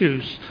other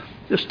issues.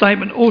 The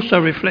statement also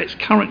reflects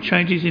current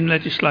changes in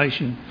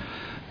legislation.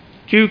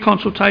 Due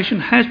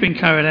consultation has been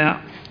carried out,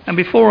 and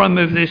before I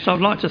move this,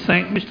 I'd like to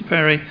thank Mr.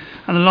 Perry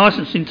and the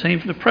licensing team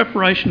for the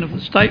preparation of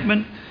the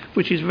statement,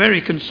 which is very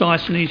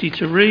concise and easy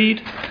to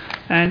read.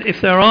 And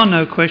if there are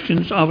no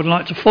questions, I would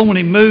like to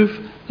formally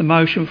move the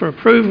motion for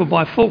approval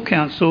by full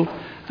council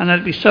and that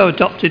it be so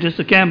adopted as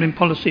the gambling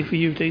policy for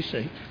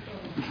UDC.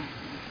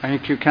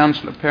 Thank you,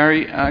 Councillor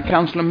Perry.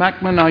 Councillor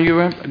Mackman, are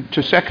you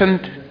to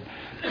second?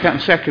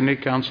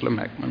 Seconded, Councillor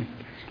Mackman.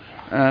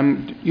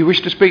 You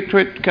wish to speak to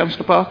it,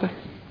 Councillor Parker?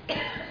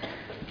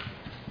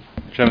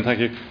 Chairman, thank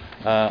you.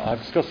 I've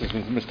discussed this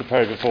with Mr.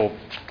 Perry before.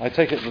 I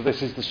take it that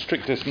this is the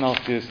strictest,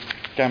 nastiest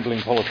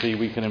gambling policy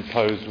we can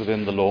impose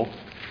within the law,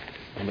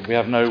 and that we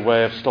have no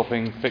way of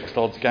stopping fixed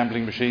odds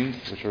gambling machines,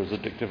 which are as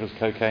addictive as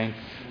cocaine,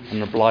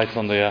 and a blight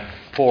on the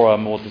poorer,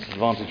 more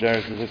disadvantaged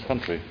areas of this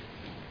country.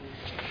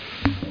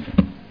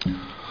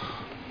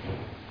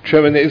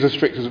 Chairman, it is as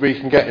strict as we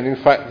can get, and in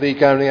fact the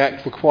Gambling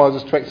Act requires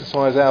us to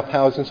exercise our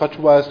powers in such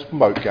a way as to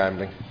promote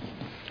gambling,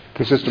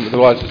 consistent with the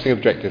licensing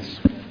objectives.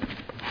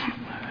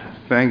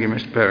 Thank you,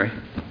 Mr. Perry.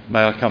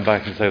 May I come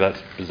back and say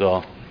that's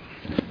bizarre?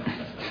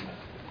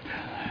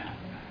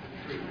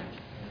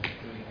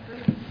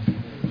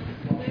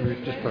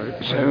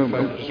 So,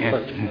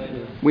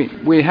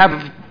 we have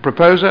a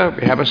proposer,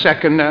 we have a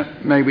seconder,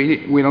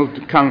 maybe we'll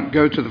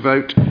go to the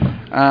vote.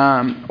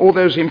 All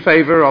those in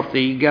favour of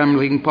the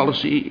gambling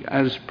policy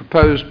as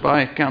proposed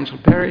by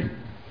Councillor Perry?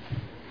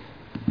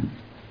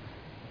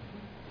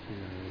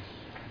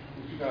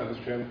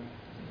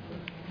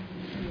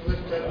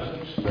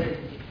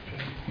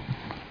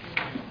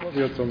 What are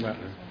the odds on that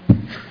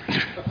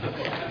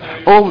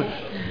then? All.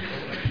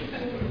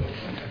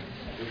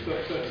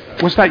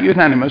 Was that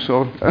unanimous,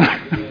 or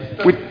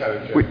we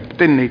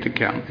didn't need to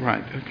count?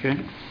 Right. Okay.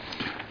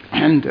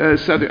 And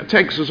so that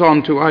takes us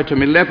on to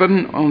item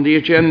 11 on the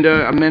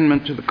agenda: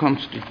 amendment to the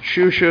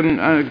Constitution.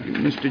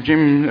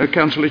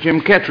 Councillor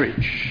Jim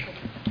Kettridge.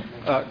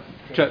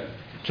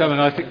 Chairman,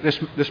 I think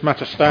this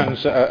matter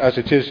stands as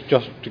it is,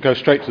 just to go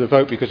straight to the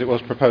vote because it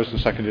was proposed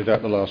and seconded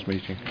at the last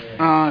meeting.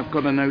 I've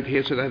got a note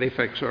here to that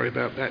effect. Sorry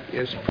about that.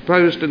 Yes,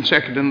 proposed and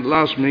seconded at the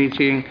last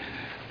meeting.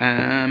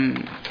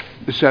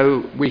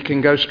 So we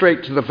can go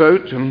straight to the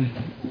vote. And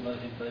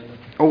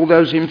all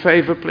those in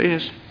favour,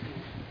 please.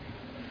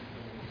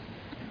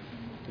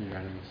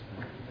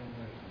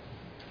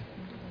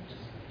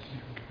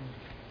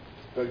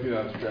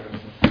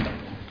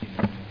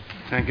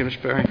 Thank you,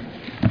 Mr. Berry.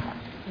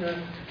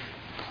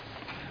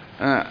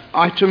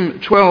 Item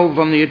 12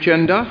 on the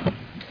agenda,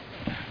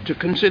 to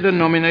consider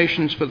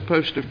nominations for the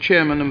post of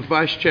Chairman and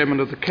Vice Chairman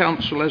of the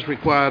Council as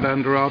required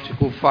under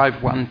Article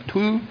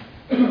 512.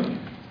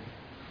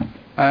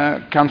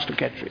 Councillor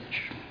Kettridge.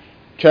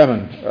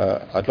 Chairman,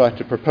 I'd like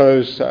to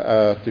propose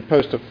for the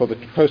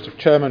post of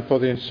Chairman for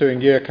the ensuing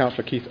year,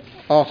 Councillor Keith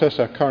Artis,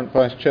 our current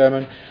Vice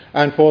Chairman,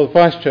 and for the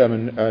Vice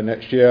Chairman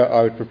next year,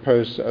 I would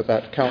propose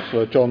that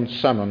Councillor John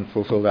Salmon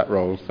fulfil that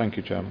role. Thank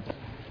you, Chairman.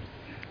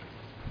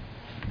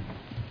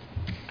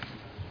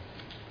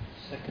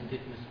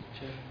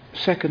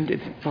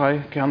 Seconded by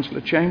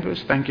Councillor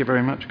Chambers. Thank you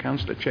very much,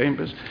 Councillor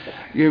Chambers.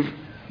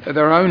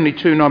 There are only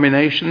two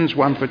nominations,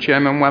 one for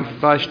Chairman, one for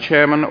Vice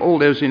Chairman. All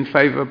those in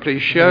favour,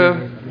 please show.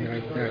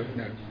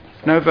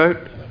 No vote?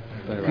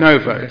 No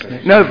vote.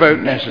 No vote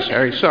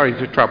necessary. Sorry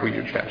to trouble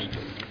you, chaps.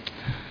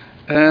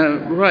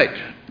 Right.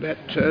 That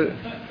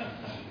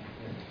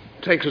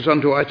takes us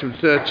on to item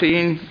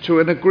 13, to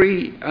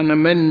agree an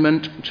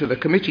amendment to the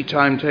committee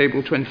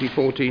timetable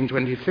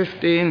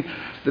 2014-2015,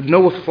 the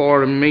North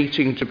Forum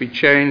meeting to be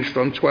changed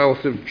from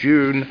 12th of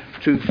June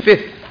to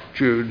 5th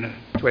June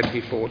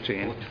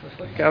 2014.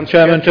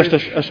 Chairman, just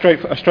a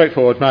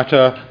straightforward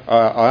matter.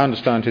 I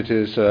understand it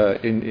is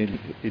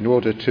in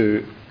order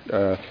to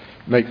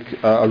make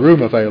a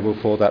room available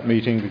for that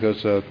meeting,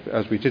 because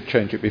as we did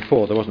change it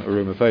before, there wasn't a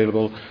room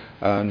available,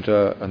 and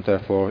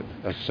therefore,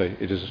 as I say,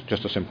 it is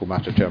just a simple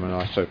matter, Chairman.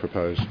 I so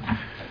propose.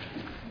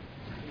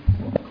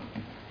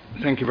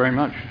 Thank you very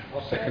much.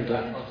 I'll second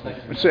that.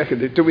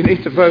 Seconded. Do we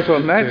need to vote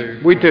on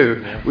that? We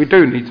do. We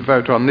do need to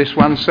vote on this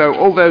one. So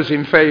all those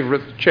in favour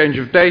of the change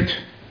of date?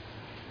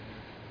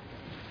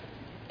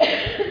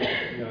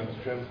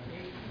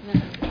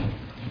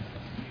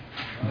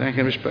 Thank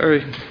you, Ms.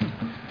 Berry.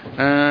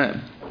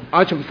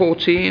 Item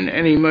 14,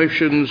 any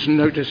motions,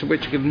 notice of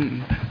which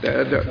can...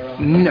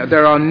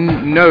 there are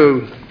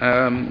no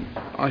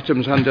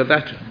items under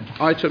that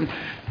item.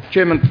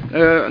 Chairman,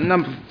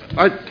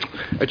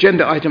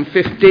 agenda item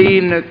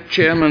 15,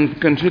 Chairman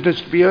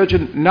considers to be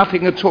urgent.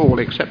 Nothing at all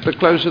except the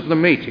close of the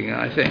meeting,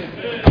 I think.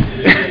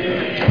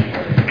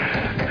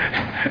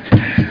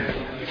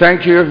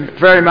 Thank you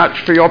very much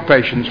for your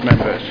patience,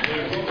 members.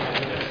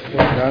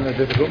 Well done, a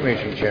difficult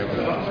meeting, Chairman.